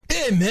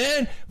Yeah,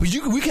 man. But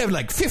we could have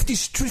like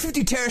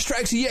 50 terror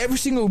strikes a year every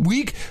single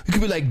week. We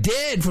could be like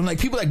dead from like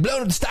people like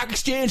blowing up the stock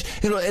exchange.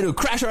 It'll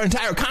crash our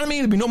entire economy.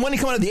 There'll be no money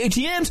coming out of the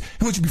ATMs.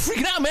 And we should be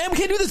freaking out, man. We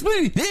can't do this.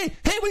 Hey,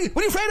 what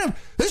are you afraid of?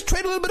 Let's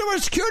trade a little bit of our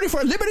security for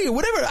our liberty or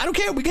whatever. I don't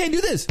care. We can't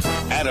do this.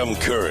 Adam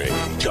Curry,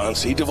 John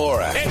C.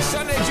 Dvorak. It's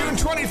Sunday, June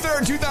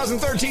 23rd,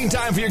 2013.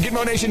 Time for your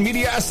Gitmo Nation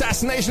Media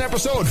Assassination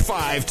episode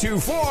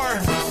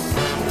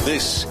 524.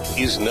 This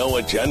is No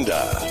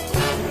Agenda.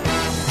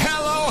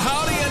 Hello,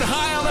 howdy, and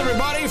hi on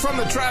everybody from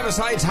the Travis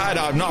Heights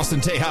Hideout in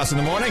Austin Tejas in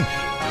the morning.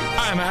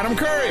 I'm Adam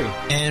Curry.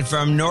 And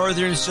from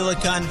northern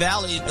Silicon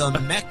Valley, the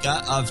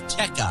mecca of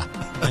Tekka,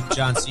 I'm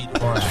John C.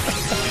 Dvorak.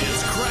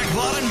 It's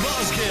Crackpot and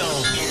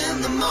Buzzkill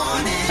in the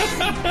morning.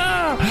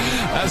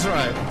 That's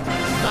right.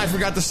 I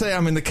forgot to say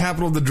I'm in the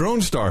capital of the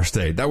Drone Star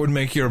State. That would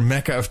make your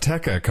mecca of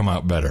Tekka come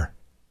out better.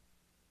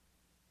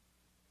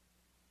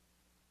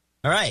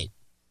 All right.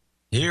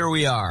 Here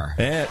we are.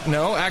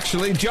 No,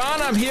 actually,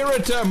 John, I'm here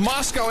at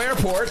Moscow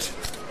Airport,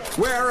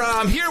 where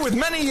I'm here with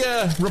many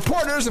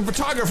reporters and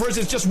photographers.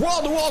 It's just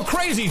wall-to-wall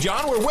crazy,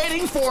 John. We're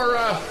waiting for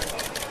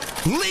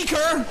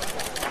leaker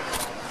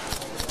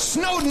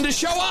Snowden to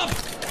show up.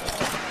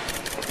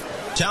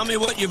 Tell me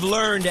what you've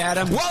learned,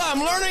 Adam. Well, I'm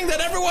learning that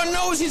everyone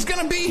knows he's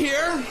going to be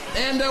here,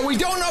 and we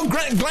don't know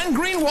Glenn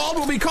Greenwald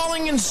will be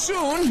calling in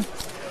soon,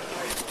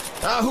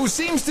 who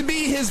seems to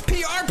be his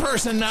PR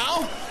person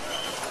now.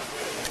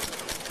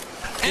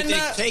 Did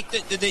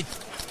they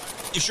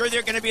you sure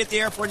they're going to be at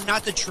the airport,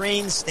 not the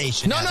train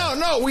station?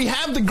 No. We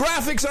have the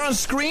graphics on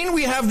screen.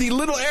 We have the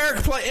little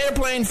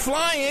airplane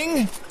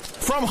flying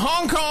from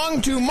Hong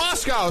Kong to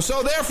Moscow.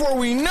 So therefore,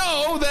 we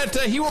know that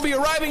he will be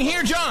arriving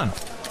here, John.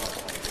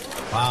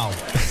 Wow.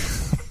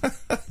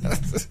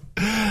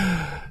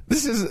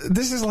 This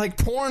is like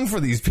porn for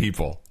these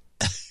people.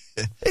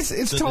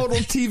 It's total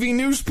TV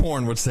news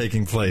porn what's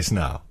taking place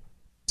now.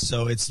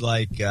 So it's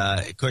like,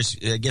 of course,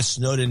 I guess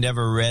Snowden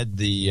never read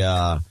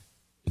the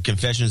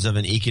Confessions of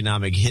an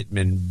Economic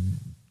Hitman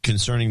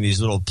concerning these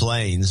little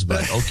planes,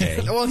 but okay.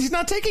 Well, he's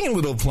not taking a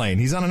little plane.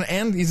 He's on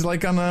he's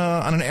like on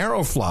an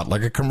Aeroflot,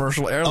 like a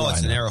commercial airline. Oh,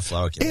 it's an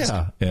Aeroflot. Okay.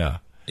 Yeah.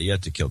 You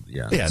have to kill.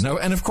 Yeah. No,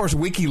 and of course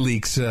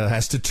WikiLeaks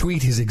has to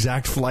tweet his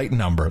exact flight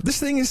number. This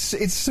thing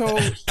it's so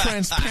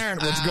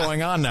transparent what's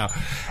going on now,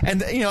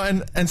 and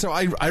and so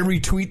I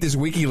retweet this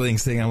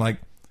WikiLeaks thing. I'm like.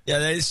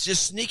 Yeah, it's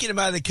just sneaking him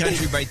out of the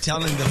country by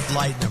telling the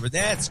flight number.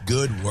 That's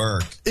good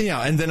work.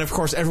 Yeah, and then, of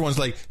course, everyone's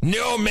like,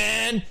 no,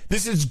 man,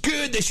 this is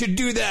good. They should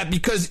do that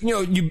because,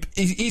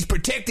 he's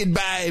protected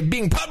by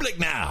being public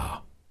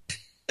now.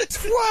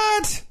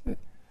 What?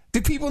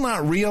 Do people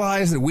not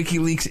realize that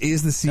WikiLeaks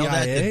is the CIA? Tell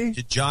that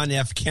to John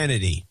F.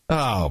 Kennedy.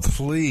 Oh,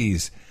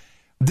 please.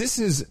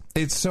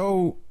 It's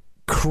so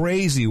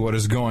crazy what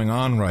is going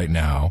on right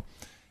now.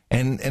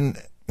 And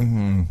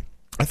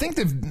I think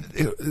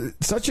that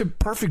such a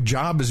perfect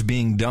job is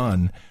being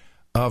done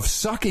of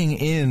sucking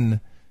in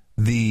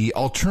the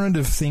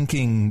alternative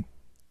thinking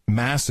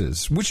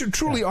masses, which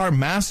truly are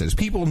masses.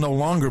 People no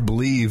longer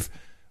believe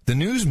the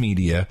news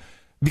media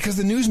because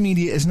the news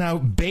media is now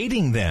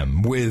baiting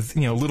them with,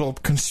 little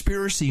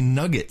conspiracy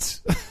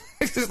nuggets.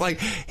 It's just like,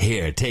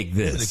 here, take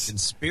this. The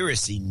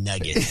conspiracy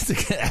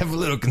nuggets. Have a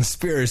little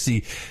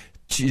conspiracy,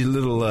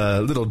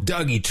 little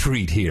Dougie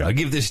treat here. I'll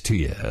give this to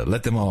you.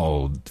 Let them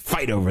all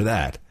fight over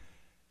that.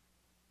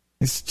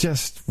 It's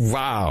just,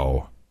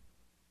 wow.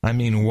 I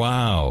mean,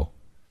 wow.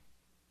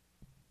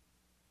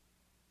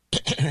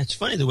 It's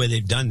funny the way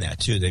they've done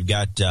that, too. They've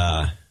got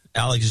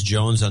Alex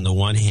Jones on the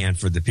one hand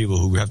for the people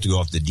who have to go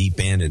off the deep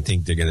end and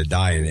think they're going to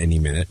die in any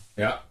minute.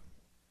 Yeah.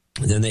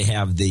 And then they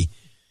have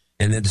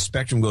and then the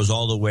spectrum goes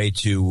all the way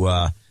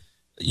to,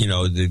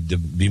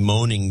 the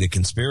bemoaning the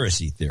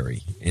conspiracy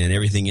theory and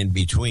everything in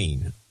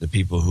between. The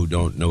people who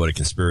don't know what a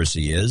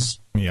conspiracy is.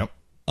 Yep.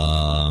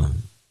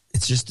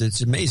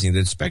 It's amazing.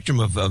 The spectrum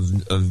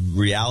of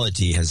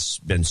reality has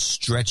been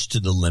stretched to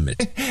the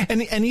limit.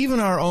 And even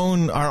our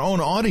own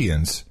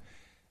audience,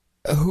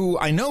 who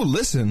I know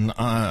listen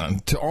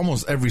to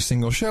almost every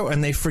single show,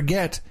 and they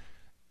forget,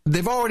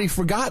 they've already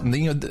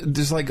forgotten.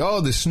 Just like,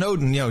 the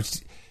Snowden,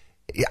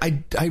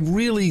 I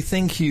really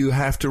think you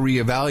have to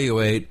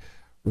reevaluate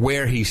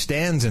where he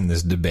stands in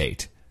this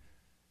debate.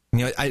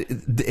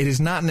 It is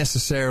not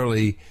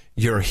necessarily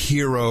your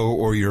hero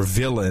or your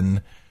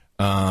villain.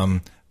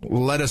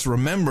 Let us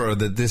remember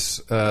that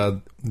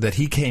that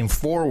he came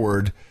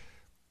forward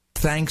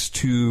thanks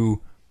to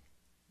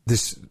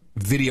this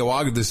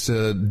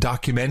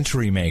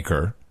documentary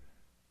maker,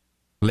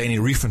 Leni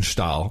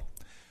Riefenstahl,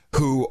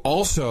 who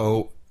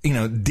also,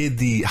 did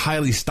the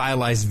highly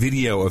stylized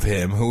video of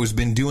him, who has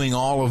been doing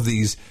all of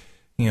these,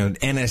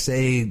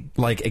 NSA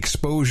like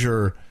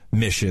exposure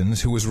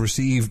missions, who has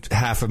received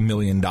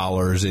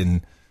 $500,000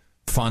 in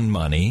fund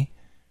money.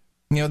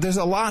 There's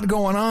a lot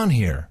going on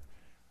here,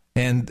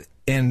 and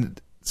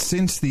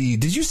since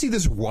did you see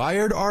this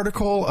Wired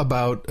article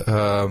about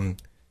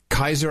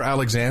Kaiser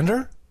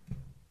Alexander?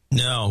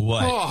 No,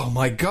 what? Oh,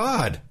 my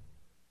God.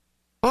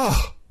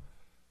 Oh,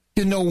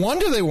 No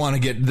wonder they want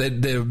to get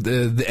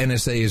the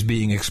NSA is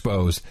being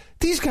exposed.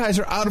 These guys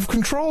are out of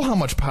control. How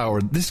much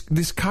power?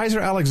 This Kaiser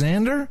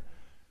Alexander.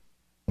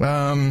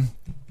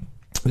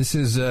 This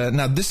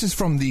is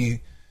from the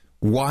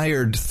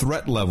Wired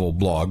Threat Level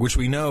blog, which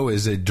we know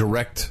is a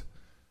direct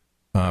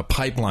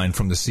pipeline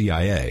from the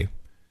CIA.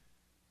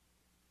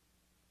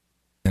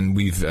 And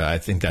I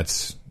think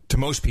that's, to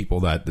most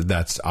people,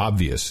 that's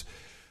obvious.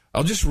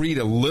 I'll just read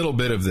a little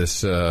bit of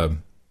this.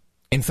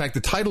 In fact,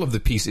 the title of the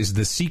piece is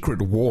The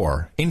Secret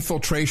War,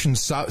 Infiltration,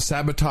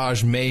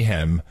 Sabotage,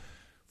 Mayhem.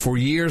 For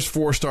years,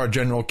 4-star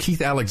General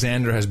Keith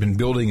Alexander has been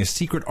building a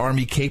secret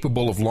army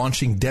capable of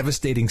launching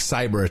devastating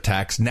cyber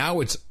attacks. Now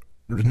it's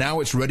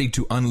ready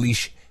to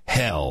unleash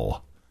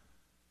hell.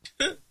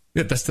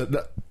 Yeah, that's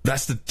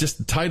just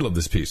the title of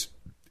this piece.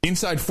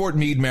 Inside Fort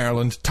Meade,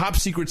 Maryland, top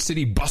secret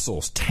city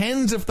bustles.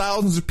 Tens of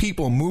thousands of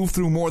people move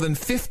through more than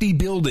 50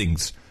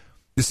 buildings.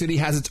 The city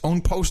has its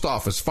own post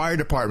office, fire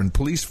department,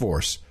 police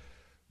force.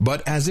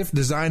 But as if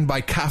designed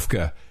by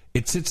Kafka,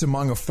 it sits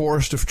among a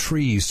forest of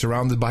trees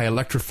surrounded by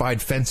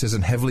electrified fences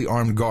and heavily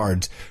armed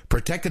guards,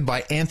 protected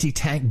by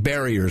anti-tank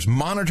barriers,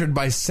 monitored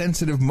by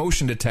sensitive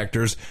motion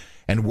detectors,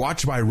 and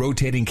watched by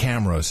rotating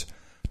cameras.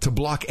 To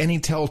block any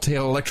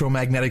telltale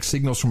electromagnetic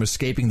signals from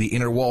escaping, the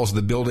inner walls of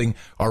the building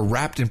are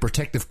wrapped in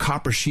protective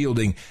copper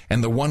shielding,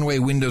 and the one-way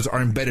windows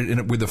are embedded in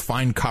it with a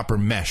fine copper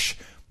mesh.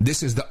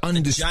 This is the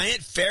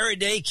giant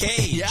Faraday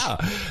cage. Yeah,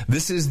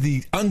 this is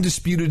the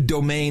undisputed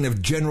domain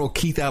of General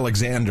Keith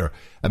Alexander,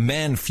 a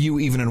man few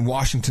even in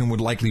Washington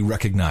would likely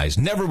recognize.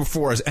 Never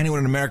before has anyone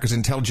in America's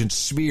intelligence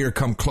sphere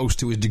come close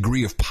to his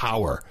degree of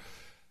power.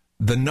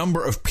 The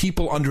number of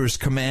people under his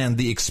command,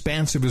 the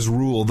expanse of his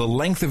rule, the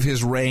length of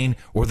his reign,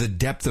 or the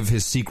depth of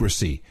his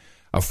secrecy.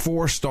 A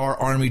 4-star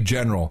Army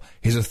general,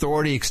 his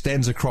authority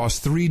extends across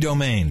 3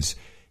 domains.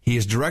 He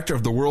is director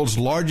of the world's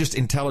largest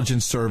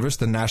intelligence service,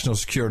 the National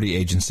Security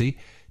Agency,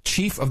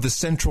 chief of the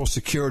Central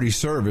Security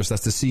Service,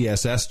 that's the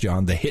CSS,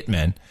 John, the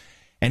hitmen,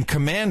 and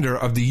commander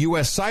of the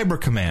U.S.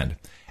 Cyber Command.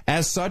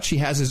 As such, he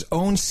has his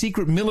own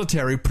secret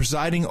military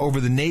presiding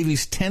over the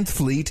Navy's 10th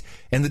Fleet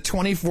and the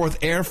 24th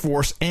Air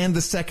Force and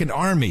the 2nd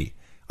Army.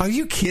 Are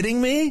you kidding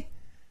me?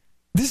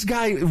 This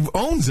guy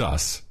owns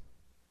us.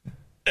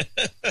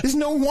 There's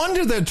no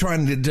wonder they're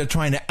trying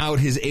to out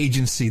his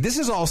agency. This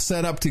is all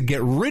set up to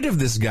get rid of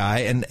this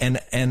guy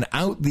and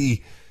out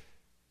the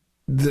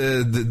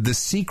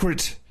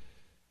secret.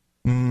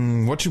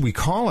 What should we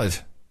call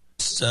it?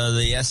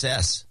 The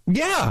SS.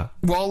 Yeah,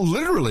 well,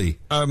 literally.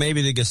 Or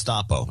maybe the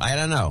Gestapo. I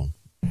don't know.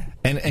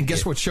 And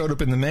guess what showed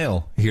up in the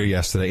mail here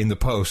yesterday in the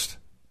post?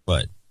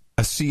 What?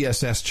 A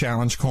CSS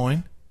challenge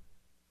coin.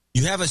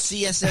 You have a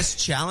CSS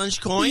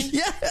challenge coin?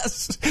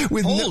 Yes.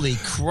 Holy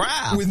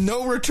crap. With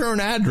no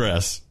return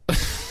address.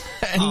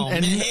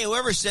 Man, hey,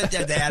 whoever sent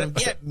that to Adam,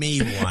 get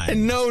me one.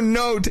 And no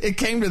note. It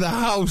came to the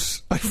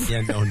house.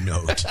 Yeah, no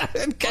note.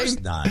 Of course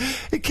not.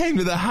 It came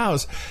to the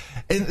house.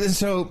 And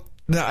so...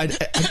 No,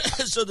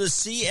 so the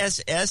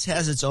CSS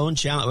has its own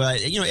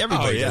challenge.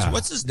 Everybody does.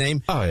 What's his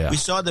name? Oh, yeah. We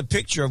saw the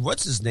picture of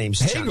what's his name?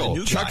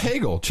 Hagel. Chuck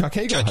Hagel. Chuck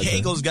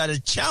Hagel's got a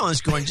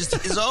challenge going, just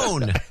his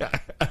own.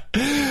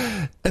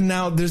 And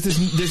now there's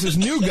this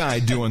new guy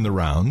doing the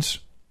rounds,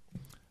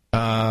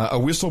 a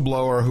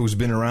whistleblower who's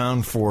been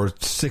around for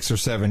 6 or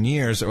 7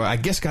 years. I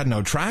guess got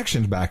no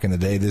traction back in the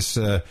day. This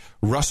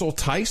Russell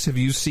Tice. Have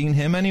you seen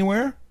him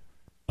anywhere?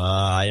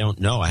 I don't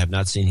know. I have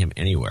not seen him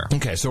anywhere.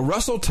 Okay, so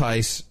Russell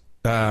Tice.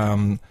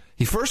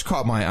 He first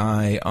caught my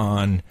eye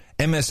on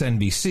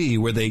MSNBC,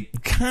 where they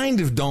kind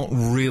of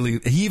don't really.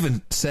 He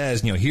even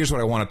says, here's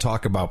what I want to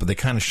talk about, but they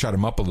kind of shut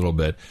him up a little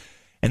bit.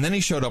 And then he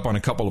showed up on a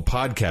couple of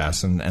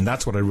podcasts, and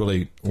that's what I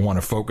really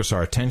want to focus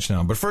our attention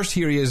on. But first,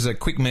 here he is, a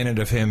quick minute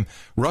of him.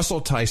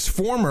 Russell Tice,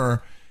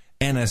 former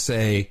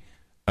NSA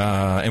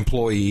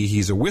employee.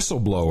 He's a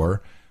whistleblower.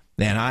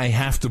 And I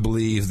have to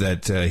believe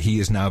that he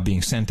is now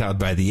being sent out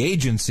by the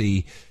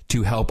agency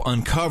to help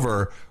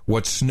uncover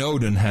what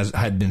Snowden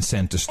had been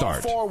sent to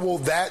start. How far will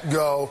that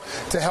go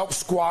to help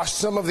squash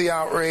some of the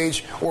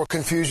outrage or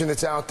confusion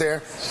that's out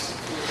there?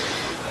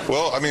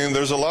 Well, I mean,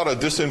 there's a lot of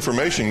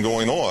disinformation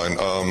going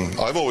on.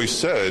 I've always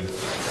said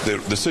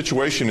that the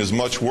situation is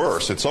much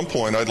worse. At some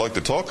point, I'd like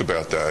to talk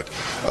about that.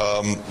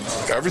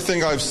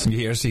 Everything I've seen...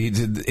 Here, see,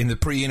 in the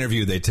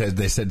pre-interview,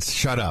 they said,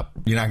 shut up.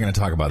 You're not going to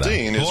talk about that.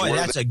 Boy,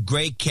 that's a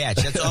great catch.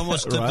 That's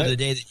almost clip of the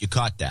day that you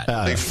caught that.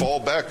 They fall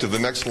back to the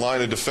next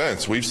line of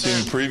defense. We've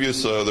seen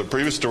the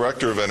previous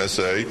director of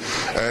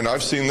NSA, and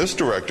I've seen this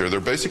director. They're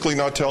basically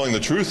not telling the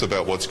truth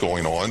about what's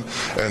going on,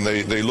 and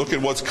they look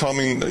at what's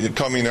coming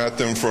at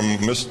them from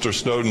Mr.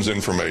 Snowden's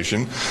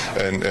information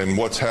and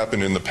what's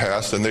happened in the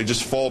past, and they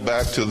just fall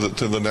back to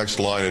the next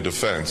line of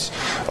defense.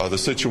 The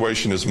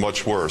situation is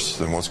much worse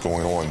than what's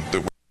going on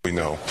that we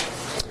know.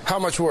 How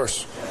much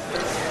worse?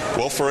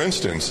 Well, for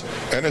instance,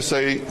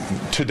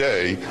 NSA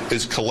today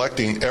is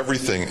collecting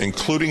everything,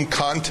 including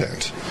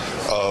content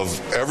of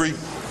every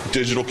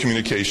digital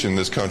communication in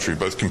this country,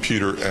 both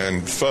computer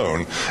and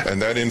phone,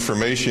 and that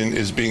information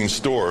is being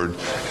stored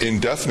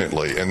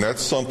indefinitely, and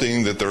that's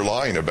something that they're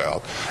lying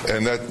about.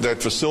 And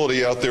that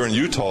facility out there in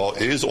Utah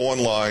is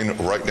online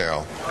right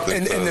now.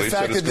 And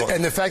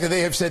the fact that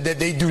they have said that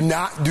they do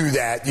not do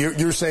that,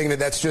 you're saying that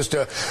that's just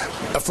a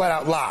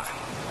flat-out lie.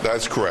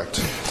 That's correct.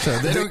 So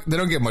they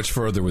don't get much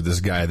further with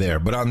this guy there.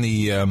 But on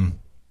the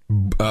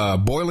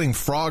Boiling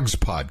Frogs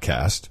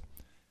podcast,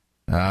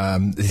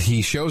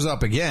 he shows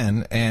up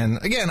again,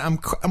 and again,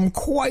 I'm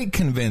quite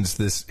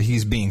convinced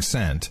he's being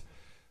sent.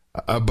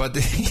 But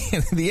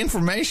the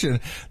information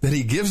that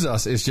he gives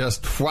us is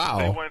just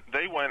wow.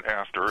 They went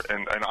after,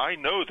 and I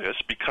know this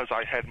because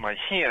I had my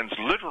hands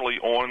literally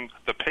on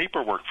the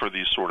paperwork for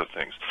these sort of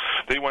things.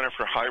 They went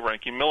after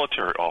high-ranking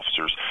military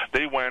officers.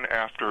 They went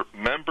after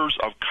members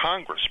of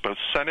Congress, both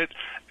Senate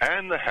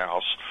and the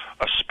House,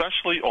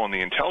 especially on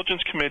the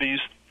intelligence committees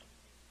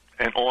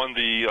and on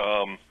the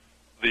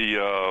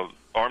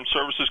Armed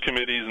Services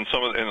Committees and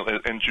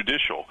and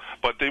judicial,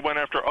 but they went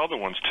after other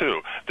ones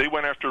too. They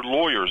went after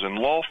lawyers and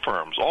law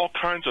firms, all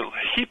kinds of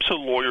heaps of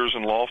lawyers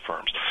and law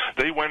firms.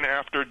 They went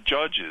after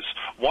judges.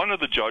 One of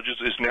the judges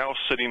is now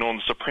sitting on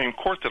the Supreme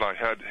Court that I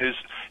had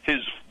his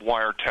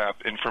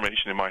wiretap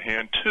information in my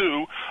hand.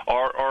 Two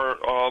are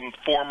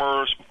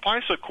former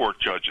FISA court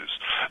judges.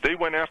 They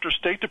went after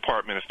State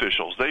Department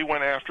officials. They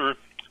went after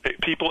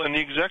people in the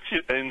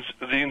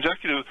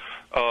executive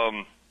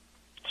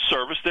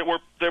service that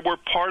were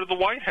part of the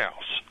White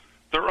House,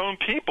 their own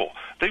people.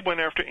 They went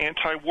after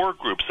anti-war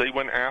groups. They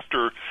went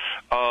after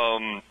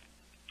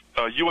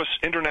U.S.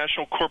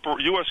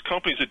 U.S.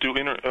 companies that do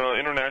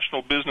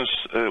international business,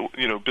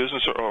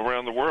 business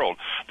around the world.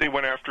 They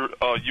went after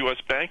U.S.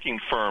 banking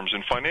firms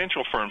and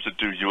financial firms that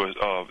do U.S.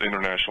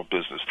 International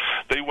business.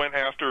 They went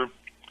after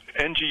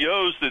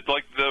NGOs that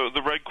like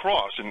the Red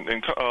Cross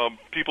and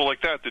people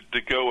like that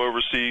go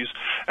overseas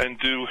and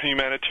do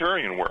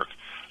humanitarian work.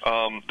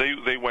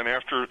 They went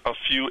after a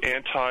few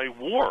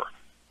anti-war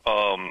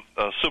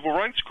civil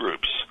rights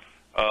groups.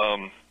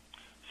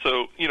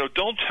 So,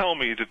 don't tell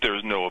me that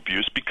there's no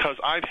abuse, because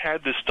I've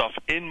had this stuff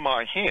in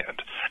my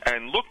hand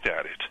and looked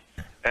at it.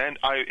 And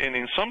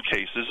in some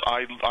cases,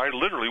 I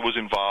literally was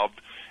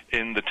involved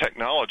in the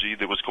technology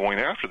that was going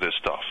after this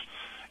stuff.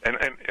 And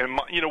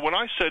when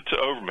I said to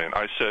Overman,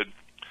 I said,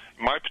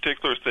 my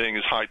particular thing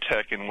is high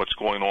tech, and what's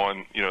going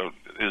on,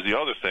 is the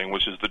other thing,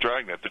 which is the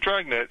dragnet. The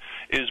dragnet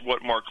is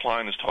what Mark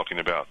Klein is talking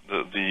about,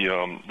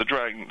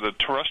 the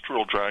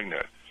terrestrial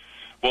dragnet.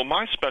 Well,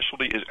 my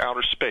specialty is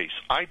outer space.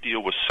 I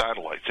deal with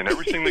satellites and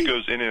everything that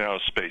goes in and out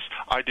of space.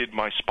 I did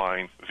my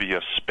spying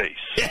via space.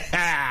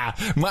 Yeah,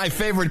 my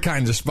favorite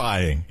kinds of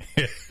spying.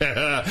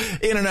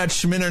 Internet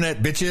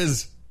schminternet,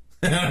 bitches.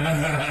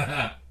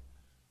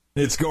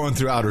 It's going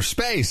through outer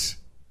space.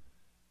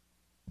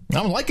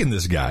 I'm liking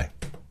this guy.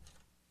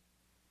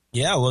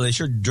 Yeah, well, they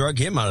sure drug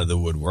him out of the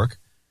woodwork.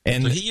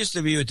 And so he used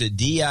to be with the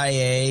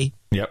DIA,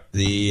 yep,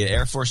 the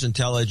Air Force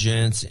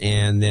Intelligence,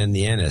 and then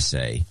the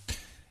NSA.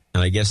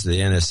 And I guess the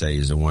NSA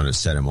is the one that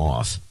set him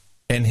off.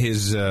 And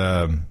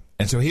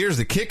and so here's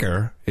the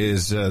kicker: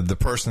 is the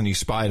person he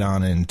spied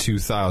on in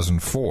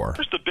 2004.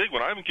 Here's the big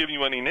one. I haven't given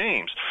you any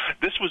names.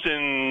 This was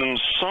in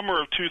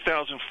summer of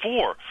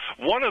 2004.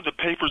 One of the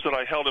papers that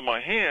I held in my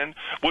hand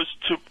was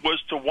to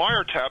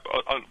wiretap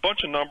a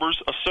bunch of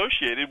numbers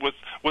associated with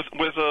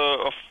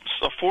a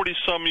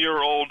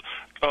 40-some-year-old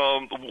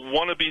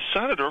wannabe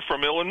senator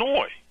from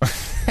Illinois.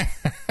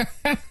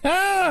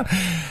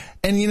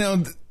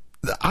 And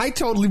I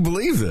totally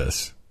believe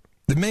this.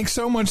 It makes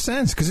so much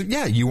sense because,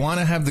 yeah, you want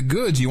to have the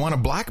goods. You want to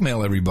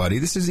blackmail everybody.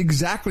 This is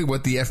exactly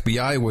what the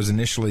FBI was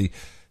initially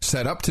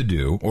set up to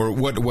do, or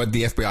what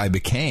the FBI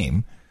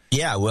became.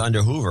 Yeah, well,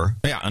 under Hoover.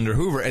 Yeah, under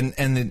Hoover. And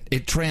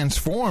it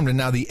transformed, and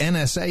now the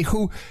NSA,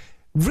 who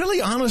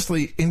really,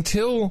 honestly,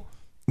 until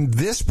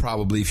this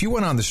probably, if you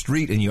went on the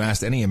street and you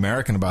asked any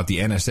American about the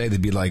NSA,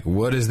 they'd be like,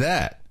 what is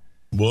that?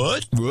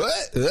 What?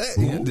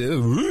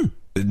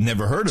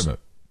 Never heard of it.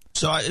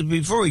 So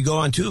before we go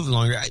on too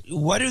longer,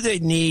 what do they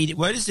need?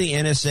 What does the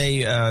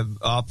NSA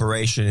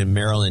operation in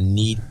Maryland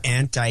need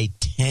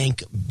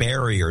anti-tank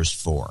barriers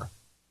for?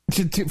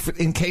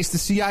 In case the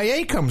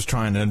CIA comes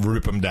trying to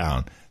rip them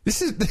down.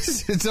 This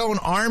is its own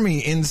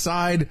army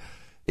inside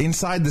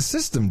the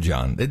system,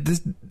 John.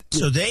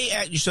 Who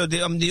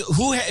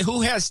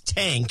has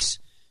tanks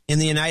in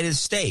the United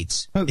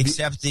States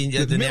except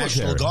the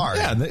National Guard?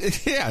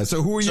 Yeah.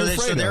 So who are you afraid of?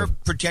 So they're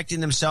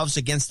protecting themselves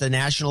against the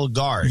National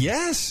Guard.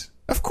 Yes.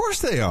 Of course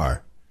they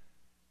are.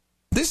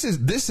 This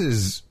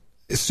is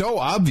so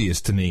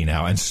obvious to me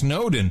now. And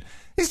Snowden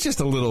is just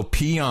a little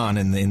peon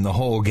in the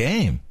whole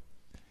game.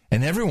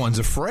 And everyone's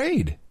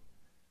afraid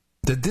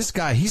that this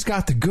guy, he's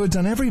got the goods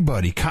on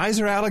everybody.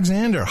 Kaiser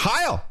Alexander,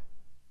 Heil.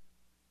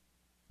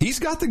 He's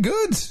got the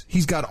goods.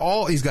 He's got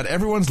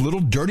everyone's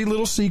dirty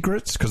little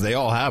secrets, because they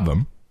all have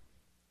them.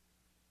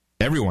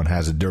 Everyone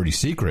has a dirty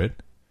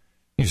secret.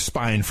 You're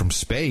spying from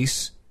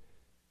space.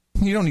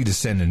 You don't need to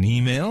send an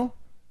email.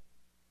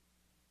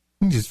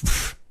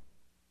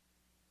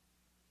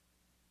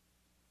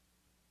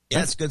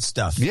 Yeah, it's good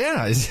stuff.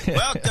 Yeah.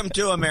 Welcome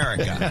to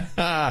America.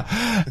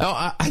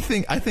 I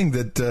think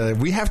that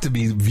we have to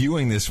be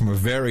viewing this from a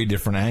very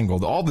different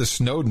angle. All this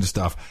Snowden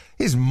stuff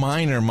is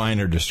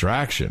minor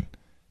distraction.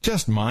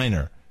 Just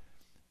minor.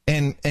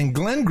 And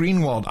Glenn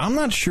Greenwald, I'm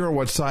not sure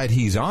what side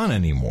he's on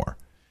anymore.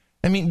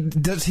 I mean,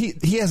 does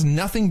he has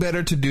nothing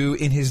better to do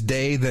in his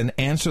day than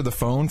answer the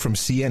phone from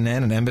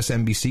CNN and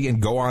MSNBC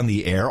and go on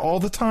the air all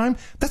the time?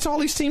 That's all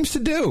he seems to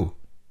do.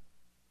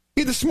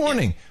 This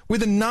morning,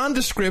 with a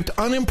nondescript,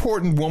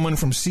 unimportant woman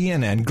from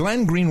CNN,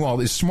 Glenn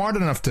Greenwald is smart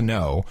enough to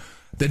know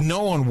that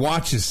no one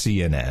watches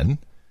CNN.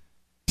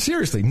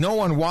 Seriously, no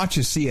one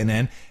watches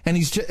CNN, and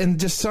he's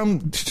just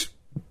some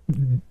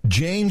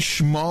Jane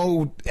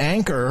Schmo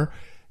anchor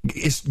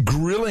is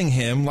grilling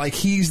him like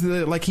he's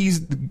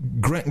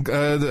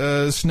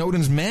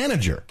Snowden's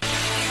manager.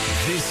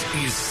 This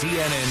is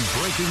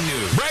CNN Breaking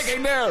News.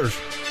 Breaking news!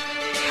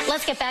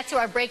 Let's get back to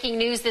our breaking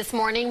news this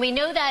morning. We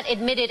know that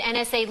admitted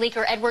NSA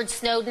leaker Edward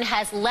Snowden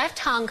has left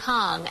Hong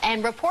Kong,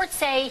 and reports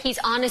say he's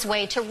on his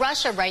way to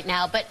Russia right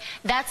now, but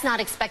that's not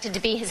expected to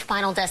be his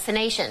final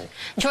destination.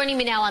 Joining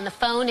me now on the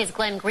phone is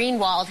Glenn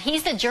Greenwald.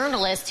 He's the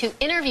journalist who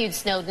interviewed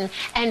Snowden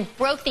and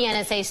broke the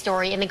NSA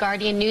story in the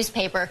Guardian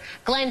newspaper.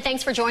 Glenn,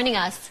 thanks for joining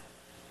us.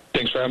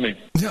 Thanks for having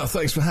me. No,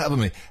 thanks for having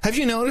me. Have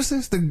you noticed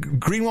this? The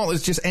Greenwald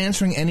is just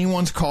answering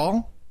anyone's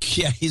call?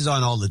 Yeah, he's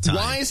on all the time.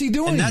 Why is he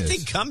doing this? this?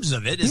 Nothing comes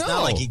of it. It's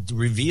not like he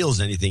reveals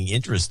anything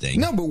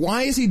interesting. No, but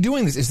why is he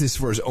doing this? Is this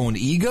for his own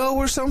ego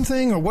or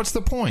something? Or what's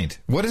the point?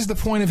 What is the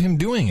point of him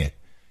doing it?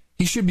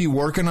 He should be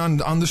working on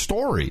the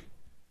story.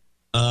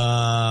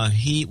 I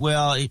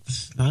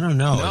don't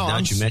know. No, now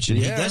that you mentioned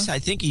it, he does. I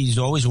think he's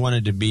always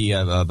wanted to be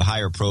a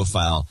higher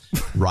profile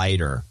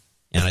writer,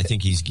 and I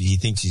think he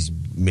thinks he's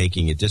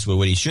making it this way.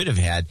 What he should have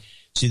had.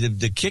 See,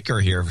 the kicker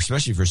here,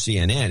 especially for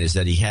CNN, is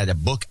that he had a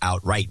book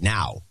out right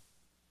now.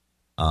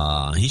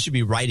 He should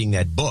be writing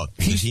that book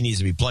because he needs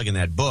to be plugging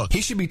that book. He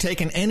should be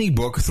taking any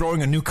book,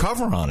 throwing a new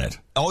cover on it.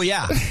 Oh,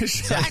 yeah.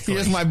 Exactly.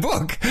 Here's my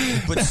book.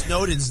 Put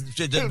Snowden's,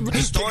 the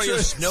story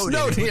of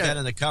Snowden, put that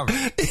on the cover.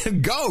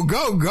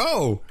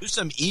 Go. Do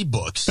some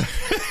e-books.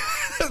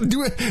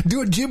 do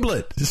a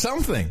giblet,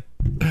 something.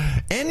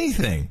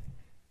 Anything.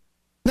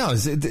 No,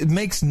 it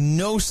makes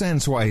no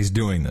sense why he's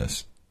doing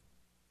this.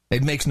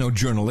 It makes no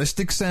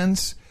journalistic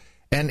sense.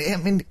 And, I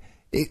mean,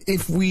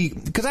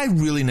 because I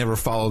really never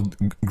followed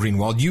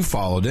Greenwald. You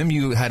followed him.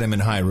 You had him in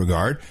high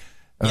regard.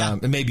 Yeah.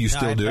 Maybe you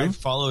still do. I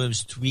follow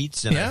his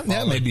tweets and I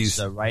follow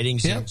his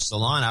writings in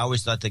Salon. I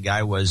always thought the guy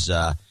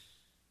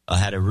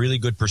had a really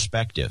good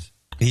perspective.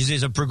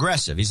 He's a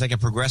progressive. He's like a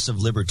progressive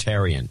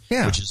libertarian,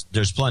 which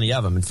there's plenty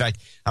of them. In fact,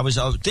 I was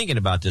thinking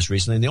about this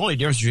recently. And the only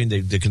difference between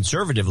the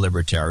conservative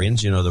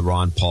libertarians, the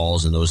Ron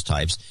Pauls and those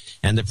types,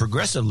 and the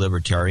progressive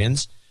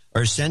libertarians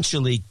are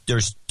essentially,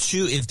 there's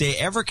two, if they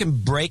ever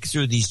can break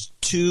through these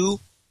two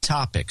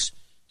topics,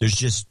 there's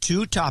just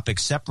two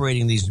topics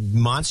separating these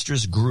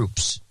monstrous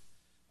groups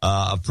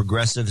of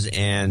progressives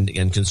and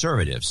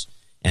conservatives.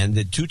 And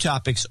the two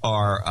topics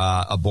are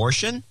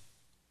abortion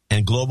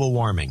and global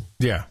warming.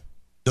 Yeah.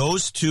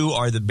 Those two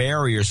are the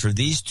barriers for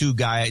these two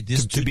guys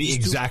to be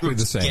exactly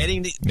the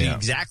same.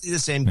 Exactly the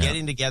same,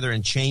 getting together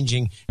and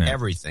changing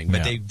everything.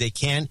 But they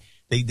can't.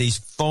 These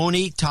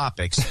phony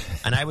topics,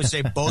 and I would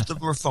say both of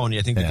them are phony.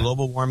 I think the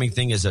global warming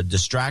thing is a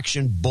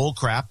distraction,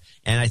 bullcrap,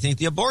 and I think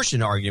the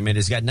abortion argument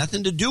has got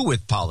nothing to do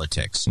with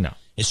politics. No.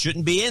 It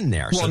shouldn't be in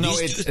there. Well, so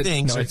these two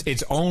things...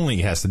 It's only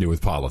has to do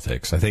with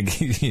politics. I think...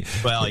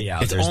 Well, yeah,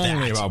 it's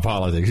only about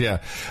politics,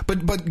 yeah.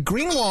 But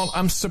Greenwald,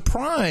 I'm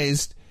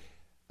surprised...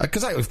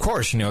 Because of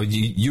course,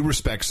 you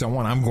respect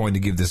someone. I'm going to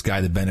give this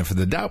guy the benefit of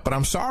the doubt, but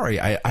I'm sorry.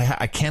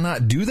 I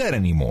cannot do that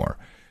anymore.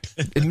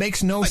 It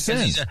makes no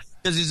sense.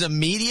 Because he's a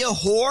media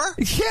whore?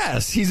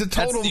 Yes, he's a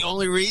total... That's the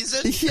only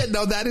reason? Yeah,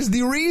 no, that is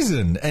the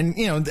reason. And,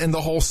 and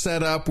the whole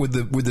setup with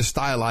the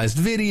stylized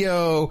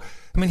video.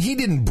 I mean, he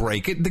didn't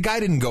break it. The guy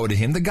didn't go to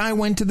him. The guy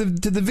went to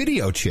the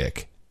video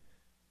chick.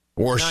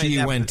 Or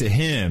she went to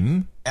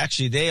him.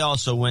 Actually, they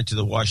also went to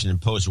the Washington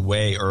Post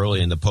way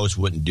early, and the Post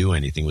wouldn't do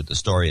anything with the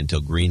story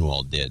until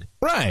Greenwald did.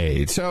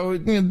 Right. So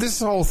this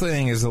whole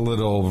thing is a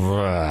little...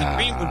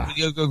 Greenwald,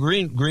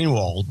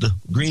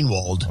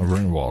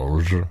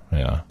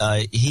 yeah.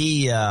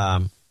 He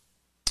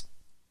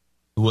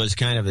was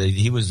kind of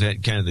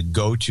the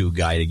go-to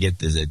guy to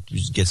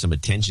get some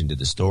attention to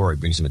the story,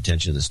 bring some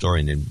attention to the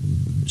story, and then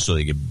so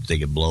they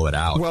could blow it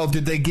out. Well,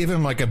 did they give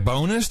him like a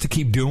bonus to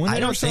keep doing it? I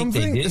don't think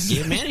they did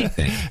give him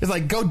anything. It's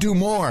like, go do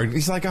more.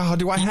 He's like, oh,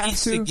 do I have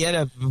to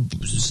get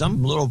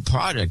some little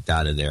product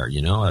out of there?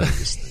 Out of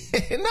this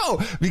thing. No,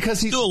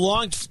 because he do a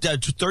long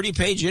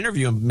 30-page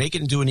interview and make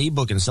it into an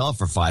ebook and sell it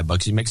for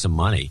 $5. He makes some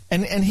money.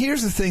 And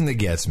here's the thing that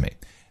gets me: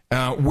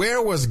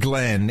 where was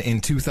Glenn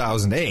in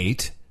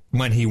 2008?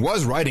 When he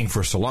was writing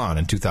for Salon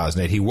in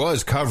 2008, he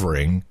was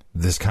covering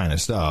this kind of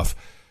stuff.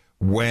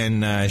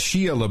 When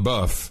Shia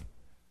LaBeouf,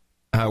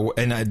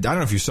 and I don't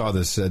know if you saw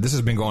this, this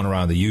has been going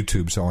around the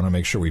YouTube, so I want to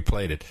make sure we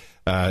played it,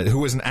 who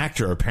was an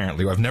actor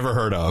apparently, who I've never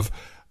heard of,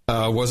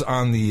 was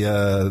on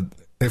the,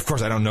 of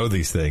course I don't know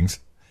these things,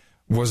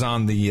 was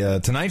on the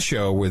Tonight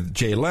Show with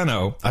Jay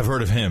Leno. I've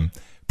heard of him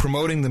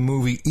promoting the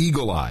movie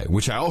Eagle Eye,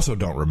 which I also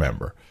don't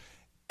remember.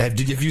 Have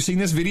you seen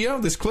this video,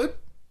 this clip?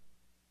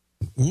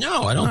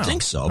 No, I don't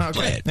think so. Okay.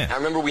 Play it. I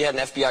remember we had an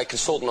FBI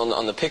consultant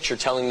on the picture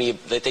telling me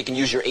that they can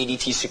use your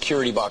ADT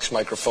security box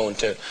microphone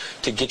to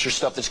get your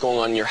stuff that's going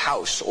on in your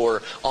house,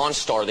 or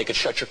OnStar, they could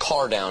shut your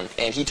car down.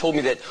 And he told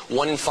me that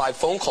 1 in 5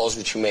 phone calls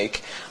that you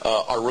make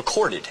are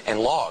recorded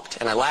and logged.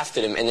 And I laughed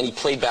at him, and then he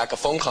played back a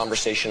phone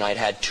conversation I'd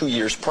had 2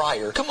 years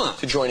prior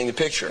to joining the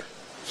picture,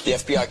 the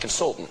FBI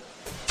consultant.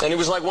 And it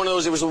was like one of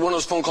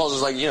those phone calls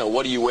is like,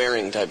 what are you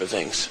wearing type of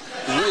things.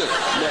 Really?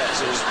 Yeah,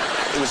 so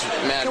it was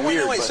mad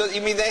weird. Wait, so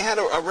you mean they had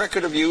a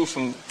record of you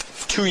from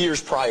 2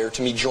 years prior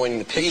to me joining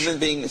the picture? Even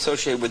being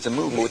associated with the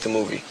movie? With the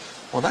movie.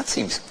 Well, that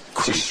seems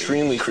creepy.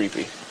 Extremely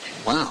creepy.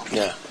 Wow.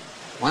 Yeah.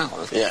 Wow.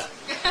 Yeah.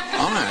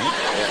 All right.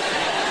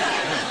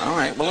 Yeah. All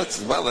right. Well, that's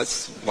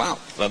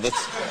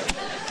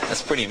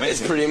pretty amazing.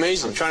 It's pretty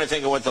amazing. I'm trying to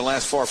think of what the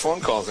last 4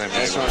 phone calls I made.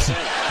 That's what I'm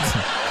saying.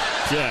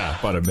 Yeah,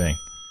 bada bing.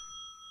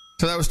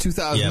 So that was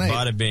 2008. Yeah,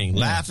 bada bing.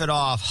 Yeah. Laugh it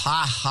off.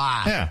 Ha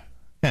ha.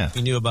 Yeah.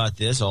 We knew about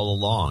this all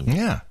along.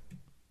 Yeah.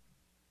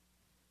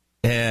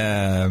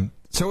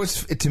 So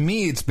to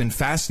me, it's been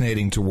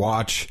fascinating to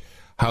watch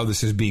how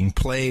this is being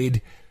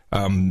played.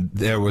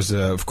 There was,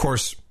 of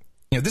course,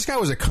 this guy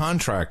was a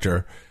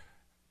contractor,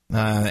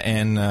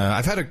 and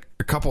I've had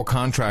a couple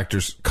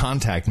contractors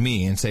contact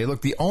me and say,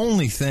 look, the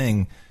only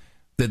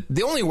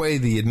way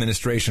the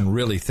administration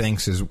really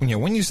thinks is,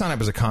 when you sign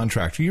up as a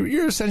contractor,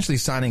 you're essentially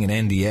signing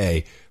an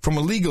NDA. From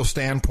a legal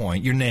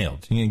standpoint, you're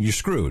nailed. You're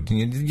screwed.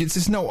 It's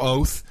just no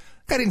oath.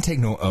 I didn't take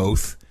no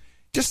oath.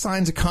 Just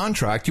signs a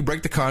contract. You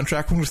break the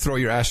contract, we're going to throw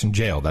your ass in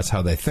jail. That's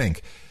how they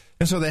think.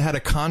 And so they had a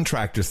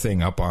contractor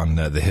thing up on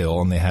the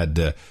Hill, and they had,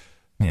 the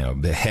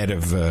head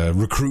of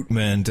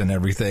recruitment and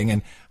everything.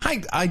 And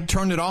I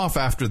turned it off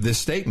after this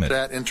statement.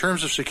 That in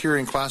terms of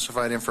securing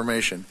classified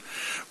information,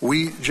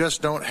 we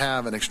just don't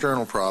have an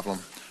external problem.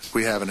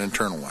 We have an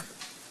internal one.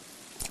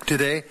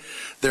 Today,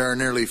 there are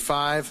nearly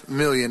 5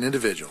 million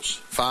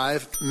individuals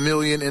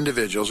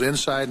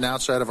inside and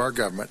outside of our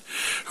government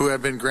who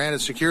have been granted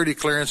security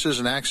clearances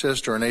and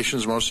access to our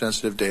nation's most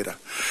sensitive data.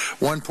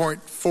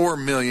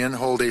 1.4 million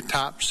hold a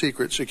top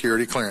secret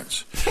security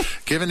clearance.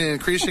 Given the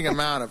increasing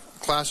amount of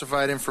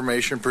classified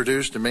information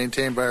produced and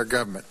maintained by our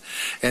government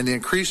and the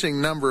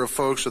increasing number of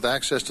folks with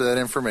access to that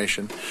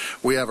information,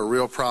 we have a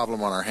real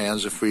problem on our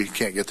hands if we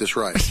can't get this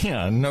right.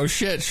 Yeah, no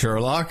shit,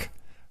 Sherlock.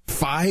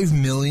 5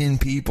 million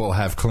people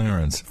have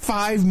clearance.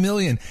 5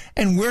 million.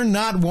 And we're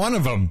not one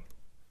of them.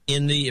 Which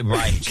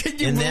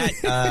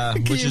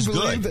is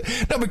good.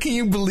 No, but can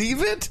you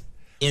believe it?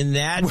 In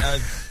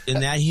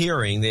that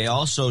hearing, they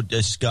also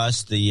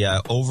discussed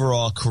the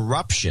overall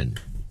corruption,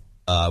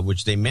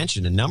 which they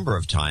mentioned a number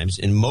of times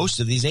in most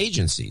of these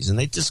agencies, and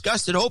they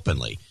discussed it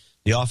openly.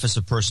 The Office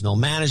of Personnel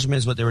Management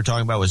is what they were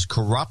talking about, was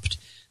corrupt.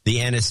 The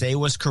NSA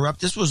was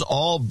corrupt. This was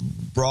all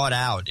brought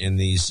out in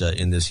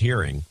this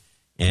hearing.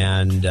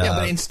 And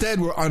but instead,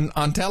 we're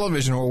on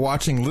television. We're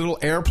watching little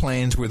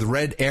airplanes with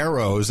red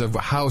arrows of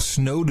how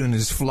Snowden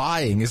is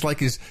flying. It's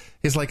like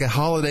a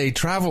holiday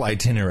travel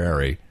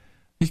itinerary.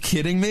 You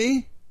kidding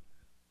me?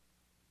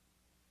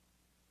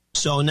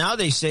 So now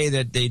they say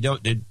that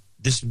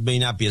this may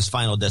not be his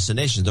final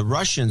destination. The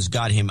Russians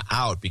got him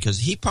out because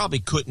he probably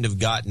couldn't have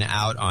gotten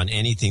out on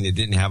anything that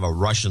didn't have a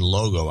Russian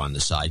logo on the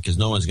side, because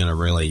no one's going to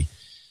really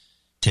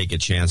take a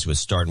chance with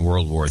starting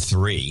World War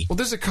III. Well,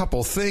 there's a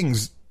couple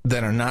things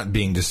that are not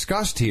being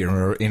discussed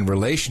here in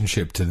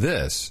relationship to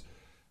this.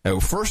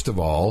 First of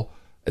all,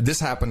 this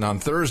happened on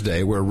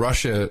Thursday, where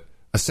Russia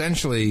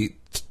essentially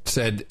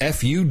said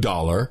F you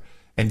dollar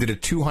and did a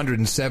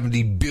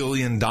 $270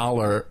 billion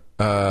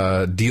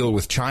deal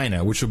with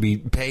China, which will be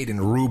paid in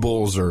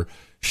rubles or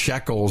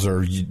shekels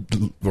or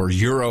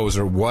euros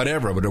or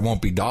whatever, but it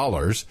won't be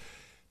dollars.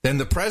 Then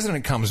the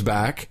president comes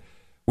back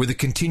with a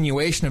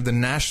continuation of the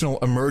national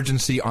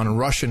emergency on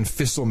Russian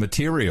fissile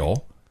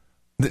material.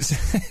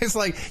 It's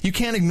like, you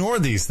can't ignore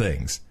these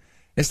things.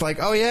 It's like,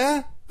 oh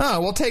yeah?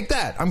 Oh, well, take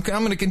that. I'm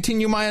going to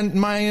continue my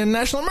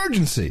national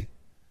emergency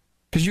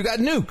because you got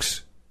nukes.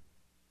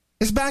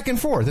 It's back and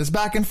forth.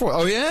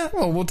 Oh yeah?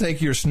 Well, we'll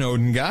take your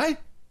Snowden guy.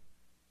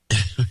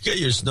 We got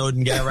your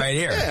Snowden guy right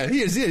here. Yeah,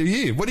 he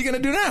is. What are you going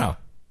to do now?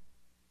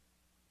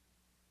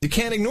 You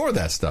can't ignore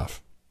that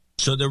stuff.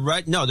 So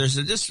this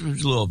is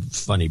a little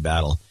funny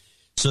battle.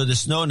 So the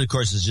Snowden, of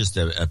course, is just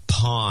a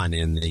pawn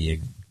in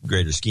the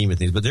greater scheme of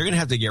things, but they're going to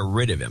have to get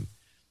rid of him.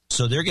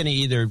 So they're going to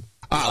either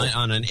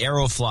on an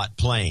Aeroflot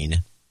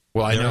plane.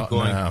 Well, I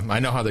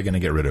know how they're going to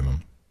get rid of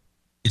him.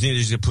 You think they're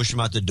just going to push him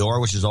out the door,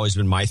 which has always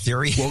been my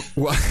theory?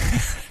 Well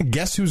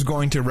guess who's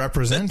going to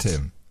represent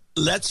him?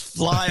 Let's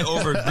fly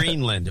over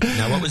Greenland.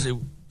 Now, what was it?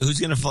 Who's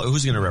going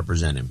to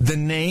represent him? The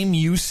name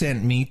you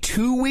sent me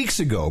 2 weeks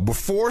ago,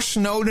 before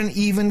Snowden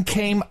even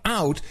came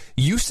out.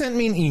 You sent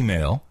me an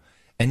email,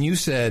 and you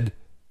said,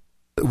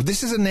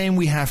 "This is a name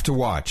we have to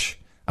watch."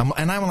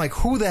 And I'm like,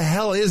 "Who the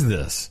hell is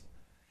this?"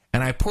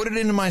 And I put it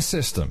into my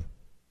system.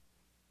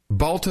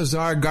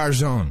 Baltazar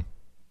Garzón.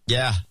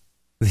 Yeah.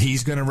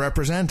 he's going to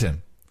represent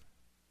him.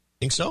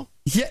 Think so?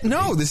 Yeah,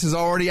 no, this is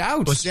already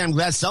out. Well, see, I'm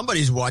glad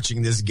somebody's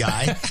watching this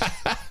guy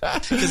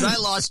because I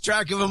lost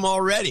track of him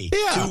already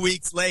 2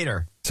 weeks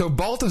later. So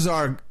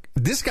Baltazar,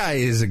 this guy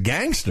is a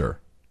gangster.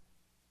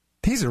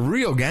 He's a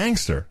real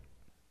gangster.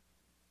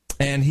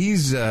 And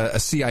he's a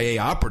CIA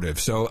operative.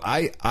 So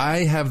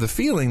I have the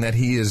feeling that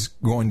he is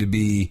going to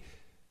be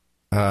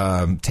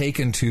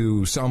taken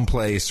to some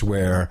place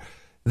where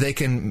they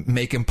can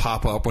make him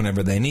pop up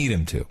whenever they need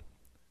him to.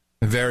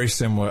 Very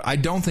similar. I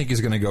don't think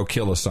he's going to go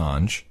kill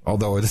Assange,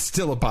 although it's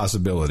still a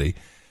possibility.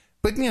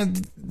 But,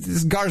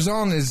 this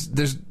Garzon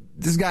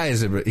this guy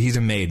he's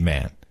a made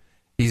man.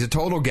 He's a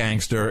total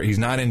gangster. He's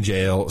not in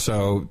jail,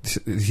 so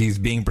he's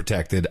being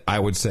protected. I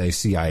would say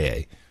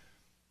CIA.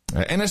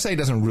 NSA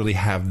doesn't really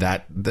have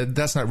that.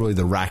 That's not really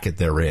the racket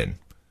they're in.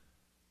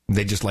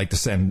 They just like to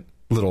send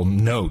little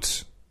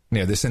notes.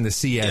 They send the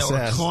CSS.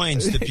 Yeah, or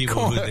coins to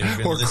people who they've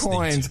been listening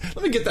coins. to.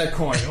 Let me get that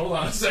coin. Hold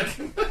on a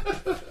second.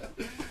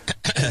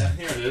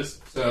 Here it is.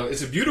 So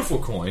it's a beautiful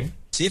coin.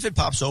 See if it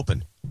pops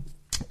open.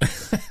 It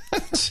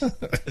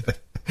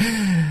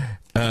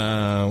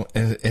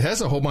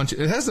has a whole bunch.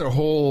 It has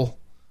all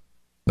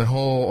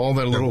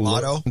their little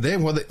motto. They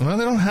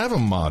don't have a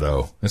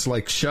motto. It's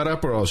like "Shut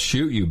up or I'll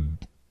shoot you."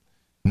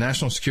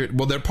 National security.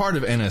 Well, they're part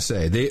of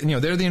NSA.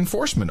 They're the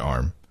enforcement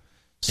arm.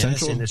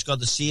 NSA, it's called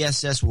the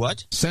CSS.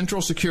 What?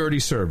 Central Security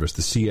Service.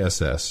 The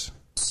CSS.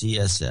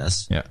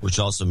 CSS. Yeah. Which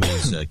also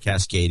means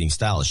cascading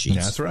style sheets.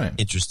 That's right.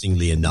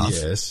 Interestingly enough.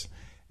 Yes.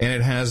 And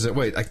it has.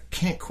 Wait, I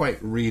can't quite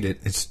read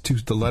it.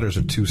 The letters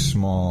are too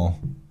small.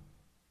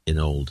 And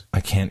old.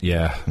 I can't.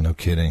 Yeah. No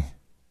kidding.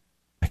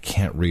 I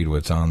can't read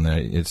what's on there.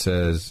 It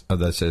says.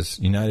 That says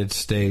United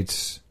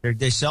States.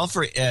 They sell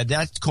for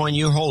that coin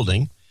you're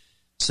holding.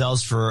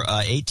 Sells for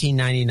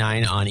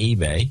 $18.99 on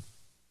eBay.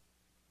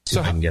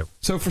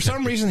 So for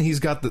some reason they've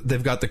got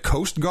the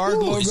Coast Guard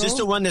logo. Is this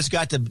the one that's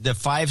got the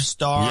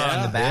 5-star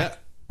on the back? Yeah,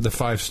 the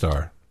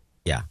 5-star.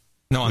 Yeah.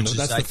 No,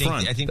 that's the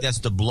front. I think that's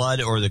the Blood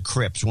or the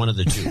Crips, one of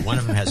the two. One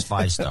of them has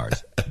 5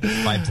 stars,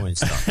 5-point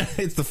star.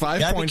 It's the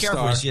 5-point star. Be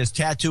careful. She has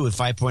tattoo with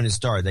 5-pointed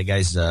star. That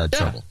guy's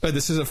trouble. But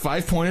this is a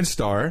 5-pointed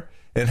star.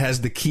 It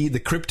has the key,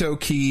 the crypto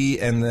key,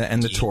 and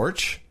the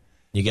torch.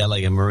 You got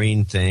like a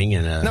marine thing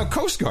and a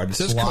Coast Guard. It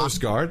says Coast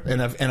Guard, and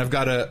I've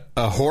got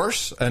a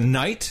horse, a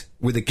knight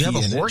with a key in it.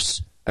 You have a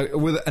horse?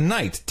 With a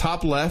knight,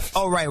 top left.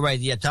 Oh, right,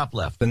 yeah, top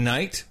left. The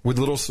knight with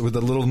a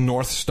little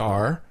North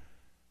Star.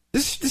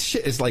 This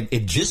shit is like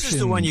Egyptian. This is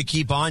the one you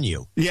keep on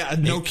you. Yeah,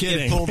 no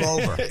kidding. Get pulled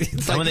over.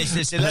 And when they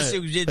say,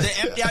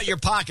 empty out your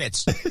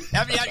pockets.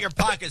 Empty out your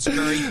pockets,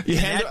 Curry.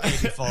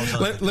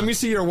 Let me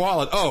see your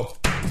wallet. Oh,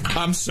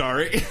 I'm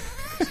sorry.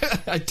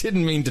 I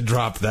didn't mean to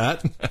drop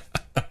that.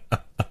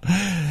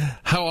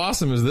 How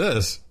awesome is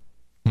this?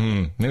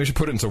 Maybe we should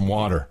put it in some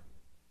water.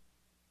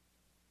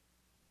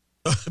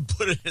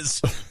 Put it in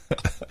some...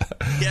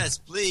 Yes,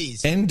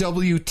 please.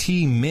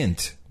 NWT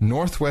Mint.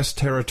 Northwest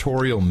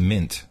Territorial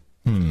Mint.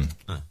 Oh,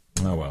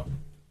 well.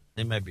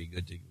 They might be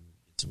good to get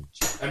some...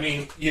 I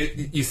mean,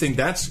 you think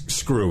that's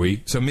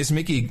screwy. So Miss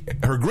Mickey,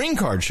 her green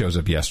card shows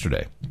up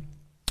yesterday.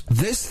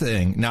 This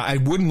thing, now I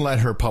wouldn't let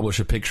her publish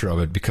a picture of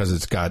it because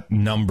it's got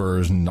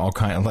numbers and all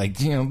kind of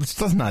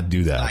let's not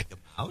do that. Black them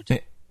out?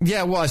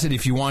 Yeah, well, I said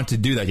if you want to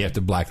do that, you have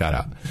to black that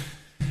out.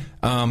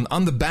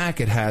 On the back,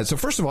 it has. So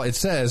first of all, it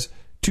says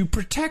to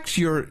protect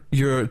your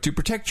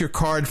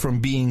card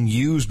from being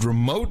used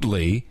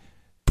remotely,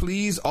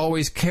 please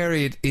always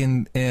carry it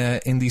in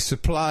the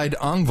supplied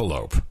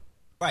envelope.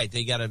 Right,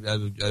 they got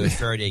a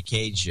Faraday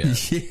cage.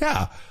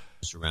 Yeah,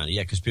 around it.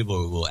 Yeah, because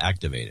people will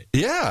activate it.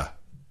 Yeah.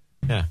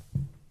 I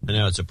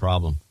know it's a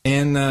problem.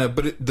 And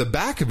but the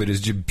back of it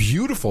is just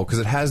beautiful because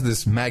it has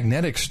this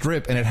magnetic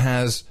strip, and it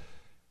has.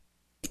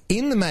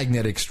 In the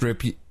magnetic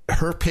strip,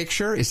 her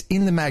picture is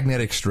in the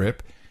magnetic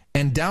strip,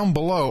 and down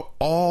below,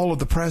 all of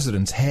the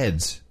president's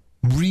heads.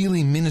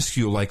 Really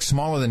minuscule, like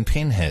smaller than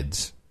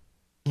pinheads.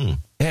 Yeah,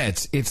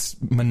 it's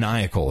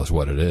maniacal is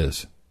what it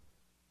is.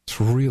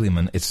 It's really,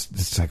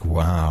 it's like,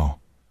 wow.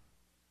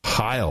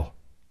 Heil.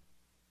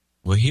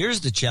 Well, here's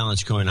the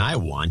challenge coin I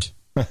want.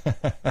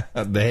 The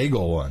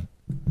Hagel one.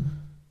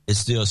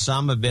 It's the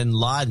Osama bin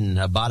Laden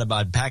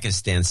about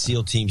Pakistan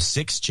SEAL Team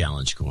 6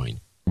 challenge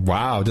coin.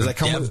 Wow. Does that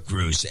come with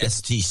Bruce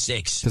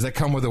ST6? Does that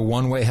come with a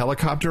one-way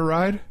helicopter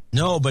ride?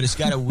 No, but it's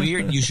got a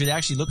weird. You should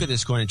actually look at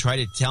this coin and try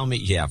to tell me.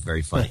 Yeah,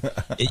 very funny.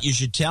 You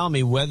should tell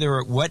me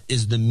what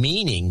is the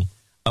meaning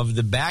of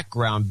the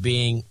background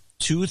being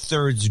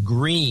 2/3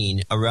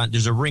 green around.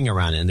 There's a ring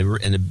around it, and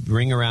the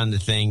ring around the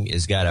thing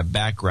has got a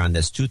background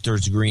that's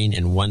 2/3 green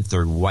and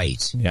 1/3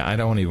 white. Yeah, I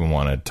don't even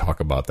want to talk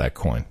about that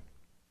coin.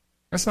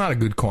 That's not a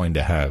good coin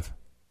to have.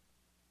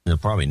 No,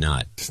 probably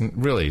not. It's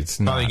probably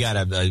not. got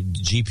a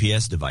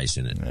GPS device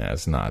in it. Yeah,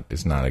 it's not.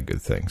 It's not a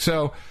good thing.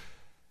 So,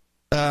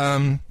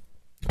 so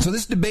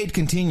this debate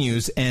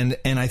continues, and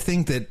I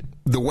think that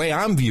the way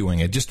I'm viewing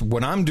it, just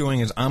what I'm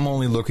doing is I'm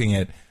only looking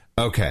at,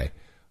 okay,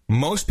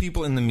 most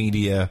people in the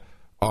media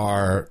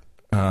are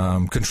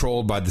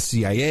controlled by the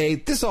CIA.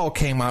 This all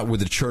came out with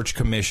the Church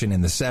Commission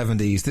in the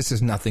 70s. This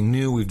is nothing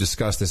new. We've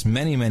discussed this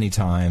many, many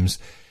times.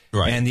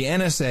 Right. And the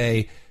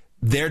NSA,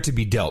 they're to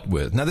be dealt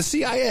with. Now, the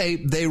CIA,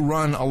 they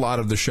run a lot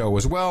of the show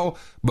as well,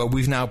 but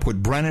we've now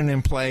put Brennan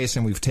in place,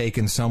 and we've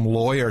taken some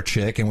lawyer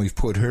chick, and we've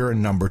put her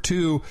in number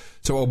 2,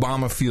 so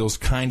Obama feels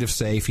kind of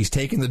safe. He's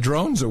taken the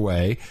drones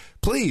away.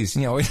 Please,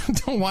 we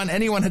don't want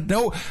anyone...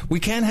 No,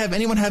 we can't have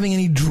anyone having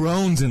any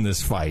drones in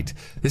this fight.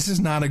 This is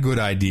not a good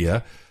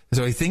idea.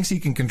 So he thinks he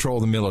can control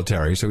the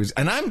military.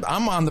 And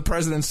I'm on the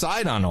president's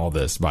side on all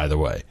this, by the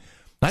way.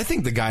 I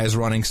think the guy is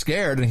running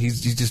scared, and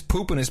he's just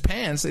pooping his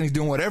pants, and he's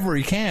doing whatever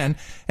he can,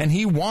 and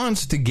he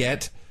wants to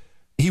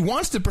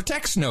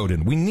protect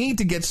Snowden. We need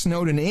to get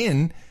Snowden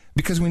in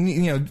because we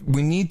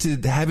need to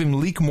have him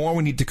leak more.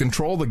 We need to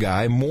control the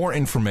guy, more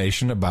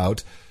information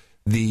about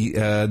the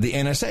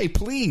NSA,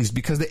 please,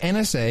 because the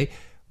NSA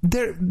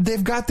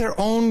they've got their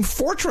own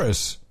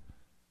fortress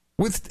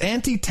with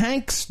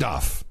anti-tank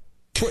stuff.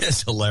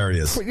 It's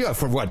hilarious.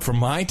 For what? For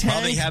my tank?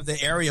 Probably have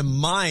the area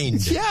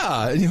mined.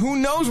 Yeah, who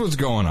knows what's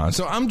going on?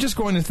 So I'm just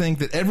going to think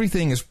that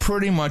everything is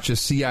pretty much a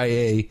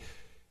CIA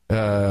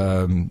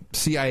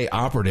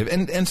operative.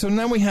 And so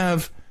now we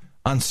have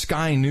on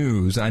Sky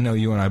News, I know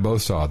you and I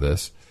both saw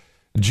this,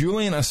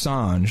 Julian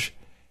Assange.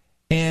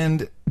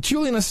 And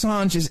Julian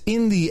Assange is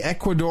in the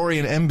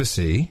Ecuadorian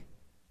embassy.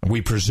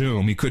 We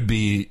presume he could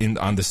be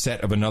on the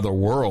set of Another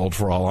World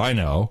for all I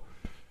know.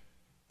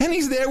 And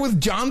he's there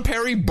with John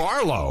Perry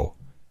Barlow,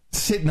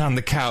 sitting on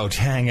the couch,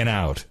 hanging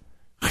out.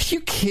 Are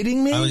you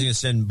kidding me? I was going to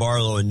send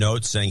Barlow a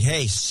note saying,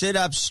 hey, sit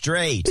up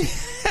straight.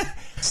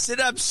 Sit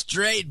up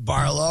straight,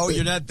 Barlow.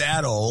 You're not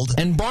that old.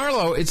 And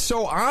Barlow, it's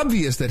so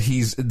obvious that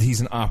he's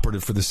an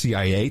operative for the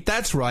CIA.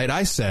 That's right.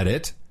 I said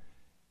it.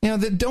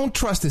 Don't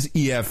trust this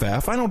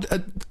EFF.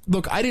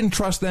 Look, I didn't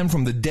trust them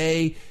from the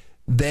day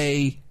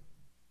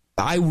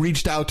I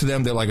reached out to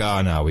them. They're like,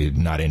 oh, no, we're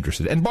not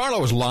interested. And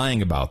Barlow is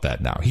lying about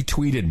that now. He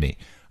tweeted me,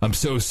 I'm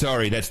so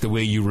sorry, that's the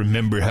way you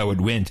remember how it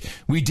went.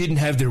 We didn't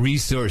have the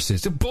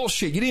resources.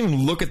 Bullshit. You didn't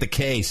even look at the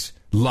case.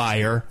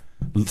 Liar.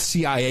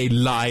 CIA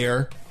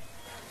liar.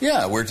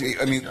 Yeah,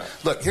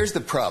 look, here's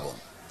the problem.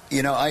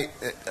 I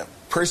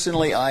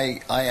personally,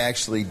 I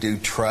actually do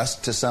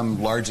trust to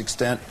some large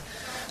extent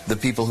the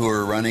people who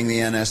are running the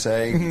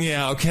NSA.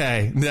 Yeah,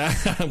 okay.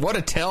 What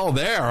a tell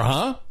there,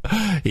 huh?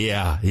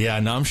 Yeah.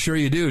 No, I'm sure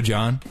you do,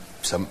 John.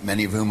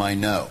 Many of whom I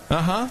know.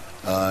 Uh-huh.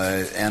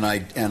 And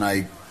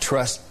I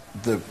trust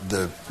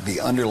the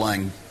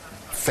underlying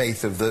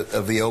faith of the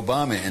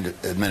Obama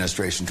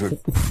administration.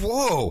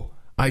 Whoa!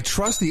 I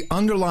trust the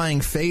underlying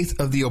faith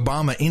of the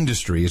Obama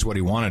industry is what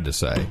he wanted to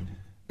say,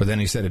 but then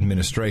he said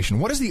administration.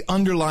 What is the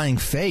underlying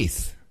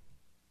faith?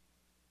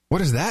 What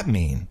does that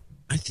mean?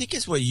 I think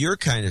it's what you're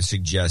kind of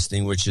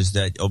suggesting, which is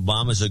that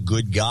Obama's a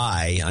good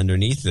guy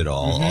underneath it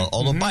all.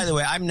 Although, by the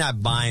way, I'm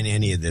not buying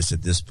any of this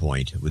at this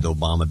point with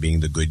Obama being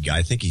the good guy.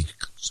 I think he's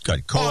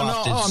got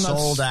co-opted,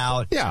 sold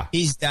out. Yeah.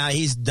 He's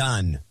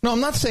done. No,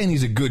 I'm not saying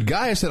he's a good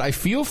guy. I said I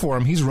feel for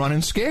him. He's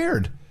running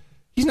scared.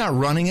 He's not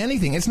running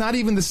anything. It's not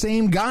even the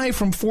same guy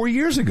from 4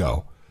 years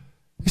ago.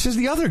 This is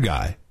the other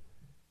guy.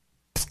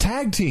 It's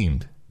tag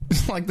teamed.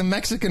 It's like the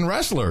Mexican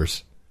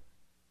wrestlers.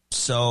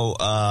 So,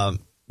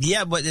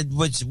 yeah, but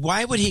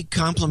why would he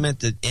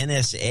compliment the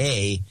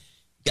NSA?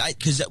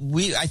 Because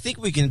I think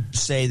we can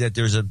say that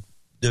there's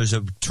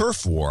a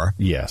turf war.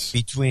 Yes.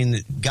 Between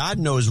God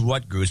knows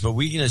what groups, but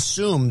we can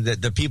assume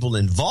that the people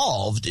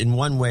involved in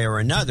one way or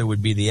another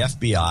would be the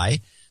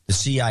FBI, the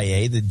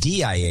CIA, the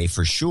DIA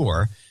for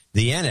sure,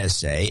 the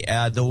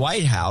NSA, the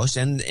White House,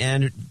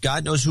 and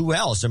God knows who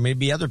else. There may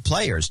be other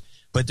players,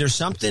 but there's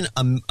something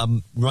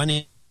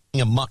running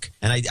amok,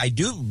 and I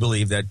do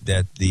believe that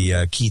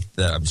the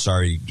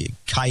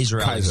Kaiser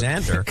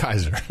Alexander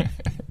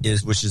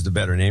which is the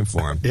better name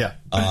for him. Yeah.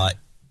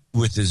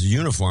 With his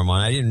uniform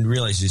on, I didn't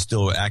realize he's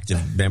still an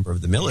active member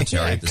of the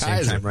military at the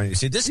same time running.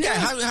 See, this guy,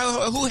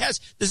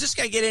 does this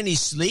guy get any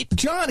sleep?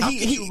 John,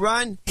 he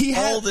run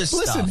all this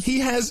stuff. Listen,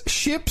 he has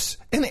ships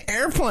and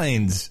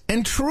airplanes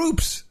and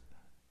troops.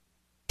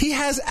 He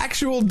has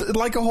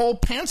like a whole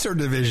Panzer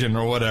division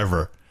or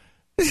whatever.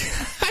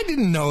 I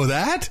didn't know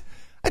that.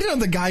 I didn't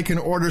know the guy can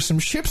order some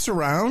ships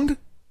around.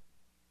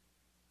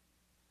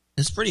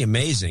 It's pretty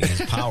amazing,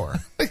 his power.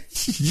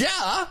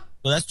 Yeah.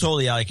 Well, that's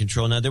totally out of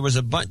control. Now, there was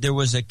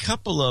a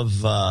couple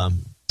of well,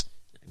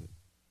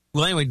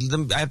 anyway,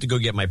 I have to go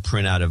get my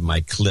printout of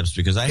my clips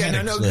because I had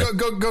a clip.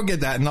 Go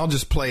get that, and I'll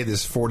just play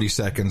this 40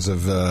 seconds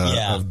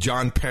of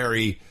John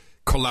Perry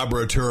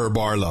collaborateur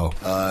Barlow.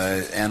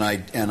 And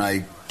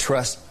I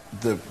trust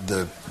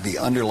the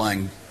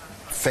underlying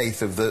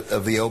faith of the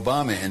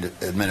Obama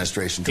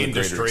administration to a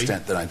greater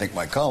extent than I think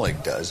my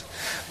colleague does.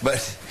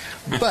 But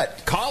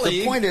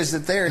colleague? The point is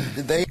that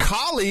they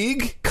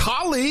colleague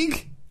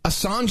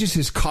Assange is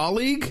his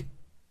colleague.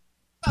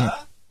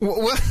 I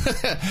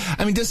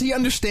mean, does he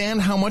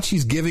understand how much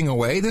he's giving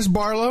away, this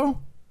Barlow?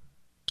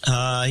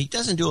 He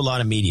doesn't do a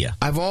lot of media.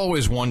 I've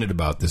always wondered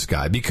about this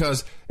guy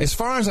because, as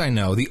far as I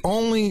know, the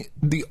only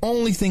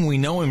thing we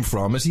know him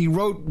from is he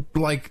wrote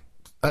like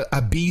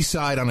a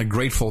B-side on a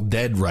Grateful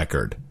Dead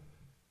record.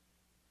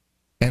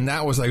 And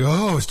that was like,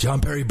 oh, it's John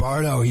Perry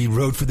Barlow. He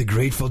wrote for the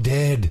Grateful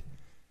Dead.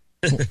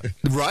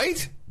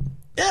 Right?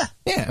 Yeah.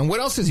 Yeah, and what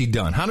else has he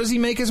done? How does he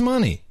make his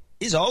money?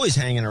 He's always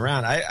hanging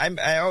around.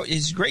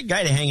 He's a great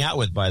guy to hang out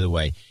with, by the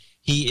way.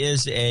 He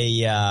is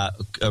a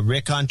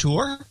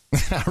raconteur.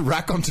 A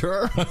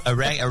raconteur? A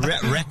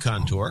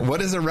raconteur.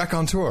 What is a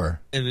raconteur?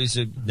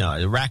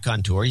 A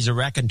raconteur. He's a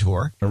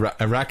raconteur.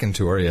 A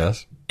raconteur,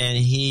 yes. And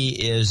he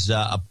is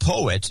a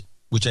poet,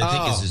 which I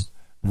think is his...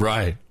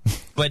 Right.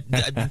 But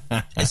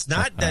it's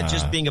not that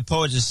just being a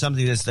poet is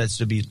something that's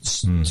to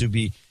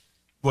be.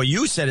 Well,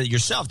 you said it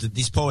yourself that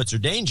these poets are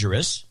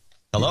dangerous.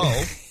 Hello.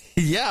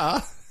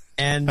 Yeah.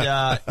 And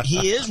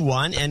he is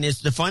one, and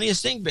it's the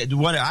funniest thing. But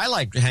what I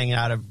like hanging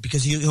out of,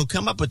 because he'll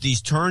come up with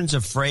these turns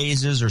of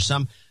phrases or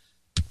some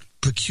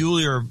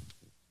peculiar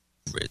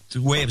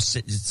way of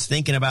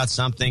thinking about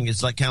something.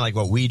 It's like kind of like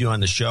what we do on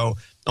the show,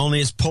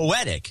 only it's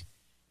poetic.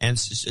 And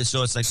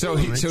so it's like, so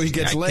he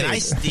gets laid. Can I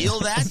steal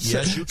that?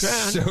 Yes, you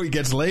can. So he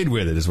gets laid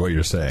with it, is what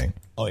you're saying.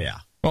 Oh yeah.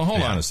 Well,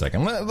 hold on a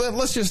second.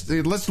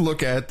 Let's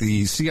look at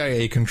the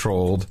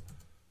CIA-controlled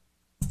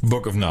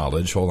Book of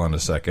Knowledge. Hold on a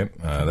second.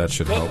 That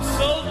should help.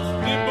 Consult the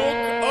Book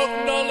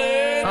of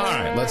Knowledge. All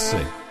right, let's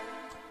see.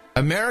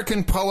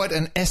 American poet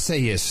and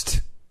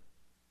essayist,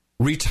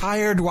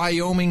 retired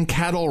Wyoming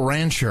cattle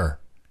rancher,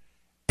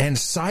 and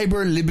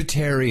cyber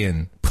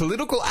libertarian,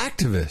 political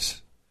activist,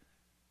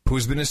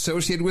 who's been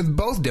associated with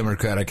both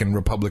Democratic and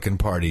Republican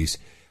parties.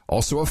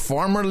 Also a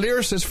former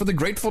lyricist for the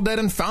Grateful Dead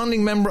and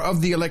founding member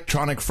of the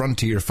Electronic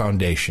Frontier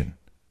Foundation.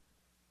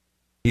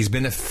 He's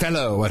been a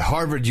fellow at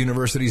Harvard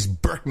University's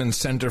Berkman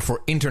Center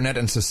for Internet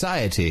and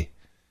Society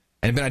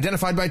and been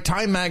identified by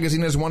Time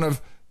magazine as one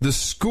of the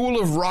School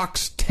of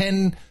Rock's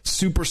 10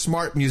 super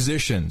smart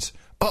musicians.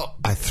 Oh,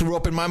 I threw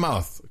up in my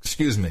mouth.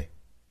 Excuse me.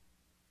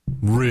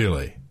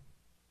 Really?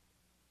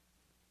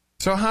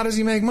 So how does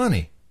he make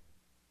money?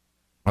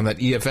 On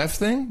that EFF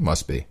thing?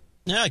 Must be.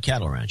 Yeah,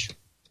 cattle ranch.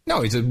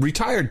 No, he's a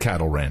retired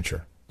cattle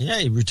rancher. Yeah,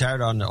 he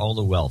retired on all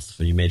the wealth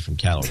that he made from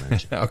cattle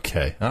ranching.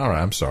 Okay. All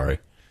right. I'm sorry.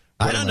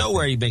 I don't know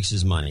where he makes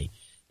his money.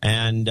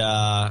 And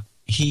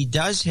he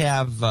does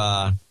have...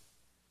 I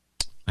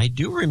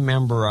do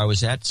remember I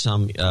was at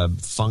some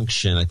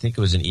function. I think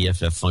it was an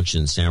EFF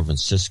function in San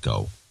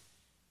Francisco.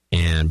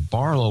 And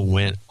Barlow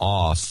went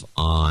off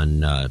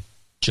on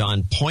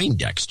John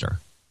Poindexter,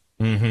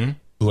 who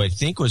I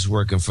think was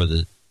working for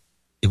the...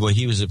 Well,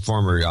 he was a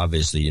former,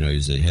 obviously, he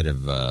was the head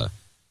of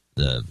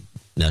the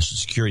National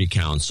Security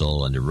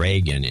Council under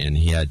Reagan, and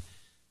he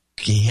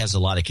has a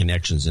lot of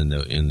connections in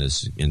the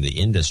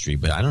industry.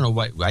 But I don't know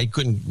why I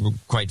couldn't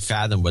quite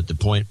fathom what the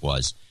point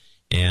was,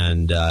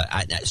 and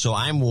so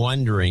I'm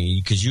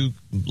wondering, because you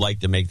like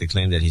to make the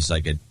claim that he's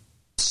like a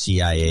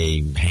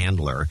CIA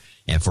handler,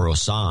 and for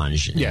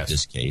Assange in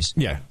this case,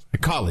 a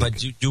colleague.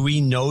 But do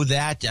we know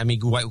that? I mean,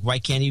 why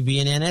can't he be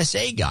an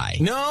NSA guy?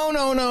 No.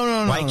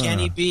 Why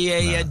can't he be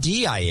a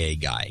DIA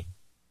guy?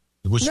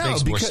 Which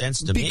makes more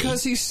sense to me.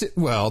 Because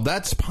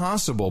that's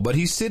possible, but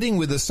he's sitting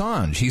with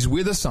Assange. He's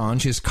with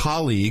Assange, his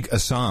colleague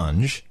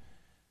Assange,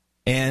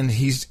 and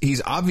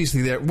he's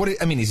obviously there.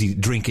 Is he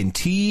drinking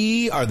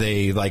tea? Are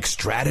they like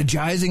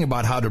strategizing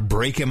about how to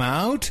break him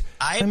out?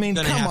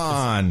 Come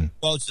on.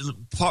 Well,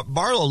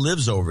 Barlow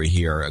lives over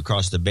here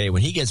across the bay.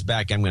 When he gets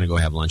back, I'm going to go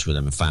have lunch with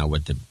him and find out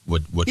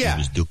what he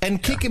was doing.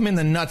 And kick him in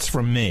the nuts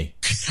from me.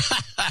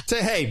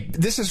 Say, hey,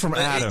 this is from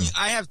Adam.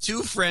 I have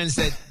two friends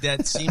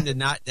that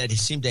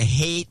seem to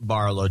hate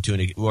Barlow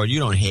well, you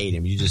don't hate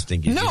him. You just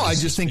think I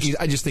just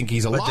think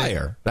he's a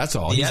liar. That's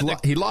all.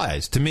 He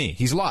lies to me.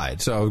 He's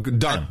lied. So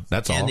done.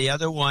 That's all. And the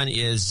other one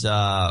is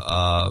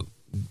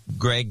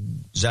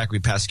Zachary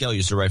Pascal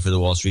used to write for the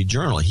Wall Street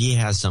Journal. He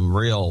has some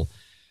real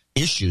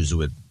issues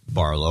with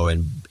Barlow,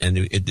 and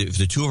if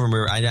the two of them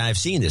I've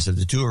seen this. If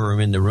the two of them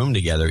are in the room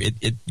together,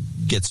 it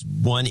gets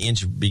 1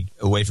 inch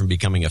away from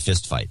becoming a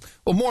fist fight.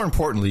 Well, more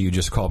importantly, you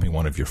just called me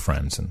one of your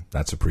friends, and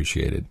that's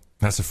appreciated.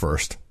 That's a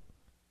first.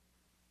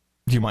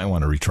 You might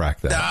want to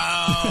retract that. No,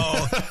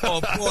 oh,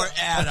 poor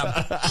Adam.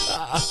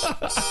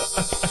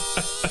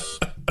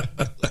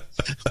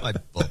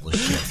 What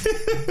bullshit.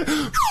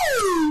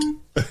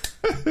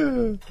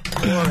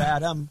 Poor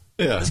Adam.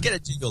 Yeah. Let's get a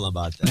jingle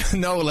about that.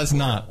 No, let's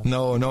not.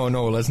 No.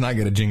 Let's not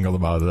get a jingle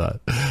about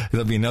that.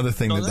 There'll be another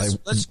thing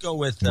let's go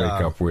with wake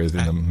up with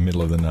in the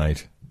middle of the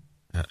night.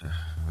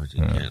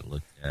 You can't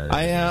look at it.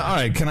 All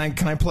right. Can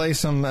I play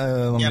some?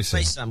 Let me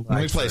play some.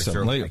 Let me play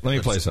some. Let me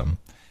play some.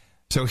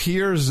 So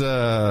here's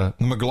the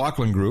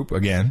McLaughlin Group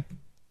again.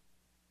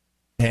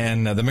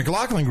 And the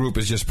McLaughlin Group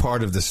is just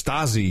part of the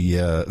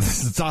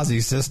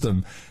Stasi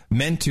system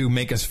meant to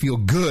make us feel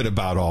good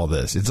about all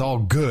this. It's all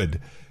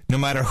good. No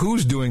matter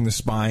who's doing the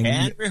spying.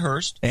 And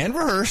rehearsed. And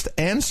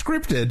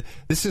scripted.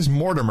 This is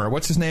Mortimer.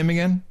 What's his name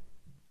again?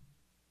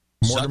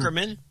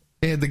 Zuckerman?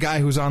 Yeah, the guy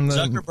who's on the...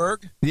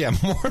 Zuckerberg? Yeah,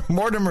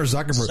 Mortimer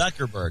Zuckerberg.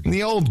 Zuckerberg.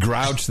 The old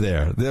grouch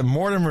there. The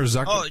Mortimer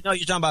Zuckerberg. Oh, no,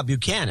 you're talking about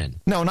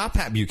Buchanan. No, not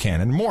Pat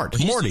Buchanan. Morty.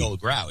 The old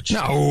grouch.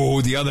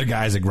 No, the other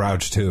guy's a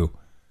grouch, too.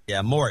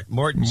 Yeah, Mort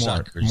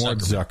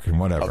Zucker,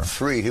 whatever. Of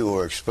 3 who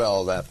were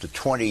expelled after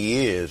 20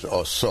 years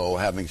or so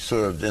having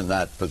served in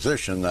that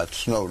position that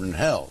Snowden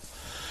held.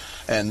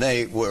 And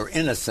they were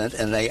innocent,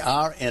 and they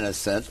are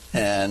innocent,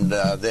 and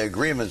their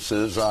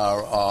grievances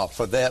are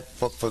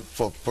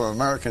for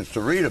Americans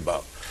to read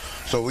about.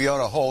 So we ought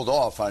to hold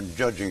off on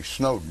judging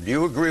Snowden. Do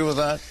you agree with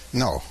that?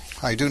 No,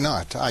 I do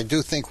not. I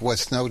do think what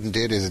Snowden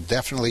did is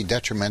definitely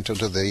detrimental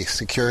to the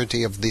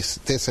security of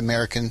this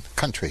American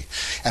country.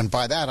 And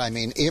by that I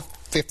mean if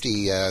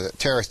 50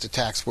 terrorist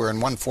attacks were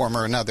in one form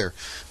or another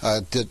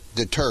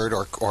deterred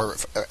or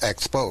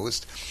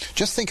exposed.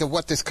 Just think of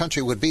what this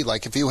country would be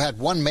like if you had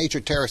one major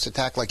terrorist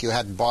attack like you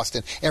had in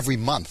Boston every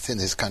month in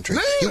this country.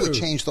 You would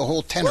change the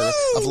whole tenor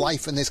of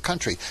life in this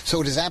country. So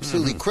it is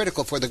absolutely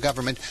critical for the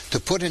government to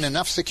put in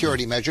enough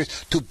security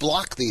measures to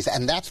block these,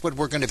 and that's what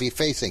we're going to be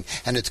facing.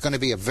 And it's going to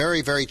be a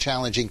very, very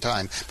challenging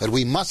time. But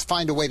we must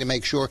find a way to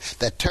make sure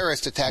that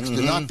terrorist attacks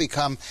do not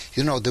become,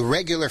 the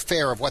regular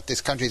fare of what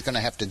this country is going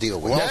to have to deal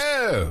with.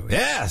 Oh,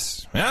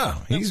 yes. Yeah.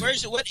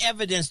 What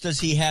evidence does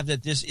he have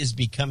that this is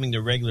becoming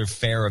the regular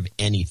fare of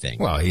anything?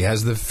 Well, he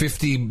has the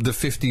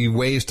 50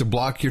 ways to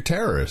block your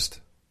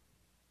terrorist.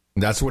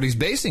 That's what he's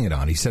basing it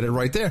on. He said it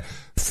right there.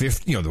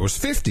 50, there was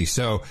 50.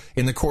 So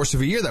in the course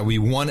of a year that we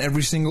won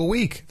every single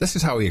week. This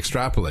is how he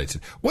extrapolates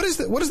it. What is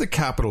the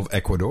capital of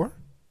Ecuador?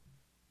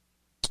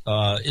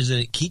 Is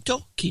it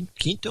Quito?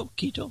 Quito?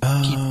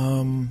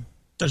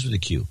 Starts with a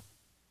Q.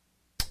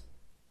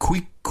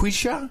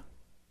 Quisha?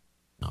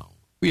 No.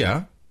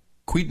 Yeah.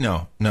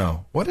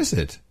 No. What is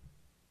it?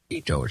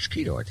 Quito. It's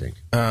Quito, I think.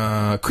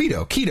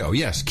 Quito.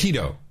 Yes,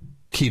 Quito.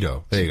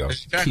 There you go.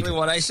 That's exactly Quito.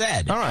 what I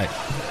said. All right.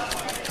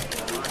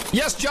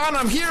 Yes, John,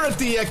 I'm here at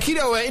the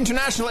Quito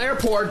International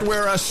Airport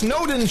where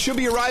Snowden should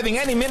be arriving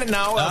any minute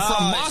now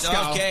from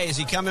Moscow. Okay, is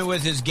he coming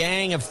with his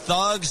gang of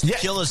thugs to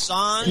kill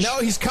Assange? No,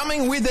 he's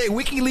coming with a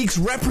WikiLeaks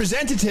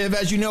representative.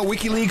 As you know,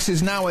 WikiLeaks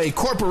is now a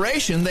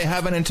corporation. They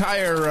have an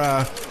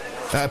entire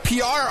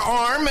PR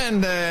arm,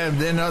 and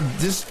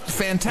this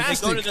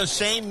fantastic. They go to the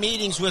same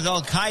meetings with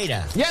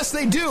Al-Qaeda. Yes,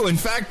 they do. In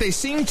fact, they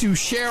seem to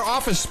share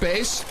office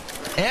space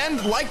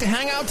and like to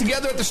hang out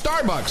together at the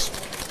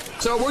Starbucks.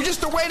 So we're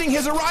just awaiting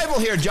his arrival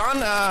here, John.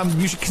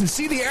 You can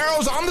see the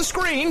arrows on the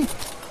screen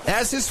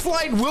as his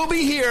flight will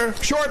be here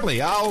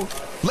shortly. I'll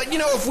let you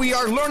know if we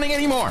are learning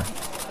any more.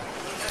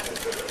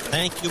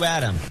 Thank you,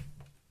 Adam.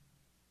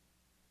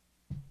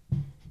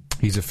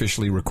 He's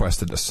officially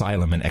requested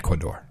asylum in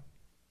Ecuador.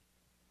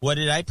 What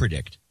did I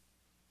predict?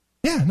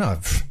 Yeah, no.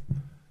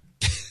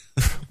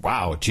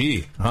 Wow,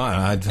 gee.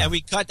 And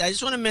we cut, I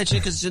just want to mention it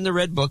because it's in the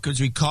Red Book,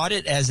 because we caught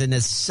it as an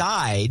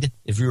aside,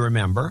 if you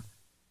remember,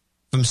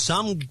 from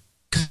some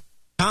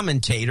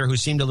commentator who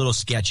seemed a little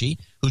sketchy,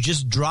 who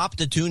just dropped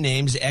the two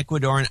names,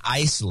 Ecuador and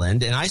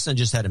Iceland. And Iceland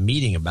just had a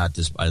meeting about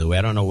this, by the way.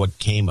 I don't know what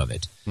came of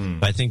it.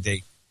 But I think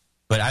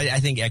I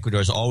think Ecuador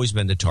has always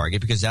been the target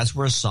because that's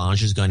where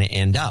Assange is going to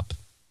end up.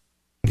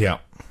 Yeah.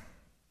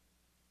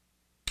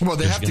 Well,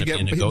 they have to get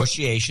a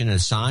negotiation, and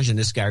Assange and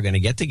this guy are going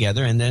to get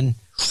together, and then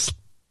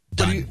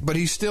done. But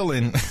he's still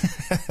in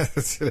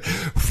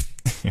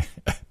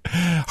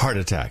heart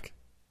attack.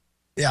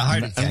 Yeah,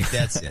 heart attack.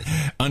 That's it.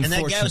 And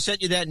that guy who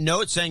sent you that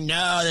note saying,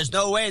 "No, there's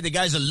no way. The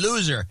guy's a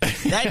loser.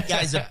 That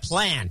guy's a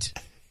plant."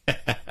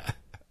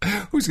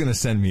 Who's going to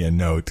send me a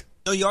note?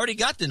 No, you already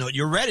got the note.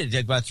 You read it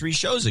about 3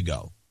 shows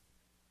ago.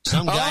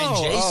 Some guy in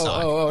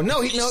JSON.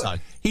 No,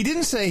 he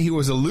didn't say he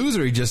was a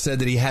loser. He just said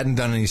that he hadn't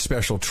done any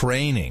special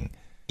training.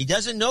 He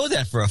doesn't know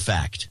that for a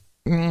fact.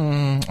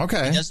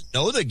 Okay. He doesn't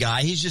know the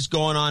guy. He's just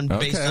going on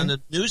based on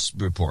the news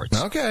reports.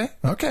 Okay.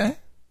 The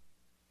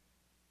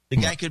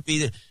guy could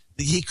be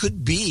he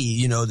could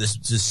be, the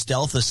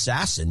stealth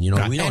assassin.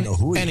 We don't know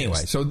who he is.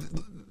 Anyway, so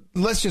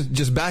let's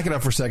just back it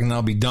up for a second, and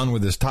I'll be done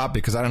with this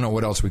topic because I don't know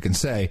what else we can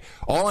say.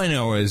 All I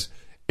know is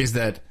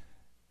that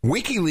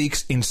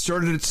WikiLeaks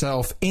inserted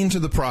itself into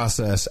the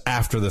process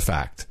after the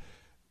fact.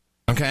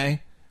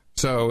 Okay?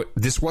 So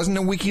this wasn't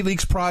a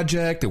WikiLeaks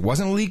project. It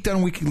wasn't leaked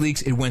on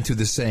WikiLeaks. It went through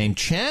the same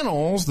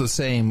channels, the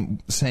same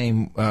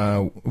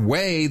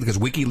way, because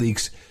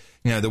WikiLeaks,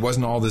 there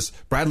wasn't all this.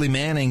 Bradley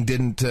Manning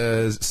didn't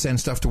send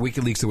stuff to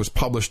WikiLeaks that was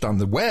published on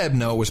the web.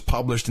 No, it was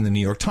published in the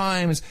New York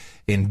Times,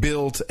 in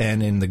Bild,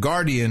 and in The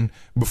Guardian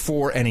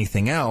before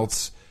anything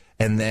else.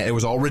 And it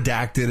was all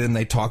redacted, and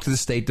they talked to the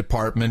State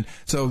Department.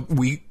 So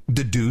we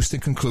deduced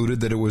and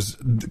concluded that it was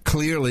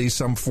clearly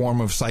some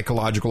form of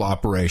psychological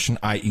operation,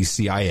 i.e.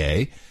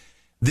 CIA.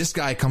 This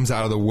guy comes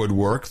out of the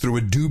woodwork through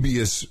a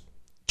dubious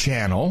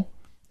channel,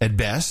 at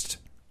best,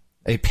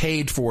 a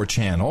paid-for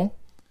channel.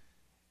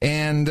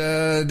 And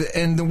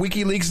the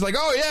WikiLeaks is like,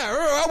 oh,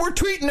 yeah, we're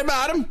tweeting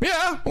about him.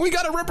 Yeah, we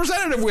got a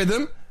representative with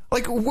him.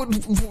 Like,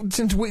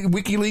 since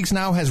WikiLeaks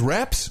now has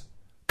reps,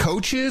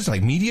 coaches,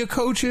 like media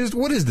coaches,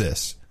 what is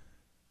this?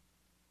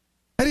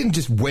 I didn't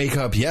just wake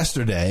up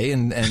yesterday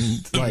and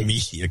like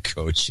media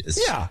coaches.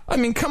 Yeah, I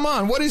mean, come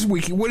on. What is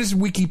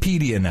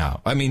Wikipedia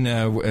now? I mean,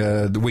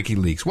 the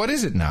WikiLeaks. What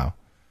is it now?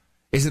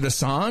 Is it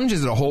Assange?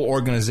 Is it a whole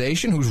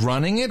organization? Who's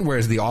running it?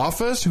 Where's the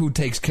office? Who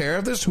takes care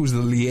of this? Who's the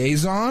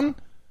liaison?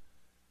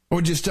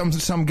 Or just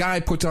some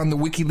guy puts on the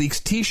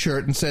WikiLeaks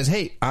T-shirt and says,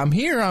 "Hey, I'm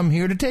here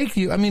to take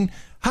you." I mean,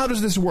 how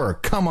does this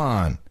work? Come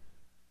on.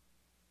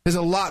 There's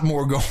a lot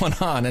more going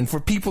on, and for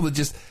people to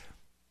just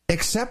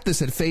accept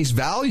this at face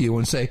value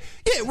and say,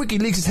 "Yeah,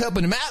 WikiLeaks is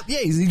helping him out."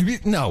 Yeah,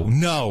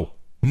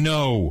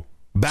 no,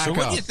 back up.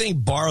 So what do you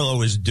think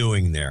Barlow is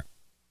doing there?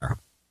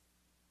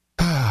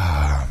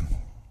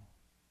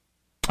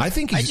 I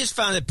just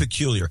found it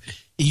peculiar.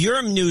 You're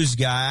a news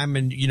guy.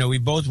 We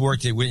both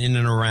worked in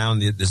and around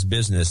this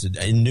business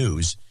in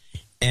news,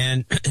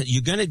 and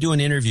you're going to do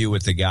an interview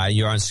with the guy.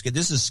 You're on.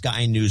 This is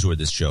Sky News where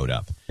this showed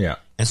up. Yeah.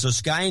 And so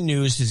Sky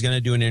News is going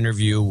to do an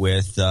interview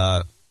with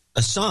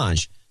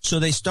Assange. So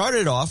they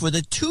started off with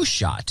a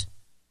 2-shot.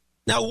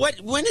 Now,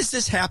 when has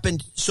this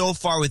happened so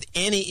far with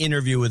any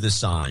interview with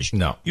Assange?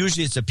 No.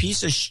 Usually it's a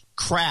piece of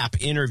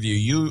crap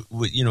interview.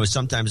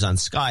 Sometimes on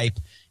Skype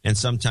and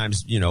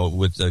sometimes,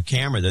 with the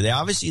camera. They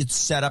obviously had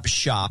set up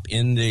shop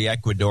in the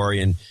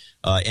Ecuadorian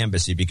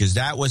embassy because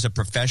that was a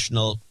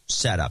professional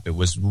setup. It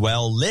was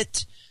well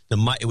lit.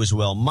 It was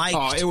well mic'd.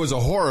 Oh, it was a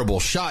horrible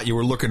shot. You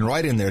were looking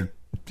right in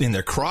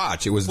their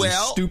crotch. It was the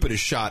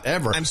stupidest shot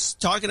ever. I'm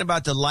talking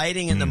about the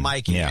lighting and the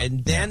miking. Yeah,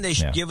 and then they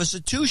should give us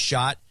a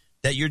 2-shot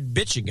that you're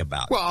bitching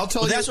about. Well, I'll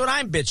tell you. That's what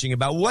I'm bitching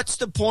about. What's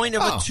the point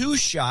of a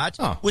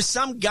 2-shot with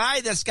some guy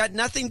that's got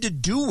nothing to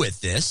do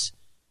with this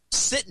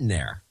sitting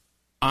there?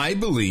 I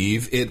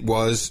believe it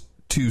was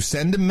to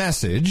send a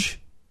message.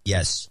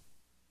 Yes.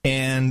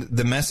 And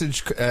the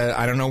message,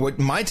 I don't know what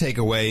my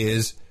takeaway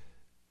is.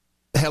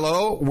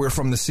 Hello, we're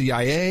from the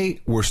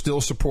CIA. We're still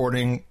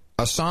supporting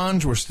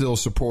Assange. We're still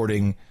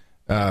supporting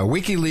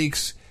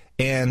WikiLeaks.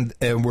 And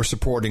we're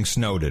supporting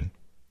Snowden.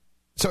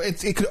 So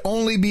it could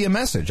only be a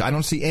message. I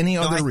don't see any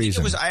other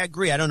reason. I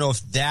agree. I don't know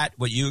if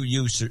what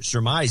you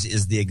surmise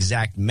is the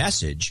exact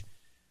message.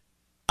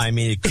 I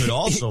mean, it could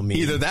also mean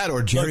either that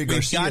or Jerry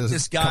Garcia. We've got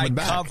this guy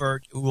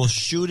covered. We'll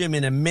shoot him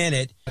in a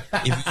minute.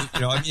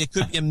 It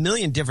could be a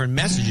million different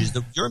messages.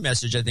 Your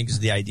message, I think, is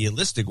the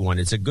idealistic one.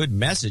 It's a good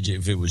message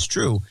if it was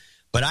true.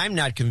 But I'm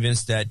not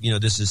convinced that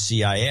this is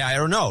CIA. I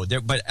don't know.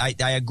 But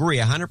I agree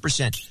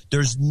 100%.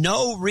 There's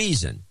no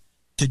reason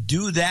to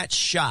do that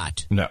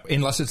shot. No,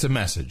 unless it's a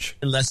message.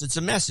 Unless it's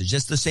a message.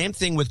 It's the same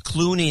thing with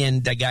Clooney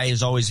and the guy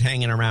who's always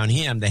hanging around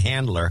him, the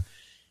handler.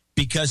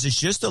 Because it's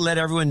just to let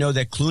everyone know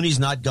that Clooney's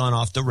not gone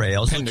off the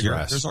rails.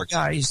 Pendergrass. There's our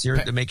guy. He's here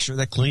to make sure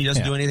that Clooney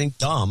doesn't do anything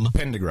dumb.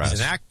 Pendergrass.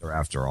 He's an actor,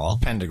 after all.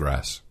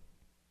 Pendergrass,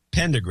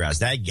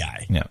 that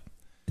guy. Yeah.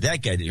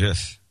 That guy.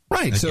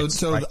 Right.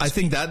 So I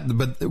think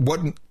but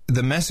what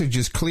the message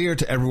is clear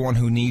to everyone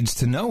who needs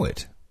to know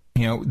it.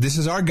 This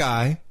is our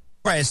guy.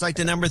 Right. It's like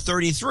the number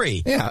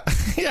 33. Yeah.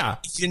 Yeah.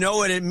 If you know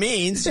what it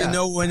means, you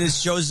know when it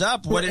shows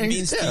up, what it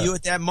means to you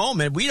at that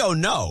moment. We don't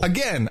know.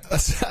 Again,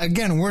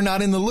 we're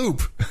not in the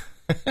loop.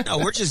 No,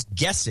 we're just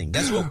guessing.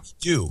 That's what we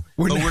do.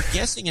 We're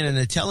guessing in an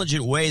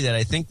intelligent way that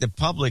I think the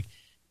public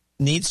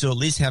needs to at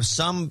least have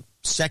some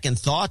second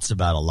thoughts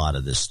about a lot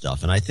of this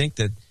stuff. And I think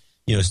that,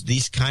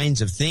 these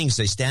kinds of things,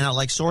 they stand out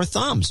like sore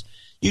thumbs.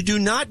 You do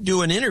not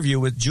do an interview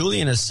with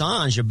Julian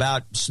Assange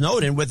about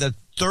Snowden with a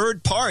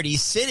third party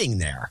sitting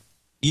there.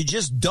 You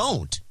just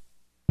don't.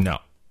 No.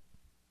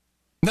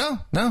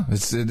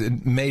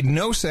 It made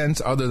no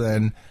sense other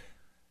than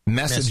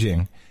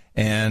messaging.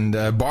 And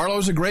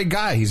Barlow's a great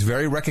guy. He's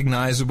very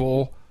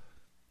recognizable.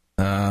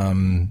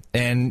 And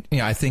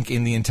I think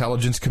in the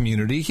intelligence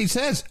community, he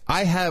says,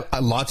 I have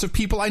lots of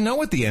people I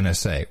know at the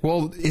NSA.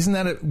 Well, isn't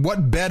that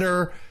what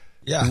better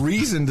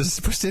reason to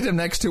sit him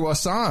next to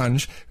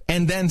Assange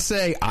and then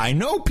say, I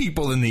know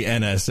people in the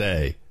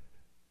NSA.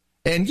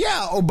 And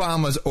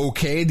Obama's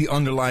okay, the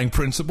underlying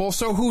principle.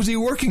 So who's he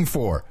working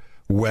for?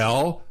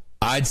 Well,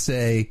 I'd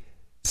say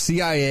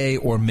CIA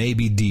or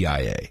maybe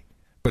DIA.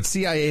 But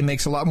CIA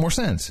makes a lot more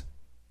sense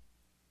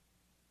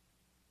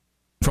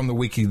from the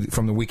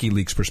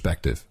WikiLeaks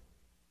perspective.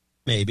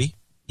 Maybe.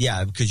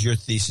 Yeah, because your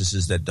thesis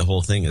is that the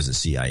whole thing is a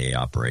CIA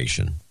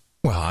operation.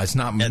 Well, it's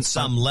not. At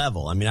some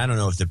level. I mean, I don't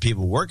know if the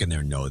people working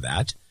there know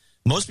that.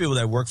 Most people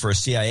that work for a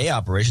CIA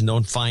operation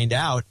don't find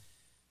out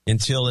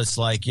until it's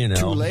like, too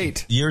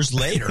late. Years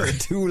later.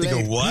 Too late.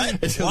 They go,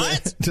 what?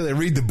 Until they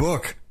read the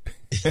book.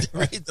 They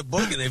read the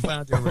book and they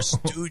found out they were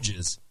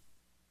stooges.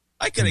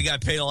 I could have got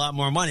paid a lot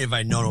more money if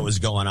I'd known what was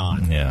going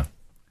on. Yeah.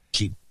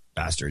 Cheap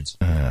bastards.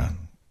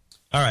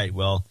 All right,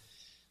 well,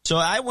 so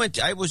I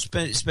was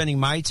spending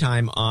my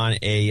time on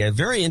a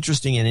very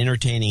interesting and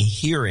entertaining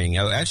hearing.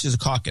 Actually, it's a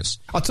caucus.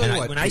 I'll tell you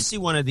what. When I see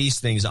one of these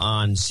things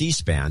on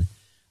C-SPAN,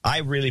 I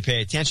really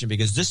pay attention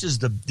because this is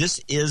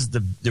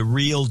the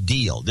real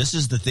deal. This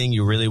is the thing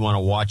you really want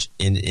to watch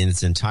in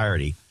its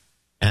entirety.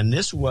 And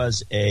this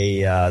was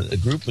the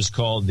group was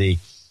called the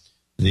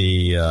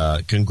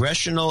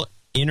Congressional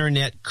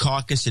Internet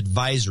Caucus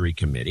Advisory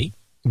Committee.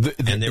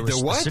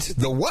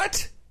 The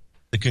what?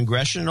 The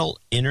Congressional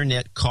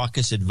Internet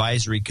Caucus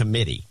Advisory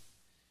Committee.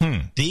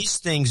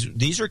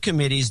 These are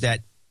committees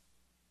that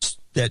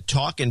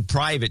talk in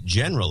private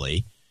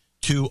generally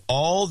to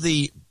all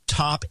the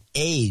top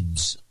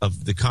aides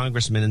of the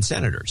congressmen and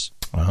senators.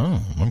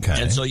 Oh,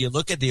 okay. And so you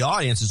look at the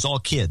audience, it's all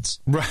kids.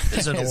 Right.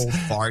 There's an old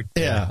fart.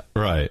 Yeah,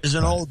 right. There's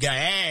an old guy.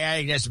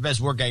 Hey, that's the best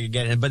work I could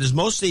get. But there's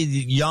mostly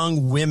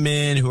young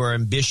women who are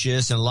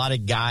ambitious and a lot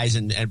of guys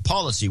and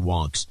policy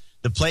wonks.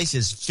 The place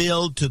is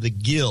filled to the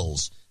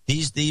gills.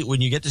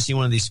 When you get to see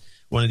one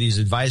of these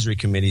advisory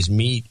committees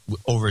meet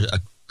over a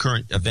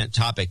current event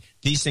topic,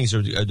 these things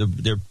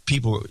they're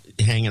people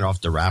hanging off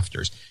the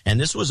rafters. And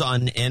this was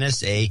on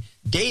NSA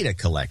data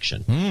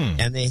collection.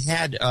 And they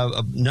had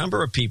a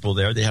number of people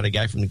there. They had a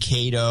guy from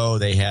Cato.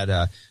 They had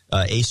a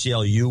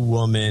ACLU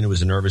woman who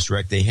was a nervous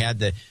wreck. They had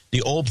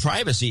the old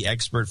privacy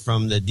expert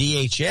from the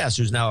DHS,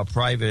 who's now a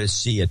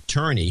privacy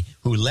attorney,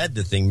 who led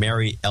the thing,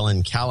 Mary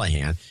Ellen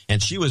Callahan.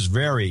 And she was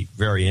very,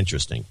 very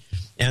interesting.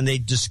 And they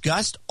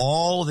discussed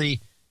all the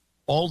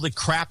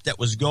crap that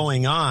was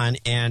going on.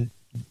 And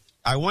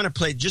I want to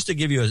play, just to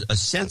give you a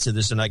sense of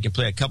this, and I can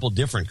play a couple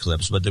different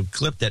clips, but the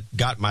clip that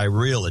got my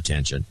real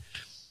attention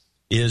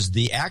is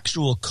the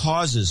actual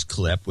causes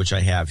clip, which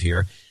I have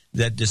here,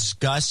 that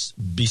discuss,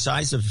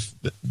 besides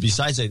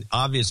an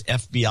obvious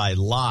FBI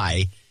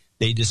lie,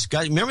 they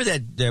discuss, remember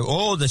that,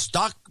 the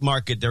stock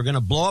market, they're going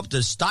to blow up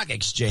the stock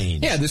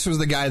exchange. Yeah, this was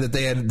the guy that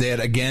they had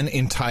again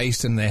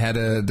enticed, and they had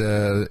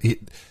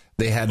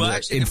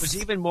actually, it was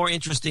even more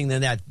interesting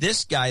than that.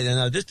 This guy,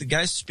 the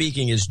guy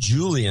speaking is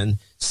Julian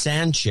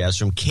Sanchez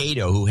from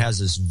Cato, who has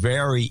this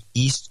very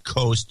East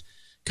Coast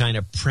kind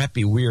of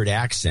preppy, weird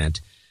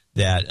accent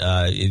that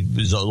it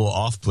was a little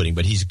off-putting,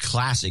 but he's a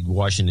classic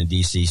Washington,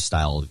 D.C.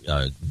 style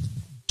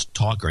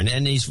talker.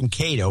 And he's from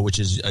Cato, which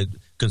is a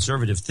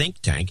conservative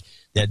think tank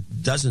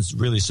that doesn't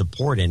really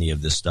support any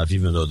of this stuff,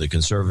 even though the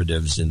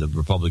conservatives in the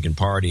Republican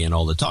Party and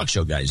all the talk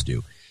show guys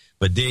do.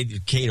 But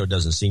Cato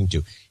doesn't seem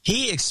to.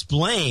 He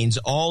explains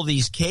all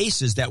these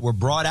cases that were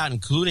brought out,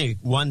 including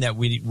one that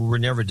we were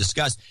never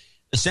discussed.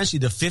 Essentially,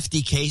 the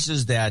 50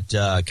 cases that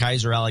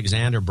Kaiser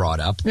Alexander brought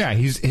up. Yeah,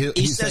 he's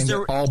saying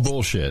they're all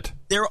bullshit.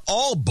 They're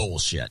all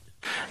bullshit.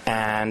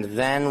 And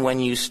then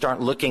when you start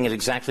looking at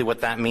exactly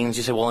what that means,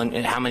 you say, well,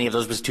 and how many of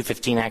those was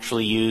 215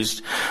 actually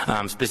used,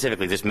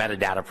 specifically this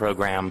metadata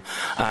program?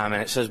 And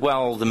it says,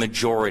 well, the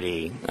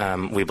majority,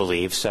 we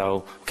believe.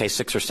 So, okay,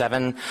 6 or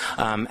 7.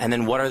 And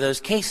then what are those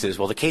cases?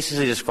 Well, the cases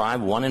they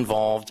describe, one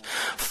involved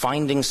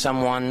finding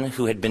someone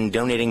who had been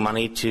donating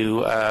money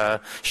to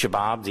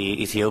Shabab,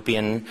 the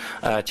Ethiopian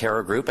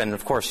terror group, and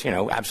of course,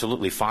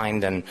 absolutely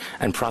find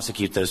and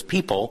prosecute those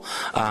people.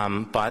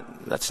 But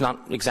that's not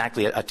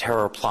exactly a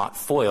terror plot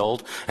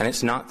foiled, and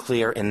it's not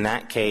clear in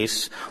that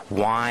case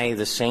why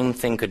the same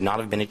thing could not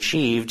have been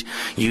achieved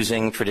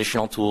using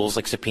traditional tools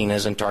like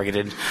subpoenas and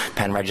targeted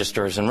pen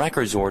registers and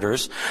records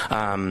orders.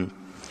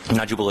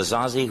 Najib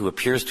al-Azazi, who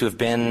appears to have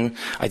been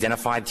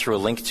identified through a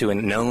link to a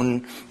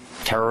known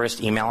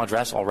terrorist email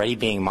address already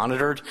being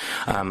monitored.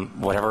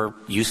 Whatever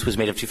use was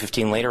made of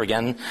 215 later,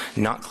 again,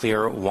 not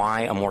clear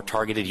why a more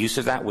targeted use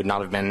of that would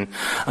not have been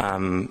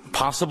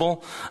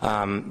possible.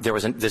 There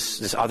was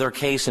this other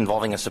case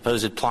involving a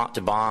supposed plot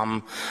to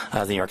bomb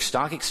the New York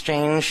Stock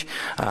Exchange.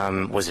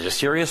 Was it a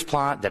serious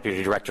plot?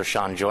 Deputy Director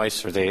Sean Joyce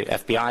for the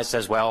FBI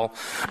says, well,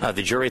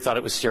 the jury thought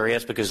it was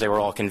serious because they were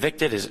all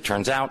convicted. As it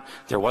turns out,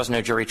 there was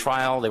no jury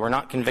trial. They were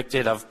not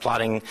convicted of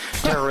plotting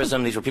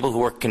terrorism. These were people who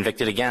were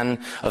convicted, again,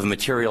 of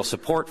material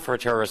support for a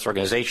terrorist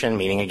organization,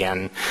 meaning,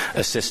 again,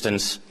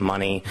 assistance,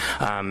 money.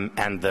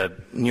 And the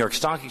New York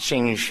Stock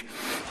Exchange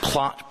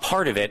plot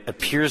part of it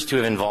appears to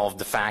have involved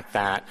the fact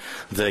that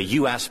the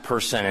U.S.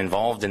 person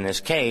involved in this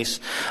case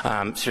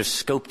sort of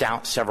scoped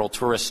out several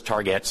tourist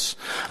targets,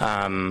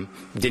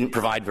 didn't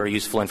provide very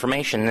useful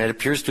information, and it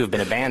appears to have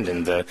been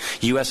abandoned. The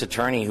U.S.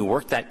 attorney who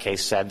worked that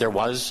case said there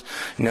was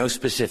no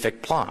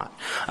specific plot.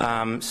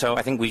 So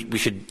I think we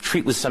should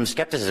treat with some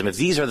skepticism. If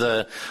these are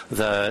the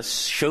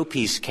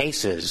showpiece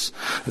cases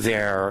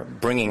they're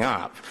bringing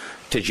up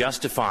to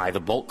justify the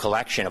bulk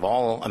collection of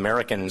all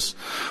Americans'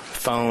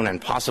 phone and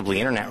possibly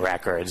internet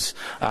records,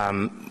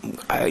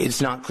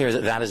 it's not clear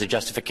that that is a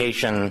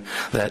justification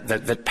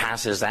that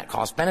passes that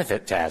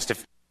cost-benefit test.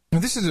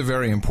 This is a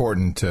very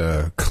important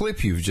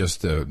clip you've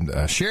just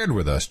shared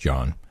with us,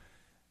 John,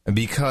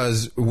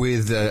 because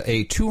with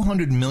a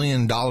 $200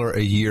 million a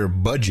year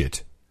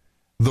budget,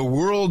 the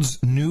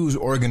world's news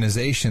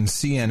organization,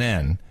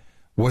 CNN,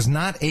 was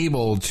not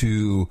able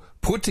to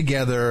put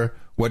together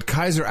what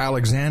Kaiser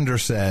Alexander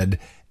said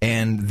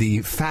and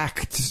the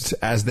facts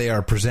as they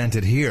are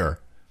presented here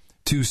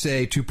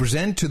to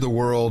present to the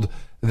world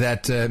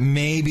that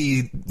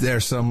maybe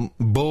there's some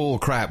bull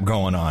crap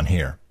going on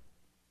here.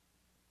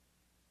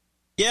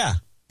 Yeah,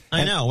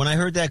 I know. When I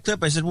heard that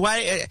clip, I said,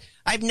 why?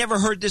 I've never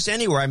heard this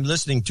anywhere. I'm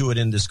listening to it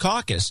in this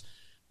caucus,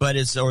 but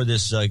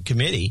this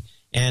committee,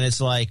 and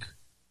it's like,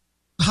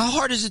 how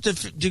hard is it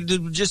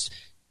to just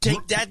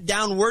take that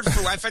down word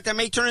for word? In fact, I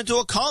may turn into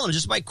a column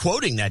just by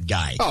quoting that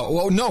guy. Oh,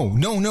 well, no,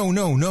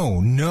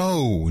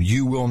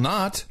 you will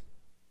not.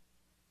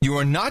 You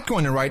are not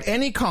going to write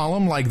any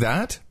column like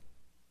that.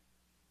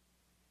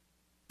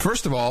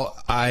 First of all,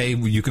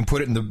 you can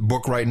put it in the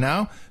book right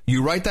now.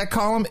 You write that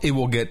column, it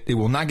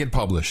will not get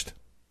published.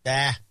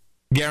 Ah.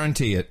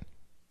 Guarantee it.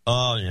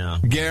 Oh, yeah.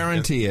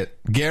 Guarantee it.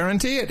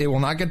 Guarantee it. It will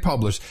not get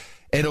published.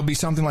 It'll be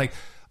something like,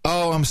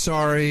 oh, I'm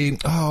sorry.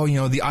 Oh,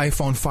 the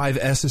iPhone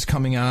 5S is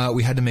coming out.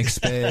 We had to make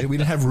space. We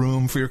didn't have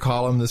room for your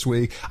column this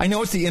week. I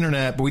know it's the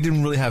internet, but we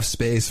didn't really have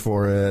space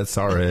for it.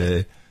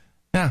 Sorry.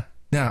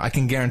 Yeah, I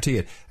can guarantee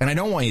it. And I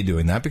don't want you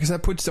doing that because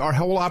that puts our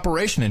whole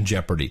operation in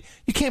jeopardy.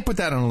 You can't put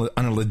that on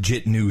a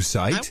legit news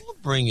site. I will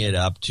bring it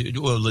up to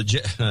a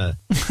legit...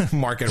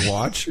 Market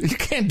Watch? You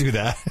can't do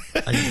that.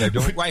 I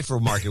don't write for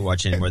Market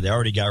Watch anymore. They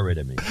already got rid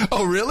of me.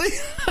 Oh, really?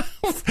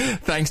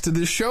 Thanks to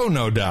this show,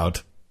 no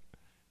doubt.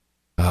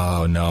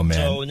 Oh, no, man.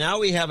 So now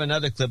we have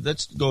another clip.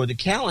 Let's go to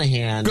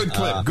Callahan. Good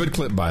clip. Good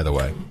clip, by the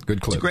way. Good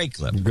clip. It's a great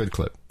clip. Good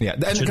clip. Yeah.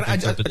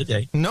 Clip of the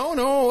day.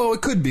 No,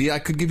 it could be. I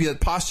could give you that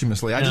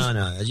posthumously. It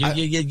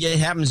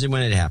happens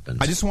when it happens.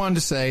 I just wanted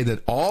to say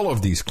that all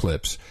of these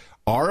clips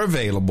are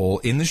available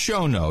in the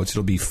show notes.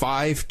 It'll be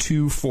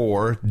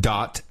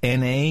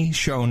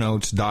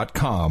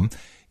 524.nashownotes.com.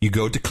 You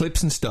go to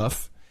clips and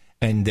stuff.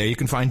 And there you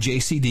can find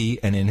JCD,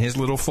 and in his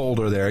little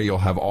folder there, you'll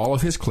have all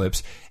of his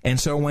clips. And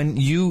so when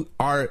you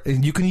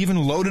can even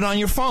load it on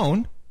your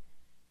phone.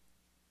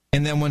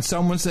 And then when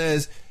someone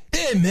says,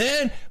 hey,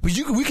 man, but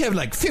we could have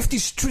like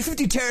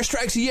 50 terror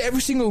strikes a year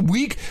every single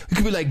week. We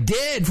could be like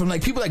dead from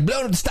like people like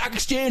blowing up the stock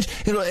exchange.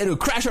 It'll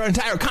crash our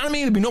entire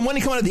economy. There'll be no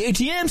money coming out of the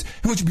ATMs.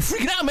 And we should be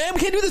freaking out, man.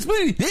 We can't do this.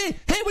 Hey,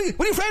 what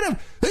are you afraid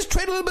of? Let's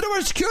trade a little bit of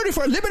our security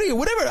for our liberty or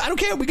whatever. I don't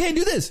care. We can't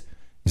do this.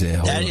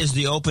 That is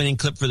the opening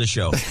clip for the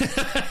show.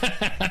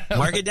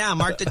 Mark it down.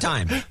 Mark the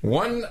time.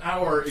 1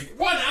 hour.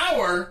 1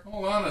 hour?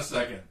 Hold on a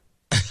second.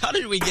 How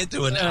did we get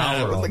to an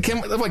hour?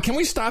 Can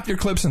we stop your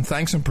clips and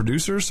thank some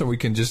producers so we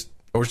can just...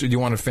 Or do you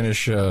want to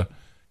finish... no,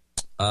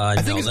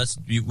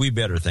 we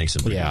better thank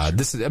some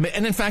producers. Yeah,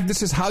 and in fact,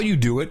 this is how you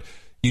do it.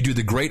 You do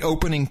the great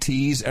opening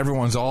tease.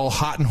 Everyone's all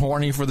hot and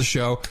horny for the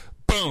show.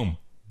 Boom.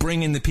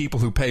 Bring in the people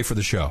who pay for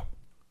the show.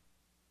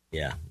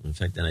 Yeah. In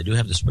fact, then I do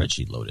have the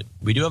spreadsheet loaded.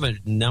 We do have a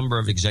number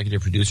of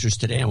executive producers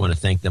today. I want to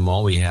thank them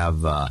all. We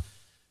have...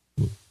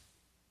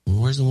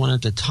 where's the one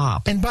at the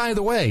top? And by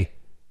the way,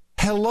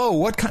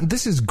 hello,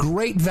 this is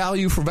great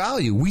value for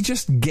value. We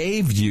just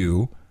gave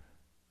you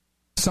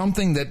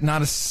something that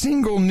not a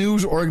single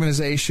news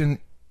organization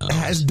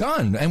has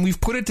done, and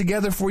we've put it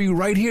together for you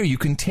right here. You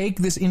can take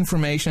this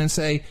information and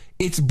say,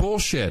 it's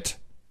bullshit.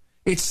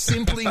 It's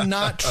simply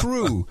not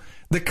true.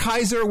 The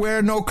Kaiser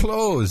wear no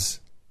clothes.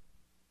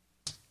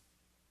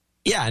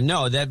 Yeah,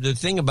 no, the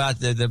thing about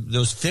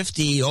those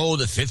 50,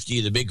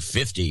 the big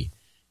 50,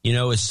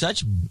 is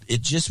such,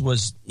 it just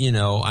was,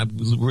 I'm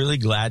really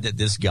glad that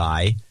this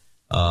guy,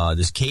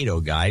 this Cato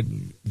guy,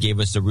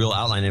 gave us the real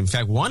outline. In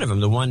fact, one of them,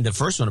 the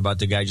first one about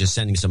the guy just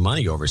sending some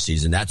money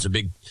overseas, and that's a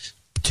big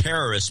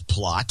terrorist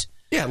plot.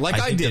 Yeah,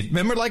 I did.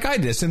 Remember, like I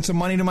did, sent some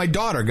money to my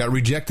daughter, got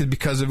rejected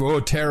because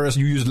of, terrorists,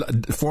 you use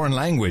foreign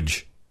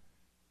language.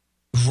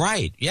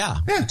 Right, yeah,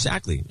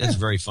 exactly. That's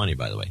very funny,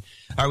 by the way.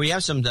 All right, we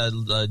have some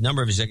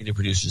number of executive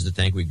producers to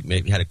thank. We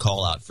had a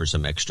call out for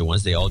some extra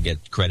ones. They all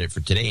get credit for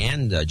today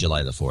and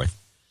July the 4th.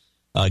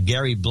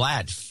 Gary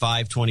Blatt,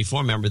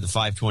 524, member of the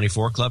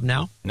 524 Club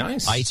now.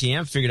 Nice.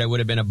 ITM, figured I would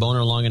have been a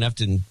boner long enough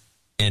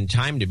and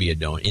time to be a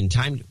donor.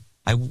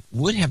 I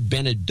would have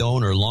been a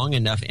donor long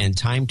enough and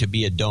time to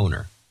be a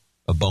donor.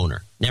 A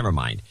boner. Never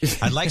mind.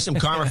 I'd like some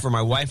karma for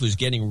my wife who's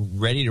getting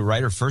ready to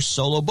write her first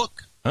solo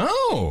book.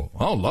 Oh,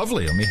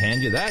 lovely. Let me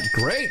hand you that.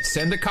 Great.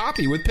 Send a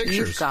copy with pictures.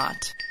 You've got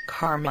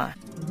karma.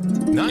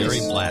 Nice. Gary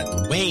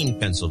Blatt, Wayne,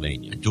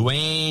 Pennsylvania.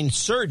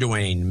 Sir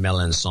Dwayne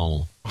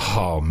Melanson.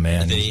 Oh,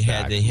 man. The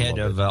head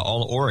of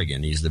all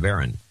Oregon. He's the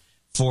Baron.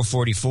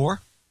 444,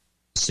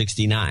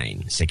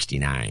 69. In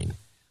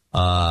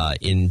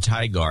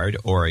Tigard,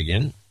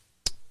 Oregon.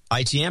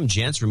 ITM,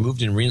 gents,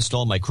 removed and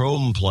reinstalled my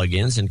Chrome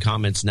plugins and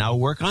comments now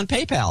work on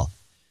PayPal.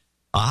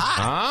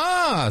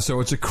 Aha!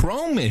 So it's a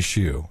Chrome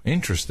issue.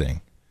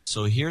 Interesting.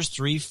 So here's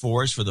 3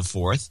 4s for the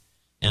 4th,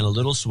 and a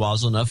little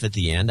swazzle enough at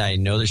the end. I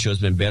know the show's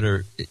been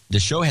better. The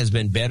show has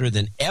been better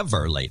than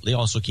ever lately.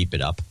 Also, keep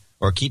it up.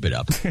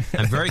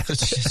 I'm very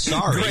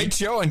sorry. Great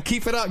show, and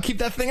keep it up. Keep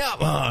that thing up.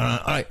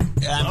 All right.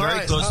 I'm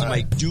very close to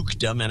my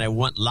dukedom, and I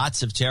want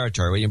lots of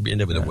territory. We're going to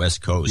end up with the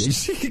West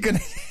Coast.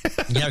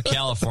 Yeah,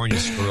 California,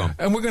 screw them.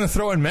 And we're going to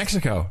throw in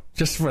Mexico,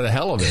 just for the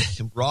hell of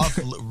it.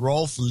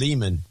 Rolf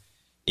Lehman.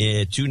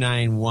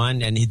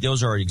 291, and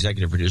those are our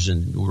executive producers,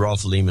 and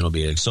Rolf Lehman will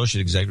be an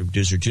associate executive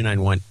producer,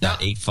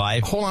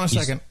 291.85. Hold on a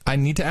second. I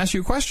need to ask you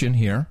a question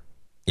here.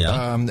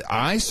 Yeah.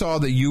 I saw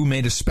that you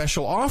made a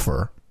special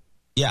offer.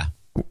 Yeah.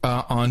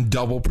 On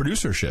double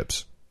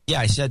producerships. Yeah,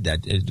 I said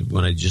that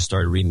when I just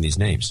started reading these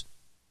names.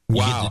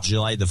 Wow. You get the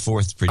July the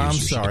 4th producership. I'm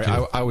sorry.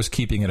 I was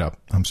keeping it up.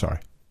 I'm sorry.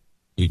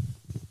 These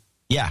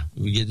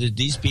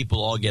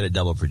people all get a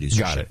double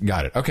producership.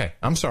 Got it. Okay.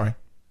 I'm sorry.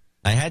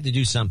 I had to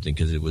do something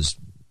because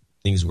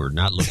things were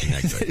not looking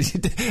that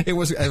good. It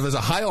was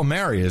a Hail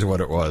Mary is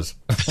what it was.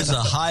 It was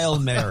a Hail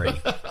Mary.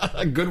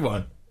 A good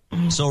one.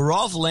 So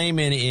Rolf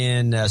Lehman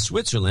in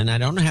Switzerland, I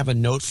don't have a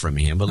note from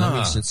him, but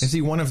is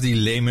he one of the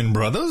Lehman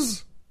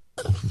brothers?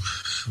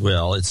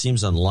 Well, it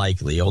seems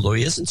unlikely, although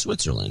he is in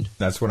Switzerland.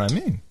 That's what I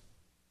mean.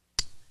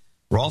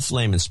 Rolf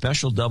Lehman,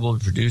 special double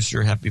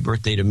producer, happy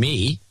birthday to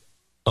me.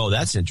 Oh,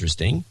 that's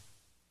interesting.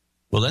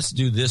 Well, let's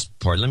do this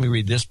part. Let me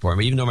read this part.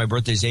 Even though my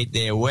birthday's 8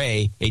 days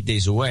away,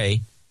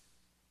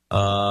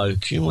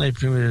 accumulated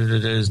premium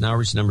is now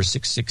reached number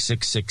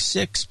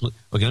 66666.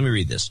 Okay, let me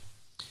read this.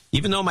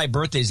 Even though my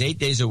birthday is 8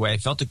 days away, I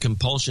felt a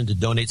compulsion to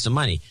donate some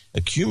money.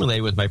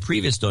 Accumulated with my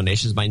previous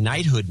donations, my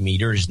knighthood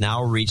meter has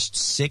now reached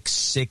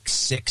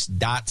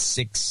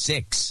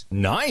 666.66.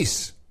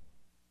 Nice.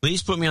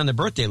 Please put me on the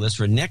birthday list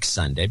for next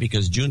Sunday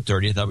because June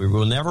 30th, we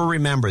will never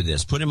remember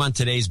this. Put him on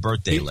today's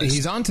birthday list.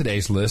 He's on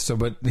today's list,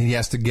 but he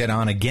has to get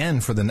on again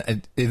for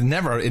the.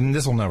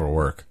 This will never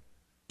work.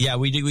 Yeah,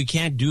 we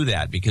can't do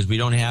that because we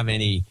don't have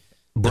any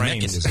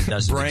brains. Mechanism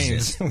doesn't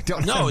brains.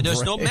 Exist. No,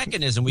 there's no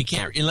mechanism. We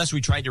can't unless we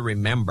try to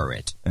remember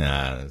it.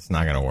 It's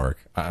not going to work.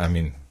 I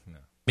mean, no.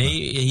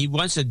 He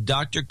wants a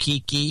Dr.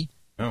 Kiki.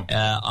 Oh.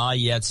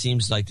 Yeah, it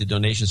seems like the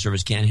donation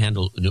service can't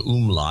handle an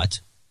umlaut.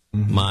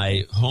 Mm-hmm.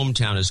 My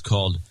hometown is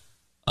called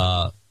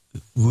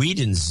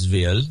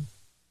Wiedenswil,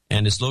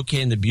 and it's located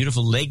in the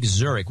beautiful Lake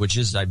Zurich,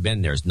 I've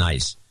been there. It's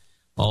nice.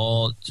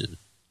 All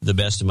the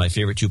best of my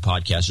favorite two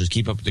podcasters.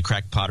 Keep up with the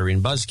crack pottery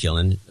and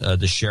buzzkill, and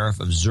the sheriff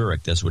of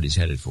Zurich. That's what he's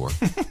headed for.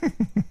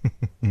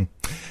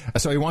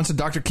 So he wants a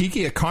Dr.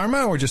 Kiki, a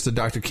karma, or just a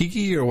Dr.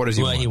 Kiki, or what does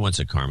he want? Well, he wants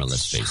a karma,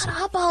 let's face it.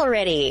 Shut up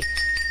already.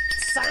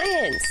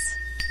 Science.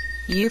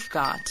 You've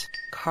got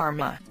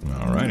karma.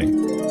 All righty.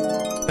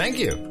 Thank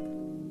you.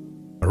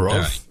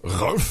 Rolf.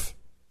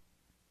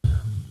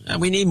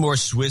 We need more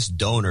Swiss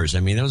donors.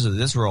 I mean,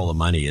 that's where all the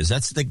money is.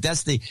 That's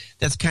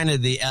kind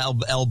of the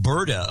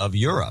Alberta of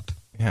Europe.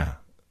 Yeah,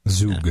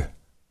 Zug,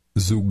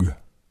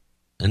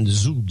 and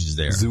Zug's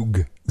there.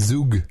 Zug,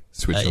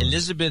 Switzerland.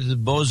 Elizabeth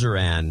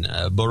Borozan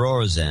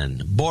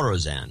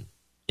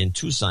in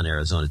Tucson,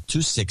 Arizona,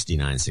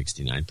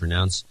 26969.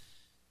 Pronounce.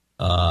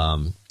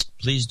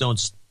 Please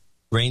don't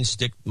rain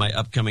stick my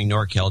upcoming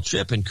NorCal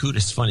trip. And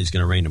kudos. It's funny. It's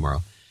going to rain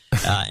tomorrow.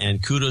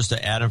 And kudos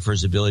to Adam for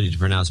his ability to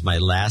pronounce my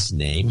last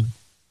name,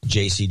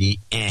 JCD.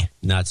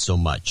 Not so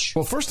much.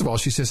 Well, first of all,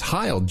 she says,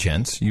 Heil,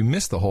 gents. You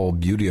missed the whole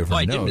beauty of her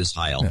note. I did miss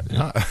Heil.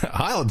 Yeah.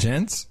 Heil,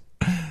 gents.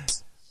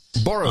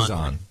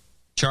 Borozan.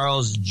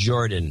 Charles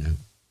Jordan,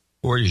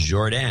 or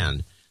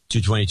Jordan,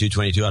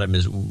 22222 out of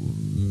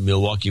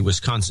Milwaukee,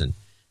 Wisconsin.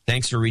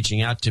 Thanks for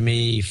reaching out to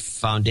me.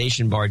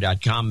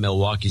 FoundationBar.com,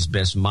 Milwaukee's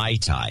best Mai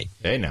Tai.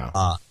 Hey,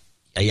 now.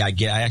 I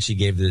actually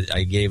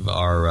gave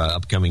our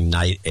upcoming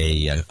knight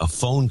a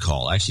phone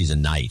call. Actually, he's a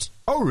knight.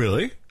 Oh,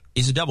 really?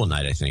 He's a double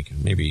knight, I think.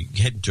 Maybe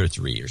heading to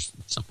 3 or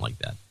something like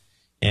that.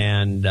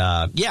 And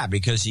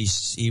because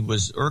he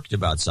was irked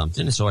about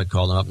something, so I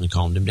called him up and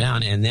calmed him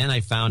down. And then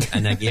I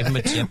gave him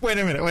a tip. Wait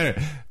a minute.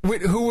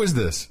 Wait, who was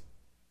this?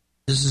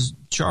 This is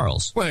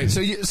Charles. Wait,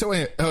 so here's how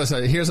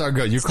it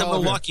goes. You call the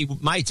Milwaukee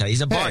Mai Tai.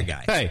 He's a bar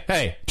guy.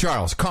 Hey,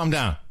 Charles, calm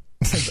down.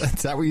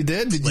 Is that what you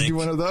did? Did you do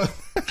one of those?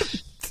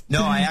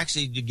 No, I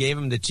actually gave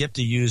him the tip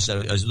to use a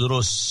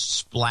little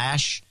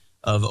splash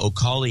of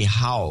Okali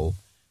Hau,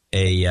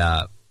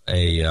 a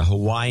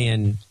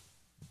Hawaiian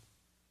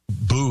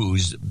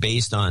booze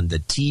based on the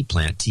tea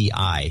plant, Ti,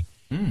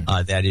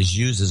 that is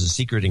used as a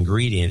secret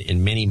ingredient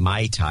in many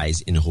Mai Tais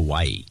in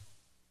Hawaii.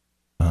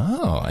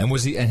 Oh, and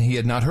he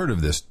had not heard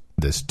of this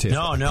tip?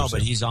 No,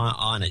 but he's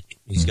on it.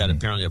 He's got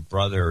apparently a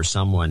brother or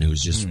someone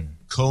who's just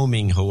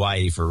combing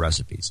Hawaii for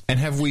recipes. And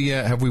have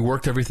we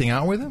worked everything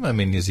out with him? I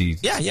mean, is he?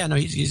 Yeah. No,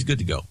 he's good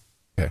to go.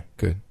 Okay,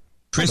 good.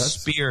 Chris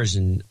Spears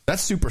and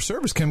that's super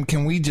service.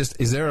 Can we just?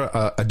 Is there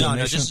a donation?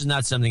 No, this is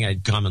not something I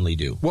commonly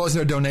do. Well, is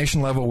there a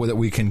donation level that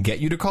we can get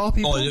you to call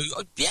people?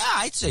 Oh, yeah,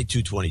 I'd say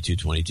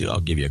 222. I'll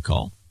give you a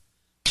call.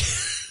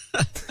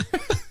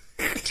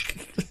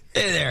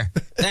 Hey there.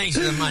 Thanks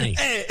for the money.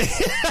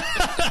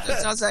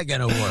 How's that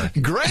going to work?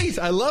 Great.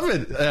 I love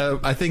it.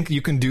 I think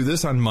you can do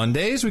this on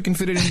Mondays. We can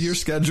fit it into your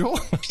schedule.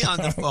 On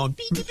the phone.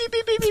 Beep, beep, beep,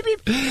 beep,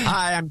 beep, beep.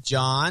 Hi, I'm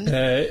John.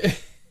 Hey.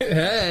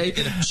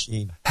 Get a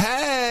machine.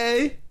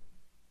 Hey.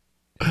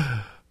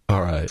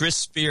 All right. Chris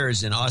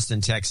Spears in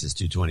Austin, Texas,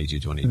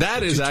 22220.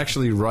 That is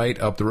actually right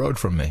up the road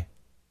from me.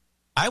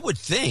 I would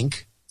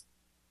think.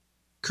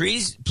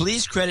 Please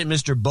credit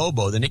Mr.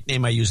 Bobo, the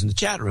nickname I use in the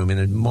chat room. In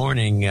the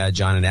morning,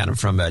 John and Adam,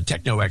 from a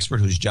techno expert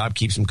whose job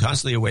keeps him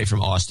constantly away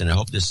from Austin. I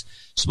hope this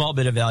small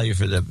bit of value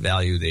for the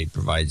value they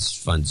provide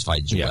finds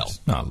you well.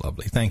 Not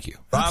lovely. Thank you.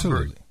 Robert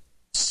Absolutely.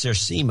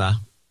 Searsima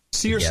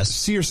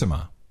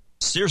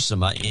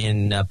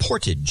in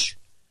Portage,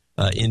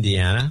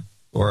 Indiana,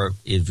 or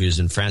if he was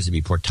in France, it'd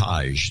be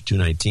Portage,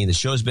 219. The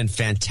show has been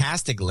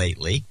fantastic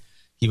lately.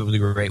 Keep up the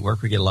great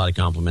work. We get a lot of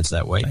compliments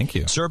that way. Thank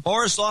you. Sir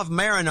Borislav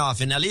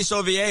Marinov in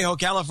Aliso Viejo,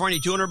 California,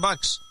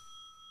 $200.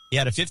 He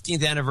had a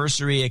 15th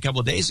anniversary a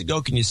couple of days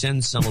ago. Can you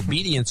send some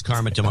obedience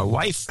karma to my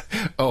wife?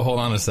 Oh, hold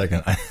on a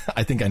second.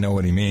 I think I know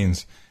what he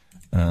means.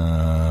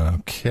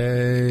 Okay,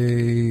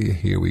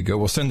 here we go.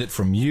 We'll send it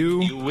from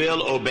you. You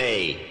will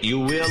obey.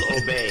 You will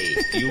obey.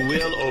 You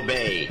will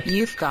obey.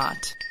 You've got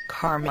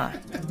karma.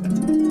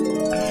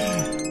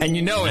 And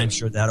you know I'm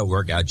sure that'll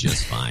work out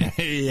just fine.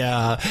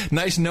 Yeah,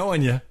 nice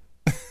knowing you.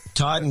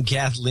 Todd and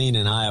Kathleen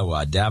in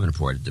Iowa,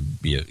 Davenport, to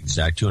be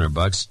exact,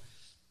 $200.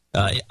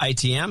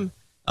 ITM,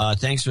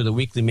 thanks for the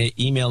weekly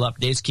email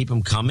updates. Keep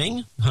them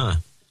coming.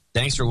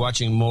 Thanks for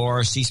watching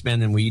more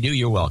C-SPAN than we do.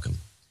 You're welcome.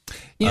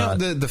 You know,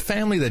 the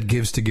family that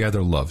gives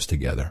together loves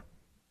together.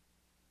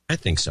 I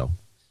think so.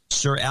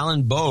 Sir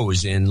Alan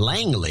Bowes in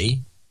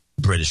Langley,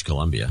 British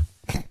Columbia,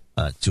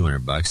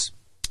 $200.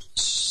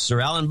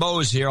 Sir Alan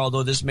Bowes here,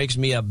 although this makes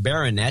me a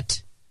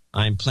baronet.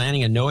 I'm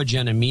planning a No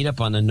Agenda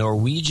meetup on the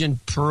Norwegian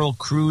Pearl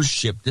cruise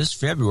ship this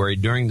February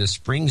during the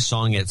Spring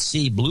Song at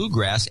Sea,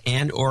 Bluegrass,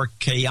 and or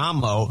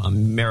Kayamo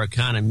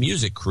Americana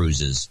music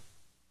cruises.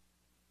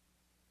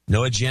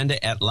 No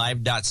Agenda at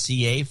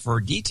live.ca for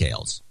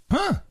details.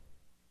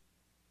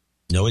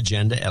 No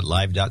Agenda at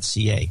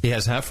live.ca. He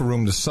has half a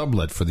room to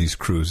sublet for these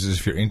cruises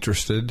if you're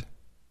interested.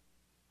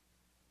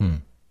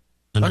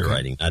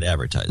 Underwriting, not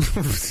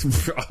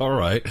advertising. All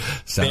right.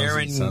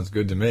 Sounds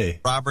good to me.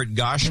 Robert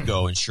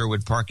Goshko in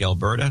Sherwood Park,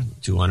 Alberta,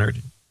 $200.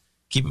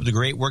 Keep up the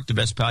great work, the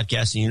best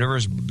podcast in the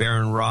universe,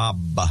 Baron Rob.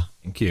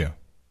 Thank you.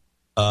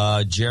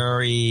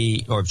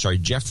 Jeffrey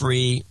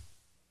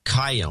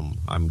Kayum,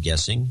 I'm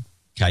guessing.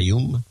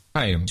 Kayum?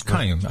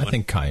 Kayum. I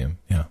think Kayum,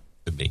 yeah.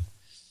 Could be.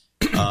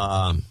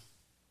 I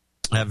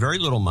have very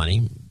little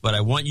money, but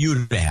I want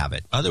you to have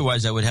it.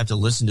 Otherwise, I would have to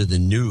listen to the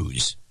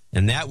news,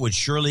 and that would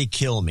surely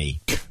kill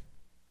me.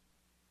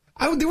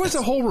 There was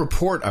a whole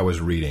report I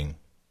was reading.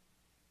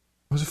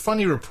 It was a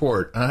funny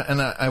report,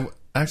 and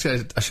I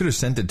should have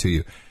sent it to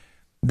you,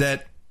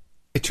 that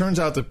it turns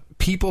out that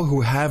people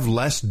who have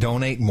less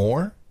donate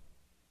more.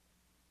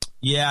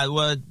 Yeah,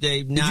 well,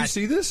 Did you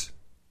see this?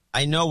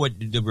 I know what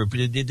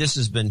this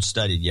has been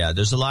studied. Yeah,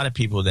 there's a lot of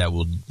people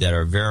that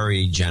are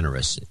very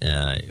generous,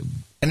 and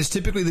it's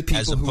typically the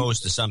people as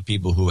opposed to some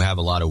people who have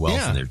a lot of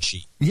wealth and they're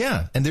cheap.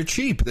 Yeah, and they're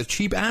cheap. They're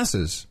cheap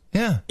asses.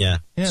 Yeah,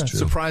 it's true.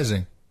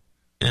 Surprising.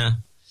 Yeah.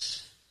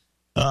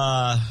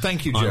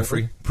 Thank you,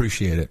 Jeffrey.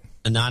 Appreciate it.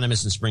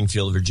 Anonymous in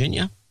Springfield,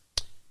 Virginia,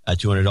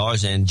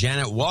 $200, and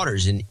Janet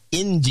Waters in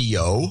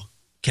Indio,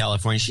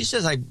 California. She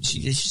says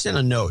she sent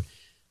a note.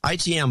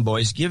 ITM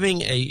boys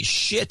giving a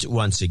shit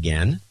once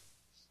again.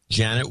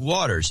 Janet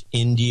Waters,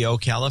 Indio,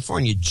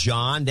 California.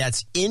 John,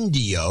 that's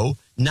Indio,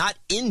 not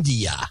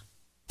India.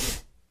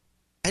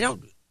 I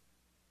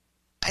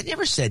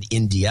never said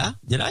India,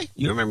 did I?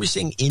 You remember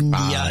saying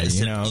India? I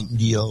said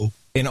Indio.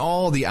 In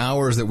all the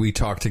hours that we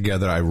talked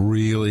together, I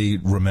really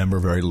remember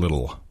very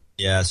little.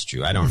 Yeah, that's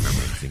true. I don't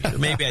remember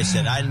anything. Maybe I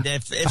said,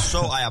 if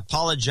so, I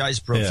apologize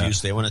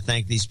profusely. I want to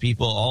thank these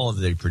people, all of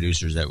the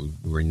producers that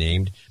were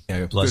named,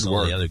 plus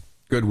all the other.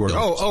 Good work.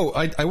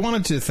 I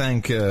wanted to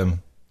thank.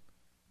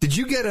 Did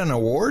you get an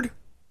award?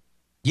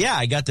 Yeah,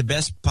 I got the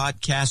best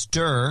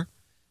podcaster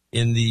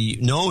in the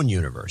known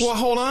universe. Well,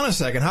 hold on a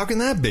second. How can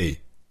that be?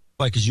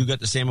 Why? Because you got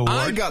the same award?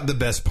 I got the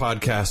best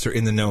podcaster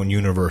in the known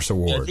universe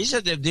award.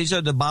 Yeah, these are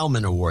the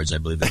Bauman Awards, I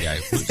believe. The guy.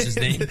 What's his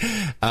name?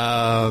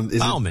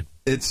 Bauman.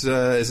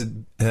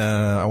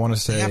 I want to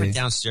say. I have it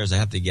downstairs. I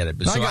have to get it.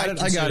 But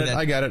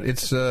I got it.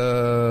 It's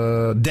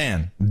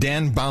Dan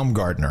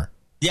Baumgartner.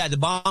 Yeah, the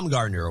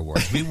Baumgartner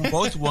Awards. We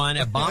both won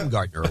a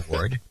Baumgartner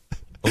Award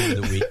over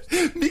the week.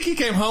 Mickey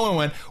came home and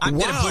went, I'm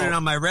going to put it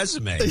on my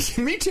resume.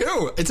 Me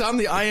too. It's on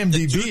the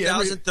IMDb. The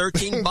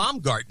 2013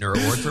 Baumgartner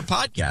Award for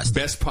podcasting.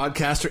 Best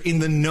podcaster in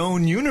the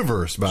known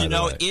universe, by the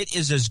way. It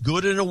is as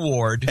good an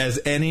award as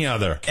any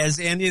other. As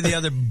any of the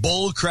other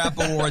bullcrap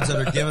awards that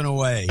are given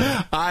away.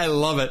 I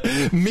love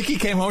it. Mickey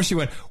came home. She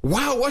went,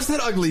 wow, what's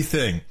that ugly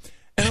thing?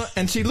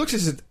 And she looks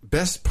and said,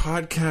 best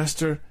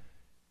podcaster.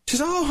 She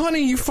says, oh,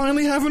 honey, you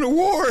finally have an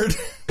award.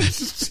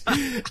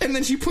 And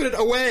then she put it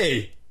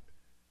away.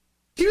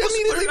 Put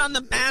it on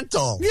the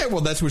mantle. Yeah,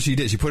 well, that's what she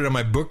did. She put it on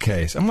my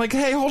bookcase. I'm like,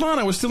 hey, hold on.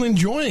 I was still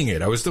enjoying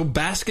it. I was still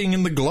basking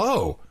in the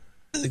glow.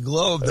 The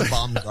glow of the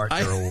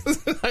Baumgartner Award.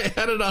 I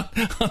had it on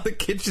the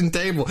kitchen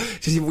table.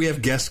 She said, we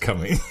have guests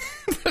coming.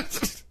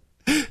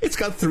 It's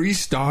got 3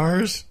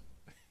 stars.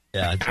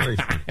 Yeah, it's very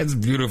funny. It's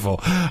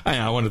beautiful.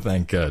 I want to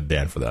thank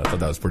Dan for that. I thought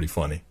that was pretty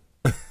funny.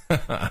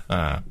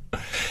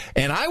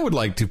 And I would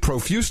like to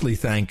profusely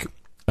thank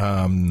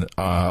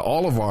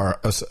all of our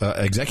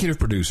executive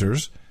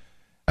producers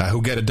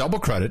who get a double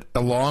credit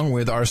along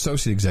with our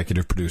associate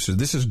executive producers.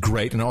 This is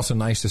great, and also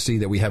nice to see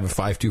that we have a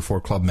 524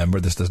 Club member.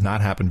 This does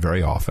not happen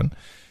very often.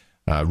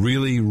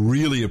 Really,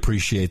 really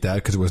appreciate that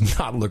because it was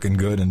not looking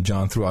good, and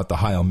John threw out the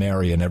Hail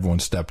Mary, and everyone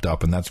stepped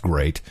up, and that's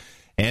great.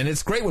 And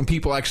it's great when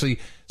people actually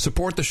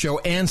support the show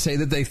and say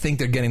that they think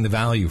they're getting the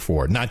value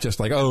for it, not just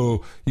like,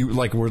 oh,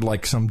 we're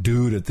like some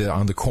dude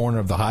on the corner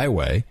of the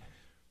highway.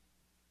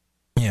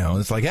 You know,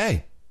 it's like,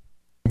 hey,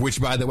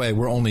 which, by the way,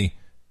 we're only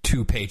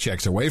 2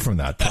 paychecks away from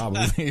that,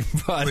 probably.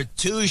 But we're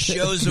 2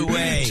 shows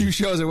away. 2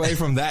 shows away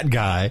from that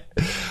guy.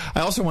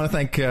 I also want to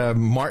thank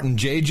Martin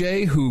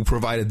JJ, who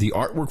provided the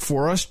artwork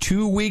for us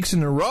 2 weeks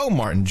in a row.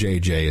 Martin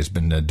JJ has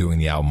been doing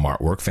the album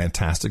artwork.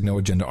 Fantastic.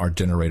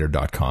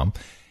 NoAgendaArtGenerator.com.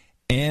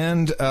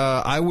 And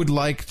I would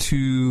like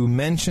to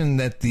mention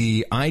that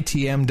the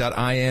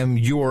itm.im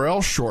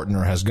URL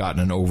shortener has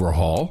gotten an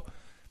overhaul,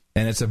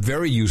 and it's a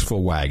very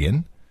useful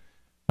wagon.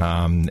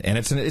 And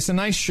it's a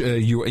nice.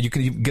 You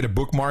can get a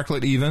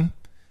bookmarklet even.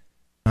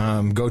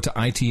 Go to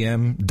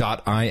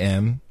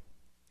itm.im,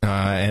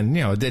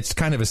 and it's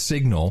kind of a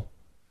signal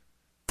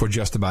for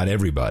just about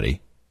everybody.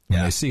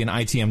 When they see an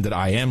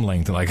itm.im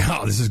link, they're like,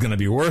 "Oh, this is going to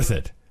be worth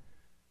it."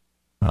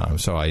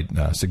 So I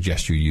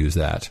suggest you use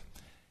that.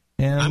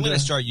 And I'm going to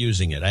start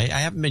using it. I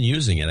haven't been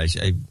using it.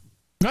 I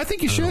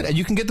think you should. And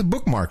you can get the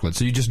bookmarklet.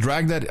 So you just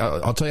drag that.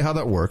 I'll tell you how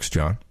that works,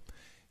 John.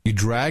 You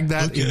drag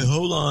that. Okay,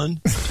 hold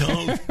on.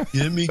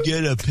 Let me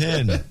get a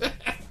pen.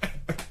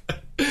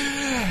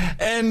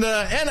 And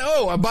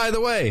by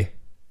the way,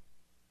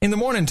 in the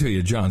morning to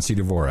you, John C.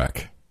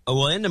 Dvorak.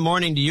 Well, in the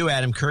morning to you,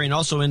 Adam Curry, and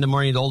also in the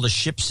morning to all the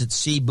ships at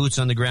sea, boots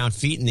on the ground,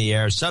 feet in the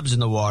air, subs in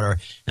the water,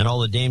 and all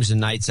the dames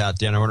and knights out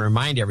there. And I want to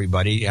remind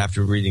everybody,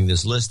 after reading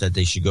this list, that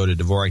they should go to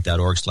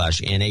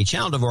Dvorak.org/NA,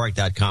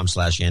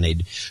 channeldvorak.com/NA,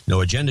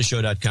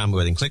 noagendashow.com,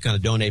 where they can click on the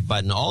donate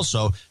button.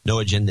 Also,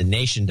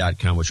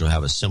 noagendanation.com, which will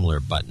have a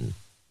similar button.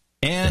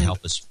 And to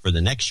help us for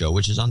the next show,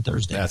 which is on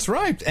Thursday. That's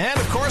right. And,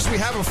 of course, we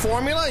have a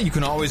formula. You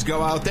can always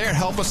go out there and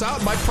help us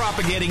out by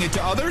propagating it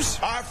to others.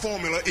 Our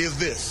formula is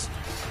this.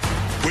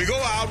 We go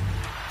out,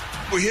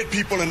 we hit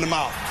people in the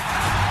mouth.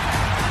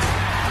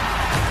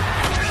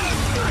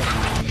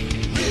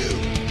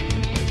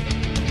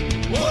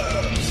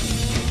 Order.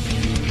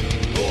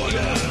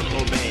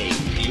 Obey.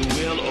 You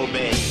will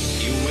obey.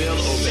 You will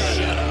obey.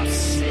 Shut up,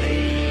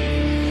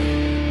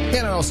 slave.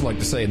 And I'd also like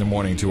to say in the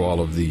morning to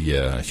all of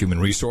the human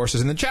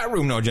resources in the chat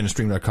room,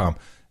 noagendastream.com,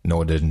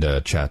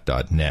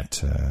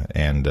 noagendachat.net.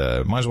 And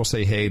might as well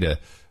say hey to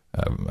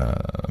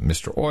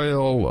Mr.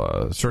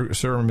 Oil, Sir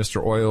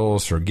Mr. Oil,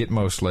 Sir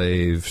Gitmo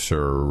Slave,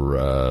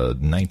 Sir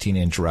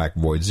 19-inch Rack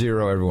Void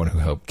Zero, everyone who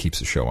helped keeps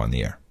the show on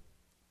the air.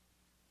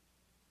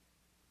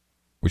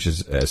 Which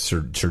is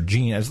Sir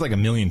Gene. It's like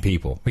 1 million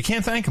people. We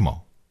can't thank them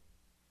all.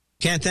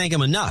 Can't thank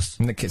them enough.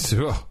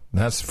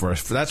 That's for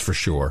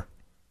sure.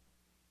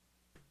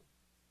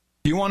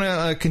 Do you want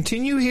to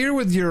continue here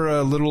with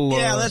your little...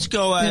 Yeah, let's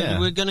go.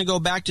 We're going to go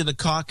back to the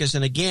caucus.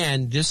 And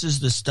again, this is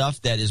the stuff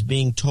that is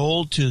being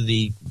told to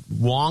the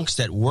wonks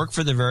that work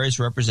for the various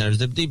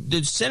representatives.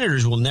 The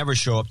senators will never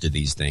show up to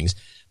these things,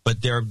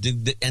 but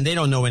they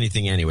don't know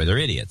anything anyway. They're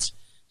idiots.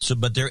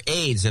 But their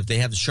aides, if they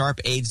have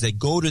sharp aides, they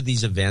go to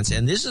these events.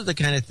 And this is the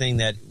kind of thing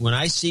that when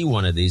I see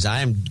one of these, I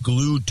am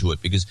glued to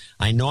it because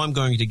I know I'm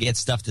going to get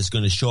stuff that's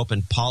going to show up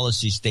in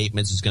policy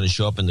statements. It's going to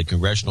show up in the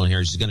congressional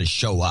hearings. It's going to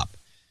show up.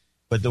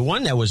 But the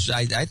one that was,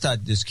 I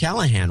thought this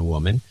Callahan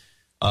woman,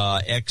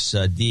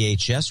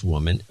 ex-DHS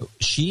woman,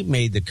 she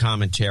made the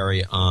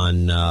commentary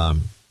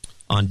on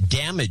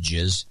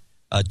damages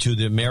to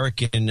the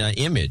American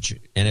image.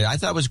 And I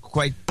thought it was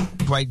quite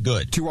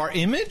good. To our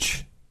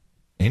image?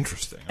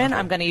 Interesting. And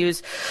I'm going to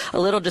use a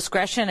little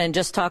discretion and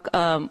just talk.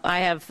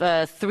 I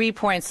have 3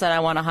 points that I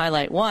want to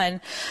highlight.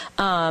 One,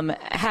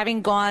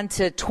 having gone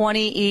to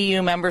 20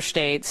 EU member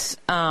states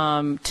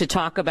to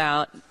talk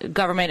about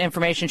government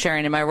information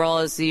sharing in my role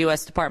as the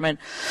U.S. Department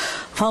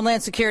of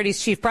Homeland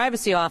Security's Chief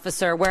Privacy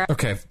Officer.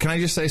 Okay, can I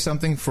just say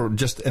something for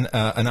just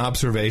an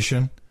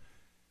observation?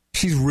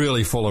 She's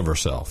really full of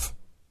herself.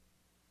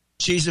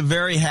 She's a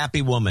very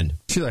happy woman.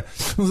 She's like,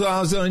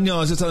 I'm so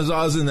incredible,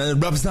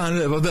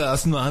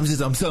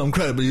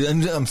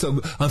 and I'm so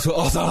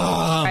awesome.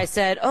 I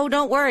said, oh,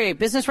 don't worry.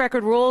 Business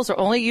record rules are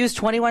only used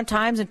 21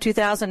 times in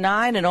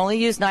 2009 and only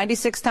used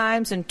 96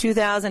 times in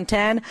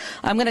 2010.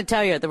 I'm going to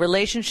tell you, the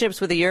relationships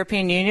with the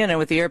European Union and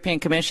with the European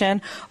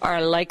Commission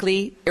are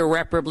likely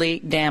irreparably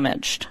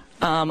damaged.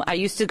 I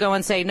used to go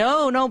and say,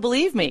 no,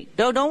 believe me.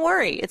 No, don't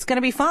worry. It's going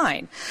to be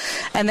fine.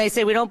 And they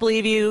say, we don't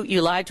believe you.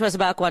 You lied to us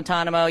about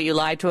Guantanamo. You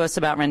lied to us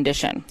about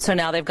rendition. So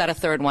now they've got a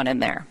third one in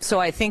there. So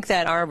I think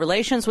that our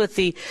relations with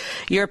the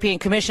European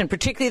Commission,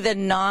 particularly the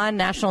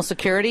non-national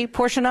security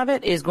portion of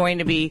it, is going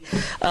to be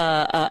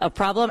a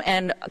problem.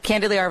 And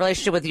candidly, our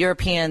relationship with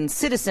European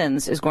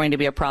citizens is going to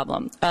be a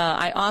problem.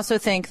 I also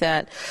think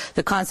that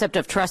the concept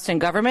of trust in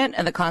government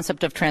and the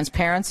concept of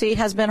transparency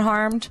has been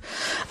harmed,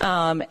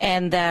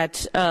 and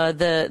that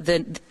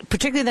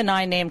particularly the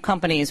 9 named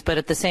companies, but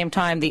at the same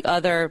time the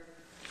other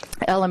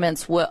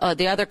elements,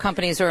 the other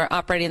companies who are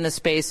operating in this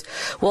space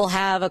will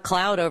have a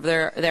cloud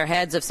over their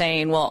heads of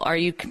saying, well, are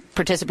you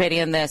participating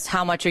in this?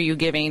 How much are you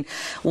giving?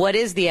 What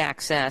is the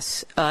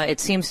access? It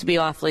seems to be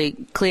awfully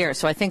clear.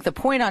 So I think the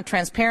point on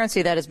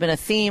transparency that has been a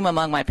theme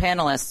among my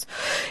panelists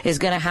is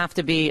going to have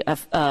to be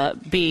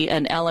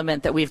an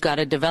element that we've got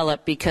to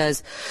develop,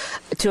 because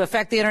to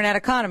affect the Internet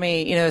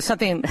economy,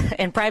 something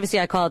in privacy,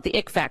 I call it the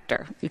ick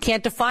factor. You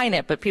can't define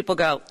it, but people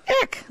go,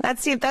 ick, that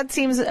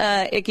seems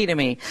icky to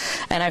me.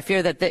 And I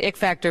fear that the ick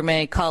factor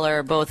may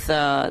color both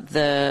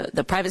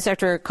the private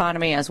sector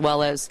economy as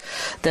well as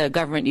the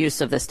government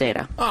use of this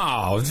data.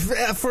 Oh,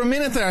 for a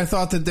minute there, I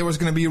thought that there was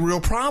going to be a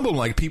real problem,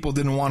 like people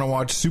didn't want to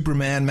watch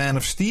Superman, Man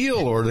of Steel,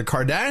 or the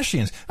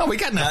Kardashians. Oh, we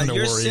got nothing to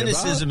worry about. Your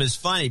cynicism is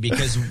funny,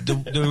 because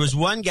there was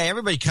one guy,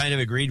 everybody kind of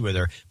agreed with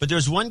her, but there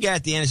was one guy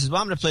at the end who says,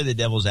 well, I'm going to play the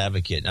devil's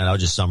advocate, and I'll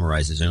just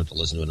summarize this. I don't have to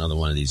listen to another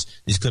one of these.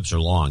 These clips are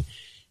long.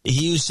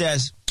 He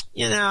says,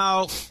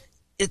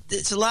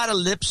 it's a lot of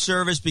lip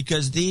service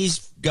because these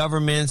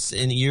governments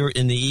in the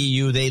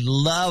EU, they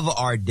love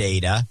our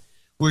data.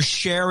 We're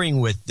sharing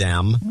with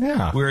them.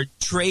 Yeah. We're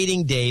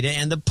trading data,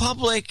 and the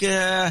public,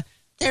 they're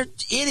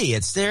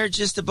idiots. They're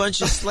just a bunch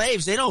of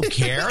slaves. They don't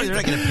care. They're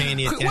not going to pay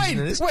any attention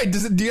to this. Wait,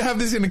 do you have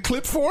this in a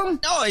clip form?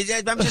 No,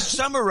 I'm just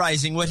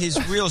summarizing what his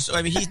real...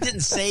 I mean, he didn't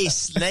say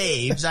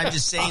slaves. I'm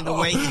just saying the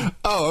way he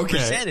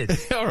presented.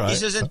 All right. He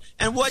says,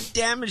 and what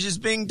damage is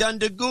being done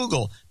to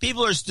Google?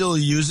 People are still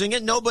using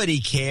it. Nobody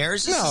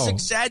cares. This is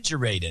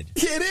exaggerated.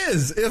 It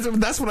is.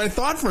 That's what I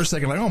thought for a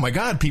second. Like, oh, my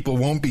God, people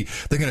won't be...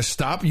 They're going to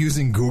stop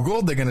using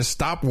Google. They're going to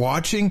stop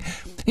watching.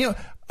 You know,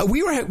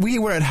 we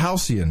were at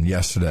Halcyon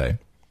yesterday.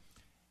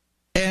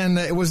 And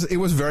it was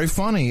very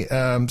funny.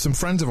 Some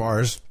friends of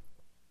ours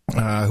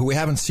who we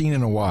haven't seen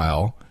in a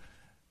while,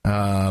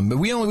 but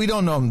we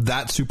don't know them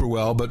that super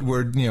well. But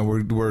we're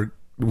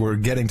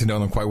getting to know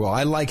them quite well.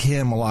 I like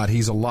him a lot.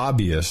 He's a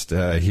lobbyist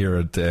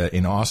here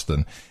in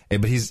Austin,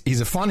 but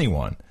he's a funny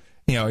one.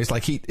 You know, it's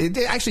like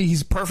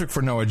he's perfect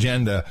for No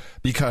Agenda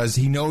because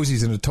he knows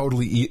he's in a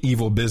totally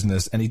evil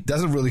business and he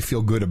doesn't really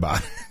feel good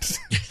about it.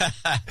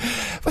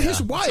 But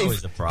his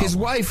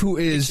wife, who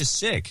is just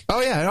sick.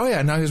 Oh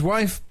yeah. Now his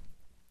wife.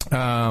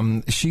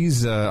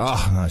 She's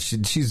a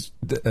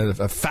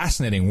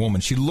fascinating woman.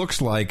 She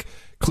looks like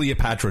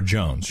Cleopatra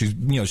Jones. She's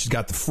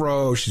got the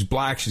fro. She's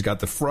black. She's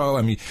got the fro.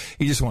 I mean,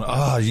 you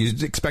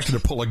expect her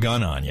to pull a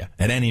gun on you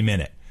at any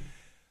minute.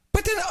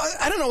 But then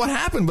I don't know what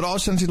happened, but all of a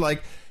sudden she's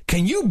like,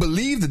 "Can you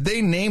believe that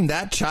they named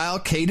that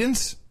child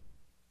Cadence?"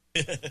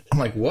 I'm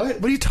like,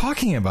 "What? What are you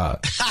talking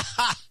about?"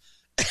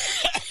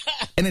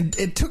 And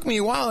it took me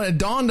a while, and it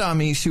dawned on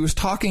me she was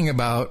talking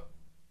about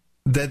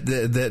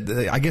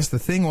that I guess the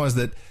thing was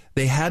that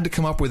they had to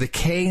come up with a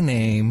K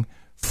name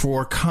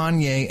for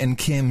Kanye and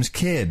Kim's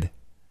kid.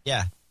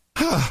 Yeah.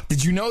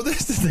 Did you know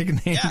this?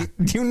 Yeah.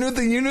 You knew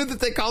that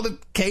they called it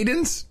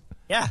Cadence?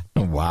 Yeah.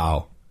 Oh,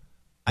 wow.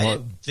 I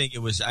didn't think it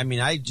was. I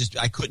mean, I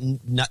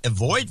couldn't not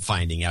avoid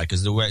finding out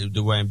because the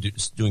way I'm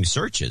doing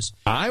searches,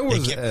 they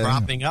kept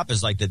cropping up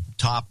as like the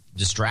top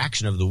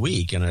distraction of the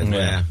week, and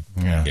I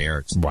who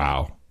cares?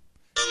 Wow.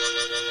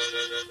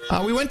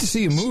 We went to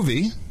see a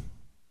movie.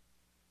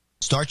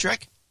 Star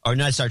Trek? Or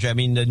not Star Trek, I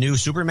mean the new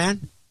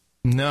Superman?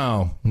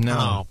 No.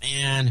 Oh,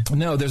 man.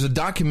 No, there's a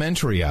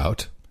documentary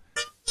out,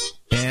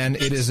 and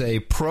it is a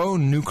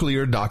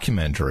pro-nuclear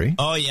documentary.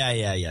 Oh,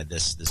 yeah,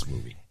 this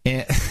movie.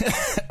 And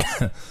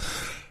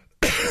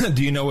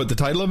do you know what the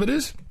title of it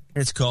is?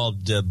 It's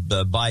called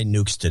Buy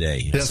Nukes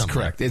Today. That's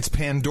correct. It's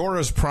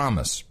Pandora's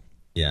Promise.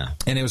 Yeah.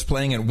 And it was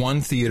playing at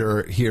one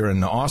theater here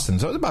in Austin,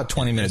 so it was about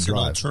 20-minute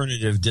drive. It's an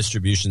alternative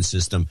distribution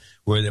system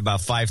where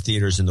about 5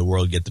 theaters in the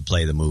world get to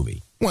play the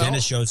movie. Well, then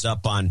it shows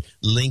up on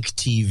Link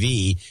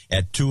TV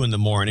at 2 in the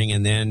morning,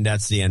 and then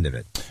that's the end of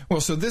it.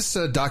 Well, so this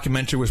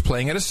documentary was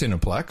playing at a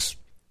Cineplex,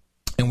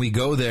 and we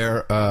go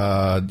there.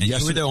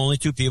 You were the only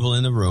 2 people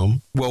in the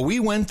room. Well, we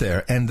went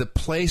there, and the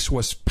place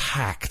was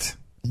packed.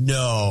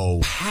 No.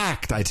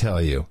 Packed, I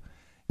tell you.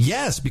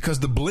 Yes,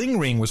 because the Bling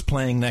Ring was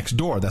playing next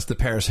door. That's the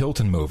Paris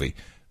Hilton movie.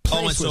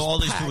 And so all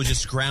these people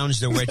just scrounged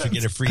their way to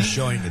get a free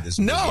showing of this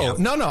movie. No.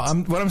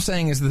 What I'm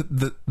saying is that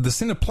the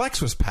Cineplex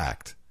was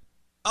packed.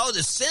 Oh, the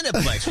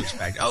Cineplex was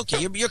packed.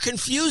 Okay, you're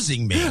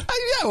confusing me.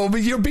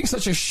 But you're being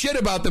such a shit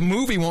about the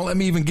movie. Won't let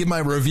me even give my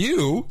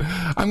review.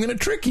 I'm going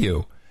to trick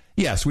you.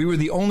 Yes, we were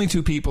the only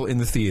 2 people in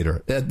the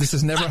theater. This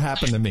has never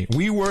happened to me.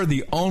 We were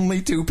the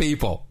only 2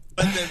 people.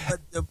 But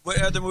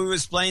what other movie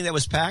was playing that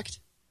was packed?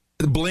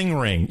 The Bling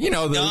Ring,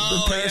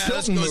 the Paris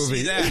Hilton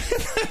movie.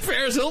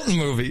 Paris Hilton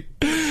movie.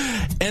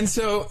 And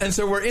so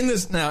we're in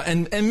this now,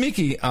 and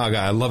Mickey, oh God,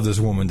 I love this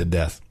woman to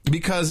death.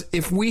 Because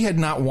if we had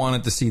not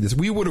wanted to see this,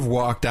 we would have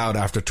walked out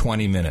after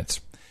 20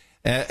 minutes.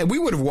 And we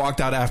would have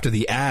walked out after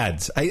the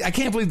ads. I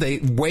can't believe they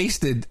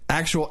wasted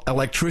actual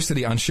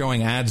electricity on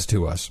showing ads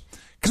to us.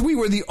 Because we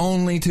were the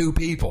only 2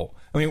 people.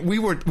 I mean, we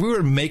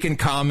were making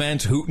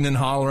comments, hooting and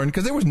hollering,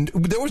 because there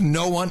was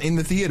no one in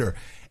the theater.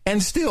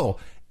 And still,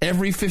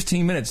 every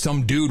 15 minutes,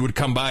 some dude would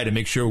come by to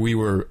make sure we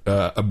were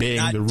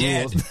obeying the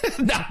rules.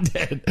 Not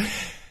dead.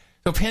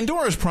 So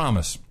Pandora's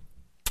Promise,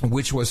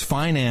 which was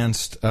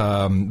financed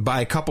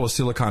by a couple of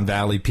Silicon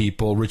Valley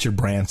people. Richard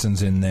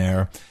Branson's in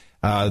there.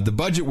 The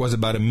budget was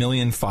about $1.5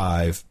 million.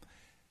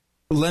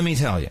 Let me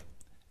tell you,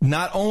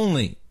 not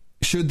only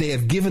should they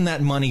have given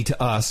that money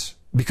to us,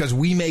 because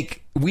we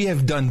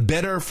have done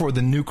better for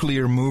the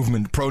nuclear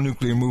movement,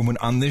 pro-nuclear movement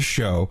on this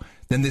show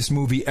than this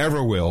movie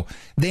ever will.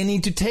 They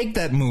need to take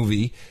that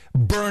movie,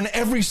 burn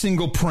every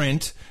single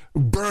print,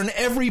 burn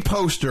every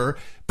poster,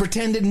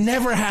 pretend it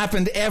never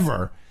happened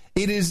ever.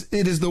 It is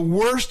the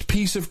worst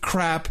piece of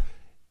crap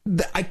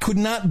that I could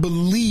not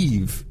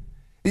believe.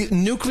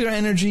 Nuclear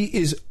energy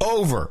is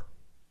over.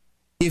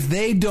 If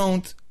they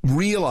don't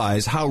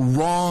realize how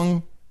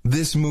wrong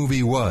this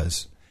movie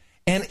was.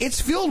 And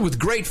it's filled with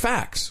great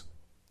facts.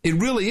 It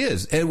really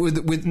is. And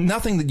with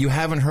nothing that you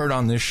haven't heard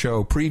on this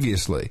show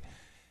previously.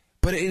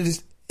 But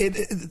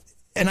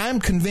and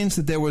I'm convinced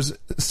that there was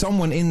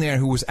someone in there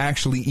who was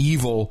actually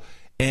evil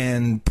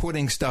and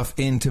putting stuff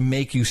in to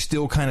make you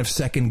still kind of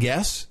second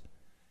guess.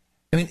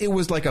 I mean, it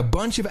was like a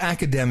bunch of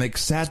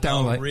academics sat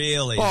down.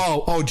 Really?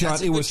 Oh, John,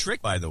 That's a good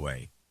trick, by the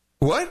way.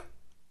 What?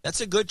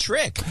 That's a good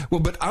trick. Well,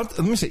 but let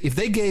me say, if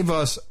they gave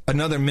us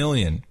another $1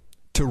 million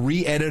to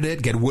re-edit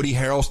it, get Woody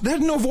Harrelson,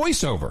 there's no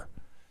voiceover.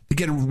 To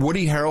get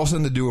Woody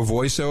Harrelson to do a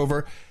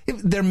voiceover,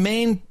 their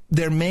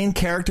main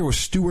character was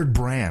Stuart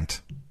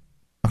Brandt.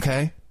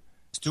 Okay,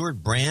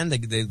 Stuart Brand,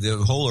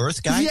 the whole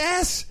Earth guy.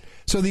 Yes.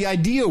 So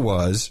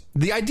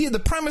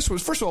the premise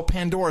was, first of all,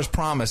 Pandora's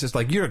Promise. It's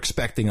like you're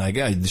expecting, like,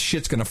 the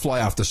shit's going to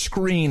fly off the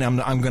screen.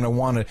 I'm going to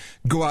want to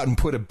go out and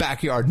put a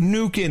backyard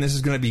nuke in. This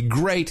is going to be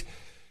great.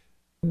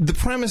 The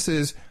premise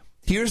is,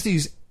 here's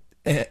these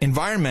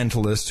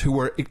environmentalists who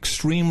are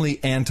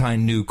extremely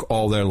anti-nuke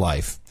all their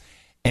life,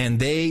 and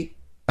they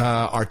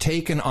are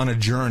taken on a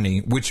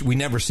journey, which we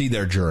never see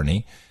their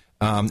journey,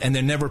 and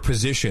they're never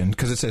positioned,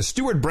 because it says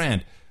Stuart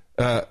Brandt,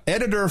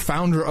 editor,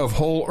 founder of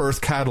Whole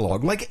Earth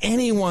Catalog. Like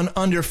anyone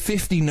under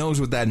 50 knows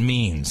what that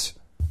means.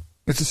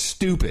 It's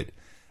stupid.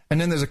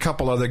 And then there's a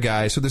couple other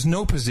guys, so there's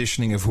no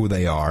positioning of who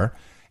they are,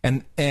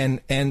 and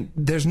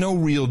there's no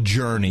real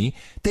journey.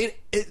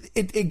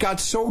 It got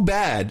so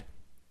bad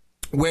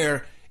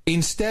where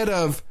instead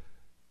of,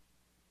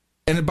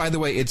 and by the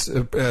way, it's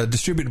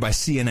distributed by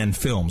CNN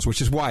Films,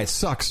 which is why it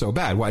sucks so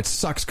bad, why it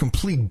sucks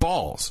complete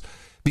balls,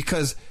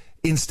 because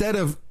instead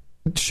of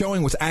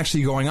showing what's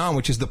actually going on,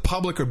 which is the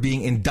public are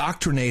being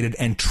indoctrinated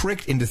and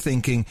tricked into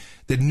thinking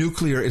that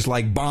nuclear is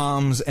like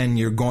bombs and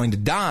you're going to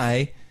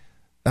die,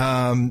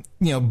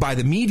 by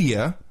the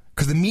media,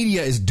 because the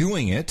media is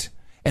doing it,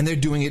 and they're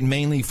doing it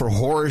mainly for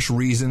whorish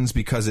reasons,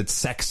 because it's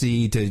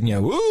sexy to,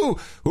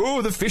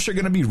 the fish are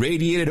going to be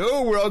radiated,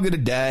 we're all going to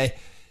die.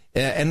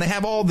 And they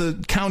have all the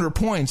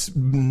counterpoints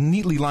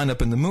neatly lined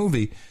up in the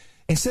movie.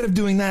 Instead of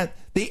doing that,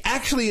 they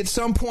actually at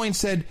some point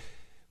said,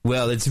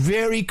 well, it's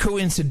very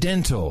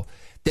coincidental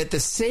that the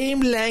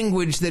same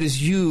language that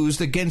is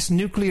used against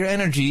nuclear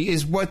energy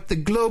is what the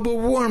global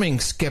warming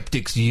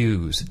skeptics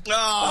use.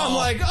 Oh, I'm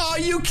like, are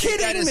you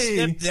kidding me?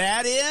 Slip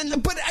that in?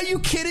 But are you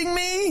kidding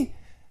me?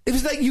 It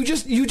was like you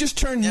just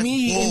turned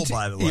me into.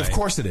 By the way. Yeah, of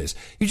course it is.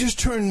 You just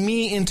turned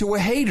me into a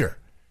hater.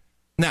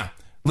 Now,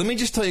 let me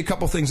just tell you a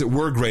couple things that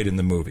were great in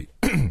the movie.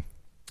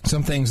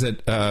 Some things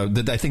that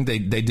I think they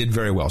did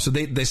very well. So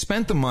they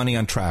spent the money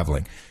on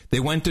traveling. They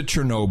went to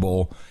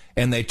Chernobyl,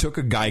 and they took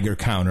a Geiger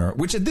counter,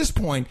 which at this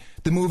point,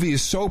 the movie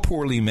is so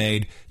poorly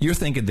made, you're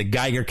thinking the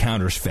Geiger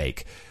counter's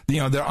fake.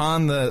 They're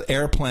on the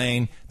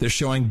airplane, they're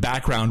showing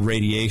background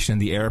radiation.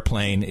 The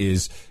airplane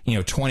is,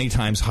 20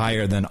 times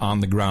higher than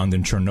on the ground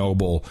in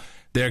Chernobyl.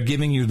 They're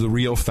giving you the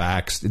real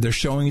facts. They're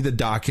showing you the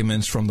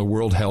documents from the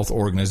World Health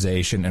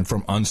Organization and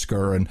from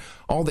UNSCR and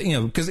all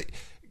the, because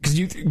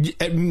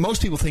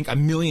most people think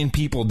 1 million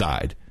people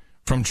died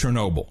from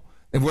Chernobyl,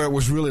 where it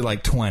was really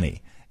like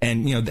 20.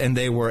 And, and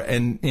they were,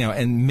 and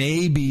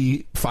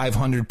maybe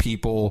 500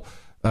 people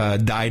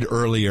died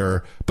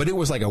earlier, but it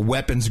was like a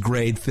weapons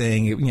grade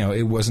thing.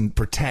 It wasn't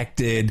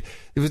protected.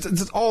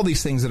 It's all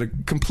these things that are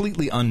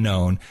completely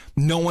unknown.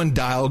 No one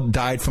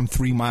died from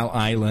 3 Mile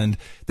Island.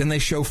 Then they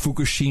show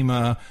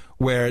Fukushima,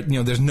 where,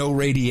 there's no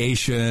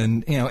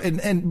radiation,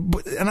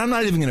 and I'm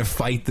not even going to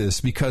fight this,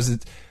 because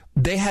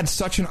they had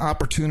such an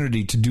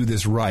opportunity to do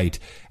this right.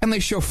 And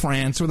they show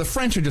France, where the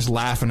French are just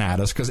laughing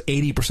at us because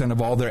 80%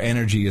 of all their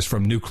energy is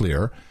from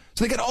nuclear.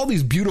 So they got all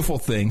these beautiful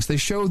things. They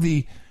show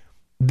the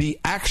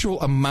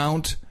actual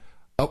amount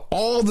of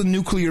all the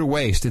nuclear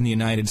waste in the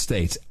United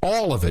States,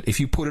 all of it, if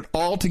you put it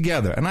all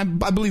together, and I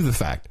believe the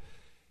fact,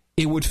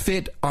 it would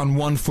fit on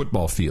one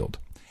football field.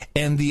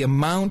 And the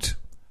amount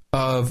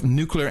of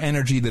nuclear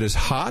energy that is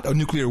hot, or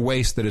nuclear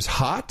waste that is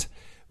hot,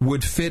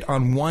 would fit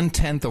on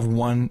 1/10 of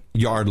 1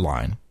 yard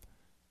line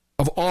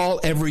of all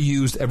ever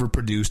used, ever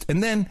produced.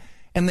 And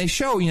they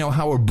show,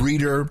 how a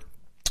breeder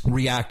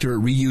reactor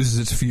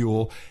reuses its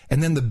fuel.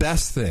 And then the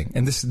best thing,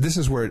 and this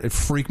is where it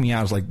freaked me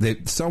out, is like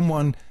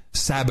someone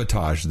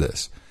sabotaged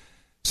this.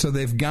 So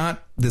they've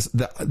got this,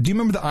 do you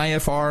remember the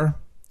IFR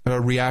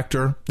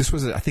reactor? This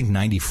was, I think,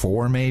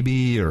 94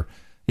 maybe, or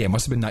yeah, it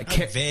must have been. I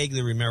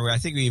vaguely remember. I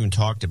think we even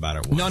talked about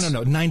it once.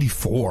 No,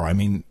 94. I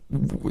mean,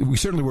 we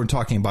certainly weren't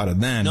talking about it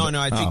then. No,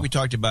 I think we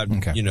talked about,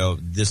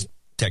 this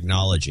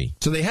technology.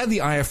 So they had the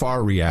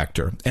IFR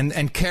reactor,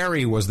 and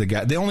Kerry was the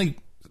guy. They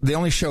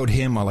only showed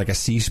him like a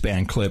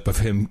C-SPAN clip of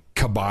him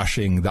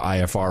kiboshing the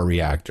IFR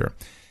reactor.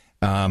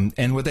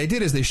 And what they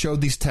did is they showed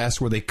these tests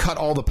where they cut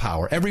all the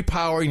power. Every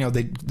power,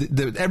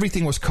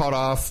 everything was cut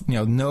off,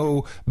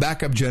 no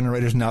backup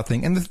generators,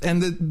 nothing. And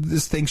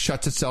this thing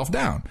shuts itself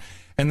down.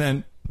 And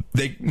then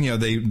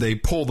they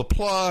pull the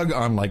plug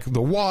on like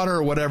the water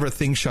or whatever,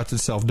 thing shuts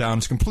itself down.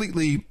 It's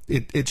completely,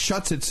 it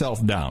shuts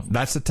itself down.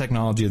 That's the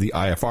technology of the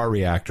IFR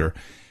reactor.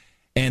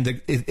 And a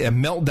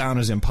meltdown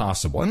is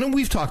impossible. And then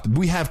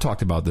we have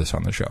talked about this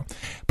on the show.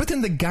 But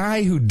then the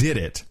guy who did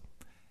it,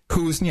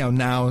 who's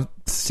now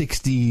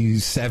 60,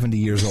 70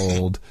 years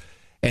old,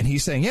 and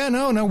he's saying,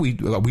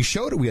 we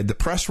showed it. We had the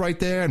press right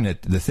there, and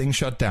the thing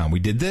shut down. We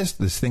did this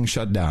thing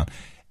shut down.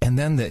 And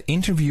then the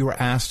interviewer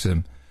asked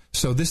him,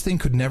 so this thing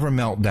could never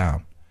melt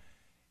down.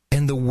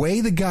 And the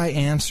way the guy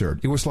answered,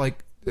 it was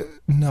like,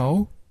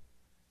 no.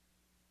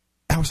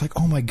 I was like,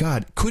 oh my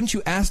God, couldn't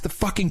you ask the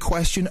fucking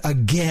question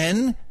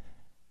again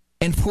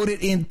and put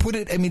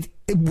it, I mean,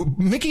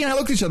 Mickey and I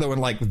looked at each other and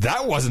like,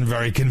 that wasn't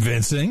very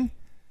convincing.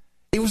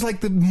 It was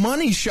like the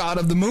money shot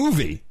of the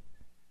movie.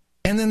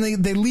 And then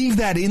they leave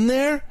that in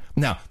there.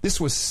 Now, this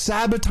was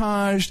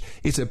sabotaged.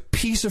 It's a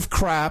piece of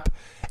crap.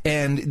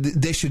 And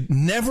they should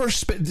never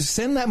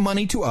send that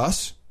money to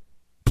us,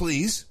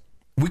 please.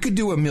 We could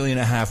do $1.5 million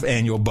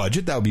annual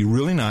budget. That would be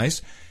really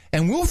nice.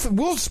 And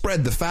we'll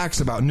spread the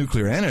facts about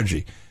nuclear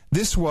energy.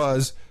 This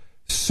was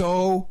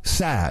so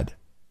sad.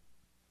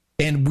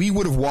 And we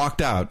would have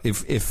walked out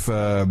if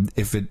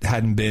it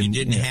hadn't been.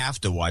 You didn't have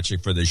to watch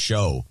it for the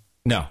show.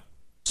 No.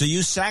 So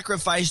you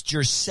sacrificed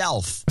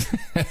yourself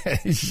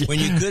when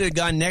you could have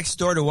gone next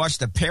door to watch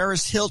the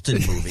Paris Hilton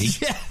movie.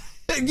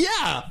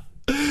 Yeah.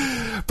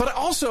 But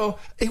also,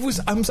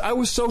 I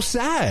was so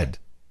sad.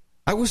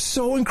 I was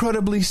so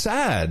incredibly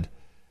sad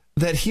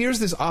that here's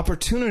this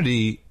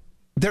opportunity.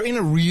 They're in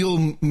a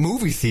real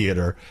movie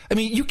theater. I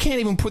mean, you can't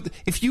even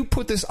if you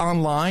put this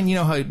online, you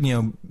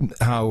know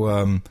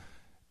how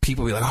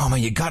people be like, oh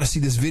man, you got to see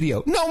this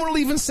video. No one will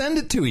even send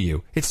it to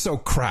you. It's so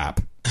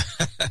crap.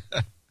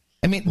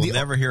 I mean, we'll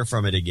never hear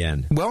from it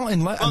again. Well,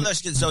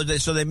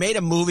 so they made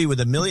a movie with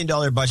 $1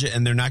 million budget,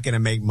 and they're not going to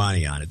make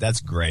money on it. That's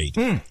great.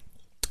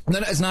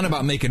 It's not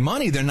about making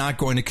money. They're not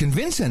going to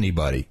convince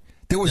anybody.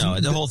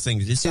 The whole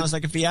thing. It sounds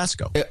like a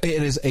fiasco. It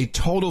is a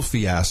total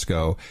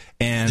fiasco.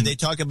 And did they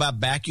talk about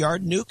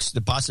backyard nukes?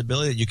 The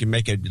possibility that you can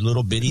make a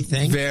little bitty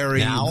thing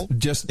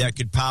that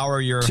could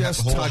power your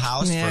whole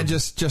house. Yeah,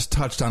 just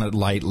touched on it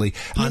lightly.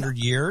 100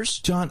 years,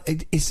 John.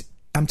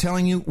 I'm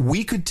telling you,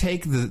 we could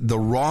take the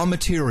raw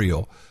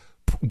material,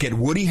 get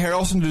Woody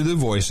Harrelson to do the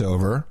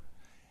voiceover,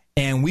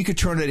 and we could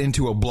turn it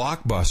into a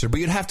blockbuster.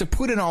 But you'd have to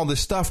put in all this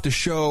stuff to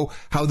show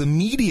how the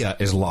media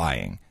is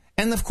lying.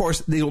 And, of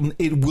course,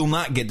 it will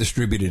not get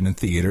distributed in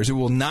theaters. It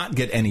will not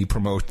get any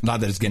promotion. Not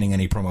that it's getting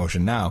any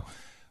promotion now.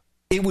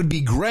 It would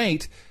be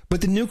great,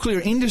 but the nuclear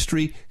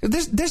industry,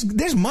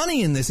 there's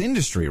money in this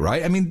industry,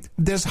 right? I mean,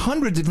 there's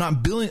hundreds, if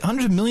not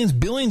hundreds of millions,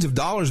 billions of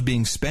dollars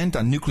being spent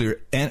on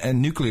nuclear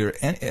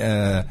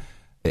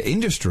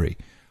industry.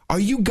 Are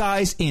you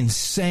guys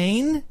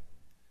insane?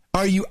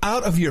 Are you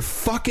out of your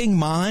fucking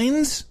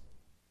minds?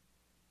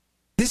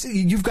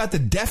 You've got the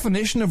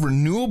definition of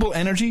renewable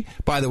energy.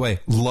 By the way,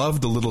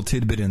 love the little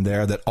tidbit in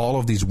there that all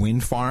of these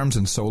wind farms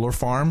and solar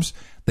farms,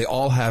 they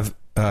all have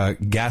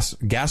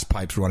gas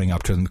pipes running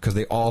up to them because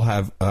they all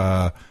have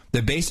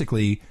they're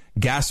basically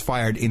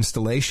gas-fired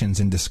installations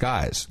in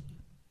disguise.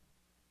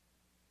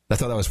 I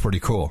thought that was pretty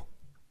cool.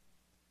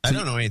 I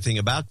don't know anything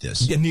about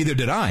this. Yeah, neither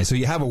did I. So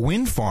you have a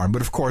wind farm,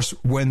 but of course,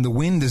 when the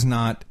wind is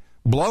not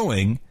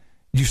blowing,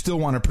 you still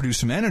want to produce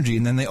some energy,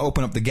 and then they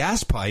open up the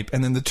gas pipe,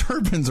 and then the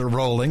turbines are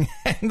rolling,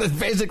 and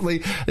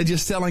basically they're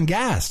just selling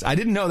gas. I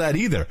didn't know that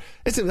either.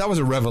 That was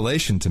a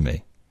revelation to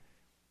me.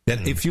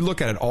 That if you look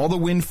at it, all the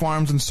wind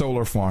farms and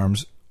solar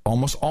farms,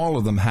 almost all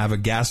of them have a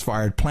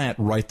gas-fired plant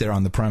right there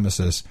on the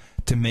premises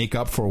to make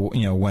up for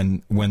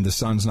when the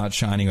sun's not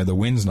shining or the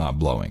wind's not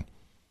blowing.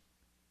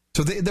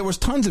 So there was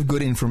tons of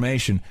good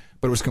information,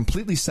 but it was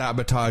completely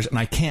sabotaged, and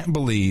I can't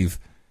believe.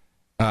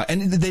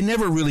 And they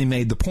never really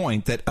made the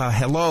point that,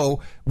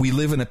 hello, we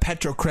live in a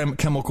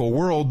petrochemical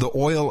world. The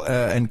oil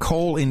and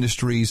coal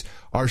industries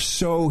are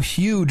so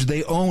huge.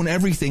 They own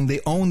everything.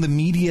 They own the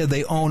media.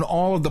 They own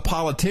all of the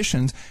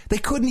politicians. They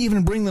couldn't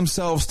even bring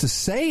themselves to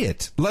say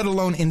it, let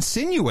alone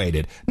insinuate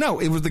it. No,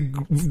 it was the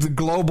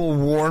global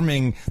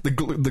warming, the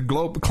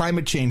global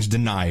climate change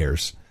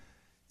deniers.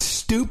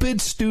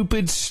 Stupid,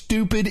 stupid,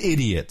 stupid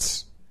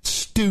idiots.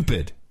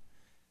 Stupid.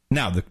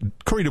 Now, the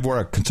Curry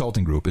Dvorak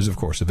Consulting Group is, of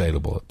course,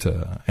 available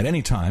at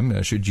any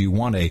time should you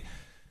want to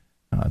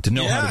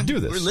know how to do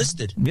this. We're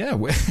listed. Yeah,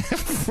 we're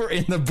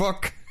in the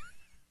book.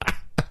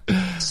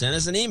 Send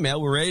us an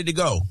email. We're ready to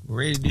go. We're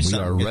ready to do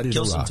something. We are ready to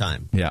kill rock. Some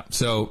time. Yeah,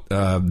 so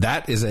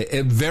that is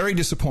a very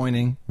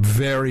disappointing,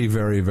 very,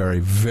 very, very,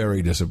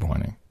 very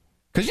disappointing.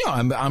 Because,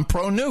 I'm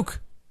pro-nuke.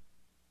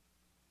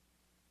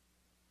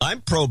 I'm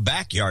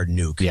pro-backyard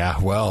nuke. Yeah,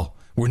 well,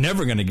 we're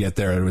never going to get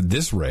there at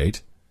this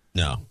rate.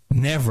 No.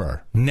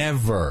 Never.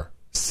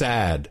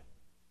 Sad.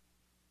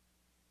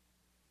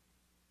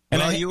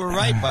 Well, you were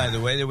right, by the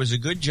way. There was a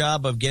good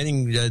job of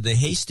getting the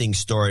Hastings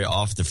story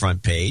off the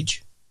front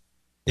page.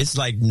 It's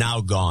like now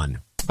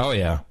gone. Oh,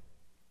 yeah.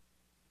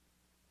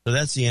 So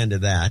that's the end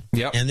of that.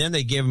 Yep. And then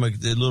they gave him a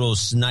little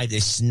snipe. They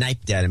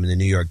sniped at him in the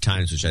New York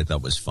Times, which I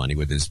thought was funny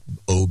with his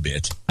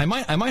obit. I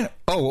might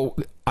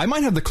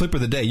have the clip of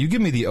the day. You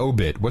give me the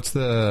obit. What's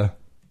the...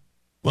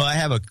 Well, I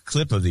have a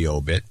clip of the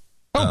obit.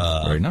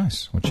 Oh, very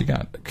nice. What you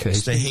got?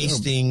 It's the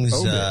Hastings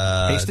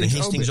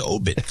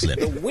obit clip.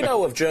 The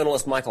widow of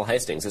journalist Michael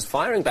Hastings is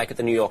firing back at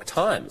the New York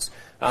Times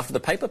after the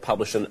paper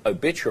published an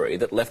obituary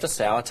that left a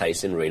sour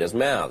taste in readers'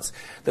 mouths.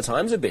 The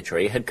Times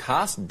obituary had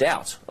cast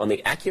doubt on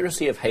the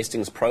accuracy of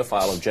Hastings'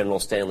 profile of General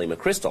Stanley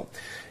McChrystal.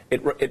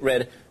 It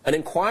read, an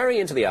inquiry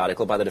into the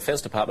article by the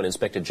Defense Department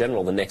Inspector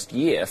General the next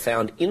year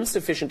found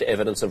insufficient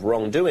evidence of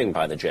wrongdoing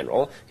by the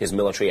General, his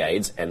military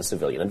aides and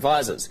civilian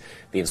advisers.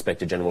 The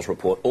Inspector General's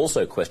report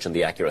also questioned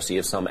the accuracy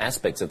of some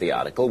aspects of the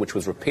article, which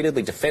was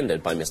repeatedly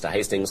defended by Mr.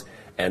 Hastings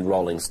and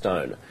Rolling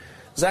Stone.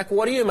 Zach,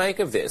 what do you make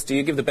of this? Do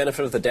you give the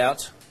benefit of the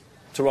doubt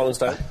to Rolling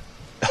Stone?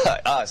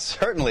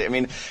 Certainly. I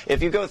mean,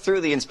 if you go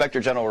through the Inspector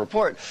General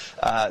report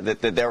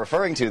that they're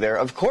referring to there,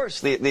 of course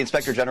the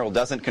Inspector General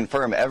doesn't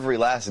confirm every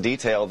last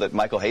detail that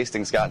Michael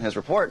Hastings got in his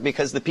report,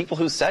 because the people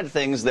who said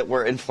things that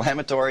were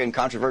inflammatory and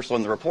controversial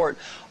in the report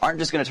aren't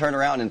just going to turn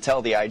around and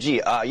tell the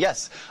IG,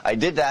 yes, I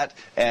did that,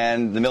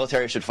 and the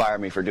military should fire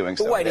me for doing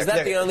so. But wait, is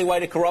that the only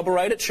way to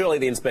corroborate it? Surely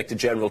the Inspector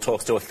General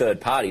talks to a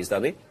third parties,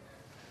 doesn't he?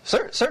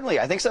 Certainly,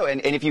 I think so.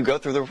 And if you go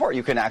through the report,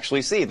 you can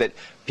actually see that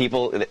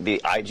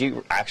the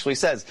IG actually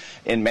says,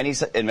 in many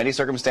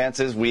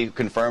circumstances, we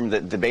confirmed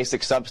that the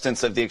basic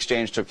substance of the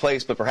exchange took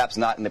place, but perhaps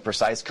not in the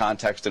precise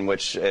context in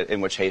which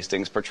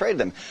Hastings portrayed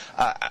them.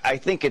 I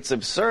think it's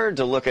absurd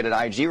to look at an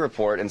IG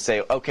report and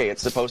say, okay,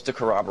 it's supposed to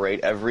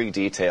corroborate every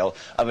detail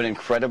of an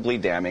incredibly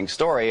damning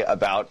story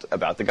about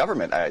the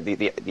government.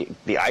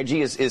 The IG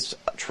is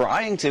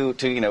trying to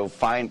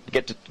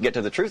get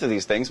to the truth of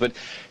these things, but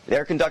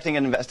they're conducting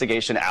an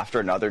investigation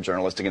after another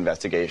journalistic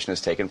investigation has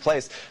taken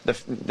place.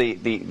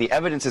 The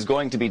evidence is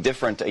going to be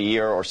different a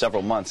year or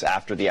several months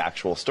after the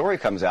actual story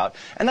comes out,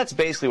 and that's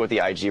basically what the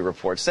IG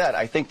report said.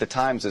 I think the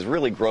Times is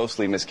really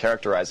grossly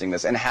mischaracterizing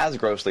this, and has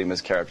grossly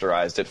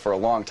mischaracterized it for a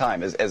long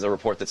time as a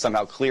report that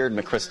somehow cleared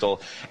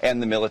McChrystal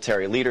and the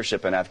military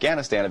leadership in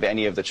Afghanistan of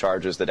any of the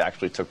charges that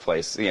actually took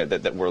place,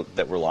 that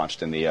were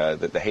launched in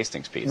the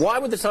Hastings piece. Why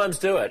would the Times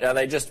do it? Are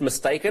they just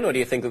mistaken, or do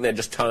you think that they're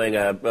just towing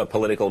a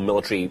political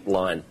military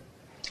line?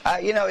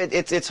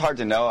 It's hard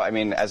to know. I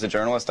mean, as a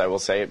journalist, I will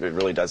say it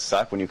really does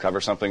suck when you cover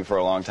something for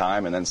a long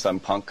time and then some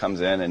punk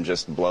comes in and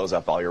just blows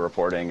up all your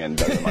reporting and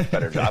does a much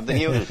better job than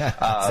you.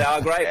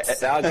 Sour grapes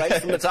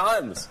from the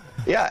Times.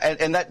 Yeah,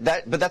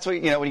 but that's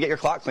what, when you get your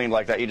clock cleaned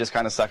like that, you just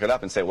kind of suck it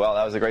up and say, well,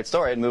 that was a great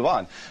story, and move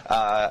on.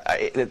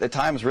 The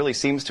Times really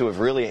seems to have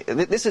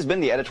this has been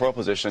the editorial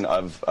position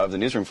of the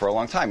newsroom for a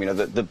long time.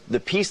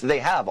 The piece that they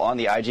have on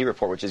the IG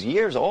report, which is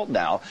years old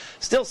now,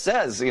 still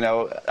says,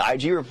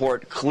 IG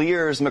report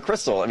clears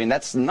McChrystal. I mean,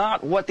 that's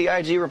not what the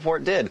IG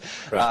report did.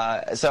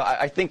 Right. So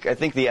I think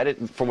the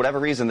edit, for whatever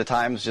reason, the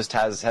Times just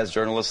has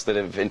journalists that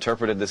have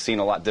interpreted the scene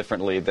a lot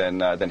differently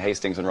than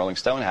Hastings and Rolling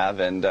Stone have,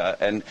 and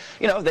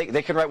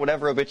they can write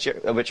whatever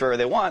obituary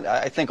they want.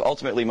 I think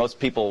ultimately most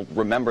people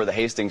remember the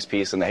Hastings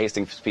piece, and the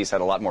Hastings piece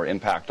had a lot more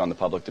impact on the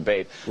public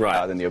debate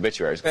than the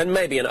obituaries. And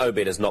maybe an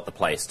obit is not the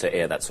place to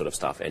air that sort of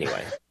stuff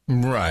anyway.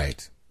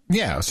 Right.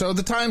 Yeah, so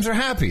the Times are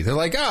happy. They're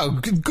like, oh,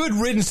 good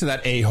riddance to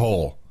that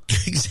a-hole.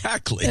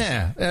 Exactly.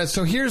 Yeah.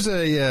 So here's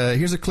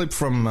a clip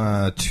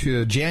from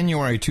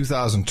January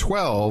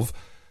 2012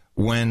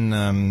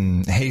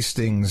 when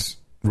Hastings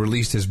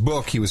released his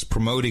book. He was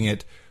promoting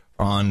it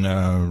on,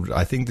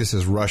 I think this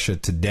is Russia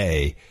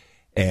Today,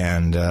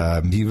 and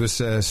he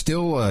was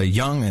still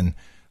young and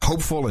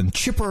hopeful and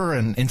chipper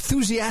and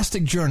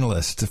enthusiastic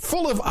journalist,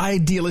 full of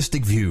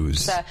idealistic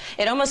views.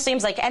 It almost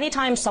seems like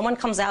anytime someone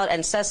comes out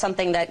and says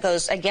something that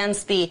goes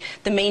against the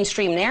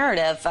mainstream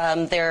narrative,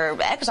 they're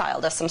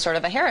exiled as some sort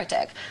of a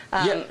heretic.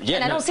 And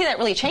I don't see that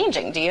really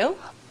changing, do you?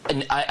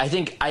 And I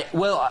think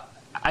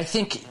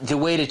the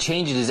way to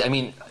change it is, I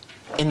mean,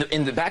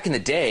 back in the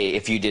day,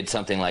 if you did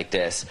something like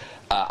this,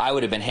 I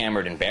would have been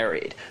hammered and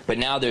buried. But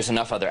now there's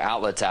enough other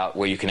outlets out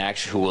where you can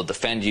who will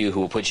defend you, who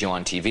will put you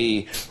on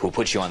TV, who will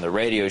put you on the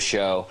radio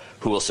show,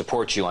 who will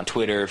support you on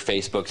Twitter,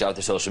 Facebook,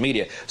 other social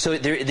media. So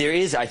there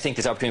is, I think,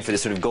 this opportunity for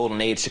this sort of golden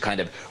age to kind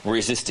of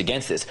resist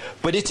against this.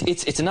 But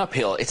it's an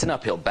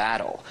uphill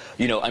battle.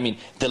 I mean,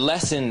 the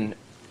lesson,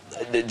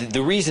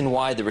 the reason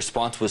why the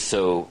response was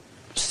so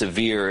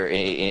severe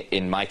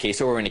in my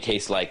case, or in a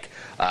case like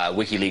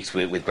WikiLeaks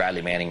with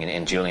Bradley Manning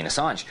and Julian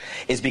Assange,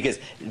 is because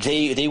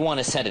they want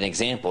to set an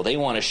example. They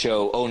want to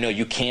show, oh no,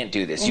 you can't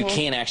do this. Mm-hmm. You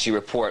can't actually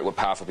report what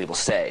powerful people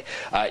say.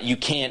 You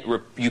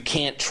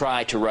can't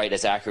try to write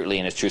as accurately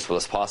and as truthful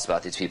as possible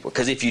about these people,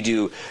 because if you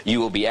do,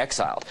 you will be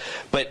exiled.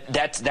 But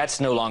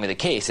that's no longer the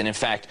case. And in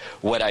fact,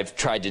 what I've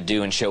tried to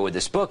do and show with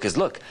this book is,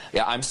 look,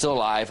 yeah, I'm still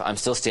alive. I'm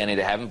still standing.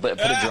 They haven't put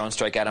a drone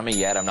strike out on me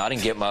yet. I'm not in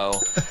Gitmo.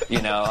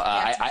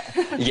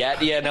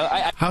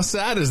 How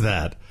sad is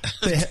that?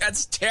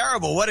 That's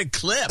terrible. What a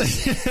clip.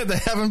 They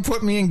haven't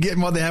put me in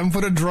Gitmo. They haven't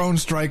put a drone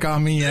strike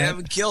on me yet. They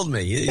haven't killed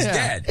me. He's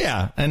dead.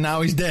 Yeah, and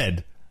now he's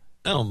dead.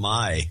 Oh,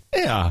 my.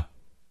 Yeah.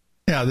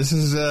 Yeah, this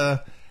is...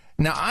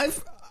 Now,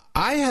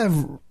 I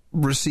have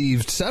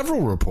received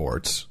several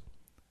reports,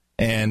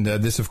 and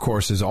this, of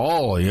course, is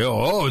all,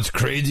 it's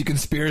crazy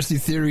conspiracy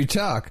theory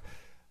talk.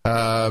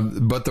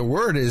 But the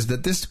word is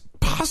that this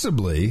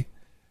possibly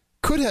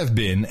could have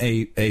been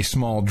a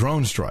small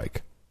drone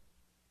strike.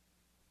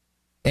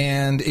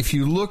 And if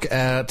you look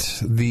at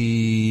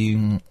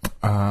the...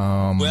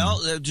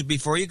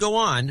 before you go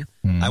on,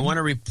 I want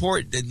to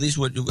report at least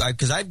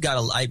because I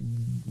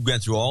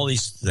went through all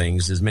these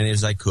things, as many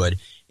as I could,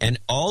 and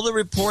all the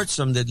reports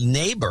from the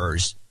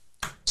neighbors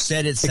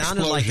said it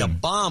sounded like a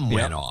bomb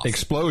went off.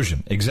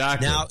 Explosion,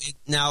 exactly.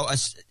 Now,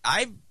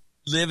 I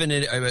live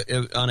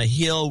on a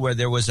hill where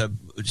there was a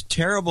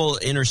terrible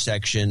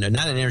intersection,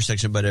 not an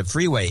intersection, but a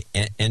freeway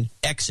and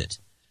exit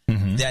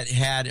that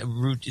had,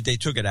 they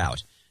took it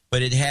out,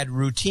 but it had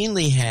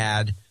routinely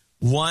had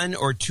 1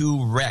 or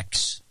 2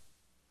 wrecks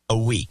a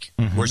week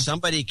where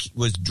somebody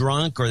was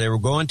drunk or they were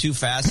going too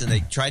fast and they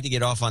tried to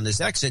get off on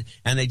this exit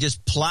and they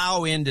just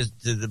plow into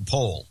the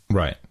pole.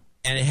 Right.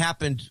 And it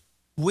happened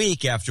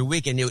week after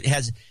week, and it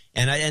has,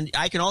 and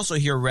I can also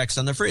hear wrecks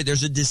on the freeway.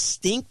 There's a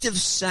distinctive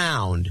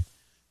sound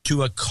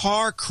to a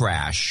car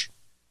crash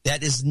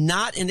that is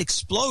not an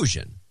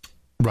explosion.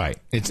 Right.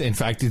 In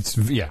fact,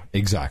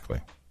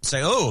 exactly. It's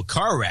like, a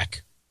car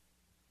wreck.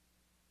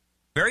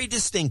 Very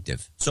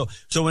distinctive. So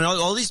when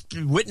all these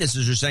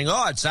witnesses are saying,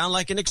 it sounded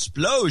like an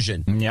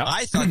explosion,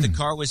 I thought the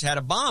car had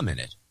a bomb in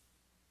it.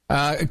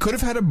 It could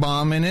have had a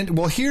bomb in it.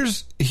 Well,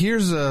 here's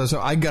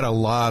so I got a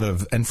lot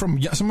of, and from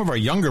some of our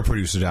younger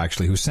producers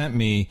actually, who sent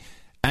me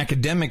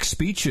academic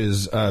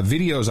speeches,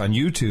 videos on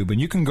YouTube, and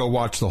you can go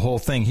watch the whole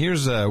thing.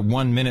 Here's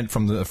 1 minute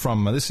from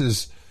this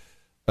is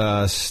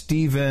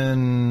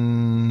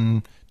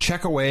Stephen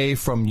Checkaway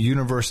from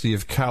University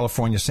of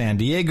California, San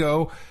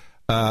Diego,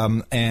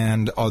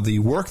 and the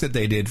work that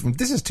they did.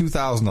 This is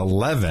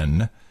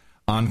 2011.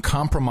 On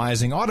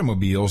compromising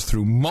automobiles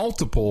through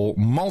multiple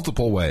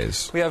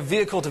ways. We have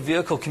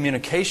vehicle-to-vehicle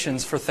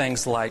communications for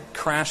things like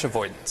crash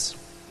avoidance.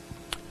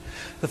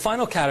 The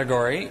final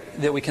category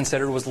that we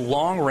considered was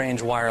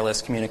long-range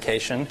wireless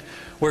communication,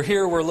 where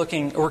here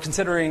we're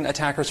considering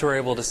attackers who are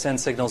able to send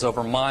signals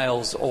over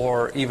miles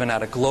or even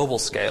at a global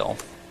scale.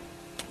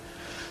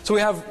 So we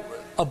have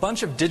a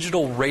bunch of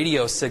digital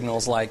radio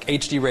signals like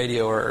HD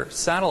radio or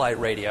satellite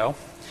radio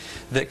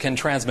that can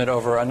transmit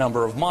over a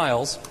number of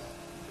miles.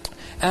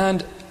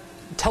 And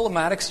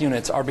telematics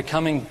units are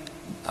becoming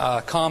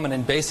common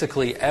in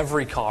basically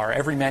every car.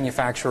 Every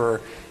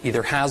manufacturer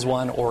either has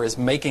one or is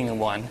making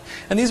one.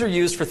 And these are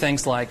used for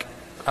things like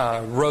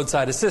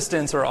roadside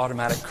assistance or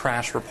automatic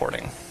crash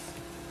reporting.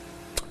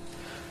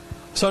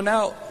 So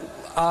now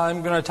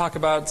I'm going to talk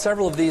about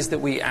several of these that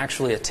we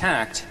actually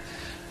attacked.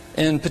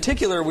 In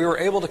particular, we were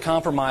able to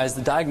compromise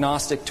the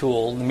diagnostic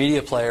tool, the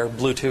media player,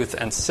 Bluetooth,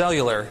 and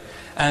cellular.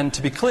 And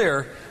to be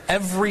clear,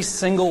 every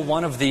single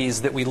one of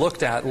these that we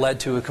looked at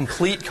led to a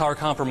complete car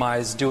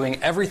compromise,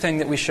 doing everything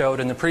that we showed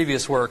in the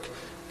previous work,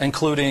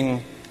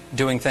 including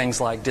doing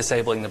things like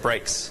disabling the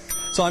brakes.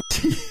 So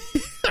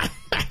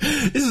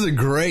this is a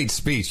great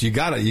speech. You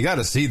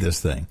gotta see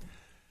this thing.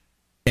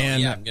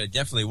 And I'm going to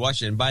definitely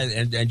watch it.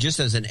 And just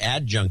as an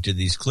adjunct to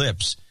these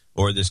clips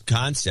or this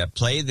concept,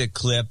 play the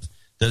clip.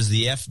 Does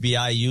the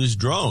FBI use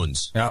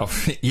drones? Oh,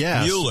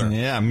 yes. Mueller.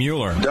 Yeah,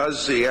 Mueller.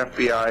 Does the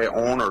FBI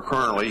own or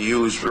currently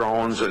use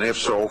drones, and if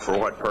so, for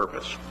what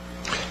purpose?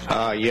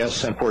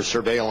 Yes, and for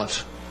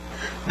surveillance.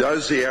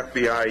 Does the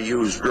FBI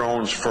use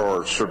drones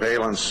for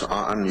surveillance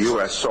on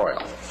U.S.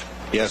 soil?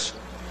 Yes.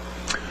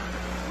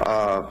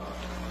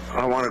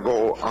 I want to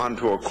go on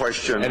to a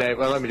question. And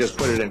let me just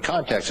put it in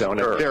context, though, in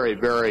a very,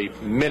 very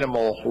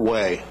minimal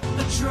way.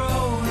 The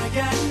drone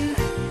again.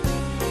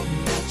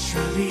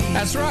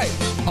 That's right.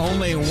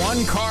 Only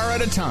one car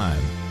at a time.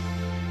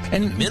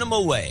 And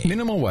minimal way.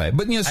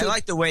 But I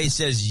like the way he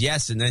says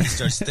yes, and then he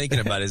starts thinking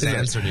about his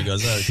answer, and he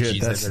goes, "Oh, shit,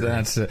 geez,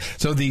 that's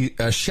so the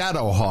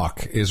Shadow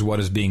Hawk is what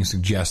is being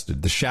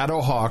suggested. The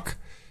Shadow Hawk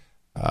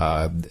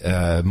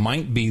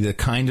might be the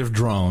kind of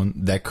drone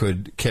that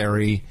could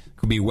be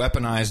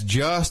weaponized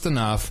just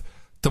enough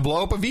to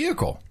blow up a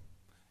vehicle.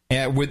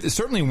 With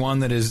certainly one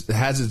that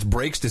has its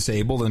brakes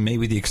disabled and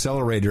maybe the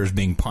accelerator is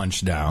being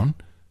punched down.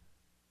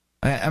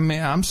 I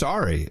mean, I'm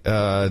sorry.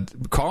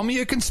 Call me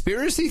a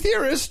conspiracy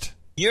theorist.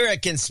 You're a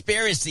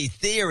conspiracy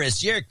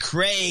theorist. You're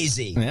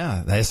crazy.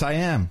 Yeah, yes, I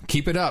am.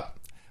 Keep it up.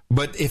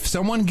 But if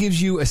someone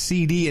gives you a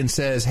CD and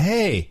says,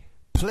 hey,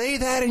 play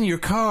that in your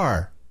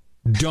car,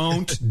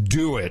 don't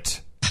do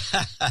it.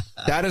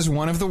 That is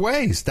one of the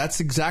ways. That's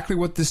exactly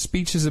what this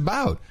speech is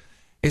about,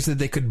 is that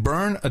they could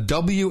burn a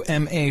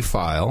WMA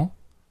file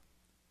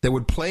that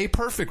would play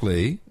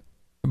perfectly,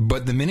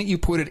 but the minute you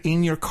put it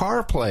in your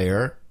car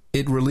player,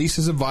 it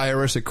releases a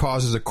virus, it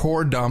causes a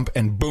core dump,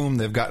 and boom,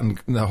 they've gotten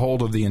the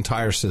hold of the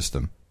entire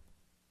system.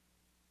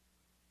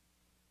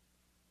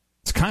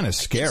 It's kind of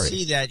scary. I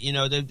see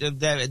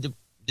that,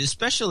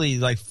 especially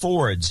like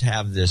Fords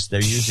have this.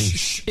 They're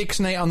using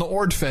Ixnay on the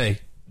Ordfay.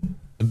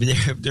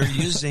 They're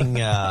using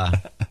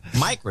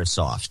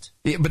Microsoft.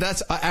 Yeah, but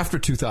that's after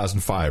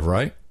 2005,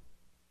 right?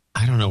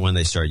 I don't know when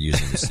they started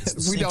using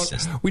this.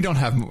 We don't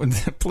have.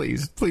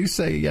 Please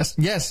say yes.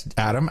 Yes,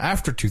 Adam.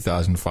 After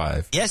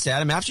 2005. Yes,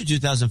 Adam. After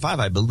 2005,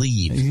 I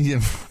believe.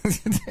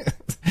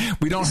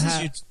 We don't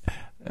have.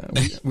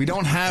 We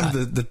don't have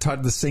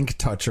the sync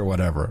touch or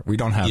whatever. We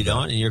don't have. You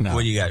don't. No.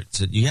 What do you got?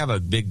 So you have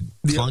a big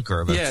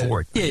clunker of a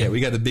Ford. Yeah.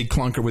 We got the big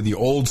clunker with the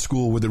old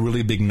school with the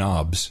really big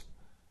knobs.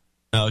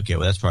 Okay,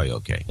 well that's probably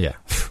okay. Yeah.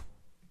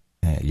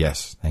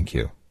 Yes, thank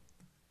you.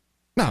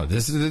 No,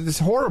 this is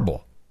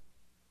horrible.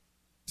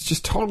 It's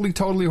just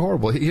totally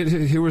horrible.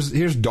 Here's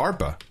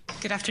DARPA.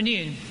 Good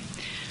afternoon.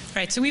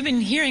 Right, so we've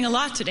been hearing a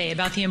lot today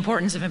about the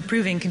importance of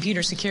improving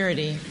computer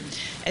security.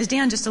 As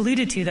Dan just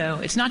alluded to, though,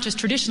 it's not just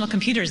traditional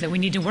computers that we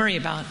need to worry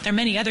about. There are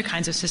many other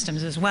kinds of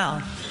systems as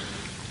well.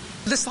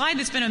 The slide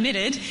that's been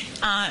omitted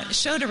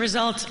showed a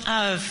result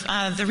of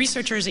the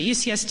researchers at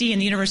UCSD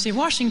and the University of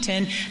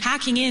Washington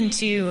hacking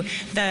into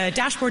the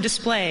dashboard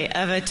display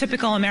of a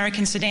typical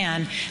American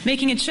sedan,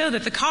 making it show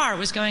that the car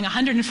was going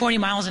 140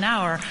 miles an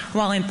hour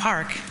while in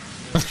park.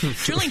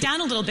 Drilling down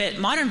a little bit,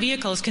 modern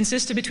vehicles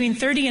consist of between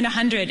 30 and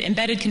 100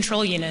 embedded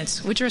control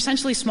units, which are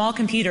essentially small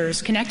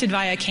computers connected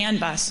via a CAN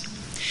bus.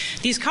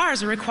 These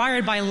cars are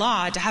required by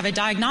law to have a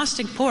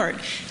diagnostic port,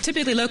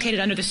 typically located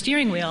under the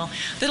steering wheel,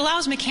 that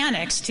allows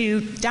mechanics to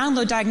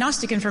download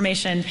diagnostic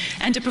information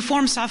and to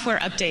perform software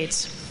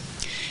updates.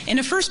 In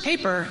a first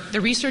paper,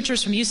 the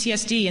researchers from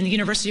UCSD and the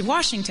University of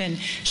Washington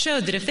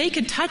showed that if they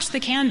could touch the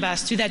CAN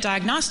bus through that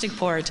diagnostic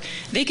port,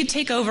 they could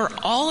take over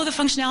all of the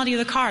functionality of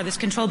the car that's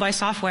controlled by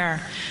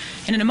software.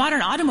 And in a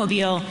modern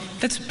automobile,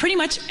 that's pretty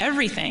much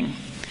everything.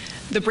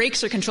 The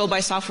brakes are controlled by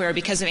software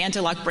because of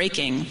anti-lock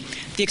braking.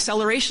 The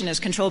acceleration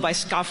is controlled by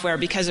software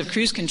because of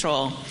cruise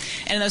control.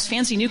 And in those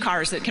fancy new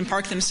cars that can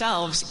park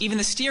themselves, even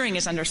the steering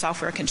is under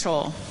software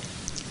control.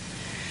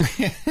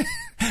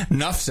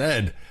 Enough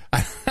said.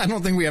 I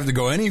don't think we have to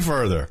go any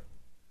further.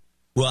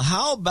 Well,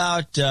 how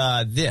about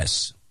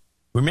this?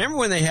 Remember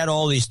when they had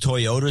all these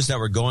Toyotas that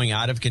were going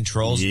out of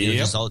control? Yep.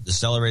 Just all the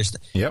acceleration?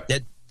 Yep.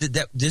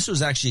 This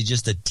was actually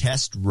just a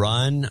test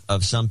run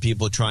of some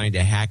people trying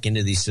to hack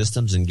into these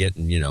systems and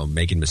getting,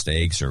 making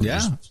mistakes or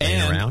just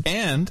playing around.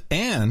 And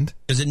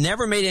because it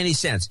never made any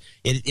sense.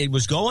 It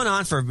was going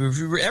on for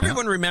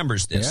everyone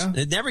remembers this.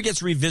 Yeah. It never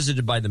gets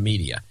revisited by the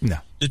media. No,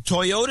 the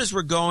Toyotas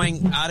were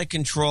going out of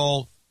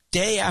control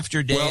day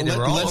after day. Well, they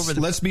were all over.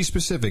 Let's be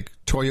specific.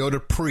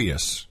 Toyota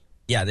Prius.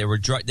 Yeah, they were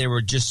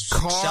just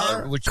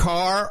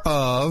car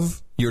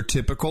of your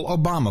typical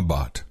Obama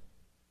bot.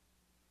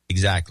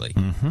 Exactly.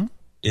 Mm-hmm.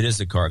 It is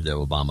the car of the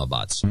Obama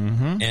bots.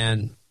 Mm-hmm.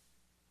 And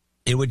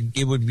it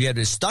would be at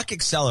a stuck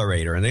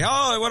accelerator, and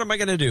what am I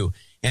going to do?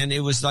 And it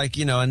was like,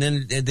 and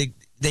then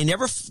they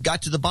never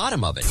got to the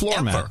bottom of it.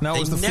 Floor mat.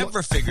 No, they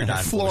never figured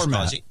out floor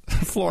mat.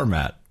 Floor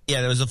mat.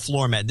 Yeah, there was a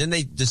floor mat. Then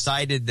they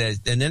decided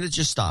that, and then it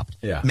just stopped.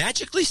 Yeah.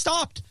 Magically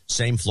stopped.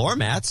 Same floor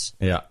mats.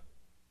 Yeah.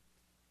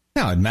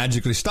 No, it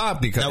magically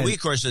stopped because... Now, we,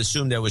 of course,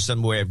 assumed there was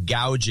some way of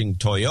gouging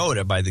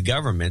Toyota by the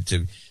government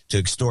to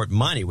extort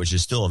money, which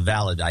is still a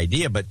valid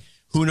idea, but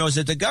who knows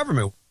that the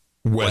government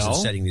wasn't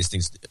setting these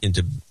things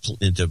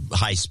into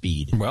high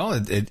speed.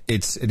 Well,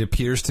 it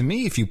appears to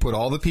me if you put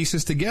all the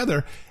pieces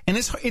together, and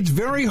it's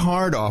very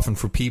hard often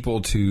for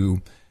people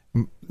to,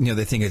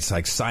 they think it's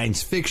like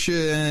science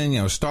fiction,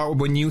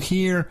 when you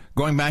hear,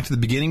 going back to the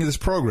beginning of this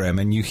program,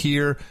 and you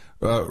hear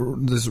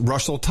this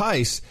Russell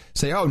Tice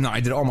say, oh, no, I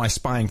did all my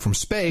spying from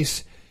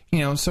space,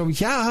 so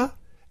yeah.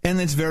 And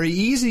it's very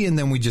easy, and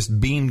then we just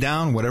beam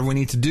down whatever we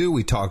need to do.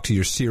 We talk to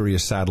your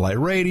Sirius satellite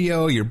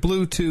radio, your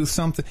Bluetooth,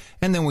 something,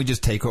 and then we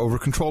just take over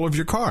control of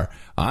your car.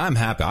 I'm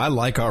happy. I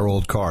like our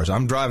old cars.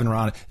 I'm driving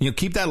around.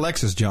 Keep that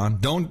Lexus, John.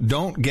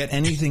 Don't get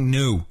anything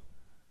new.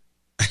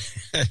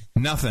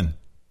 Nothing.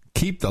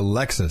 Keep the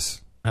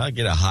Lexus. I'll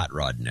get a hot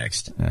rod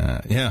next.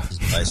 Yeah.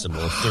 Just buy some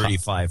old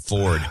 35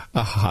 Ford.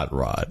 A hot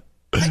rod.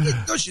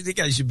 Don't you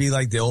think I should be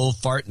like the old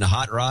fart in the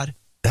hot rod?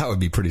 That would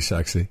be pretty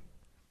sexy.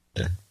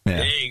 Yeah.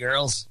 Hey,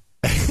 girls.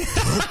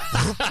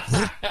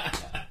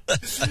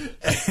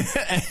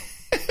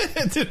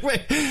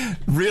 Wait,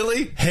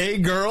 really? Hey,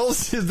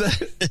 girls? Do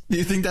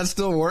you think that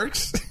still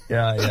works?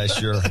 Yeah,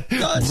 sure.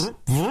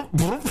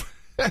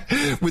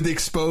 With the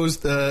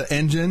exposed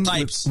engine,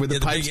 pipes. with the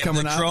pipes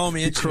coming out,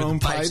 the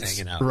chrome pipes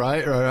hanging out.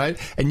 Right.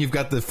 And you've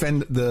got the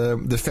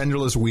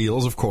fenderless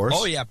wheels, of course.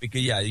 Oh yeah,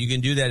 because you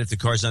can do that if the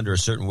car's under a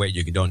certain weight.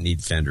 You don't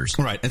need fenders.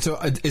 Right. And so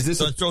is this?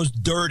 So it throws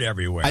dirt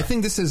everywhere. I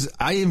think this is.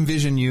 I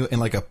envision you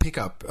in like a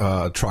pickup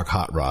truck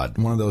hot rod,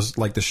 one of those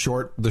like the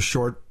short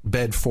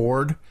bed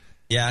Ford.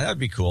 Yeah, that'd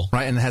be cool.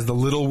 Right, and it has the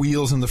little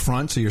wheels in the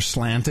front, so you're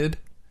slanted.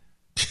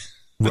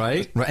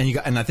 Right,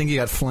 and I think you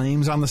got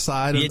flames on the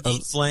side. You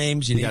need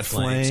flames. You need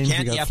flames.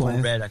 Can't the apple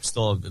red? I'm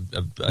still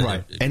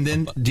right. And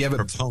then do you have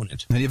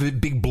proponent? Do you have a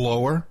big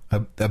blower,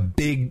 a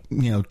big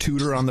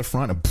tooter on the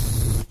front?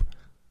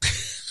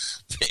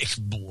 Big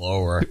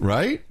blower.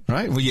 Right.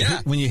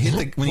 When you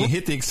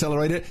hit the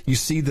accelerator, you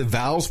see the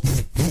valves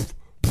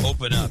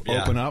open up.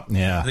 Yeah. Open up.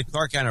 Yeah. The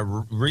car kind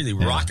of really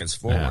rockets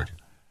forward. Yeah.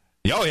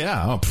 Oh,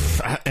 yeah.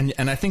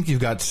 And I think you've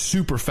got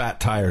super fat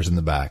tires in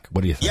the back.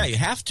 What do you think? Yeah, you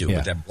have to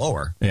with that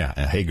blower. Yeah.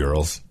 Hey,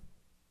 girls.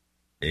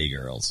 Hey,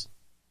 girls.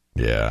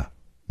 Yeah.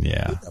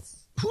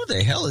 Who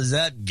the hell is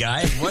that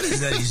guy? What is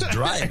that he's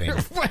driving?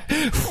 What?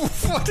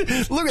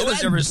 Look at no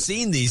one's ever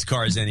seen these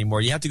cars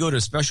anymore. You have to go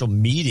to special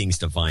meetings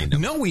to find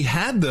them. No, we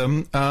had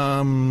them,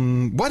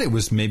 it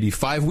was maybe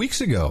 5 weeks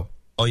ago.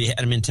 Oh, you had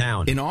them in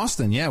town? In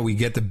Austin, yeah. We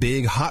get the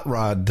big hot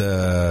rod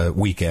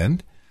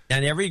weekend.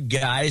 And every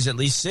guy is at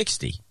least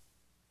 60.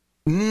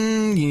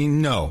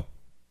 No.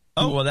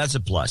 Oh, well, that's a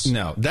plus.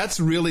 No,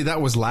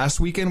 that was last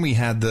weekend. We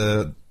had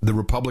the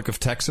Republic of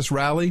Texas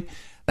rally.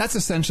 That's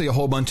essentially a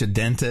whole bunch of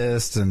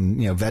dentists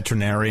and,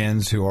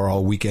 veterinarians who are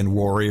all weekend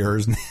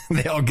warriors.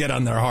 They all get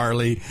on their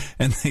Harley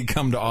and they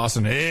come to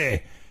Austin.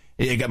 Hey,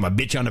 I got my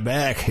bitch on the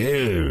back.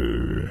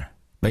 Hey.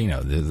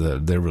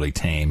 But, they're really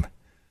tame.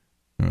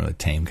 Really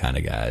tame kind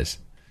of guys.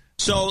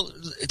 So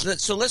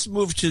let's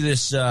move to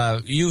this.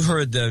 You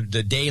heard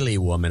the Daily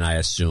Woman, I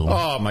assume.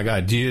 Oh my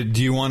God! Do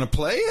you want to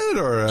play it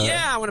or?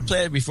 Yeah, I want to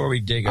play it before we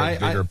dig a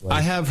bigger place.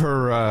 I have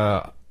her.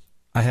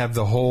 I have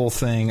the whole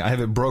thing. I have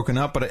it broken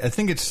up, but I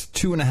think it's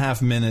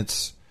 2.5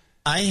 minutes.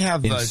 I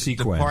have the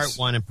part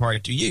 1 and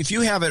part 2. If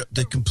you have it,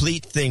 the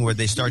complete thing where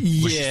they start, where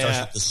she starts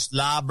with the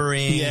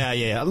slobbering.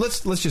 Yeah.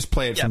 Let's just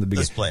play it from the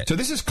beginning. Let's play it. So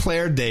this is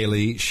Claire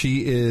Daly.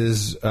 She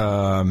is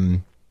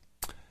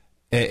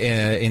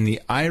in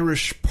the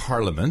Irish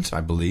Parliament,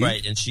 I believe.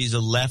 Right, and she's a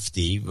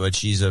lefty, but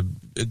she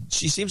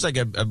seems like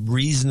a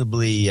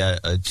reasonably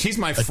she's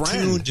my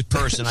friend. Attuned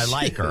person. I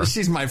like her.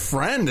 She's my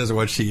friend, is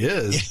what she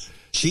is. Yeah,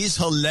 she's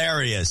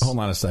hilarious. Hold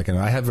on a second.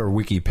 I have her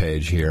wiki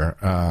page here.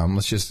 I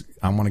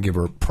want to give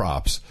her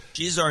props.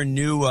 She's our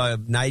new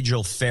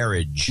Nigel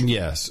Farage.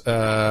 Yes,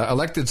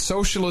 elected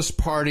Socialist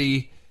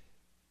Party.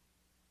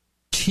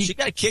 She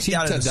got kicked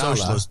out of the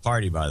Socialist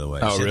Party, by the way.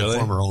 Oh, she really? had to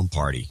form her own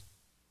party.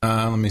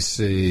 Let me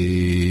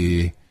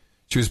see.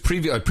 She was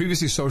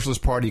previously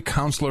Socialist Party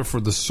councillor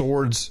for the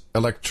Swords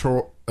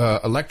electoral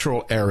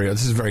area.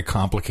 This is very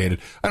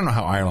complicated. I don't know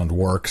how Ireland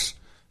works.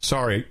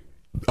 Sorry,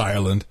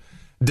 Ireland.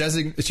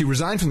 She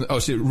resigned from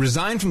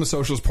the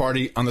Socialist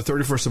Party on the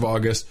 31st of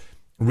August,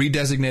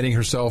 redesignating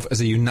herself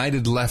as a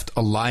United Left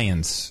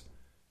Alliance,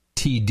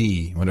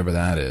 TD, whatever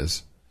that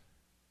is.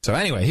 So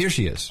anyway, here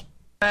she is.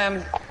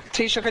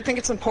 Taoiseach, I think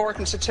it's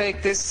important to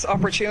take this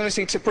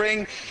opportunity to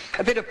bring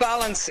a bit of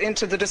balance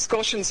into the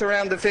discussions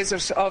around the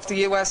visit of the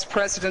US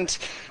President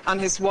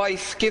and his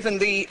wife, given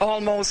the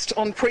almost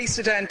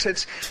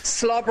unprecedented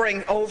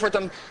slobbering over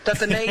them that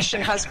the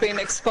nation has been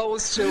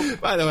exposed to.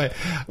 By the way,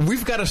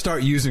 we've got to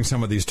start using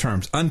some of these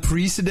terms.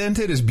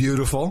 Unprecedented is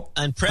beautiful.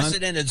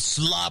 Unprecedented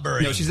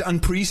slobbering. No, she's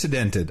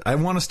unprecedented. I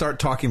want to start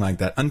talking like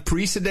that.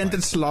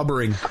 Unprecedented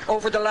slobbering.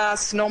 Over the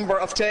last number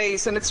of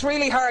days, and it's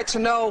really hard to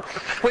know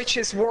which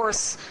is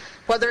worse,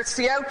 whether it's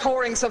the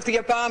outpourings of the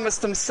Obamas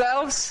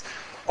themselves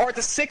or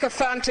the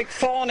sycophantic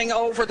fawning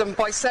over them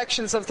by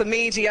sections of the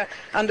media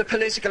and the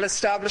political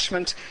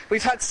establishment.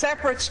 We've had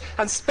separate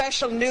and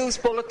special news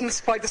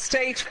bulletins by the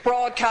state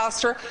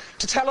broadcaster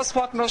to tell us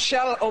what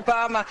Michelle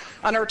Obama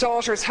and her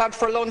daughters had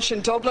for lunch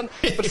in Dublin,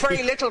 but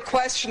very little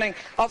questioning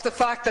of the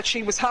fact that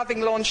she was having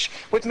lunch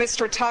with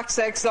Mr. Tax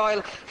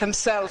Exile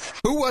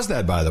himself. Who was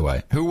that, by the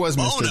way? Who was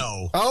Mr.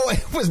 Bono? Oh,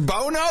 it was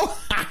Bono?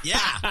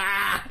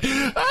 Yeah.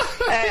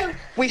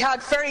 We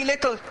had very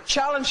little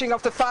challenging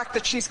of the fact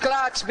that she's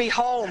glad to be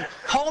home,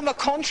 a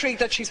country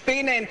that she's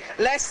been in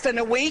less than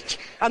a week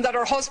and that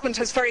her husband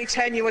has very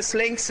tenuous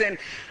links in.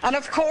 And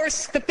of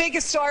course, the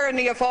biggest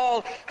irony of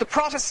all, the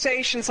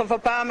protestations of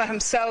Obama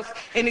himself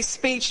in his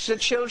speech to the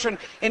children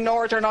in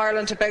Northern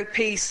Ireland about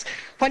peace,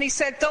 when he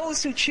said,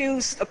 "Those who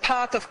choose the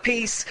path of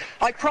peace,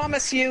 I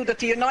promise you that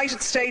the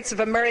United States of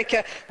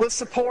America will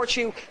support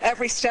you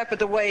every step of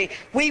the way.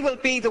 We will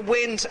be the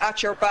wind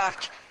at your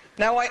back."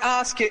 Now I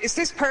ask you, is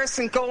this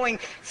person going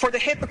for the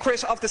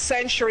Hypocrite of the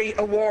Century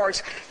award?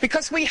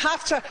 Because we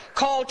have to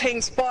call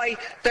things by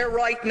their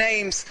right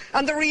names.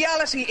 And the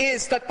reality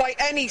is that by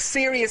any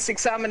serious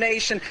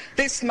examination,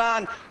 this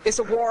man is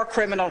a war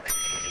criminal.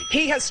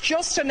 He has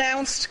just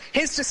announced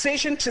his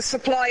decision to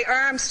supply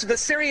arms to the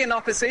Syrian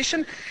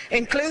opposition,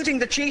 including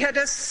the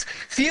jihadists,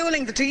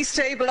 fueling the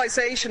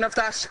destabilisation of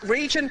that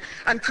region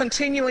and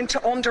continuing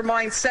to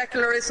undermine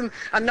secularism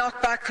and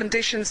knock back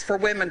conditions for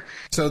women.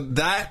 So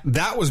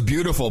that was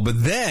beautiful,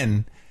 but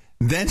then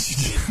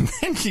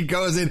she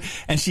goes in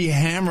and she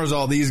hammers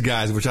all these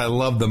guys, which I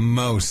love the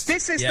most.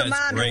 This is the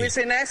man who is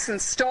in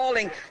essence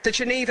stalling the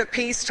Geneva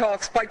peace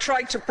talks by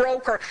trying to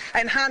broker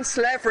enhanced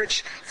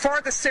leverage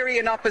for the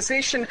Syrian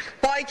opposition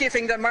by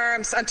giving them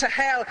arms, and to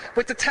hell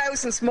with the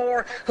thousands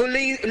more who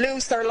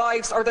lose their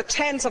lives, or the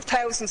tens of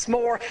thousands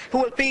more who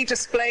will be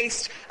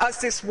displaced as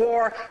this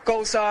war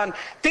goes on.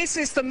 This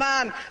is the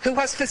man who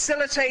has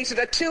facilitated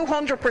a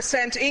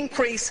 200%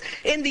 increase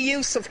in the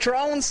use of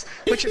drones,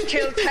 which have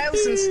killed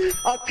thousands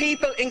of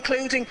people,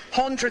 including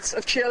hundreds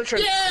of children.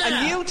 Yeah!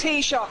 And you,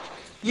 Taoiseach,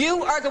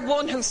 you are the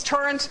one who's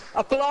turned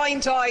a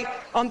blind eye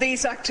on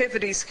these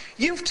activities.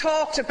 You've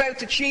talked about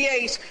the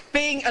G8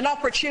 being an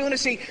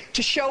opportunity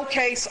to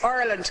showcase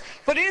Ireland.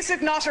 But is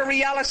it not a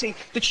reality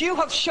that you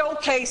have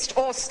showcased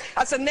us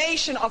as a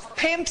nation of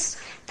pimps,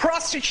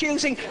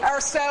 prostituting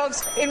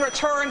ourselves in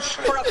return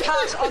for a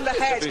pat on the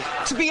head?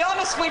 To be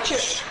honest with you,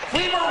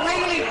 we were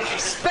really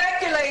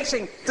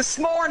speculating this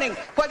morning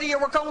whether you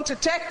were going to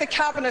deck the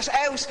cabinet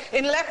out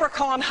in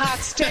leprechaun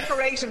hats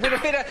decorated with a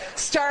bit of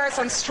stars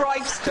and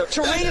stripes to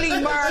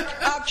really mark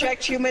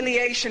abject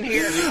humiliation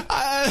here.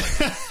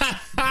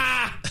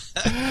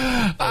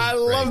 I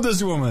love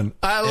this woman.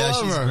 I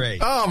love her.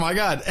 Great. Oh my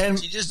God! And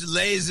she just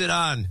lays it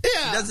on.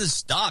 Yeah. She doesn't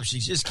stop. She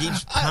just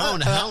keeps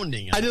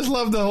hounding him. I just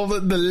love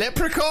the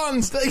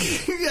leprechauns.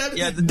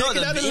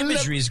 The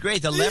imagery is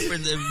great. The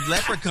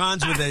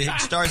leprechauns with the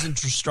stars and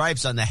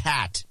stripes on the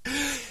hat.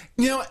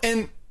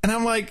 And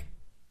I'm like,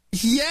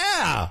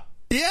 yeah,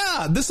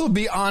 this will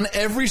be on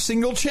every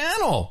single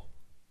channel.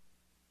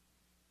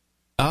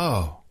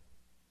 Oh.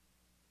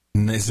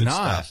 It's good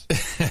not.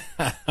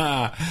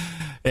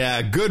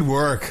 Yeah, good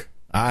work.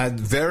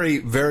 Very,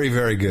 very,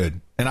 very good.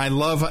 And I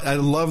love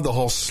the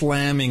whole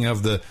slamming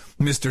of the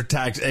Mr.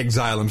 Tax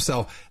Exile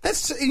himself.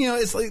 That's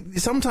it's like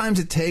sometimes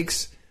it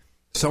takes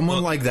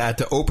someone like that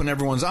to open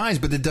everyone's eyes,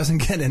 but it doesn't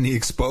get any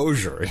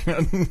exposure.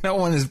 No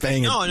one is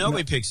paying it.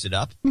 Nobody picks it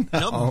up.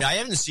 No, I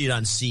haven't seen it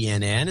on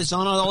CNN. It's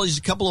on all these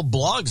couple of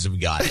blogs I've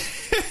got.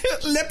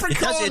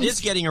 Leprechauns. It is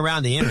getting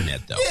around the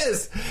internet, though.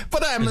 Yes,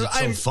 but I'm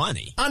so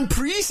funny.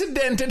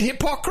 Unprecedented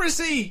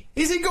hypocrisy.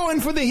 Is he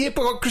going for the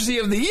hypocrisy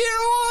of the year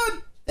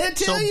award? I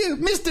tell you,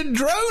 Mr.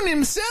 Drone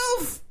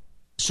himself.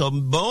 So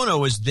Bono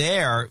was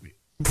there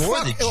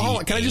for the G8. Hold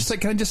on. Can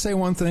I just say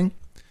one thing?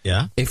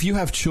 Yeah. If you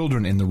have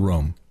children in the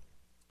room,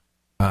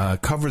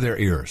 cover their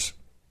ears.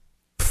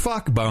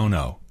 Fuck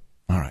Bono.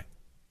 All right.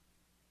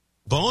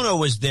 Bono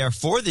was there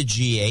for the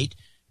G8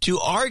 to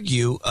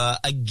argue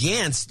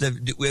against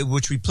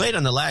which we played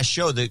on the last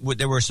show, that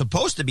they were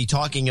supposed to be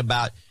talking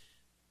about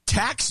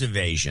tax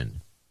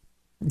evasion.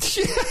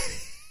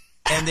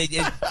 And they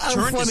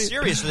turned it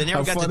serious, so they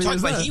never got to talk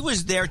about it. He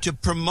was there to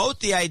promote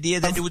the idea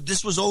that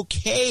this was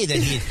okay, that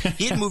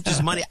he had moved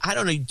his money. I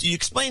don't know. Do you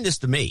explain this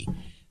to me?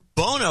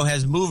 Bono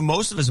has moved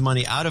most of his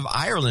money out of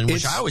Ireland,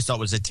 which I always thought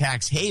was a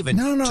tax haven,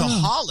 to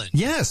Holland.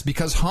 Yes,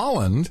 because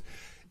Holland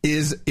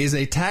is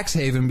a tax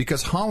haven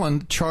because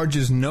Holland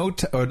charges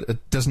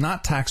does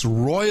not tax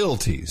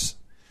royalties.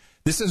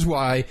 This is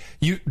why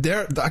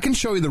I can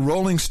show you the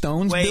Rolling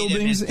Stones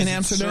buildings in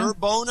Amsterdam. Sir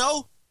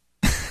Bono?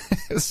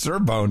 Sir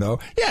Bono.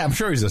 Yeah, I'm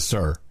sure he's a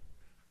sir.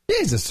 Yeah,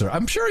 he's a sir.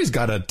 I'm sure he's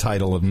got a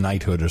title of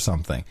knighthood or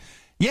something.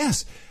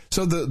 Yes.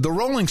 So the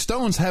Rolling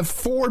Stones have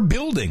 4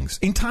 buildings,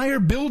 entire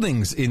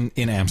buildings in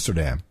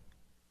Amsterdam.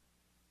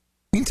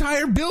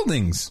 Entire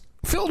buildings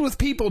filled with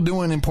people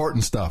doing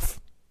important stuff.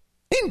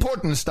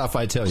 Important stuff,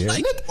 I tell you.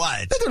 Like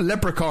what? Little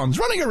leprechauns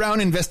running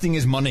around investing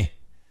his money.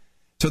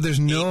 So there's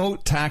no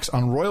tax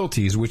on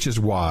royalties, which is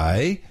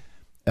why...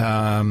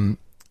 and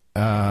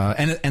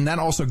that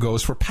also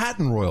goes for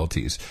patent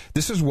royalties.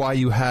 This is why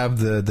you have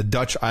the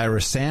Dutch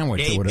Irish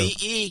sandwich or whatever.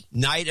 ABE,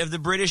 Knight of the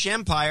British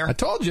Empire. I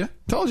told you.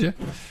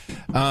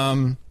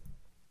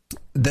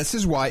 This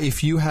is why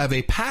if you have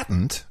a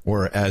patent,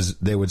 or as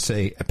they would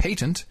say, a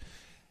patent,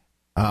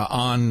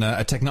 on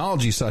a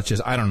technology such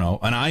as, I don't know,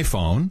 an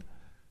iPhone,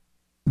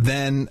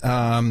 then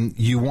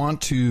you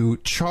want to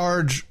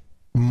charge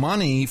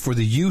money for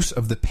the use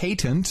of the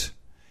patent,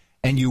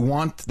 and you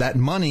want that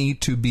money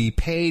to be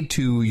paid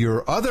to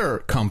your other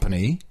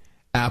company,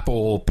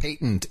 Apple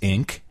Patent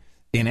Inc.,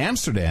 in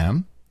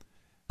Amsterdam,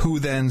 who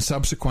then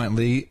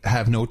subsequently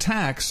have no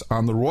tax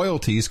on the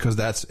royalties because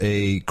that's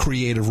a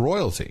creative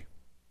royalty.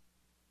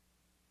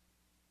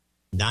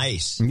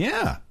 Nice.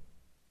 Yeah.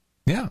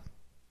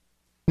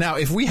 Now,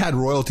 if we had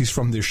royalties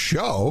from this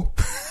show...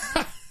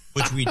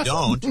 Which we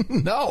don't.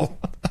 No.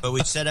 But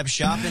we'd set up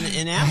shop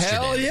in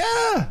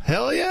Amsterdam.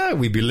 Hell yeah.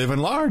 We'd be living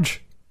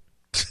large.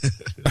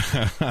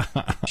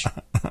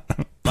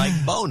 Like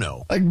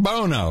Bono.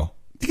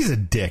 He's a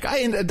dick.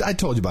 I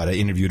told you about it. I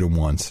interviewed him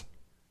once.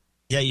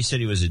 Yeah, you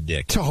said he was a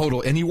dick.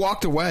 Total. And he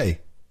walked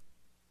away.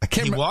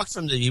 He walked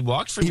from your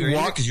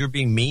interview because you were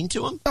being mean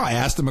to him? No, I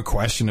asked him a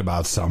question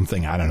about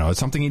something. I don't know.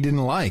 Something he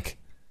didn't like.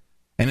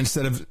 And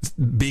instead of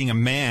being a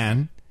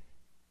man,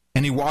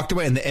 and he walked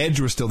away, and the edge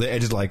was still there.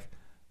 Edge is like,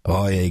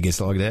 oh, yeah, he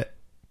gets like that.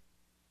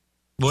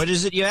 What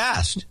is it you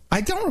asked? I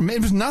don't remember.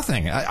 It was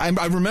nothing. I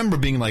remember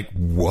being like,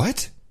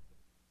 what?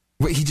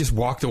 Wait, he just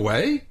walked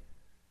away?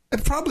 I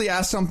probably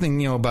asked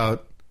something,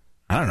 about,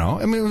 I don't know.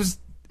 I mean, it was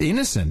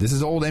innocent. This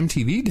is old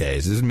MTV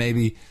days. This is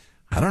maybe,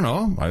 I don't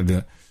know.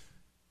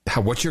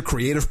 What's your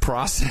creative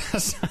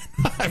process?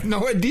 I have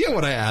no idea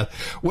what I asked.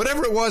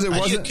 Whatever it was, How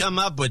wasn't. You come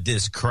up with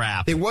this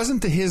crap? It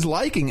wasn't to his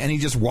liking, and he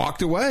just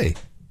walked away.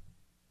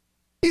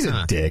 He's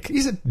a dick.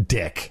 He's a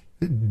dick.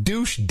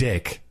 Douche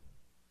dick.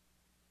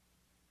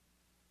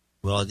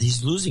 Well,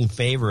 he's losing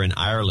favor in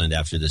Ireland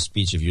after the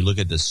speech. If you look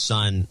at the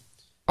Sun,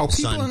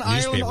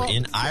 newspaper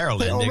in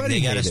Ireland, they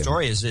got a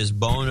story. Is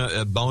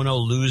Bono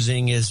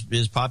losing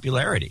his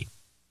popularity?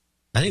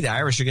 I think the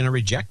Irish are going to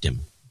reject him.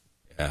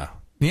 Yeah.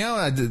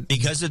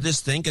 Because of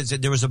this thing, because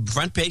there was a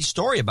front page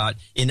story about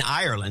in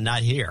Ireland,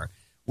 not here.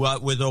 Well,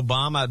 with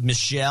Obama,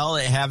 Michelle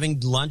having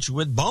lunch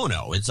with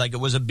Bono. It's like it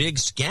was a big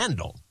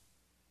scandal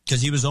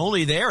because he was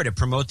only there to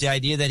promote the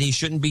idea that he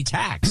shouldn't be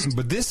taxed.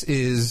 But this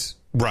is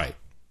right.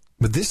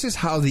 But this is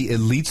how the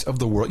elites of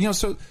the world,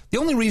 so the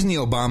only reason the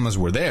Obamas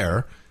were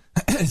there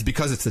is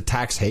because it's the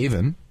tax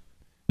haven.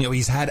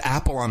 He's had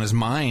Apple on his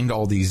mind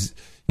all these,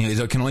 he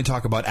can only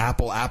talk about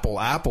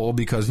Apple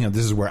because,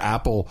 this is where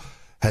Apple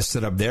has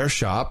set up their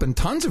shop, and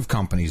tons of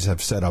companies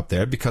have set up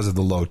there because of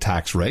the low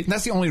tax rate. And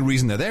that's the only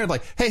reason they're there.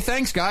 Like, hey,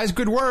 thanks, guys.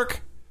 Good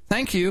work.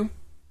 Thank you.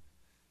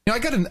 I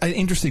got an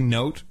interesting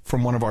note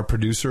from one of our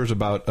producers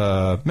about,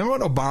 remember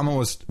what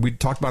Obama we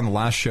talked about in the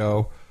last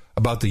show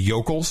about the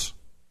yokels?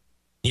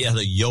 Yeah,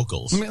 the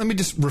yokels. Let me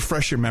just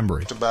refresh your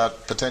memory.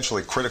 About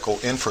potentially critical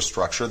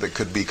infrastructure that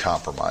could be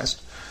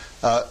compromised.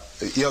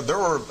 There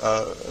were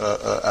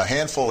a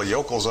handful of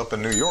yokels up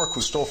in New York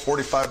who stole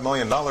 $45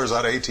 million out of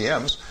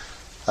ATMs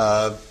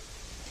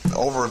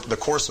over the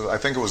course of, I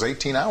think it was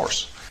 18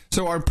 hours.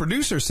 So our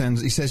producer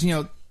says,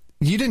 you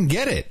didn't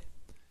get it.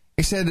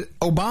 He said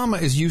Obama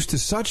is used to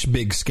such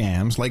big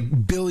scams,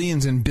 like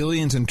billions and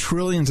billions and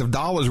trillions of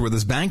dollars with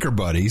his banker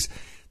buddies,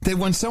 that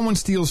when someone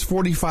steals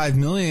 $45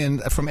 million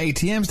from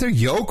ATMs, they're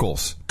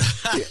yokels.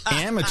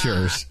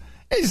 Amateurs.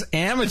 It's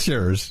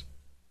amateurs.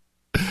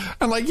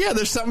 I'm like, yeah,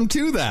 there's something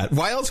to that.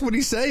 Why else would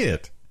he say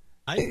it?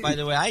 By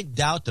the way, I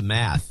doubt the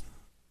math.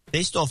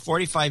 They stole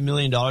 $45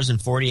 million in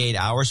 48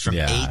 hours from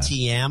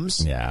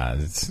ATMs? Yeah.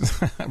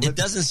 It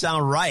doesn't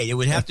sound right. It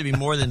would have to be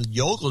more than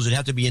yokels. It would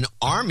have to be an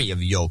army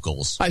of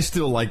yokels. I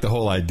still like the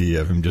whole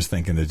idea of him just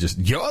thinking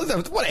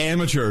that what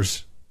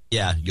amateurs?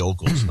 Yeah,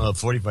 yokels.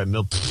 45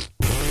 mil.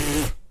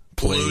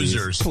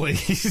 Losers.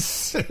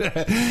 Please.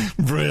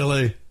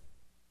 Really?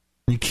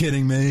 Are you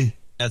kidding me?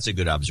 That's a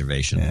good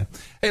observation. Yeah.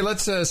 Hey,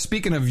 let's,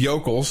 speaking of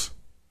yokels,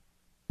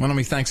 why don't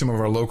we thank some of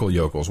our local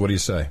yokels? What do you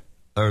say?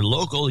 Our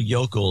local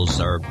yokels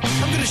are...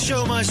 I'm going to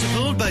show my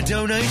support by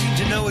donating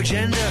to No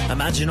Agenda.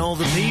 Imagine all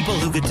the people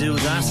who could do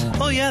that.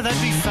 Oh, yeah, that'd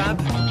be fab.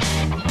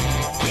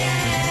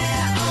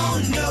 Yeah,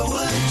 on No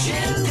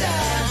Agenda.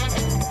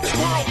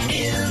 Right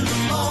in the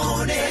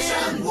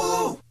morning.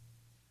 Woo.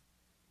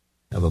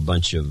 I have a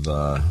bunch of...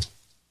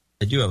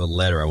 I do have a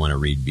letter I want to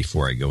read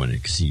before I go in it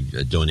because he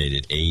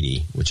donated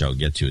 80, which I'll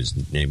get to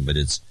his name, but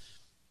it's...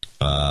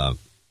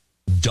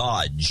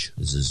 Dodge,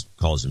 as he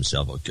calls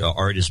himself,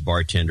 artist,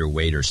 bartender,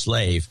 waiter,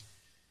 slave.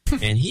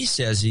 And he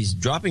says he's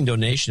dropping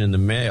donation in the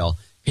mail,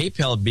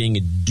 PayPal being a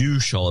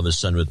douche all of a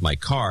sudden with my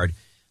card,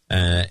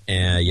 and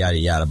yada,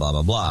 yada, blah,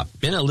 blah, blah.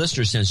 Been a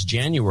listener since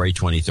January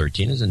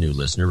 2013 as a new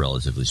listener,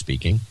 relatively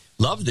speaking.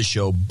 Love the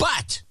show,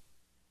 but...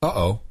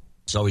 Uh-oh.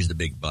 It's always the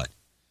big but,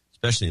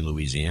 especially in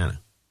Louisiana.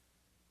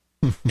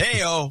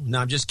 Hey-oh. No,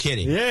 I'm just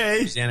kidding. Yay.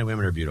 Louisiana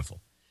women are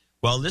beautiful.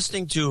 Well,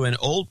 listening to an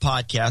old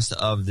podcast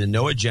of the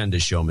No Agenda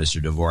show,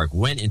 Mr. Dvorak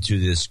went into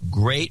this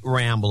great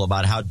ramble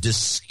about how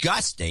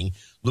disgusting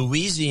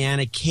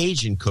Louisiana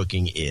Cajun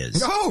cooking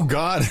is. Oh,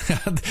 God.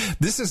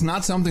 This is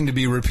not something to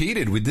be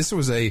repeated.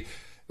 I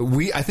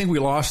think we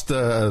lost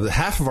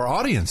half of our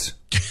audience.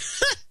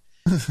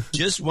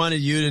 Just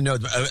wanted you to know.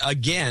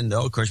 Again,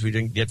 though, of course, we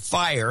didn't get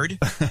fired.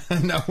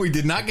 No, we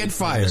did not get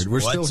fired. We're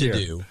still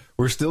here.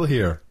 We're still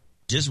here.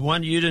 Just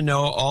wanted you to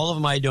know all of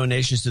my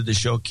donations to the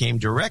show came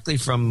directly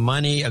from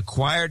money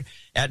acquired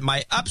at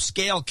my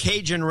upscale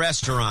Cajun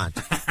restaurant.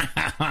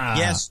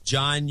 Yes,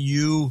 John,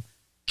 you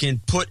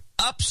can put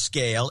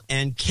upscale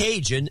and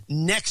Cajun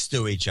next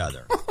to each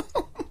other.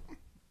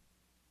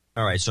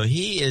 All right, so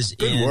he is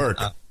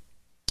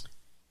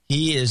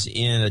he is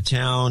in a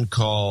town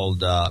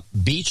called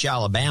Beach,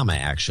 Alabama,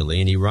 actually,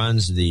 and he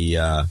runs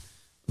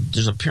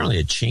there's apparently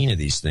a chain of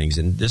these things,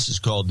 and this is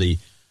called the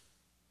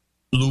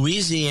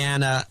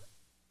Louisiana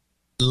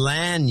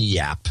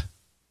Lagniappe,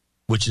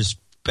 which is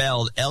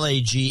spelled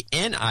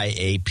Lagniappe,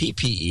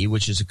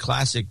 which is a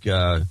classic,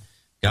 God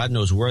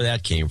knows where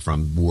that came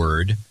from,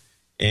 word.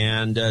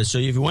 And so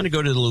if you want to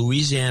go to the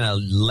Louisiana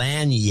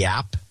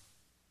Lagniappe,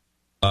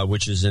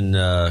 which is in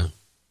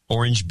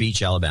Orange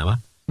Beach, Alabama,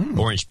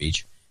 Orange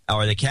Beach,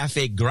 or the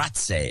Cafe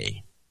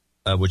Grazie,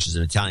 which is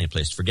an Italian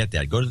place. Forget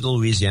that. Go to the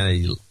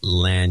Louisiana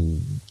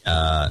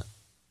Lagniappe.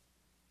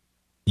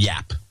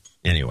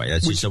 Anyway,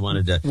 that's just I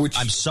wanted to.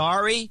 I'm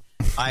sorry.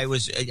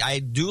 I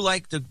do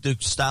like the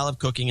style of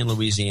cooking in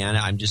Louisiana.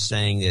 I'm just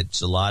saying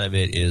that a lot of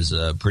it is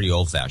pretty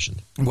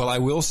old-fashioned. Well, I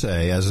will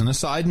say, as an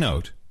aside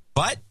note.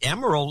 But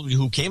Emerald,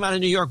 who came out of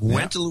New York,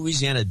 went to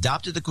Louisiana,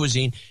 adopted the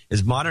cuisine,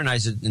 has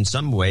modernized it in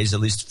some ways, at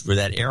least for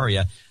that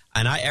area.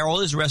 And all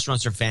his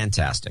restaurants are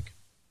fantastic.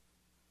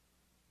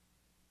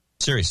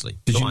 Seriously.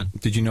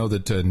 Did you know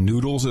that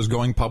Noodles is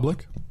going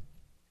public?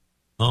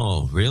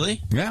 Oh,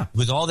 really? Yeah.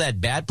 With all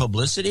that bad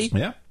publicity?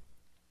 Yeah.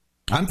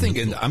 I'm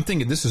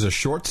thinking this is a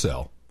short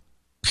sell.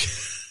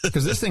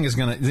 Because this thing is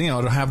going to,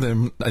 it'll have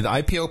the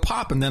IPO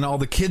pop, and then all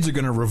the kids are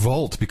going to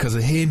revolt because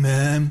of, hey,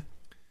 man,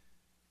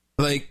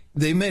 like,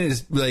 they made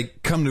us,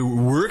 like, come to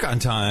work on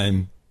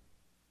time.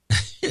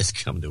 It's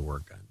come to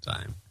work on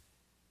time.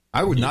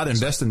 I would not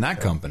invest in that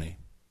company.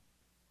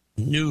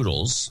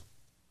 Noodles,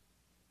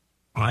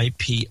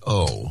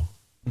 IPO.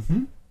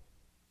 Mm-hmm.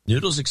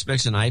 Noodles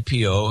expects an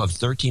IPO of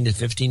 $13 to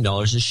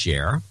 $15 a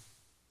share.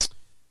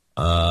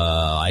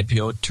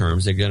 IPO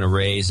terms, they're going to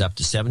raise up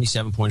to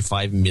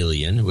 $77.5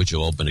 million, which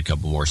will open a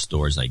couple more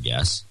stores, I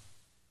guess.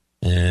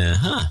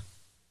 I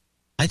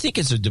think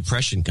it's a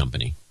depression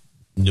company.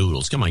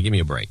 Noodles. Come on, give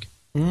me a break.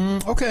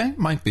 Okay,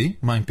 might be,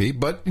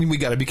 but we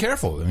got to be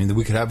careful. I mean,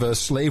 we could have a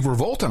slave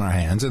revolt on our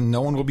hands, and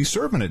no one will be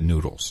serving at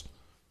Noodles.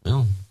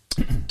 Well,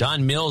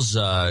 Don Mills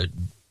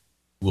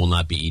will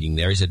not be eating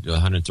there. He's at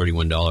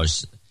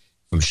 $131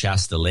 from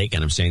Shasta Lake,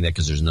 and I'm saying that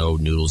because there's no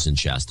noodles in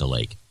Shasta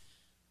Lake.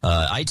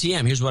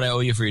 ITM, here's what I owe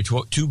you for your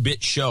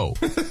 2-bit show.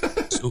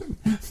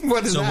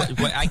 What is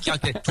that? I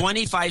calculate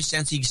 25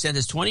 cents. He sent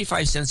us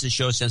 25 cents a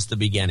show since the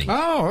beginning.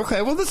 Oh,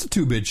 okay. Well, that's a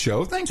 2-bit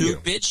show. Thank you.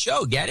 2-bit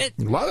show. Get it?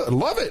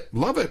 Love it.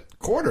 Love it.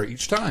 Quarter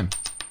each time.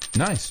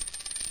 Nice.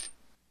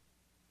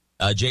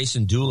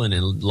 Jason Doolin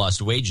in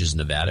Lost Wages,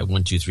 Nevada,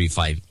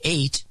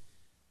 12358.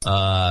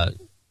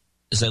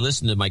 As I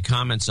listen to my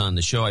comments on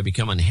the show, I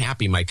become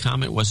unhappy. My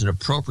comment wasn't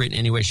appropriate in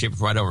any way, shape, or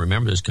form. I don't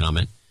remember this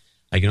comment.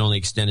 I can only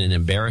extend an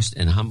embarrassed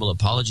and humble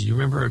apology. Do you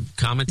remember a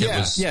comment that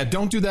was... Yeah,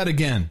 don't do that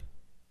again.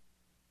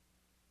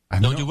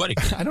 Don't do what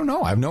again? I don't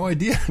know. I have no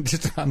idea.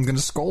 I'm going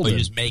to scold him. You're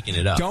just making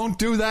it up. Don't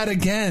do that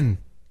again,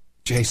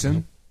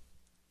 Jason.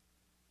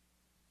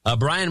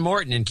 Brian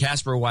Morton in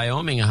Casper,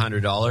 Wyoming,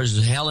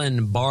 $100.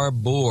 Helen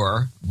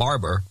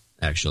Barber,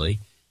 actually,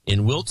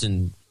 in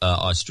Wilton,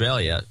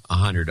 Australia,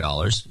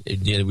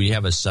 $100. We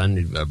have a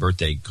son, a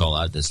birthday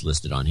call-out that's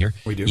listed on here.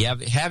 We do. You have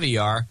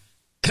Javier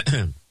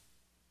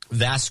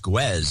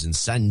Vasquez in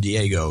San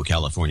Diego,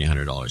 California,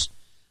 $100.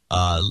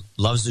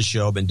 Loves the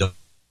show, been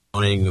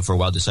donating for a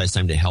while, decides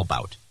time to help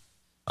out.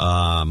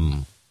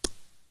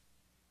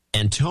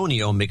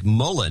 Antonio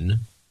McMullen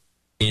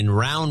in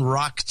Round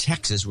Rock,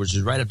 Texas, which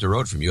is right up the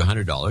road from you,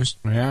 $100.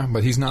 Yeah,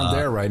 but he's not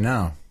there right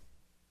now.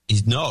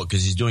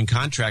 Because he's doing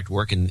contract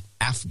work in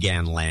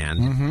Afghan land.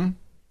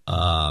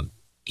 Mm-hmm.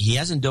 He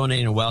hasn't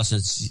donated in a while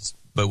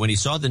but when he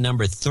saw the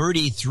number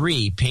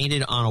 33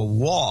 painted on a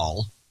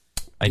wall,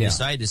 I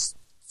decided to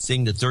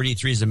sing the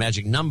 33 is the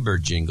magic number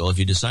jingle. If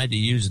you decide to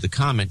use the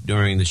comment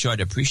during the show, I'd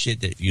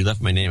appreciate that if you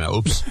left my name.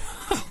 Oops.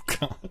 Oh,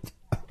 God.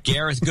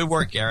 Gareth, good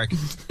work, Eric.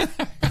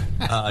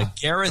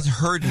 Gareth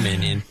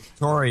Herdman in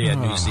Victoria,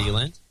 New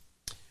Zealand.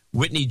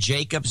 Whitney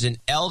Jacobs in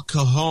El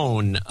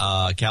Cajon,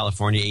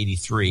 California,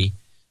 83.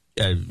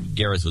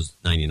 Gareth was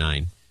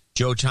 99.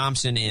 Joe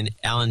Thompson in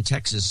Allen,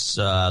 Texas,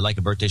 like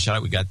a birthday shout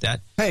out. We got that.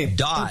 Hey,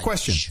 Dodge.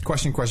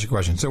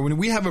 Question. So when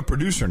we have a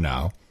producer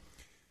now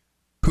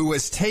who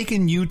has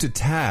taken you to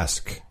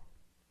task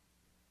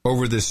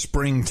over this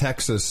Spring,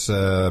 Texas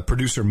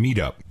producer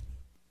meetup.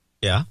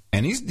 Yeah.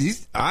 And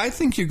he's I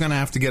think you're going to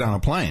have to get on a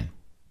plane.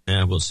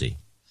 Yeah, we'll see.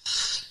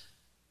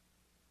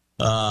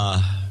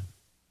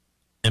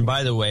 And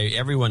by the way,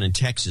 everyone in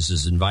Texas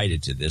is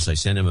invited to this. I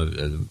sent him a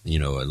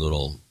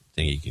little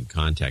thing. He can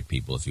contact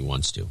people if he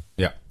wants to.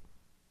 Yeah.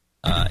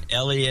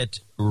 Elliot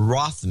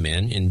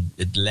Rothman in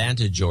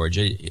Atlanta,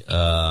 Georgia.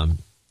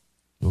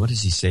 What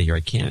does he say here?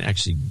 I can't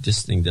actually.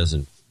 This thing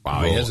doesn't.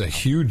 Wow, he has a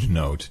huge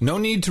note. No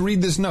need to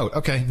read this note.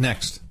 Okay,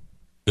 next.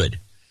 Good.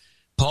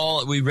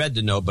 Paul, we read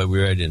the note, but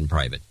we read it in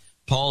private.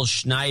 Paul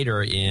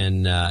Schneider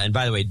in, and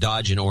by the way,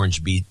 Dodge in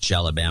Orange Beach,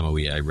 Alabama.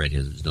 I read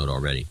his note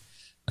already.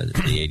 The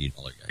 $80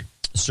 guy.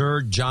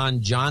 Sir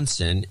John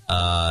Johnson,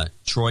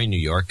 Troy, New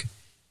York.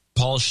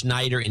 Paul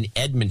Schneider in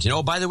Edmonton.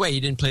 Oh, by the way, you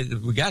didn't play.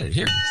 We got it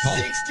here. Paul.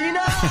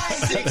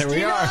 69. There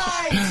we are.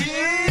 Dude.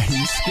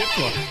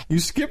 You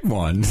skipped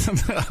one.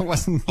 I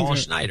wasn't. Paul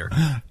Schneider.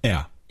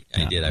 Yeah.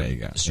 I did. There you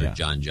go. Sir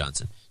John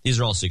Johnson.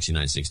 These are all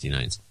 69.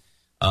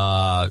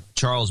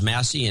 Charles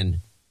Massey in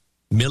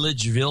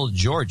Milledgeville,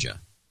 Georgia.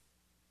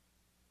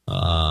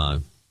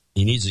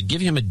 He needs to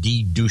give him a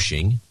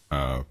douching.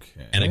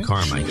 Okay. And a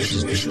karma. Yep.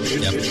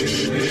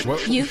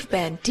 You've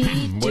been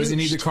What does he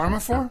need the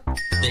karma for?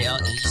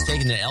 He's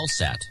taking the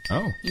LSAT.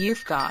 Oh.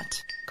 You've got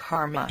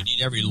karma. We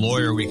need every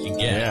lawyer we can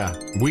get. Yeah,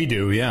 we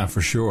do. Yeah, for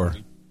sure.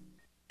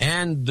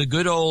 And the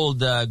good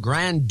old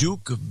Grand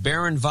Duke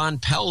Baron von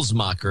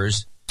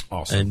Pelsmakers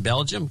in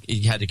Belgium.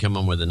 He had to come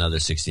on with another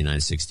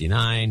 69.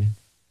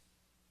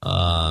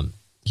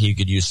 He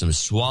could use some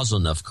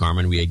Swazelnuff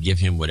karma, and we would give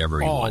him whatever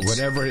he wants.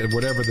 Whatever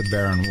the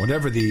Baron,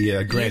 whatever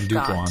the Grand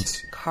Duke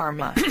wants.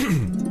 Karma.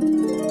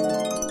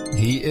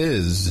 He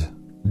is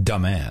the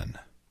man.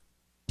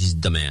 He's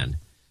the man.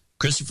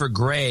 Christopher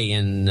Gray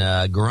in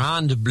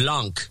Grand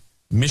Blanc,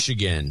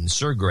 Michigan.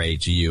 Sir Gray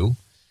to you.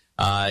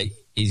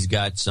 He's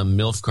got some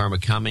MILF karma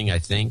coming, I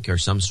think, or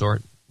some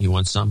sort. He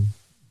wants some.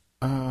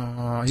 He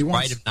wants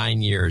bride of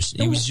 9 years.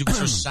 He was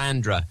for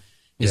Sandra.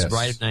 His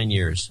bride of 9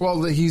 years.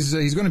 Well, he's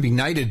going to be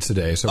knighted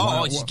today.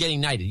 So he's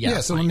getting knighted.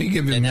 Yeah. So let me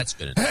give him. That's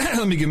good.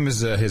 Let me give him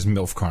his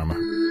MILF karma.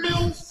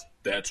 MILF.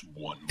 That's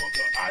one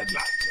mother I'd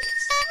like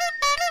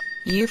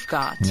to. You've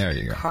got there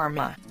you go.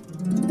 Karma.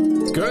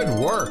 Good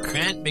work.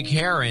 Grant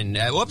McHerron.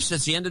 Whoops,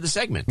 that's the end of the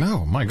segment.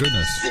 Oh, my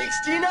goodness.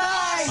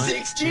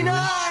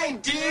 69,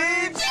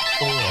 dudes.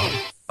 4,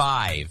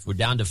 5. We're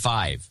down to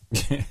 5.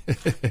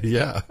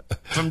 Yeah.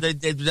 From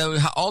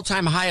the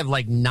all-time high of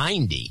like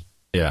 90.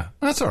 Yeah,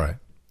 that's all right.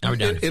 Now we're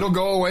down to it'll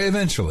go away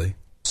eventually.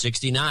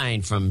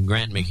 69 from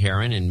Grant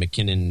McHerron in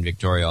McKinnon,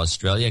 Victoria,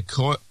 Australia.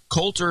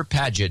 Coulter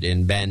Paget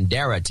in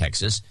Bandera,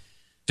 Texas.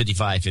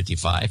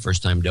 55,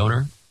 first-time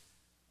donor.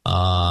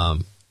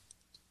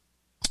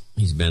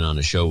 He's been on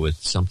a show with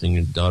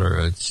something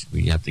daughter.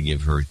 We have to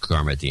give her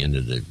karma at the end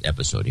of the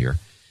episode here.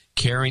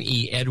 Karen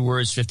E.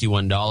 Edwards,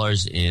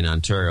 $51 in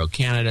Ontario,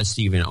 Canada.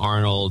 Stephen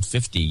Arnold,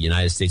 50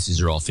 United States.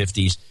 These are all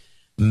 50s.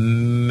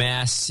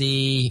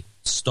 Massey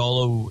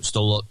Stolowski.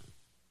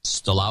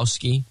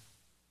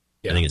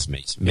 I think it's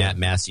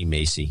Macy.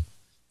 Macy.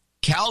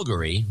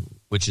 Calgary,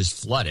 which is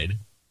flooded.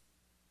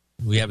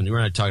 We're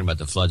not talking about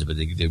the floods, but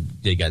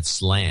they got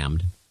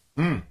slammed.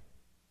 Mm.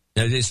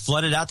 They just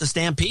flooded out the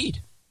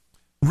Stampede.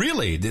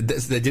 Really?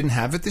 They didn't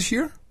have it this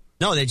year?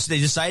 No, they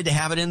decided to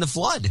have it in the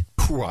flood.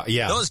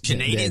 Yeah, those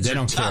Canadians they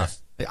don't are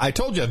tough. care. I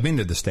told you I've been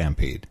to the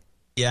Stampede.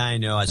 Yeah, I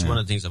know. It's one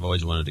of the things I've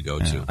always wanted to go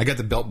to. I got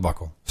the belt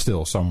buckle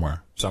still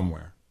somewhere.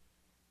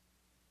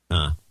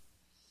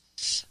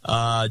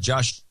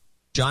 Josh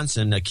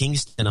Johnson,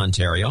 Kingston,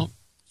 Ontario,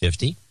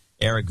 50.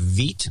 Eric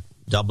Veet,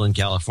 Dublin,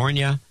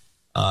 California.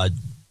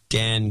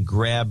 Dan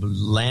Greb,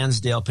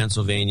 Lansdale,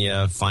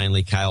 Pennsylvania.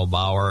 Finally, Kyle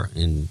Bauer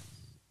in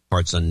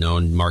parts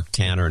unknown. Mark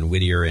Tanner and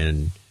Whittier,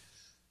 and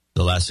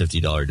the last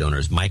 $50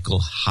 donors. Michael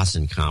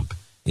Hassenkamp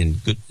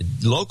in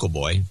local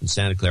boy in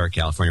Santa Clara,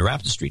 California. Right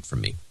up the street from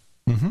me.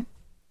 Mm-hmm.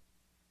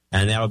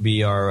 And that would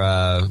be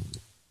our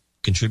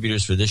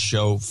contributors for this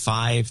show,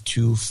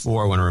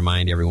 524. I want to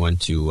remind everyone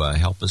to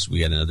help us.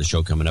 We got another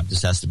show coming up.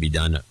 This has to be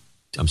done.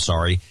 I'm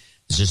sorry.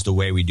 It's just the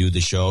way we do the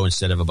show.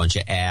 Instead of a bunch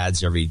of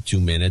ads every 2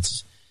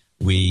 minutes,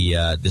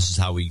 this is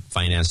how we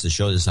finance the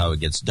show. This is how it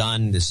gets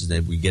done.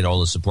 We get all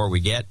the support we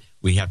get.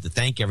 We have to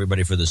thank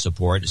everybody for the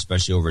support,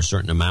 especially over a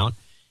certain amount.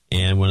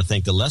 And I want to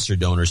thank the lesser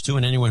donors, too,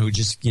 and anyone who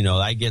just, we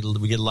get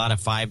a lot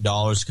of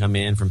 $5 come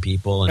in from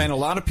people. And a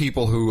lot of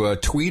people who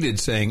tweeted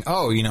saying,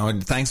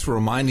 thanks for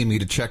reminding me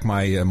to check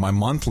my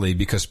monthly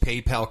because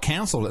PayPal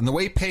canceled. And the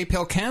way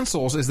PayPal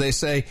cancels is they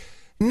say,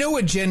 no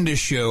agenda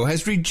show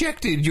has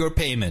rejected your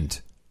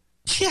payment.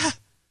 Yeah,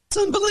 it's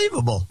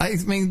unbelievable. I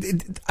mean,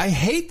 I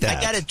hate that.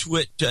 I got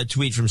a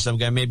tweet from some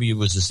guy, maybe it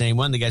was the same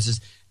one. The guy says,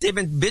 they've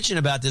been bitching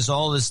about this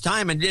all this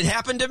time, and it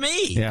happened to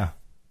me. Yeah.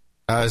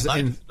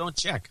 Don't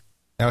check.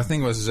 I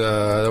think it was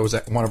that was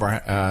one of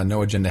our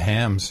No Agenda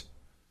hams.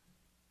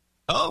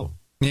 Oh.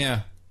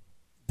 Yeah.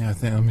 I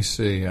think. Let me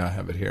see. I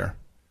have it here.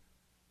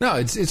 No,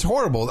 it's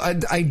horrible.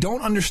 I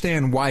don't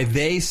understand why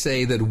they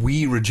say that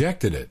we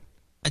rejected it.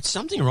 It's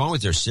something wrong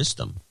with their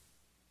system.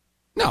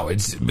 No,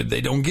 but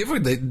they don't give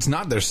it. It's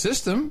not their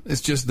system.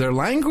 It's just their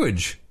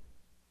language.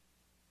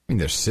 I mean,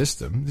 their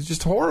system is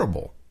just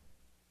horrible.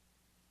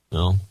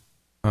 No.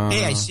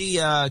 Hey, I see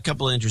a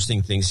couple of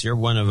interesting things here.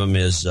 One of them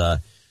is.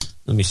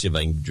 Let me see if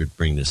I can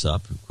bring this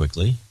up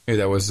quickly. Hey,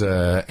 that was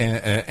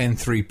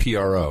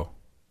N3PRO.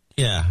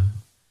 Yeah.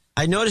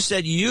 I noticed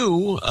that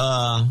you...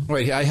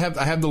 Wait, I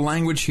have the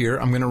language here.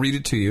 I'm going to read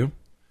it to you.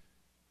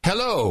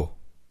 Hello,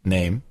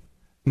 name.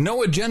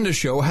 No Agenda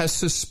Show has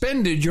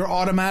suspended your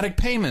automatic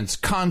payments.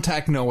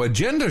 Contact No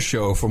Agenda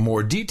Show for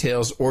more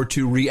details or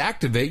to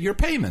reactivate your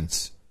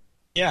payments.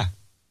 Yeah.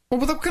 Well,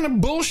 what kind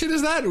of bullshit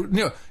is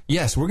that?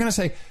 Yes, we're going to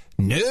say,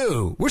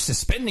 no, we're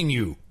suspending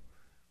you.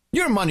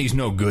 Your money's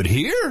no good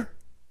here.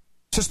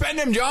 Suspend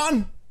him,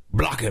 John.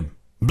 Block him.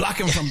 Block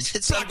him from...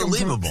 It's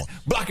unbelievable.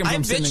 Block him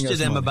from sending us money. I bitched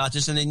to them about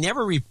this, and they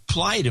never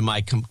reply to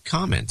my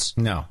comments.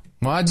 No.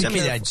 Well, I'd send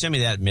me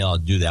that mail. I'll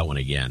do that one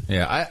again.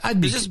 Yeah,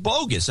 I'd be... This is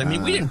bogus. I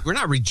mean, we're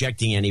not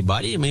rejecting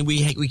anybody. I mean,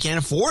 we can't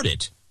afford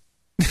it.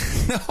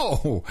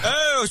 No.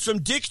 Oh, it's from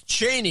Dick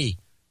Cheney.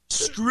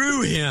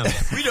 Screw him.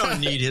 We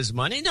don't need his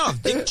money. No,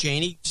 if Dick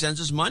Cheney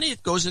sends us money,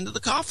 it goes into the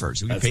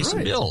coffers. We pay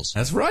some bills.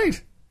 That's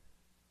right.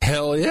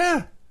 Hell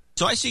yeah.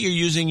 So I see you're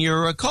using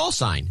your call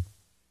sign.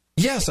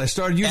 Yes, I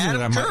started using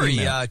it on my Curry,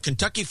 email.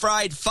 Kentucky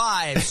Fried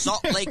 5,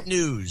 Salt Lake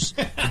News.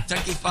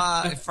 Kentucky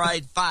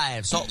Fried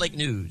 5, Salt Lake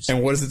News.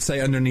 And what does it say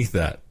underneath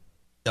that?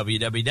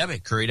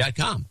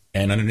 www.curry.com.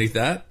 And underneath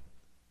that?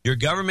 Your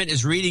government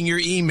is reading your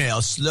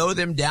email. Slow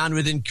them down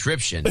with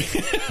encryption.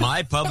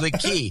 My public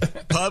key.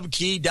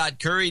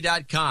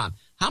 pubkey.curry.com.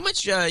 How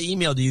much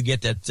email do you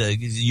get that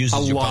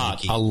uses your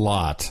public key? A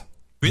lot.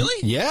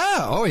 Really?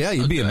 Yeah. Oh, yeah.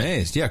 You'd be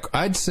amazed. Yeah.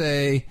 I'd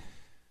say,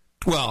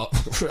 well,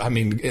 I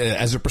mean,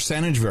 as a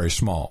percentage, very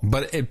small.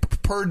 But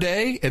per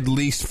day, at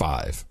least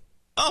 5.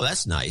 Oh,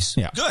 that's nice.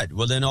 Yeah. Good.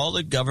 Well, then all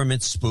the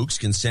government spooks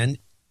can send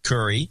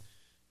Curry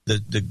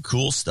the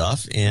cool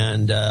stuff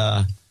and...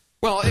 well,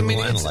 I mean,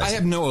 I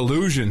have no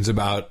illusions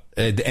about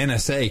the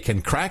NSA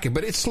can crack it,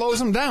 but it slows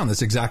them down.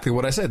 That's exactly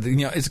what I said.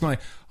 It's going,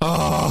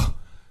 oh...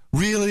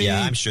 Really?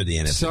 Yeah, I'm sure the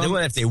NSA.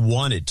 What if they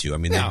wanted to? I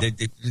mean, they're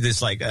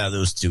just like,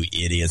 those two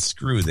idiots.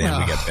 Screw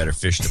them. We got better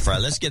fish to fry.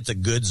 Let's get the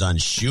goods on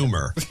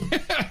Schumer.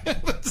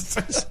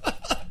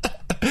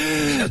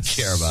 They don't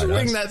care about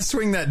us.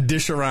 Swing that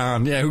dish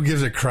around. Yeah, who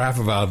gives a crap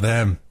about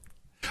them?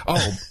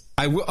 Oh,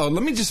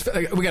 let me just.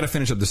 We got to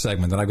finish up the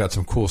segment. Then I've got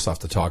some cool stuff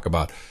to talk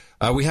about.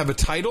 We have a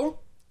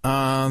title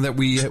that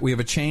we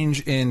have a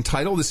change in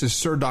title. This is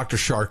Sir Dr.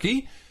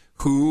 Sharkey,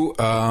 who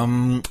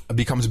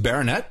becomes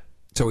baronet.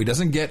 So he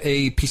doesn't get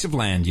a piece of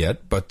land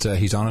yet, but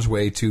he's on his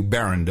way to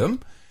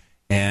barondom,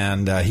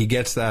 and he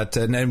gets that.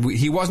 And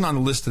he wasn't on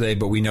the list today,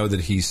 but we know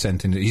that he's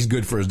sent in. He's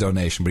good for his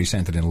donation, but he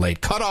sent it in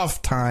late.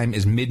 Cutoff time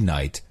is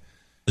midnight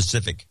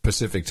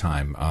Pacific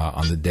time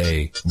on the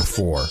day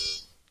before.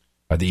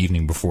 the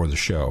evening before the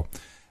show.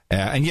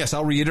 And yes,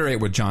 I'll reiterate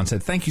what John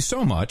said. Thank you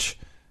so much.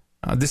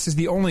 This is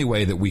the only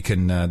way that we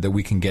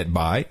can get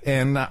by.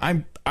 And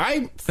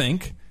I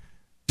think,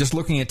 just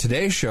looking at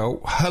today's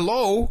show,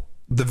 hello,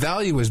 the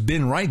value has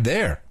been right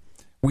there.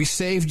 We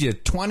saved you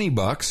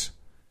 $20.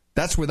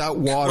 That's without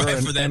water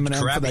and M&M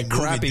for that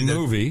crappy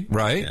movie,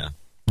 right? Yeah.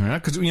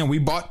 Because we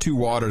bought 2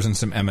 waters and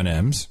some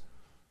M&Ms,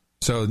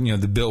 so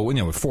the bill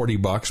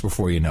 $40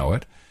 before you know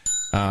it.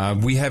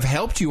 We have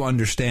helped you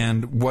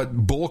understand what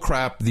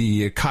bullcrap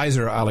the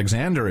Kaiser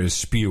Alexander is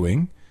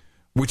spewing,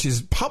 which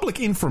is public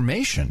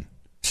information.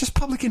 It's just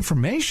public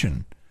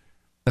information.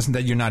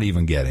 That you're not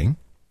even getting.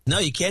 No,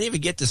 you can't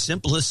even get the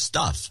simplest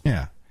stuff.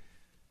 Yeah.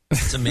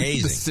 It's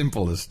amazing. The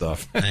simplest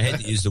stuff. I had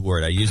to use the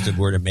word. I used the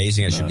word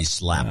amazing. I should be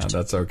slapped. No,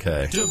 that's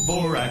okay.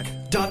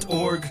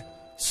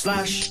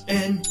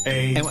 Dvorak.org/NA.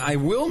 And I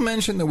will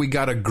mention that we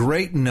got a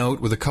great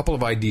note with a couple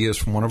of ideas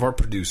from one of our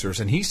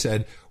producers, and he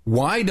said,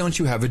 why don't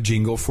you have a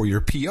jingle for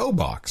your P.O.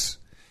 box?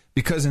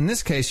 Because in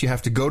this case, you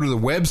have to go to the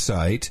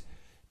website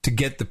to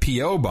get the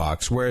P.O.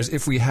 box, whereas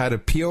if we had a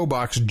P.O.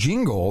 box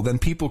jingle, then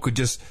people could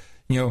just,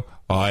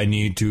 I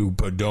need to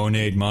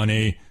donate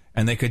money,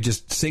 and they could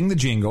just sing the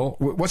jingle.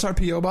 What's our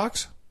P.O.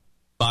 box?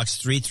 Box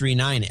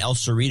 339, El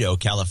Cerrito,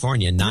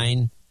 California,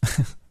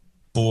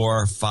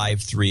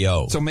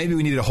 94530. So maybe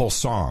we need a whole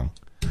song.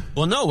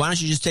 Well, no, why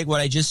don't you just take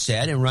what I just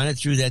said and run it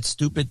through that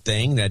stupid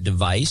thing, that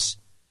device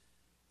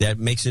that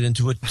makes it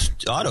into an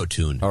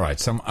auto-tune. All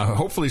right,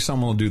 hopefully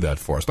someone will do that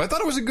for us. But I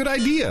thought it was a good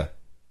idea.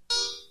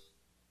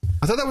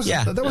 I thought that was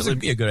that would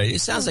be a good idea.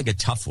 It sounds like a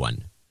tough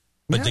one.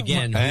 But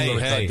again,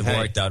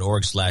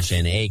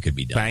 Dvorak.org/NA could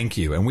be done. Thank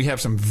you. And we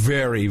have some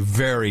very,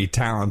 very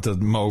talented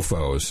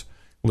mofos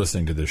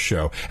listening to this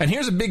show. And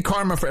here's a big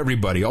karma for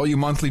everybody. All you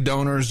monthly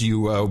donors,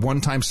 you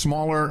one-time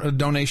smaller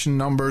donation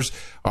numbers,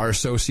 our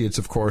associates,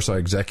 of course, our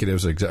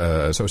executives,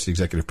 associate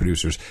executive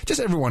producers, just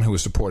everyone who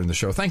is supporting the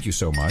show. Thank you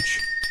so much.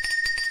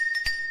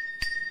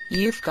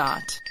 You've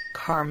got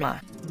karma.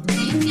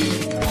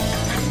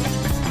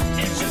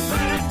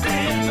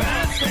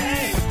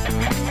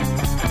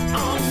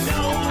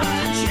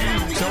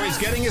 So he's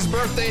getting his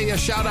birthday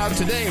shout out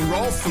today.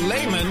 Rolf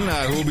Lehman,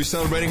 who will be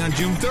celebrating on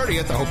June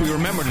 30th. I hope we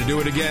remember to do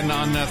it again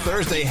on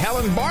Thursday.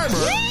 Helen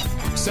Barber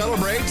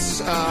celebrates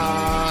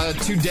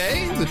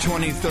today, the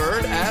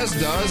 23rd, as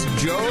does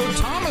Joe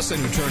Thomason,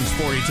 who turns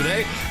 40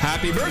 today.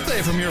 Happy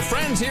birthday from your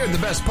friends here at the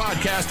best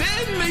podcast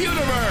in the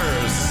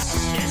universe.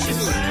 It's your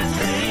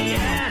birthday,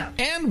 yeah.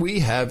 And we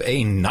have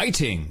a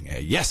knighting.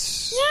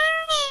 Yes.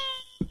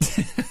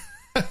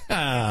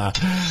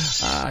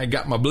 I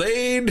got my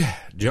blade.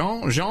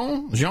 Jean.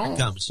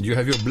 Do you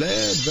have your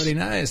blade? Very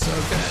nice.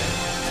 Okay.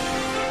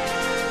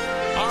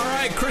 All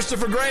right,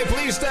 Christopher Gray,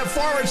 please step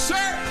forward,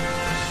 sir.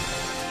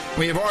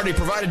 We have already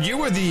provided you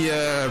with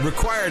the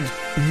required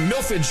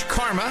milfage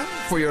karma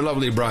for your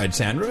lovely bride,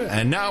 Sandra.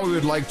 And now we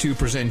would like to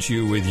present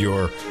you with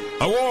your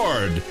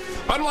award.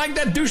 Unlike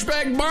that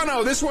douchebag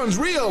Bono, this one's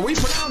real. We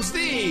pronounce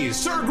thee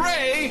Sir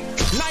Gray,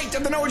 Knight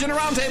of the No Agenda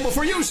Roundtable,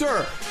 for you,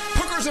 sir.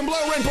 Hookers and blow,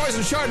 rain,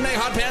 poison, Chardonnay,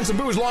 hot pants and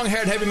booze,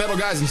 long-haired heavy metal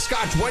guys and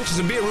scotch, wenches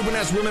and beer,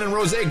 Rubenesque women and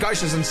rosé,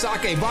 gushes and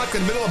sake, vodka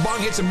and vanilla,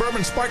 bong hits and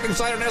bourbon, sparkling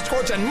cider and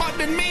escorts, and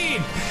mutton and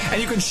mead.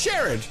 And you can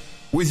share it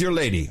with your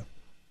lady.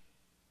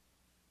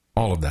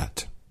 All of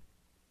that.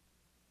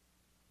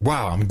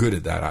 Wow, I'm good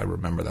at that. I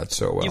remember that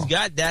so well. You've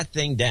got that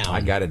thing down.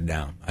 I got it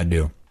down. I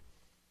do.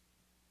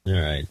 All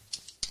right.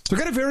 So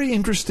we got a very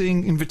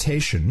interesting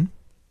invitation.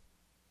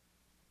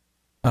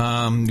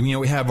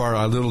 We have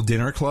our little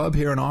dinner club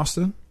here in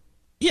Austin.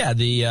 Yeah,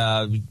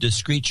 the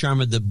discreet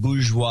charm of the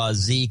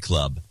bourgeoisie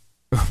club.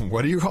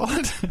 What do you call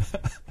it?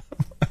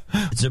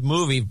 It's a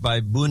movie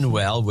by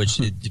Buñuel, which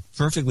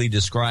perfectly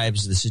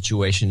describes the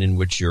situation in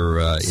which you're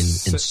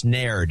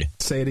ensnared.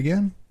 Say it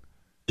again.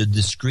 The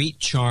discreet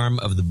charm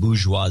of the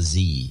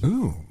bourgeoisie.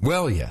 Ooh,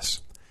 well,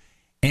 yes.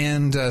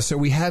 And so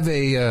we have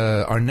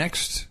our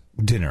next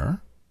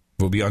dinner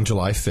will be on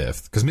July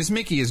 5th, because Miss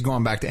Mickey is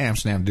going back to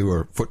Amsterdam to do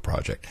her foot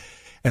project.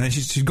 And then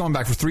she's going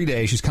back for 3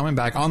 days. She's coming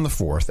back on the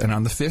 4th. And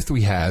on the 5th,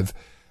 we have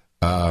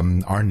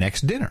our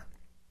next dinner.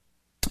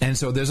 And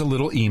so there's a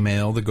little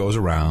email that goes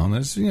around.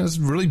 It's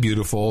really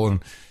beautiful. And,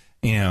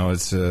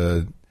 it's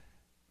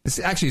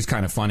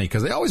kind of funny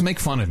because they always make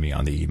fun of me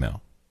on the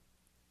email.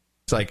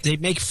 It's like, they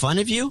make fun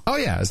of you? Oh,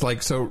 yeah. It's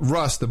like, so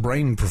Russ, the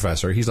brain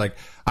professor, he's like,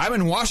 I'm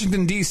in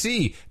Washington,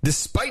 D.C.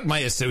 Despite my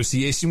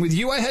association with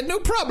you, I had no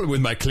problem with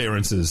my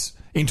clearances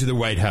into the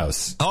White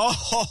House.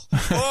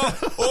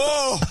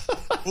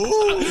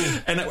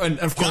 And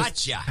of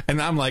course, gotcha.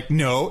 And I'm like,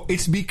 no,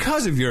 it's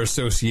because of your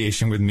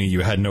association with me you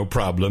had no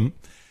problem.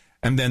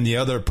 And then the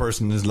other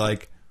person is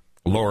like,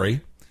 Lori,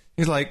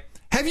 he's like,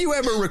 have you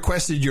ever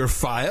requested your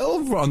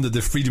file under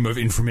the Freedom of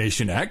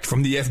Information Act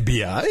from the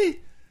FBI?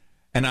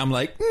 And I'm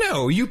like,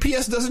 no,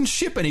 UPS doesn't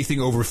ship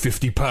anything over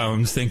 50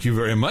 pounds, thank you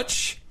very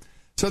much.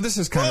 So this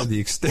is kind of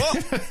the extent.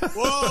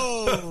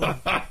 Whoa.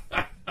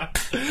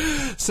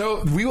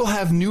 So we will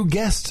have new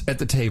guests at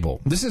the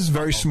table. This is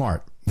very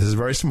smart. This is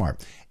very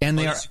smart. And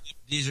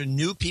these are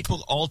new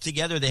people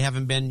altogether. They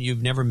haven't been.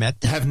 You've never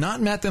met them. Have not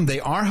met them. They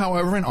are,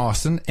 however, in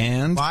Austin.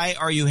 And why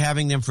are you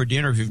having them for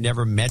dinner if you've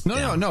never met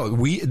them? No.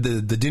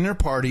 The dinner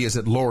party is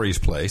at Lori's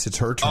place. It's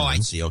her turn. Oh, I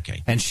see.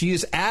 Okay. And she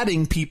is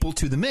adding people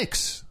to the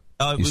mix.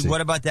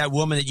 What about that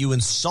woman that you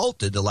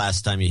insulted the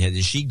last time you had?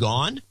 Is she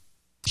gone?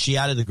 Is she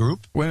out of the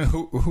group? Wait,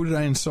 who did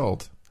I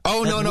insult?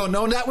 Oh,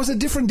 no. That was a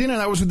different dinner.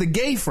 That was with the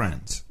gay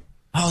friends.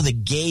 Oh, the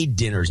gay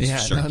dinners.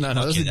 Yeah, no.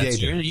 Those are gay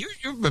dinners.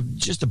 You're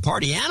just a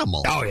party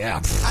animal. Oh,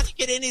 yeah. How do you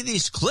get any of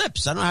these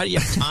clips? I don't know how you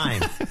have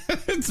time.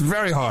 It's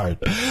very hard.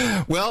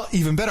 Well,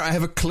 even better, I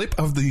have a clip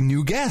of the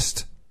new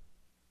guest.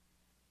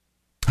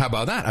 How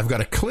about that? I've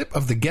got a clip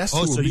of the guest.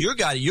 Oh, so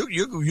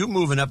you're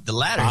moving up the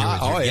ladder here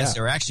with your guests.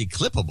 Yeah. They're actually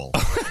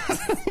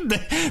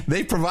clippable.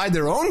 they provide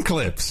their own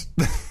clips.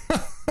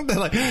 They're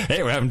like,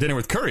 hey, we're having dinner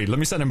with Curry. Let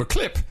me send him a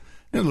clip.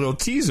 A little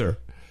teaser.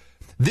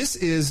 This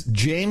is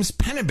James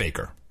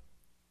Pennebaker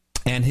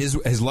and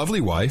his lovely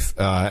wife,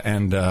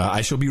 and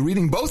I shall be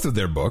reading both of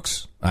their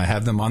books. I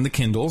have them on the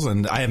Kindles,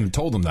 and I haven't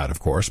told them that, of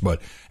course,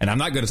 and I'm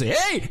not going to say,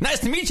 hey, nice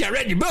to meet you, I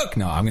read your book.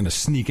 No, I'm going to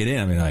sneak it in.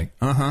 I'm like,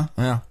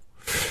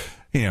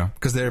 yeah.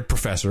 Because they're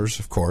professors,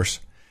 of course,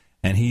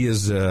 and he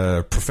is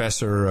a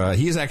professor.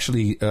 He is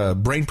actually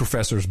Brain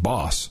Professor's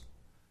boss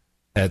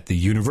at the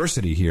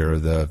university here,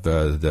 the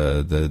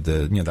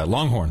that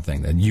Longhorn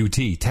thing,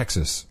 the UT,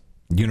 Texas,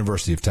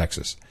 University of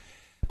Texas.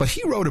 But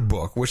he wrote a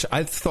book, which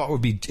I thought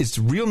it's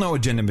real no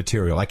agenda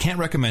material. I can't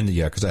recommend it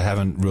yet because I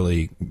haven't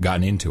really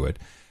gotten into it,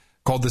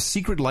 called The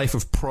Secret Life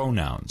of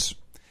Pronouns.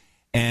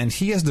 And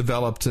he has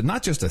developed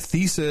not just a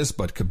thesis,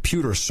 but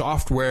computer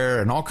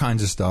software and all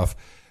kinds of stuff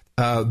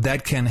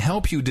that can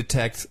help you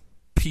detect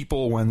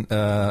people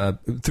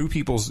through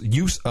people's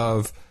use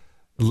of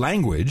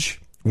language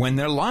when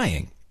they're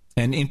lying.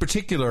 And in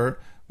particular,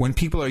 when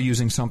people are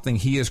using something,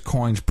 he has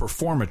coined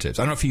performatives.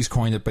 I don't know if he's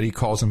coined it, but he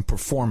calls them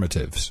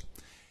performatives.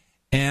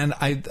 And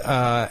I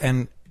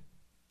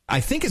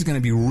think it's going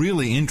to be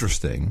really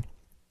interesting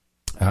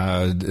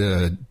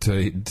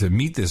to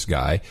meet this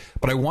guy.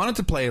 But I wanted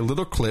to play a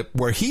little clip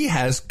where he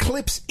has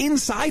clips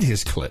inside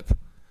his clip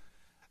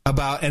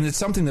and it's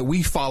something that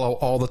we follow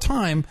all the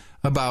time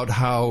about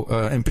how,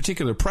 in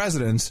particular,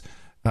 presidents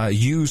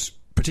use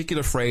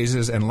particular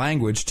phrases and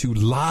language to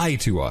lie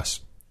to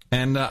us.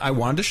 And I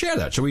wanted to share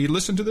that. Shall we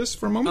listen to this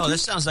for a moment? Oh,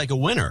 this sounds like a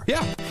winner.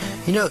 Yeah.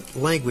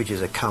 Language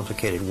is a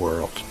complicated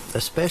world,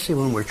 especially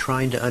when we're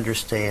trying to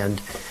understand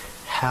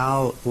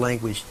how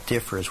language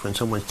differs when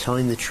someone's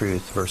telling the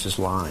truth versus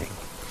lying.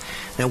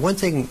 Now, one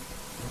thing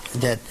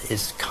that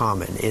is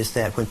common is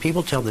that when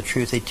people tell the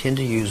truth, they tend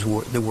to use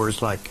the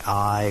words like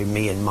I,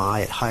 me, and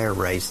my at higher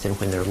rates than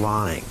when they're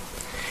lying,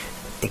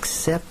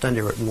 except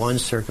under one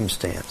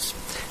circumstance.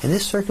 And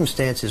this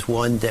circumstance is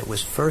one that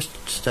was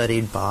first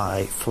studied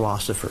by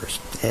philosophers,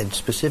 and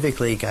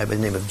specifically a guy by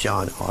the name of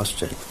John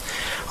Austin.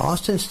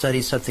 Austin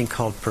studied something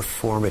called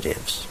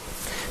performatives.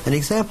 An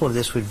example of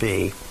this would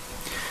be,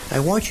 I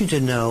want you to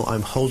know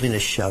I'm holding a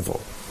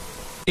shovel.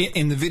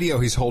 In the video,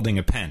 he's holding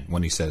a pen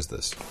when he says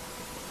this.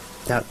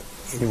 Now,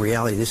 in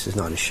reality, this is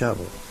not a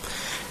shovel.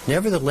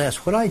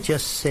 Nevertheless, what I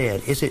just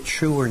said, is it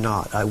true or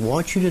not? I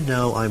want you to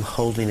know I'm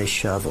holding a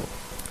shovel.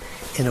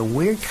 In a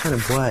weird kind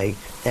of way,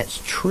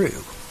 that's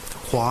true.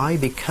 Why?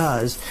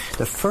 Because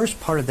the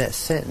first part of that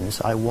sentence,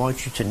 I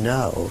want you to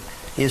know,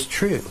 is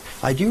true.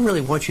 I do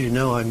really want you to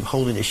know I'm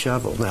holding a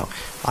shovel. Now,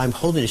 I'm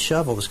holding a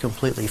shovel is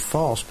completely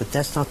false, but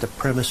that's not the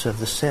premise of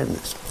the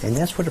sentence. And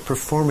that's what a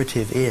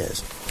performative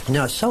is.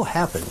 Now, it so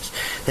happens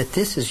that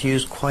this is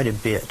used quite a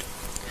bit.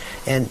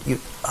 And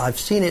I've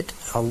seen it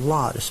a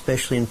lot,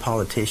 especially in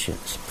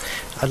politicians.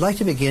 I'd like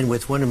to begin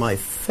with one of my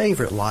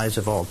favorite lies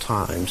of all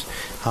times,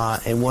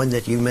 and one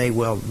that you may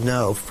well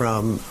know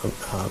from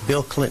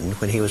Bill Clinton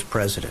when he was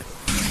president.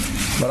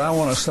 But I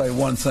want to say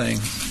one thing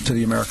to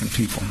the American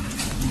people.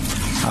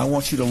 I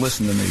want you to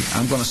listen to me.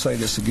 I'm going to say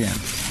this again.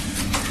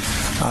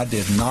 I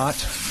did not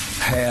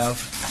have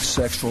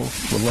sexual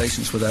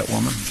relations with that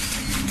woman,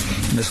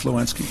 Miss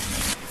Lewinsky.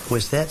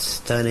 Was that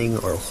stunning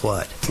or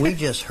what? We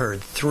just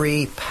heard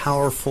 3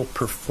 powerful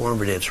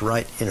performatives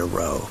right in a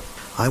row.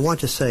 I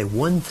want to say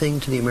one thing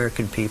to the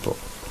American people.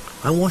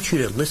 I want you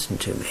to listen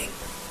to me.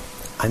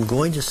 I'm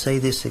going to say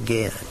this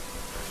again.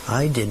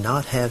 I did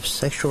not have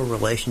sexual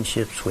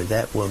relationships with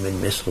that woman,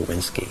 Miss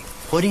Lewinsky.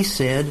 What he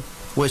said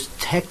was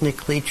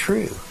technically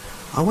true.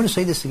 I want to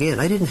say this again.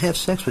 I didn't have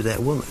sex with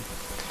that woman.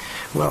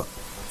 Well,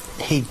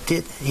 he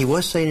did. He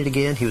was saying it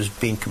again. He was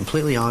being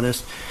completely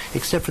honest,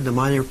 except for the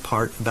minor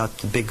part about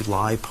the big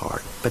lie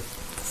part. But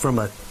from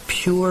a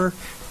pure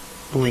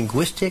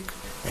linguistic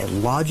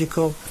and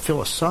logical,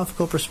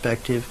 philosophical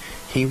perspective,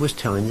 he was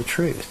telling the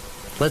truth.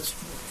 Let's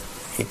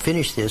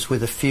finish this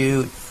with a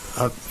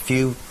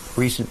few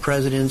recent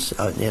presidents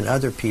and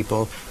other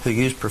people who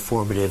use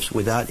performatives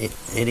without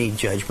any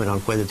judgment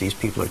on whether these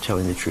people are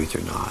telling the truth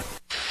or not.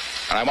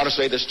 And I want to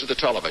say this to the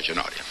television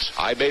audience.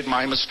 I made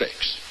my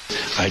mistakes.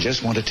 I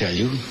just want to tell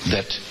you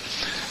that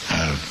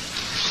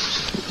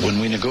when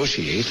we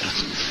negotiate,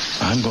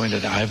 I'm going to,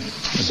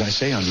 as I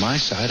say, on my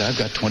side, I've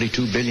got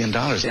 $22 billion.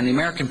 And the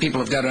American people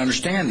have got to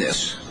understand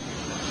this,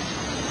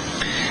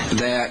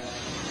 that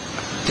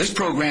this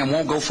program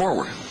won't go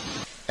forward.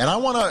 And I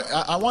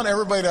want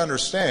everybody to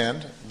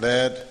understand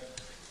that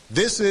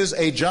this is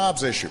a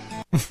jobs issue.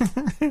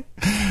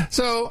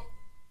 So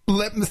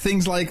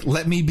things like,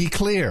 let me be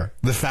clear,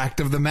 the fact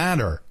of the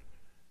matter.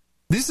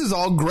 This is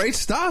all great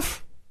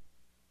stuff.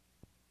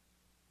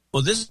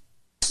 Well, this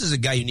is a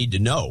guy you need to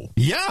know.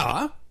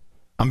 Yeah.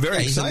 I'm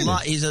very excited.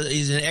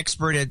 He's an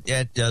expert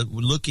at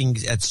looking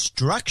at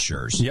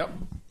structures. Yep.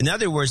 In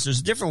other words,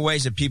 there's different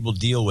ways that people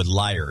deal with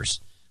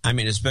liars. I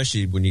mean,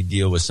 especially when you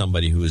deal with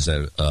somebody who is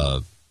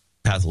a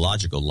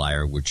pathological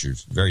liar, which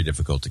is very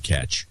difficult to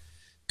catch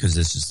because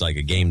this is like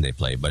a game they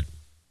play. But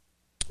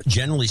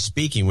generally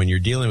speaking, when you're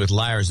dealing with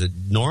liars, the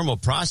normal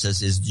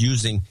process is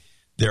using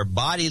their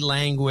body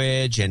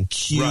language and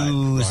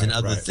cues and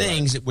other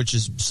things, which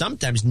is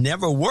sometimes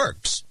never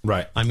works.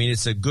 Right. I mean,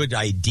 it's a good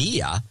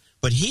idea,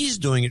 but he's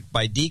doing it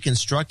by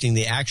deconstructing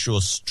the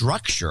actual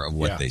structure of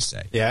what they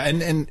say. Yeah,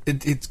 and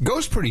it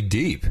goes pretty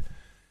deep.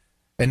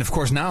 And, of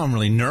course, now I'm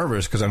really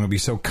nervous because I'm going to be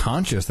so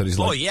conscious that he's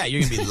like... Oh, yeah,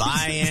 you're going to be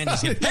lying.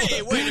 He's gonna,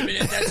 hey, wait a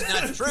minute, that's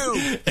not true.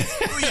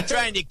 Who are you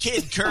trying to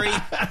kid, Curry?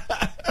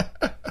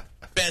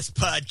 Best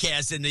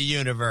podcast in the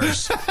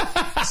universe.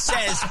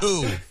 Says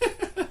who?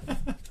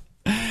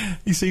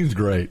 He seems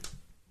great.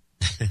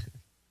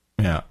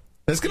 Yeah.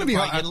 It's going to be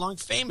hard. Get along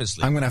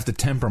famously. I'm going to have to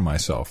temper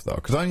myself, though,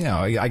 because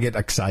I get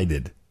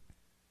excited.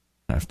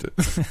 I have to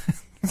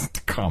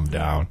calm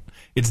down.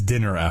 It's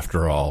dinner,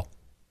 after all.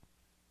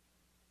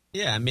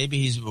 Yeah,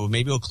 maybe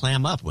he'll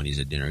clam up when he's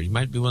at dinner. He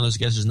might be one of those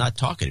guys who's not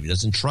talkative. He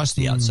doesn't trust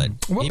the outside.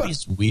 Maybe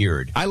it's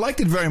weird. I liked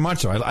it very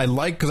much, though. I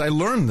like, because I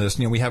learned this.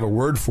 We have a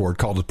word for it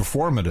called a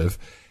performative,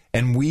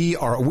 and we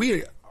are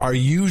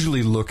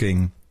usually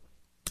looking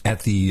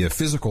at the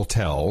physical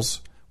tells,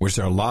 which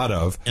there are a lot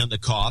of, and the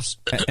coughs,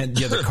 and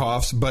the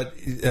coughs. But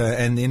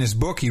and in his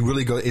book, he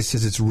really goes. It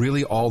says it's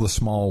really all the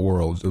small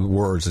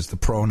words. It's the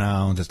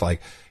pronouns. It's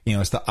like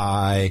it's the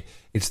I.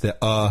 It's the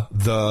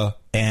the,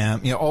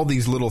 am. All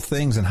these little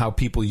things, and how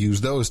people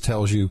use those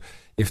tells you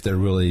if they're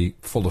really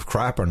full of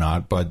crap or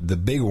not. But the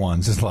big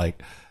ones is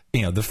like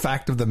the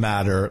fact of the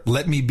matter.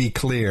 Let me be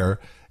clear.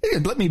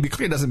 Let me be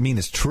clear doesn't mean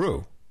it's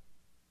true.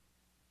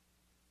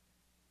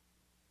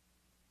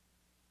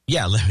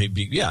 Yeah,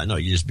 no,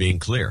 you're just being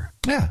clear.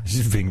 Yeah,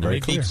 just being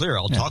very clear. Be clear.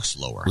 I'll talk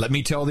slower. Let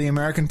me tell the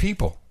American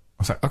people.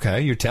 I was like,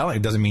 okay, you're telling.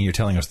 It doesn't mean you're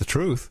telling us the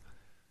truth.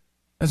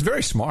 That's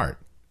very smart.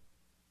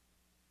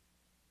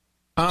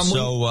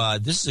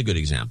 This is a good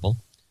example.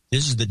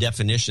 This is the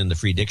definition in the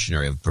Free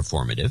Dictionary of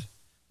performative,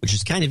 which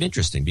is kind of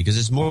interesting because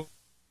it's more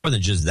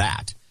than just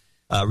that.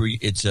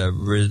 It's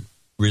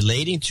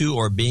relating to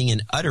or being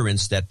an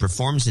utterance that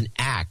performs an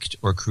act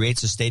or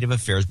creates a state of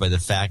affairs by the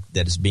fact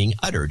that it's being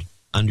uttered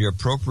under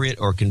appropriate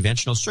or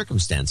conventional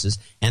circumstances,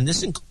 and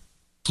this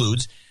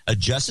includes a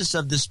justice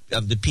of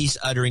the peace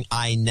uttering,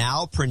 "I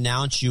now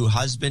pronounce you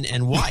husband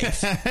and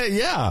wife."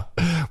 Yeah.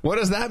 What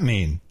does that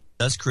mean?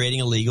 Thus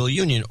creating a legal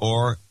union,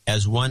 or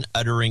as one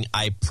uttering,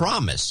 "I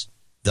promise,"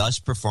 thus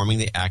performing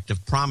the act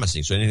of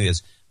promising. So anything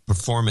that's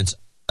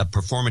a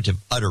performative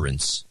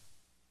utterance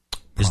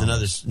is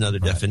another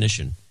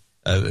definition.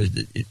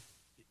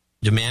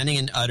 Demanding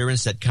an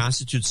utterance that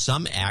constitutes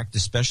some act,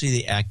 especially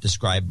the act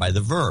described by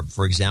the verb.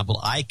 For example,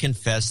 I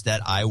confess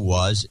that I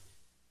was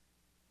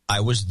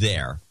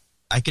there.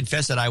 I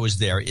confess that I was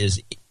there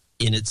is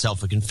in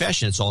itself a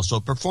confession. It's also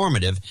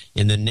performative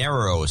in the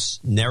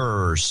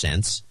narrower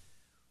sense.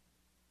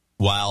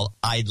 While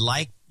I'd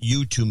like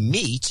you to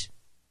meet,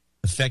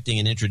 affecting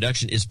an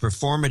introduction, is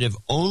performative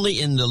only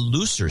in the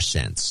looser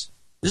sense.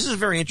 This is a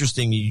very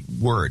interesting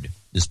word,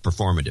 this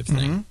performative thing.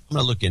 I'm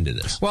going to look into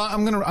this. Well,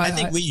 I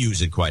think we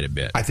use it quite a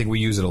bit. I think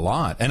we use it a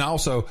lot. And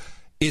also,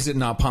 is it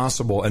not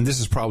possible, and this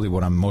is probably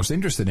what I'm most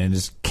interested in,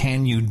 is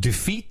can you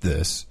defeat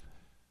this,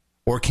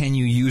 or can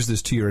you use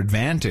this to your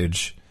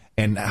advantage?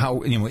 And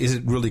how, is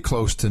it really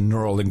close to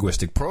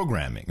neuro-linguistic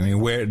programming? I mean,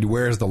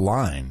 where's the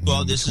line?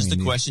 Well, this is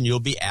the question you'll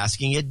be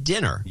asking at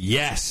dinner.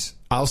 Yes.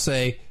 I'll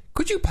say,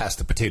 could you pass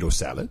the potato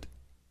salad?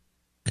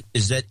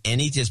 Is that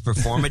is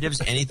performatives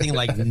anything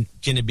like,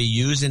 can it be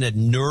used in a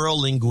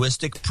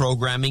neuro-linguistic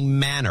programming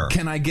manner?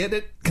 Can I get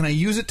it? Can I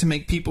use it to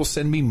make people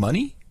send me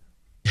money?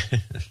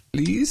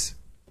 Please?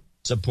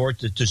 To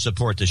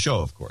support the show,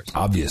 of course.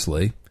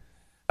 Obviously.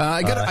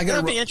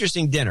 It'll be an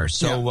interesting dinner.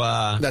 So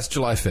that's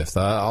July 5th.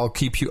 I'll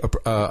keep you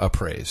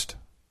appraised.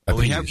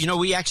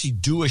 We actually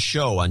do a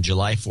show on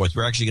July 4th.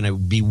 We're actually going to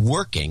be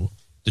working,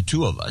 the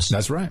two of us.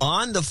 That's right.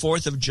 On the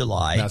 4th of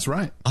July. That's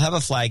right. I'll have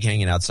a flag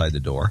hanging outside the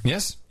door.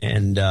 Yes.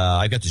 And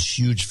I've got this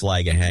huge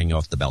flag hanging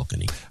off the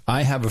balcony.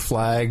 I have a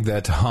flag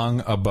that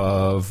hung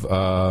above.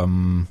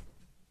 Well,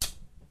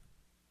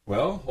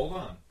 hold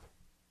on.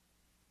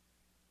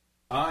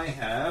 I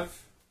have.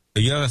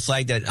 You have a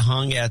flag that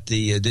hung at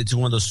it's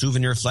one of those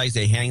souvenir flags.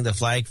 They hang the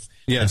flag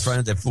in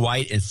front of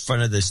in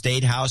front of the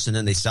State House, and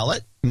then they sell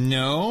it?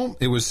 No,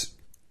 it's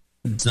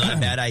not a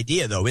bad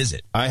idea, though, is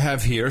it? I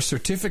have here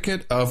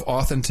Certificate of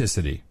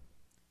Authenticity.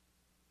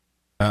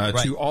 Right.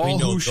 To all we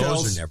know who shall...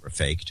 Those are never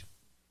faked.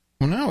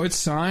 Well, no, it's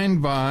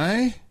signed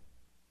by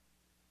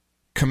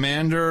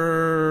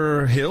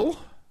Commander Hill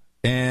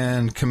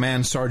and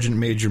Command Sergeant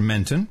Major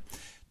Menton.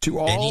 To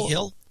all... Eddie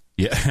Hill?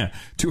 Yeah.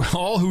 To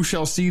all who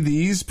shall see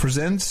these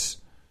presents...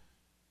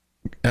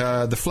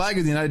 the flag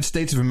of the United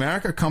States of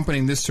America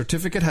accompanying this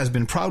certificate has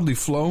been proudly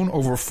flown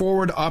over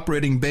Forward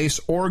Operating Base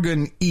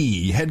Oregon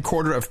E,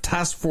 headquarters of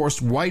Task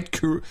Force White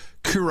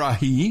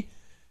Currahee.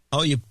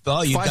 Oh, you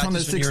got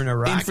this when you're in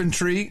Iraq?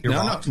 Infantry.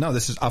 No,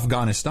 this is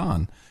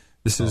Afghanistan.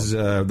 This is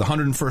the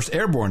 101st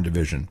Airborne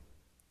Division.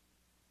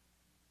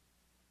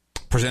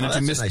 Presented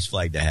that's a nice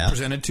flag to have.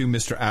 Presented to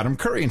Mr. Adam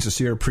Curry in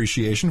sincere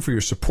appreciation for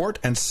your support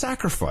and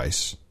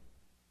sacrifice.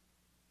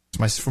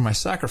 It's for my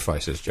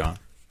sacrifices, John.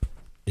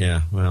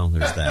 Yeah, well,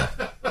 there's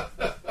that.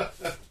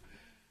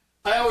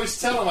 I always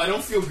tell him I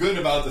don't feel good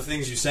about the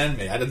things you send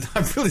me. I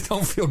really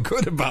don't feel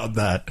good about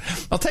that.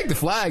 I'll take the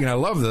flag, and I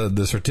love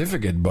the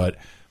certificate, but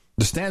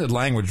the standard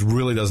language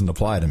really doesn't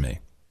apply to me.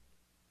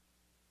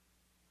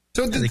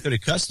 So they could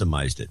have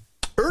customized it.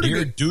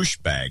 Dear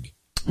douchebag.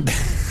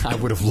 I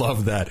would have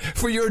loved that.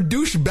 For your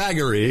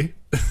douchebaggery,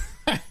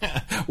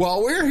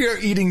 while we're here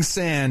eating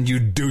sand, you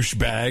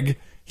douchebag,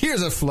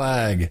 here's a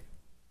flag.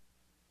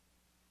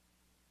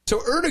 So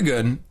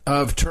Erdogan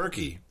of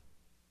Turkey,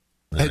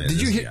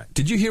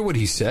 did you hear what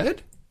he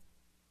said?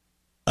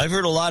 I've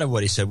heard a lot of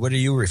what he said. What are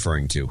you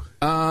referring to?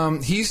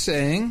 He's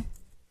saying,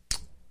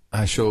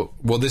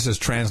 this is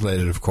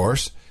translated, of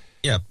course.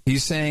 Yeah.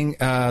 He's saying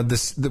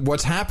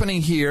what's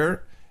happening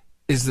here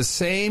is the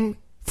same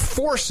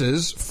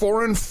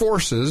foreign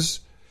forces,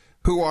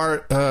 who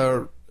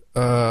are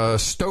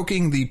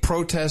stoking the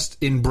protest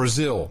in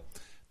Brazil.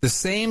 The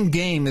same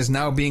game is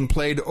now being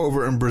played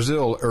over in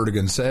Brazil,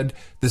 Erdogan said.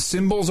 The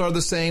symbols are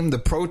the same. The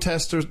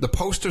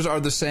posters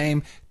are the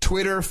same.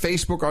 Twitter,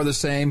 Facebook are the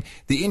same.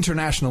 The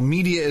international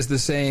media is the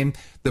same.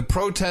 The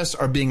protests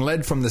are being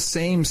led from the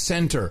same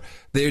center.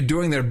 They're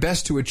doing their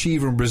best to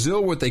achieve in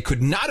Brazil what they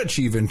could not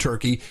achieve in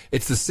Turkey.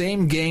 It's the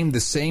same game, the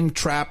same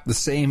trap, the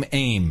same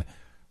aim.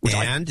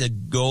 The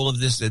goal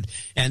of this,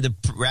 and the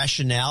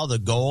rationale, the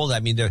goal, I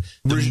mean, the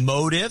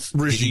motive.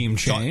 Regime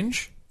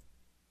change.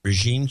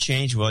 Regime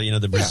change? Well,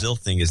 the Brazil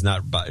thing is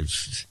not...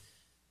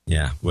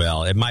 Yeah,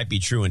 well, it might be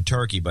true in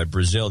Turkey, but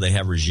Brazil, they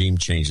have regime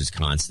changes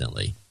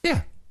constantly.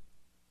 Yeah.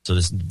 So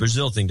this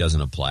Brazil thing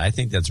doesn't apply. I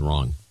think that's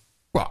wrong.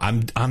 Well,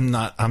 I'm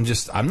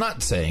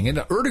not saying it.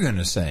 Erdogan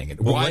is saying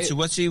it. Well,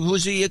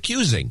 who's he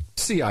accusing?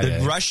 CIA.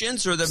 The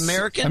Russians or the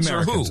Americans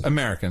or who?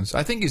 Americans.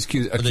 I think he's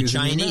accusing the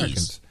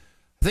Chinese.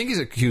 I think he's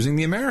accusing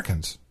the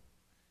Americans.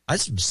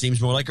 That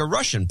seems more like a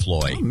Russian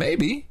ploy. Oh,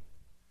 maybe.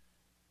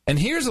 And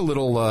here's a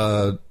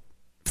little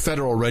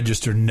Federal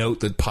Register note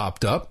that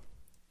popped up.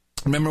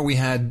 Remember we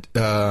had...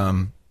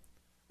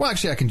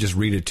 actually, I can just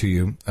read it to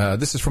you.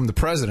 This is from the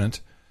President.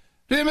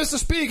 Dear Mr.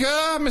 Speaker,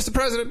 Mr.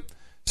 President,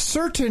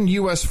 certain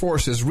U.S.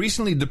 forces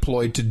recently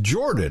deployed to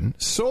Jordan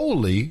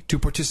solely to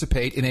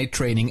participate in a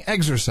training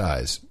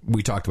exercise.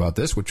 We talked about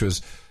this, which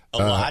was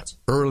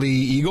Early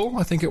Eagle,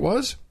 I think it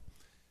was.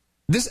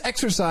 This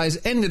exercise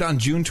ended on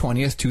June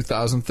 20th,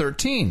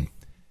 2013.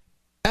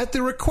 At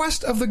the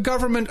request of the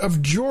government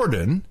of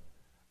Jordan,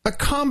 a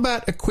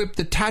combat-equipped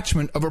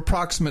detachment of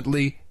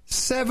approximately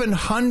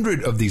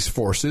 700 of these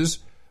forces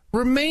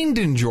remained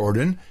in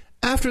Jordan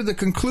after the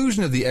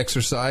conclusion of the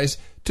exercise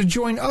to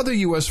join other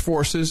U.S.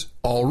 forces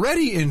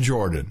already in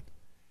Jordan.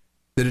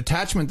 The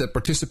detachment that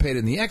participated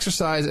in the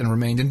exercise and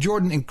remained in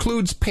Jordan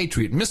includes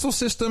Patriot missile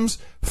systems,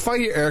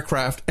 fighter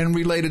aircraft, and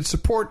related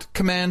support,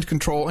 command,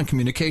 control, and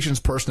communications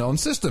personnel and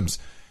systems.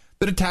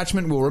 The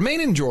detachment will remain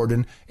in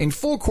Jordan in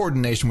full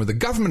coordination with the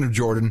government of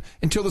Jordan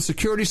until the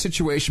security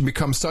situation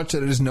becomes such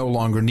that it is no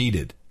longer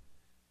needed.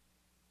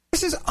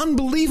 This is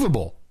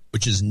unbelievable.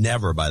 Which is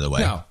never, by the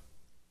way. No.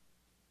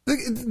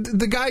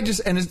 The guy this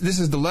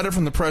is the letter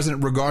from the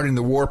president regarding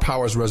the War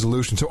Powers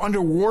Resolution. So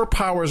under War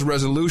Powers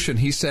Resolution,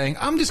 he's saying,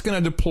 I'm just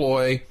going to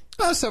deploy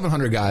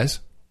 700 guys.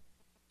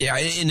 Yeah,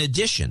 in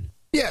addition.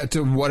 Yeah,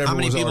 to whatever How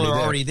many was people already are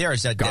there. already there?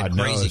 Is that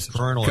crazy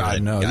colonel?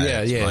 God knows.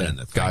 Yeah.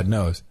 God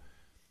knows.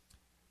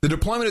 The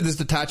deployment of this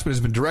detachment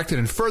has been directed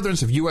in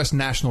furtherance of U.S.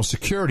 national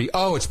security.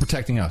 Oh, it's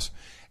protecting us.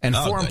 And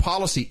foreign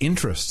policy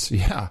interests.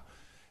 Yeah.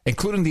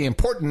 Including the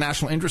important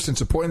national interest in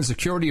supporting the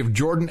security of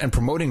Jordan and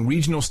promoting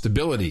regional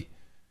stability.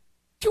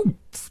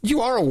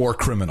 You are a war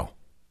criminal.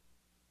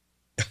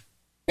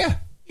 Yeah.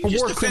 You're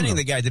just defending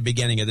the guy at the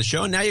beginning of the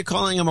show, and now you're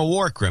calling him a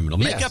war criminal.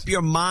 Make up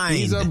your mind.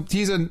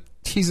 He's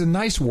a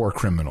nice war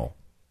criminal.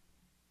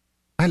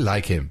 I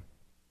like him.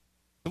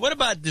 What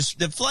about this?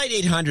 The Flight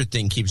 800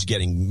 thing keeps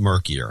getting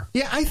murkier.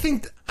 Yeah, I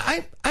think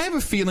I have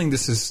a feeling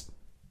this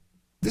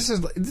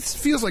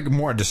feels like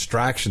more a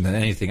distraction than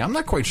anything. I'm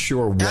not quite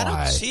sure why. I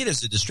don't see it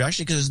as a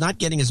distraction because it's not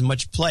getting as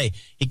much play.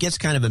 It gets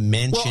kind of a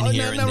mention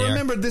here and there.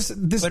 Remember this,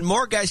 but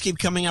more guys keep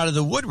coming out of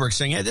the woodwork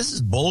saying, "Hey, this is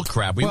bull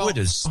crap."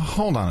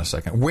 Hold on a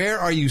second. Where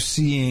are you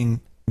seeing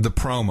the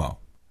promo?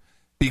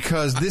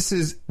 Because this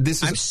is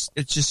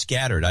it's just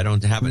scattered. I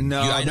don't have it.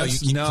 No, I know you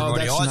keep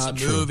promoting. That's it's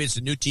not a movie. It's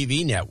a new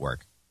TV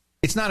network.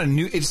 It's not a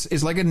new.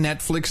 It's like a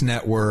Netflix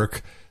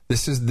network.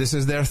 This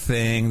is their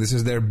thing. This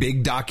is their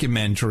big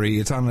documentary.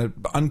 It's on a.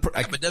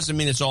 But it doesn't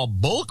mean it's all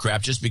bull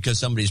crap just because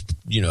somebody's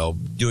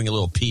doing a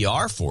little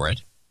PR for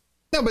it.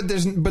 No, but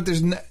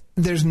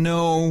there's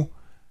no.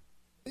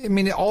 I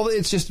mean,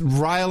 it's just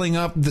riling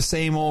up the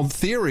same old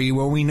theory.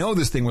 Well, we know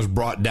this thing was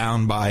brought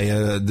down by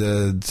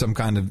some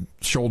kind of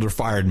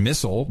shoulder-fired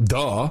missile.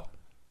 Duh.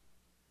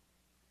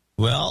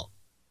 Well,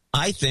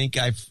 I think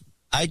I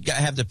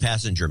have the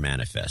passenger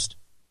manifest.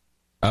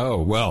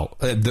 Oh well,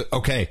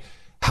 okay.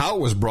 How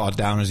it was brought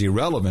down is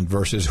irrelevant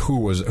versus who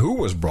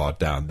was brought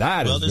down.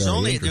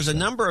 There's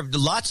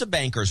lots of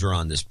bankers were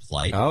on this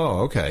flight.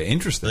 Oh, okay,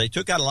 interesting. So they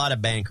took out a lot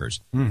of bankers.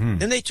 Mm-hmm.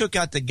 Then they took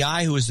out the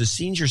guy who was the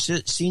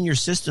senior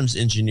systems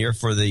engineer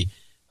for the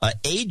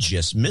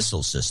Aegis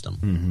missile system.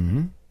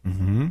 Mm-hmm.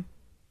 Mm-hmm.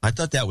 I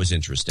thought that was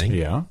interesting.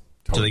 Yeah.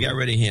 Totally. So they got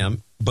rid of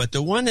him. But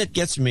the one that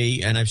gets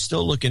me, and I'm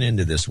still looking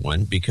into this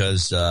one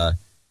because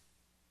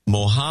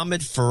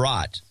Mohammed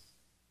Farhat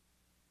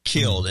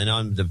killed, and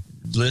on the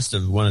list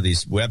of one of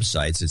these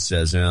websites it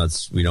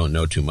says we don't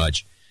know too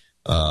much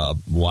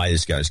why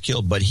this guy was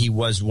killed, but he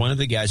was one of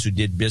the guys who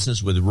did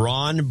business with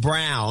Ron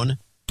Brown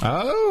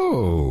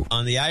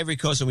on the Ivory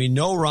Coast, and we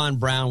know Ron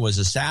Brown was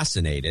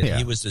assassinated.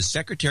 He was the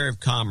Secretary of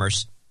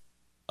Commerce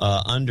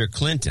under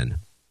Clinton,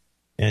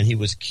 and he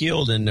was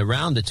killed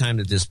around the time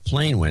that this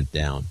plane went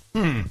down,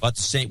 about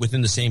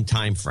within the same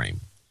time frame.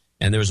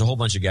 And there was a whole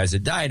bunch of guys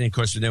that died, and of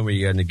course then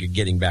we're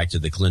getting back to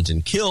the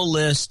Clinton kill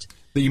list.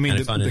 You mean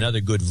I found another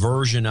good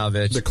version of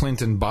it. The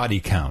Clinton body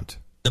count.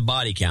 The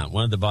body count,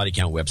 one of the body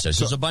count websites.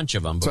 There's a bunch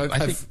of them, but I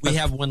think we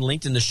have one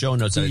linked in the show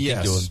notes that I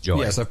think you'll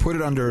enjoy. Yes, I put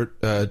it under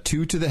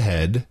 2 to the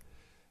head.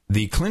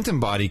 The Clinton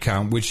body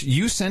count, which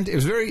you sent, it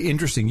was very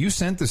interesting. You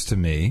sent this to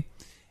me,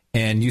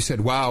 and you said,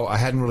 wow, I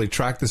hadn't really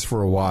tracked this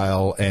for a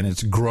while, and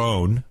it's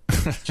grown.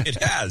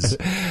 It has.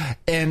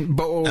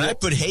 And I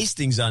put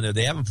Hastings on there.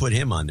 They haven't put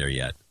him on there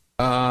yet.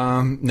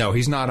 No,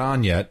 he's not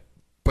on yet.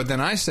 But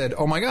then I said,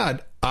 oh, my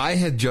God, I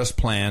had just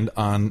planned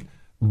on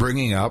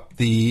bringing up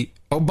the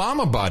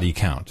Obama body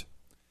count.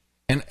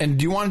 And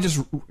do you want to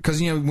just,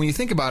 because, when you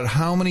think about it,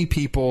 how many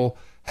people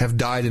have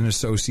died in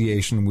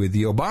association with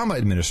the Obama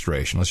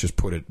administration? Let's just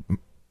put it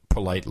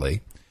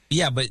politely.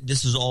 Yeah, but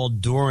this is all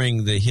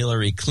during the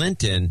Hillary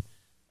Clinton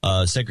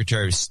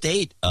Secretary of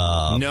State.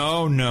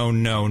 No.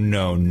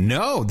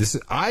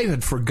 I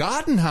had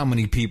forgotten how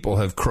many people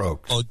have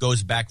croaked. Oh, it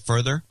goes back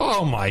further?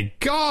 Oh, my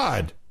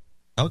God.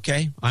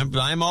 Okay,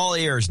 I'm all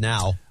ears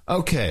now.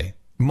 Okay,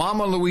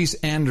 Mama Louise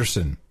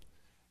Anderson,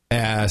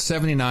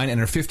 79, and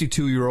her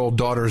 52-year-old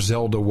daughter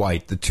Zelda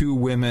White, the two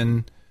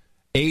women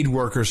aid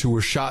workers who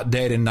were shot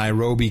dead in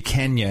Nairobi,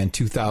 Kenya in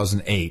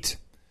 2008.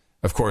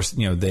 Of course,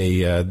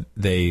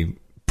 they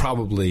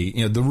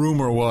probably, the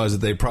rumor was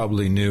that they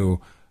probably knew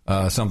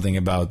something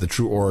about the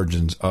true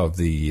origins of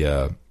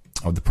the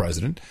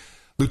president.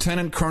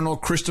 Lieutenant Colonel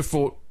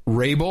Christopher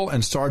Rabel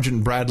and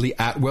Sergeant Bradley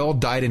Atwell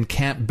died in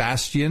Camp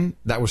Bastion.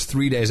 That was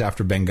 3 days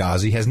after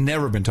Benghazi. Has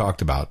never been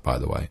talked about, by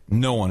the way.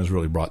 No one has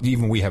really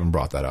even we haven't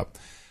brought that up.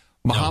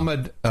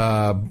 Mohammed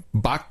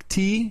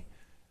Bakhti,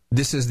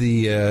 this is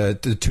the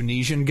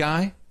Tunisian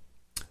guy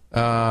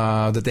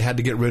that they had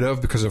to get rid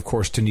of because, of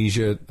course,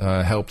 Tunisia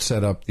helped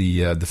set up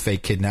the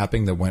fake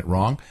kidnapping that went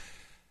wrong.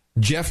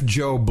 Jeff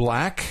Joe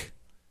Black,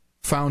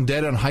 found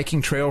dead on hiking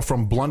trail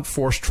from blunt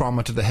force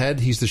trauma to the head.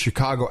 He's the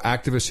Chicago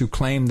activist who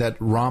claimed that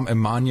Rahm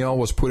Emanuel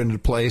was put into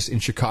place in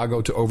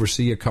Chicago to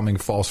oversee a coming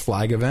false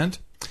flag event.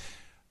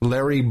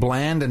 Larry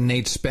Bland and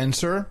Nate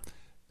Spencer,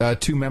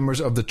 two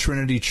members of the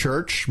Trinity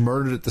Church,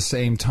 murdered at the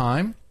same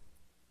time.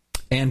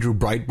 Andrew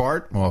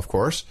Breitbart, well, of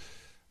course.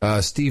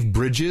 Steve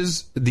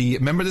Bridges,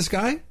 remember this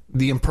guy?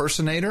 The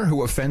impersonator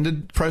who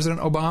offended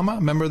President Obama?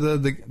 Remember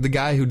the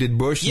guy who did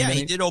Bush? Yeah,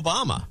 he did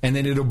Obama. And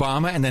then did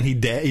Obama, and then he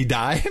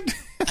died?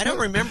 I don't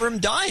remember him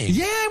dying.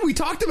 Yeah, we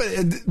talked about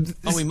it.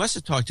 We must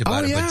have talked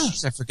about it, but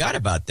geez, I forgot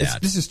about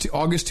that. This is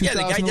August 2011.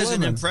 Yeah, the guy does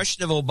an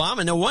impression of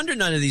Obama. No wonder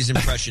none of these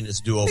impressionists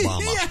do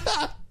Obama.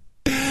 Yeah.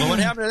 Well, what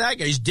happened to that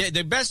guy? He's dead.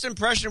 The best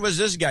impression was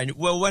this guy.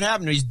 Well, what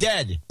happened? He's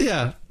dead.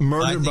 Yeah,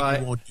 murdered by.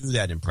 He won't do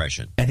that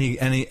impression. And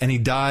he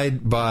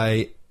died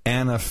by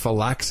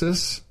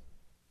anaphylaxis.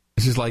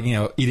 It's just like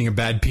eating a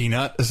bad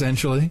peanut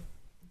essentially,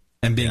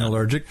 and being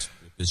allergic.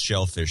 It's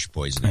shellfish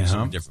poisoning.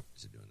 Some different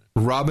ways of doing it.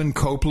 Robin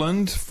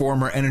Copeland,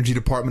 former Energy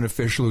Department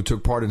official who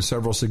took part in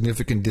several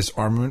significant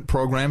disarmament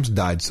programs,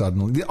 died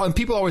suddenly.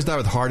 People always die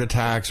with heart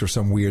attacks or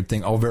some weird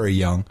thing. All very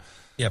young.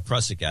 Yeah,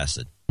 prussic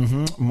acid.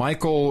 Mm-hmm.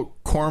 Michael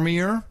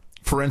Cormier,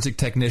 forensic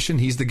technician.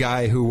 He's the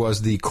guy who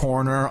was the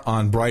coroner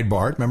on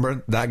Breitbart.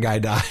 Remember that guy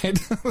died?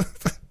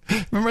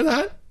 Remember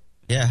that?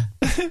 Yeah.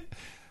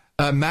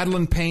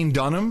 Madeleine Payne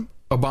Dunham,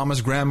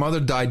 Obama's grandmother,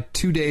 died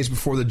 2 days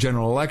before the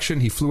general election.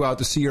 He flew out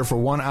to see her for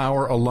 1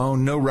 hour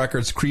alone. No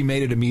records.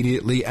 Cremated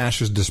immediately.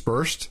 Ashes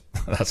dispersed.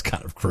 That's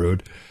kind of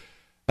crude.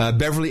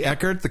 Beverly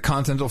Eckert, the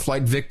Continental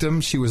Flight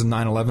victim. She was a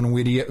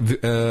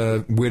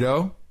 9/11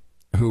 widow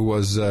who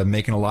was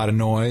making a lot of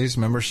noise.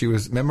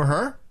 Remember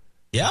her?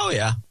 Yeah, oh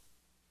yeah.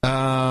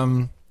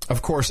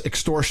 Of course,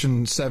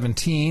 Extortion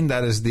 17,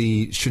 that is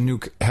the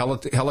Chinook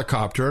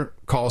helicopter,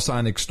 call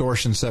sign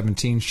Extortion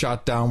 17,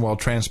 shot down while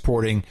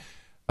transporting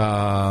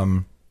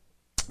the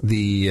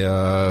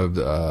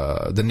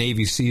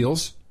Navy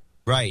SEALs.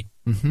 Right.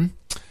 Mm-hmm.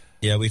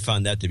 Yeah, we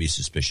found that to be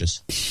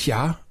suspicious.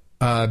 Yeah.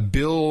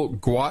 Bill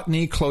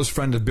Gwatney, close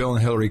friend of Bill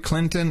and Hillary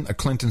Clinton, a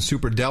Clinton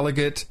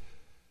superdelegate,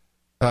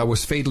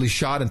 was fatally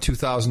shot in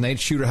 2008.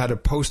 Shooter had a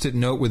Post-it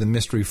note with a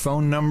mystery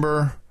phone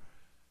number.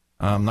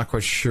 I'm not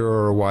quite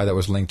sure why that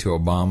was linked to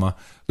Obama.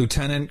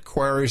 Lieutenant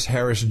Quarius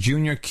Harris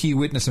Jr., key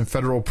witness in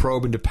federal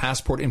probe into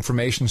passport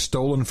information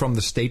stolen from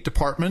the State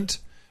Department.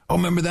 Oh,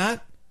 remember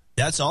that?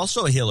 That's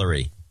also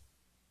Hillary.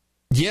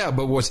 Yeah,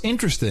 but what's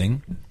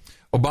interesting,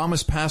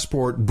 Obama's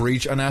passport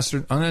breach,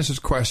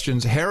 unanswered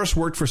questions. Harris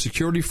worked for a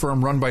security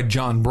firm run by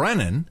John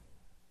Brennan,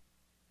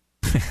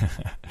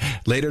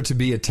 later to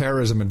be a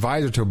terrorism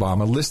advisor to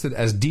Obama, listed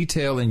as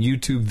detailed in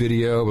YouTube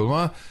video, blah,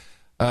 blah,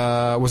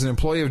 was an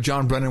employee of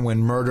John Brennan when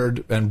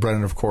murdered, and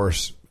Brennan, of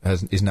course,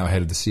 is now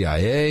head of the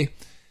CIA.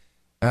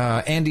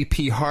 Andy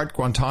P. Hart,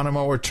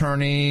 Guantanamo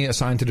attorney,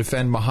 assigned to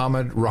defend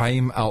Mohammed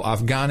Rahim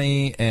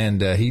al-Afghani,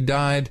 and he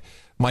died.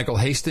 Michael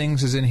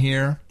Hastings is in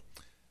here.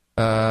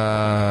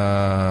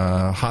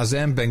 Hazem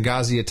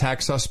Benghazi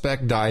attack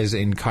suspect dies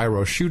in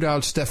Cairo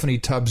shootout. Stephanie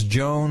Tubbs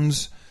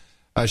Jones,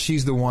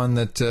 she's the one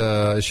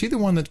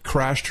that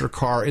crashed her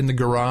car in the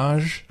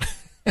garage.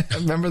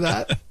 Remember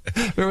that?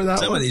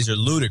 Some of these are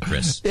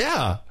ludicrous.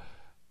 Yeah.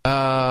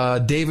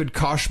 David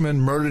Koshman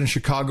murdered in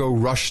Chicago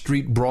Rush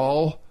Street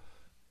brawl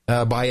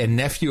by a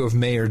nephew of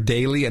Mayor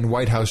Daley and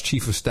White House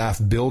Chief of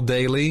Staff Bill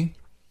Daley.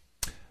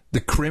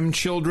 The Krim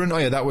children. Oh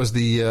yeah, that was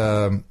the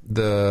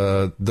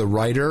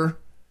writer.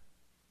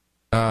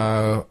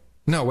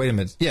 No, wait a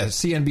minute. Yeah,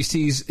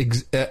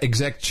 CNBC's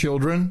exec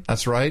children.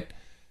 That's right.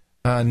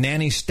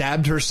 Nanny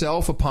stabbed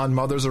herself upon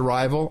mother's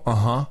arrival.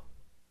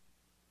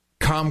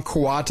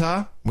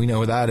 Kamkwata, we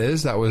know who that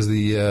is. That was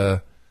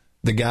the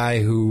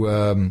guy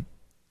who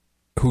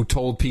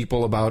told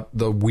people about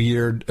the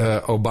weird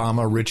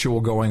Obama ritual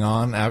going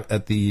on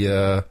at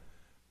the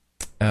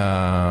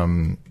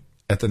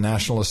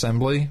National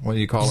Assembly. What do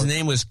you call it? His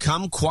name was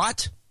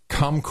Kamkwat?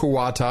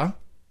 Kamkwata.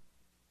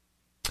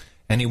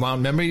 And he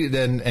wound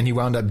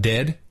up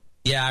dead.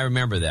 Yeah, I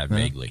remember that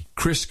vaguely.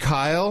 Chris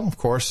Kyle, of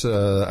course,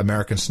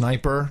 American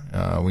sniper.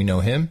 We know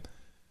him.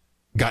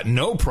 Got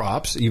no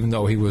props, even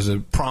though he was a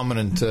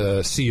prominent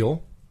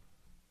SEAL.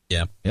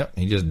 Yep. Yep,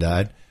 he just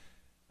died.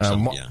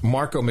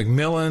 Marco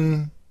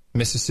McMillan,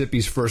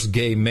 Mississippi's first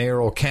gay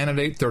mayoral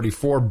candidate,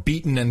 34,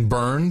 beaten and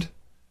burned.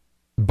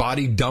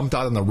 Body dumped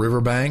out on the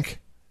riverbank.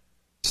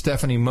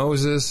 Stephanie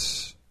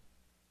Moses,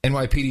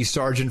 NYPD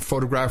sergeant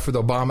photographed with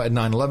Obama at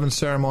 9/11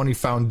 ceremony,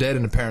 found dead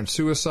in apparent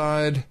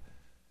suicide.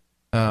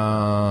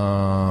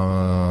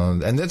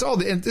 And that's all.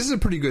 This is a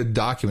pretty good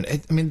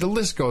document. I mean, the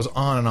list goes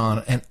on and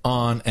on and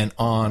on and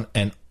on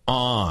and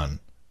on.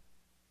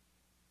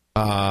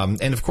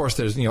 And of course,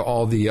 there's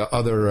all the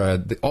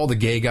other all the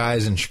gay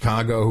guys in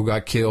Chicago who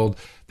got killed.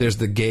 There's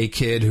the gay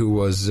kid who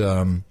was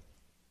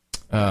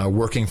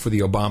working for the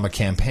Obama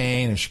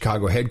campaign in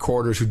Chicago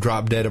headquarters who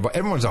dropped dead.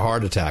 Everyone's a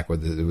heart attack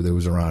with it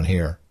was around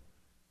here.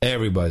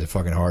 Everybody's a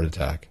fucking heart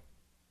attack.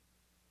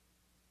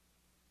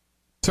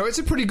 So it's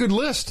a pretty good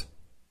list.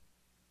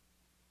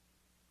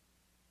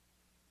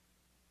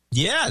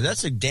 Yeah,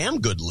 that's a damn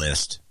good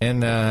list.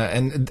 And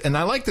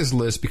I like this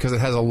list because it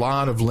has a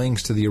lot of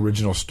links to the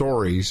original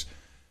stories.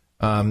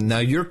 Now,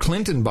 your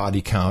Clinton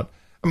body count,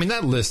 I mean,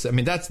 that list, I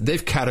mean,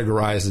 they've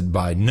categorized it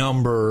by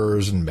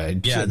numbers and by...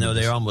 Yeah, no,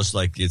 they're almost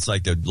like, it's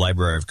like the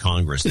Library of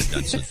Congress. They've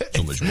done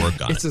so much work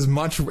on it. It's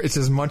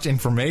as much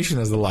information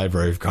as the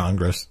Library of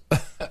Congress.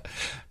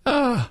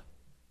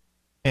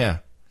 Yeah.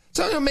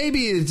 So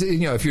maybe,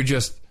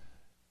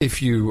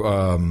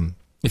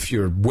 if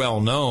you're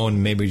well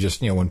known, maybe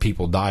just, when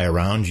people die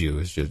around you,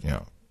 it's just,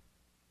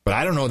 But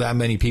I don't know that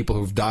many people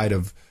who've died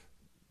of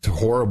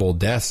horrible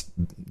deaths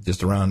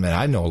just around me.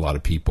 I know a lot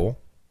of people.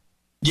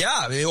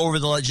 Yeah,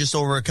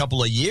 over a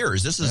couple of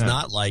years. This is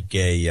not like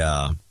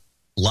a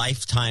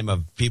lifetime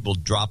of people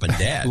dropping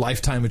dead.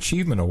 Lifetime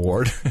Achievement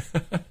Award.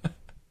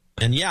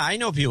 And yeah, I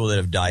know people that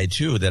have died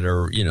too that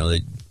are,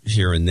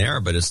 here and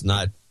there, but it's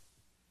not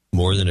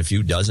more than a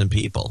few dozen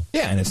people.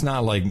 Yeah, and it's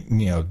not like,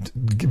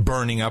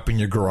 burning up in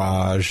your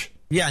garage.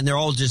 Yeah, and they're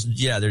all just,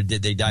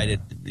 they died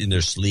in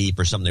their sleep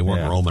or something. They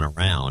weren't roaming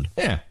around.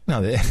 Yeah.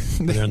 No,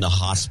 they're in the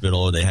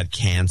hospital or they had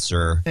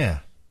cancer. Yeah.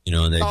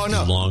 And they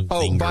long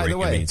fingering. By the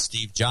way. I mean,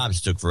 Steve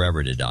Jobs took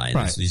forever to die.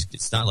 Right.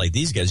 It's not like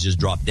these guys just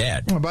dropped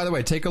dead. Oh, by the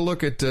way, take a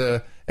look at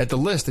the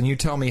list and you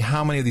tell me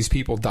how many of these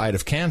people died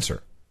of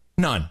cancer.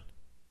 None.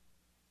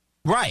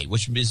 Right,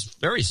 which is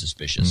very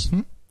suspicious.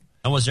 Mm-hmm.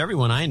 Almost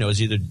everyone I know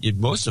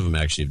most of them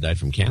actually have died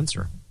from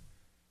cancer.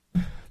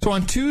 So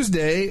on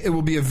Tuesday, it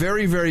will be a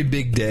very, very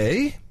big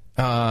day,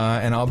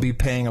 and I'll be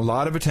paying a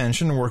lot of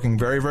attention and working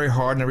very, very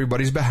hard on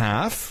everybody's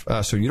behalf,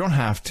 so you don't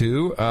have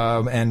to,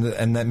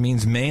 and that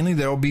means mainly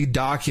there will be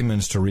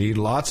documents to read,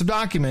 lots of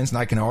documents, and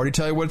I can already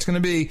tell you what it's going to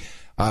be.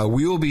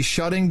 We will be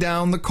shutting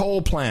down the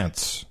coal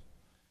plants.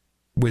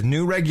 with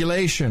new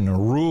regulation or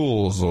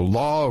rules or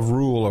law of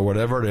rule or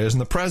whatever it is.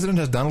 And the president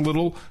has done a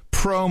little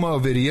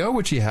promo video,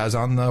 which he has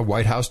on the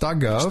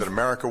whitehouse.gov. That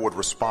America would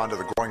respond to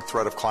the growing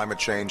threat of climate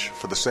change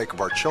for the sake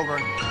of our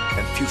children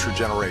and future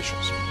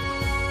generations.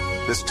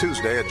 This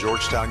Tuesday at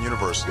Georgetown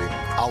University,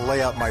 I'll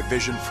lay out my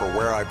vision for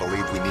where I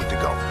believe we need to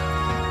go.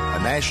 A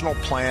national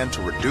plan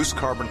to reduce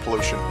carbon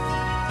pollution,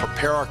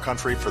 prepare our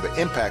country for the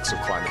impacts of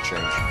climate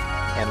change,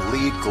 and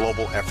lead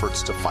global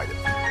efforts to fight it.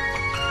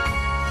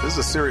 This is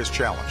a serious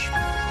challenge,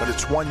 but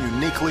it's one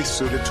uniquely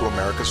suited to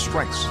America's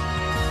strengths.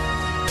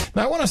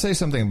 Now, I want to say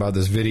something about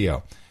this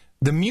video.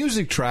 The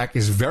music track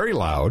is very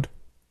loud,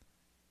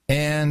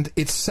 and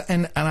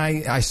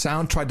I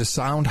tried to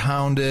sound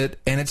hound it,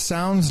 and it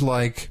sounds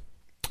like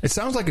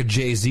a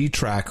Jay-Z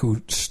track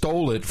who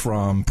stole it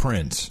from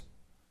Prince.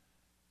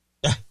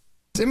 I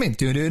mean,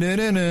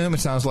 it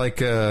sounds like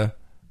Diamonds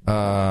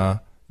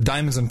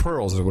and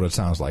Pearls is what it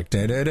sounds like.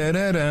 But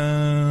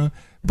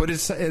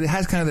it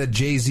has kind of that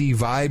Jay-Z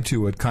vibe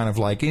to it, kind of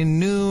like in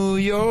New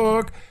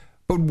York.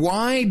 But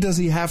why does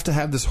he have to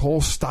have this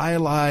whole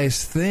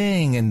stylized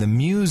thing and the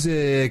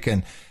music?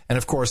 And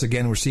of course,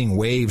 again, we're seeing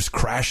waves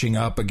crashing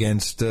up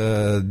against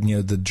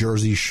the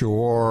Jersey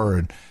Shore.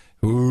 And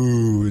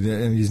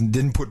he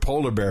didn't put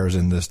polar bears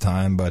in this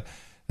time, but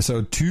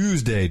so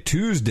Tuesday,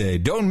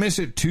 don't miss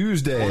it,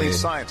 Tuesday. We'll need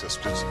scientists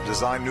to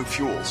design new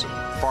fuels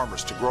and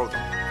farmers to grow them.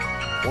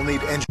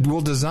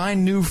 We'll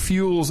design new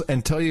fuels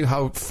and tell you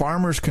how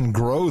farmers can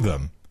grow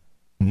them.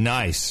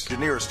 Nice.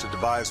 Engineers to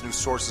devise new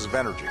sources of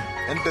energy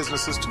and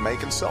businesses to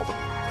make and sell them.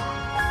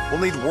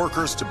 We'll need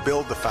workers to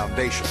build the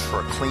foundation for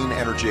a clean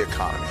energy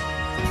economy.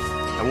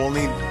 And we'll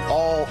need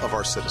all of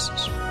our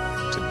citizens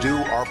to do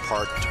our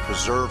part to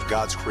preserve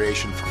God's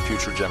creation for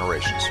future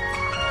generations.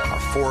 Our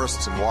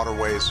forests and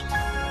waterways,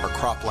 our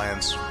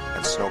croplands,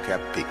 and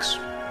snow-capped peaks.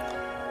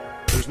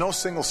 There's no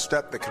single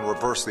step that can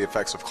reverse the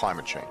effects of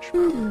climate change.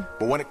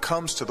 But when it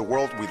comes to the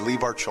world we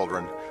leave our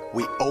children,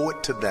 we owe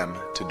it to them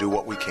to do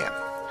what we can.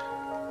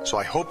 So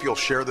I hope you'll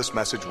share this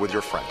message with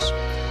your friends,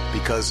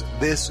 because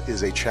this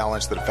is a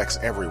challenge that affects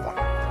everyone,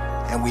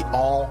 and we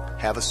all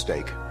have a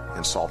stake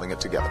in solving it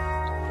together.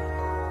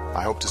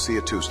 I hope to see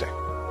you Tuesday.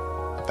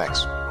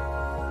 Thanks.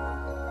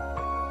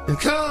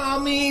 Call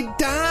me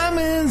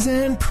Diamonds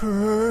and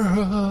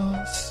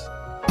Pearls.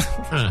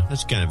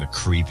 That's kind of a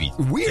creepy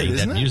weird thing.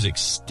 Isn't that it? music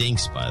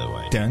stinks, by the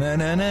way.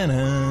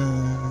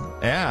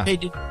 Yeah. Hey,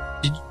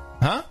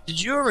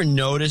 did you ever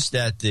notice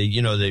that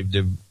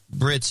the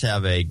Brits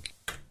have a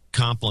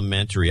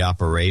complementary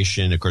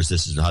operation? Of course,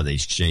 this is how they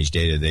exchange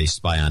data. They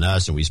spy on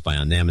us, and we spy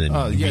on them, and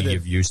then we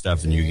give you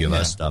stuff, and you give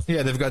us stuff.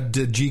 Yeah, they've got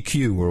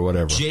GQ or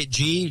whatever.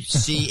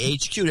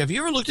 GCHQ. Have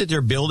you ever looked at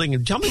their building?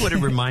 And tell me what it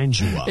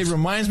reminds you of. It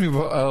reminds me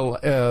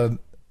of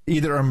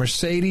either a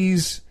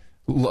Mercedes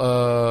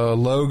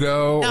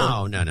logo.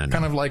 No.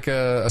 Kind of like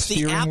a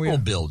steering the Apple wheel.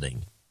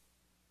 building.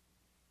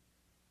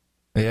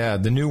 Yeah,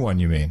 the new one,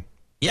 you mean?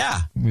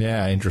 Yeah.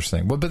 Yeah,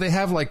 interesting. Well, but they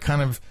have like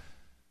kind of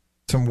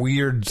some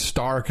weird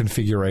star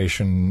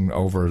configuration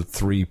over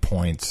 3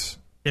 points.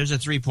 There's a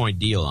 3-point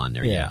deal on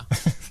there, yeah.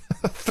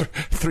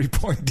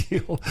 3-point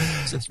deal.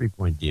 It's a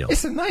 3-point deal.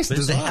 It's a nice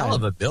design. It's a hell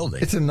of a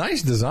building. It's a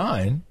nice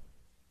design.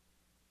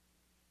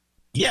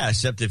 Yeah,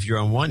 except if you're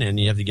on one end,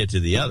 you have to get to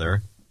the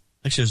other.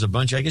 Actually, there's a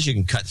bunch. I guess you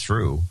can cut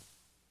through.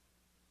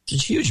 It's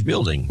a huge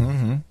building.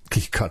 Mm-hmm.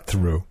 You cut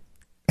through.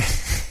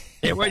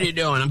 Hey, what are you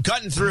doing? I'm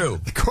cutting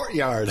through. The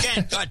courtyard. You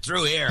can't cut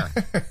through here.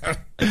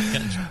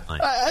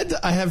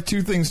 I have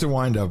two things to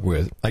wind up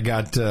with. I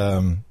got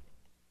the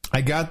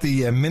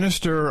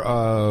minister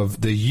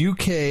of the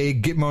UK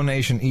Gitmo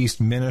Nation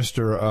East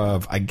minister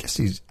of, I guess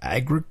he's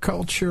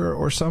agriculture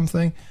or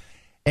something.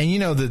 And you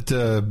know that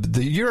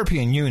the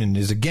European Union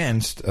is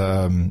against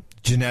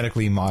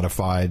genetically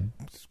modified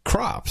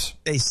crops.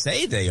 They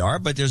say they are,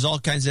 but there's all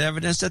kinds of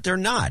evidence that they're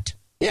not.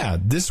 Yeah,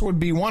 this would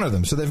be one of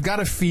them. So they've got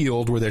a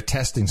field where they're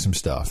testing some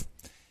stuff.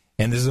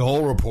 And this is a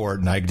whole report,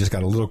 and I just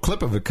got a little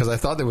clip of it because I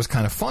thought that was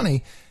kind of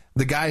funny.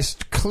 The guy's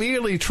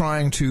clearly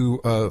trying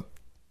to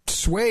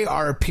sway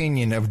our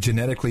opinion of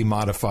genetically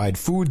modified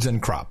foods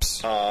and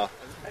crops.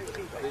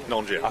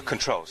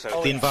 Control.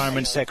 The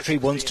Environment Secretary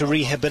wants to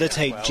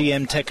rehabilitate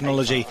GM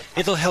technology.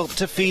 It'll help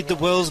to feed the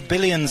world's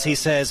billions, he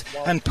says,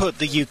 and put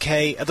the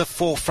UK at the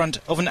forefront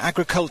of an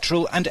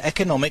agricultural and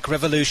economic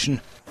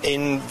revolution.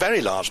 In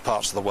very large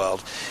parts of the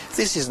world,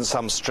 this isn't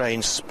some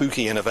strange,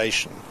 spooky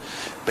innovation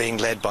being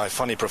led by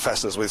funny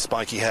professors with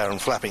spiky hair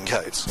and flapping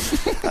coats.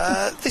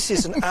 This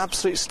is an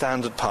absolute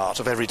standard part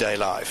of everyday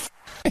life.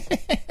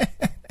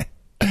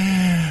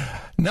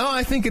 No,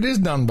 I think it is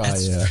done by...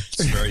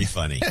 It's very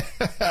funny.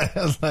 I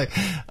was like,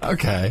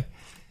 okay.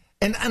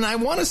 And I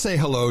want to say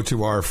hello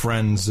to our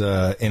friends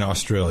in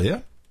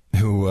Australia,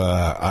 who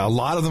a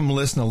lot of them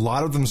listen, a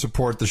lot of them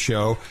support the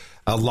show.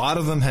 A lot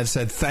of them had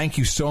said, thank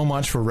you so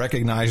much for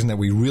recognizing that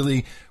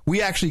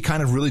we actually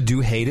kind of really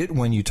do hate it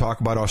when you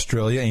talk about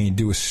Australia and you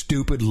do a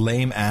stupid,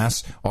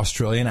 lame-ass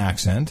Australian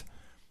accent.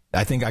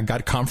 I think I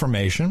got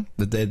confirmation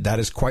that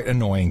is quite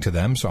annoying to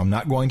them, so I'm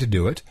not going to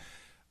do it.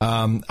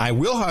 I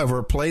will,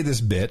 however, play this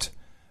bit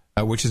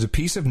which is a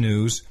piece of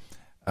news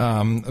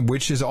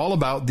which is all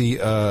about the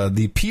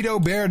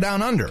pedo bear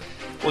down under.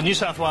 Well, New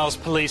South Wales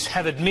police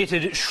have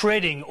admitted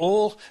shredding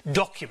all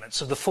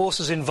documents of the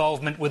force's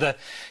involvement with a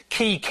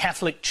key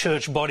Catholic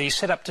church body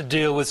set up to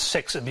deal with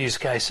sex abuse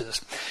cases.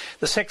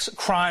 The sex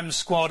crime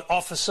squad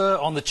officer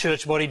on the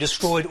church body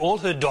destroyed all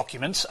her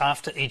documents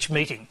after each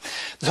meeting.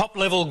 The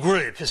top-level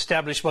group,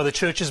 established by the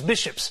church's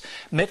bishops,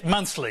 met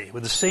monthly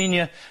with a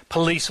senior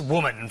police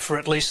woman for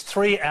at least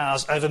 3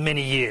 hours over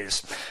many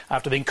years.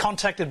 After being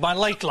contacted by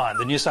Lateline,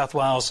 the New South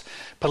Wales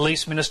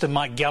Police Minister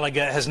Mike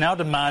Gallagher has now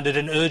demanded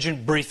an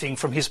urgent briefing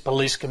from his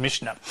police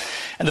commissioner.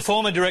 And the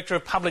former Director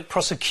of Public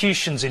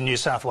Prosecutions in New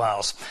South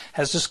Wales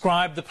has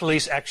described the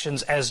police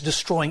actions as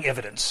destroying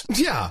evidence.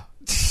 Yeah.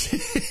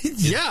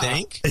 You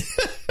think?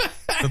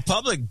 The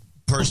public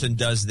person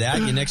does that,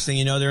 the next thing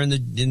you know, they're into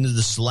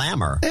the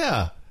slammer.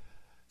 Yeah.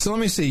 So let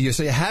me see. You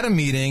had a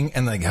meeting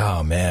and like,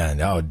 oh man,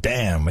 oh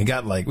damn, we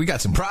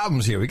got some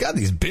problems here. We got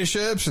these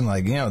bishops and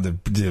the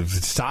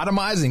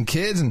sodomizing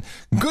kids and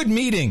good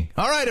meeting.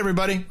 All right,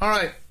 everybody. All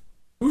right.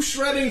 Who's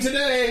shredding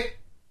today?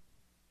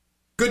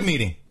 Good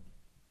meeting.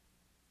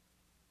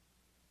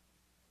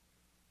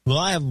 Well,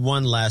 I have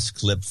one last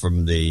clip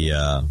from the...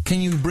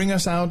 Can you bring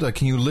us out?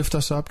 Can you lift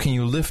us up? Can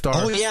you lift our...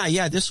 Oh,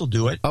 yeah, this will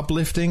do it.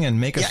 Uplifting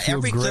and make us feel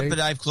great? Yeah, every clip that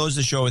I've closed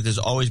the show with has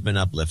always been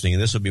uplifting,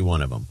 and this will be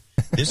one of them.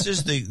 This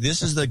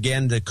is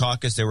again the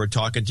caucus. They were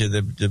talking to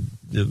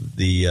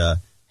the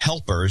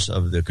helpers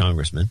of the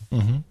congressman,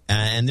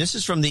 and this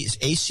is from the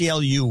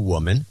ACLU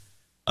woman,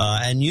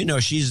 and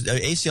she's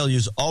ACLU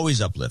is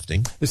always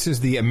uplifting. This is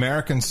the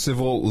American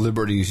Civil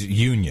Liberties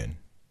Union.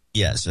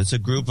 Yes, it's a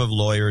group of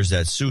lawyers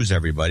that sues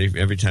everybody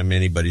every time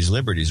anybody's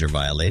liberties are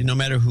violated, no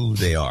matter who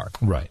they are.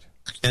 Right.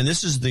 And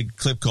this is the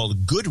clip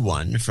called "Good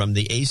One" from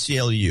the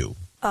ACLU.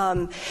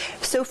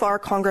 So far,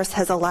 Congress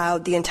has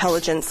allowed the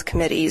intelligence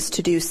committees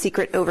to do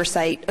secret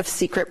oversight of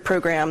secret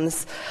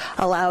programs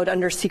allowed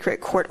under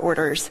secret court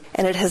orders,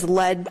 and it has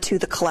led to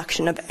the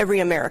collection of every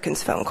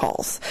American's phone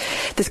calls.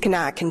 This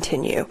cannot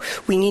continue.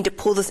 We need to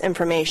pull this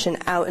information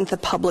out into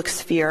the public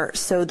sphere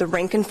so the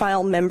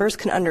rank-and-file members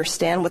can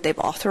understand what they've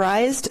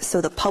authorized,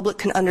 so the public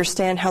can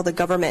understand how the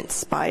government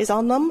spies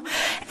on them,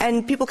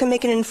 and people can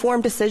make an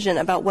informed decision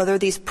about whether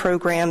these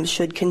programs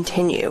should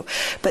continue.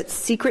 But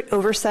secret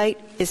oversight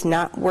is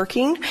not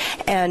working,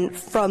 and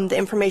from the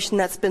information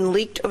that's been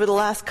leaked over the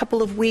last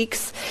couple of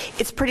weeks,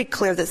 it's pretty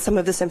clear that some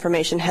of this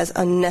information has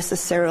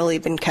unnecessarily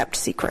been kept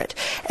secret,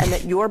 and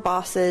that your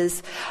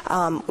bosses,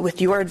 with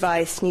your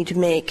advice, need to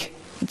make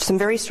some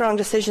very strong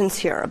decisions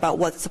here about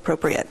what's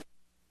appropriate.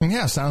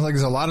 Yeah, sounds like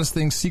there's a lot of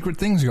secret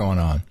things going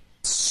on.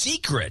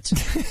 Secret?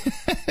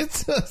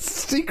 It's a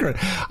secret.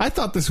 I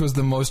thought this was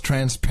the most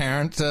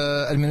transparent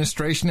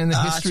administration in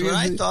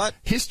the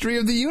history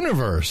of the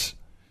universe.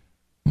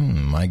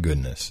 My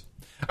goodness.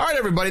 All right,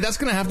 everybody, that's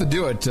going to have to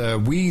do it.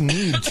 We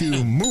need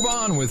to move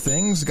on with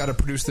things. Got to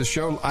produce this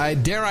show.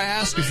 Dare I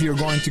ask if you're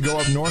going to go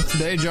up north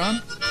today,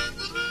 John?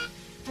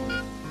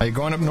 Are you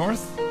going up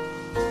north?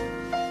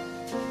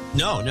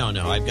 No.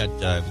 I've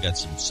got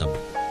some.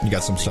 You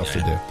got some stuff to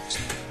do.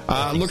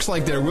 Looks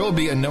like there will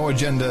be a No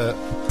Agenda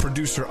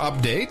producer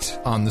update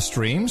on the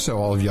stream, so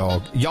all of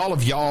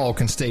y'all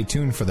can stay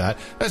tuned for that.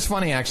 That's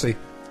funny, actually.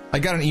 I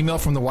got an email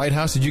from the White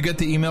House. Did you get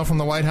the email from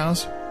the White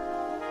House?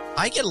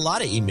 I get a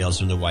lot of emails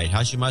from the White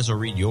House. You might as well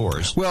read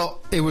yours.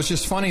 Well, it was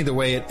just funny the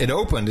way it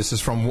opened. This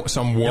is from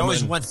some woman. You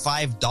always want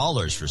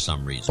 $5 for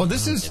some reason. Well,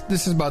 this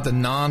is about the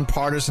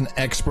nonpartisan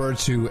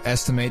experts who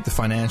estimate the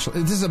financial.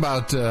 This is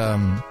about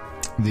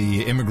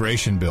the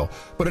immigration bill.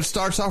 But it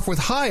starts off with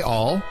 "Hi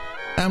all."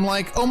 And I'm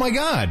like, oh my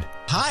God.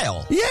 Hi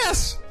all.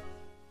 Yes.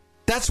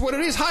 That's what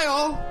it is. Hi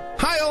all.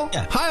 Hi all.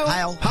 Yeah. Hi all.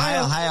 Hi all. Hi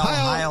all. Hi all.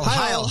 Hi all.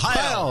 Hi all.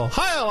 Hi all.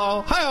 Hi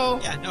all. Hi all.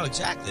 Yeah, no,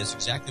 exactly. That's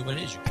exactly what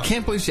it is. I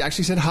can't believe she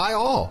actually said hi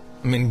all.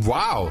 I mean,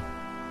 wow.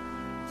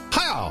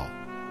 Hi all.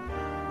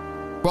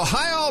 Well,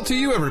 hi all to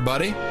you,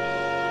 everybody.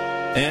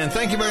 And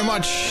thank you very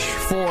much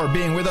for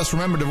being with us.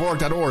 Remember,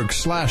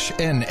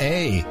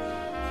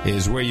 Dvorak.org/NA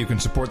is where you can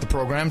support the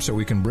program so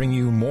we can bring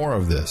you more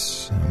of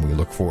this. And we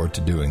look forward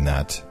to doing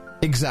that.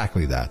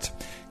 Exactly that.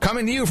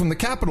 Coming to you from the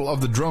capital of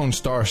the Drone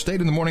Star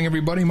State in the morning,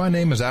 everybody. My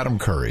name is Adam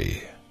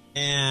Curry.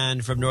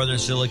 And from northern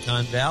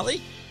Silicon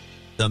Valley,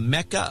 the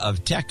Mecca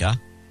of Tekka,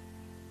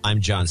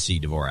 I'm John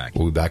C. Dvorak.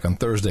 We'll be back on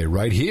Thursday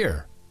right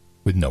here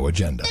with No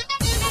Agenda.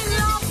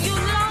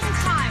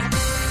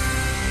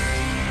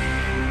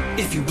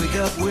 If you wake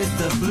up with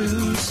the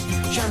blues,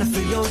 trying to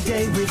fill your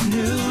day with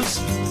news,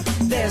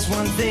 there's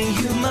one thing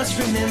you must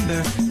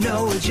remember: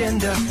 No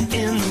Agenda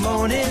in the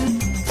morning.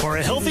 For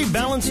a healthy,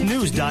 balanced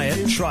news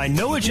diet, try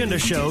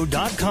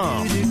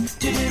NoAgendaShow.com.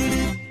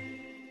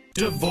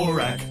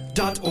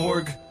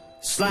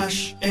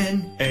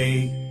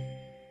 Dvorak.org/NA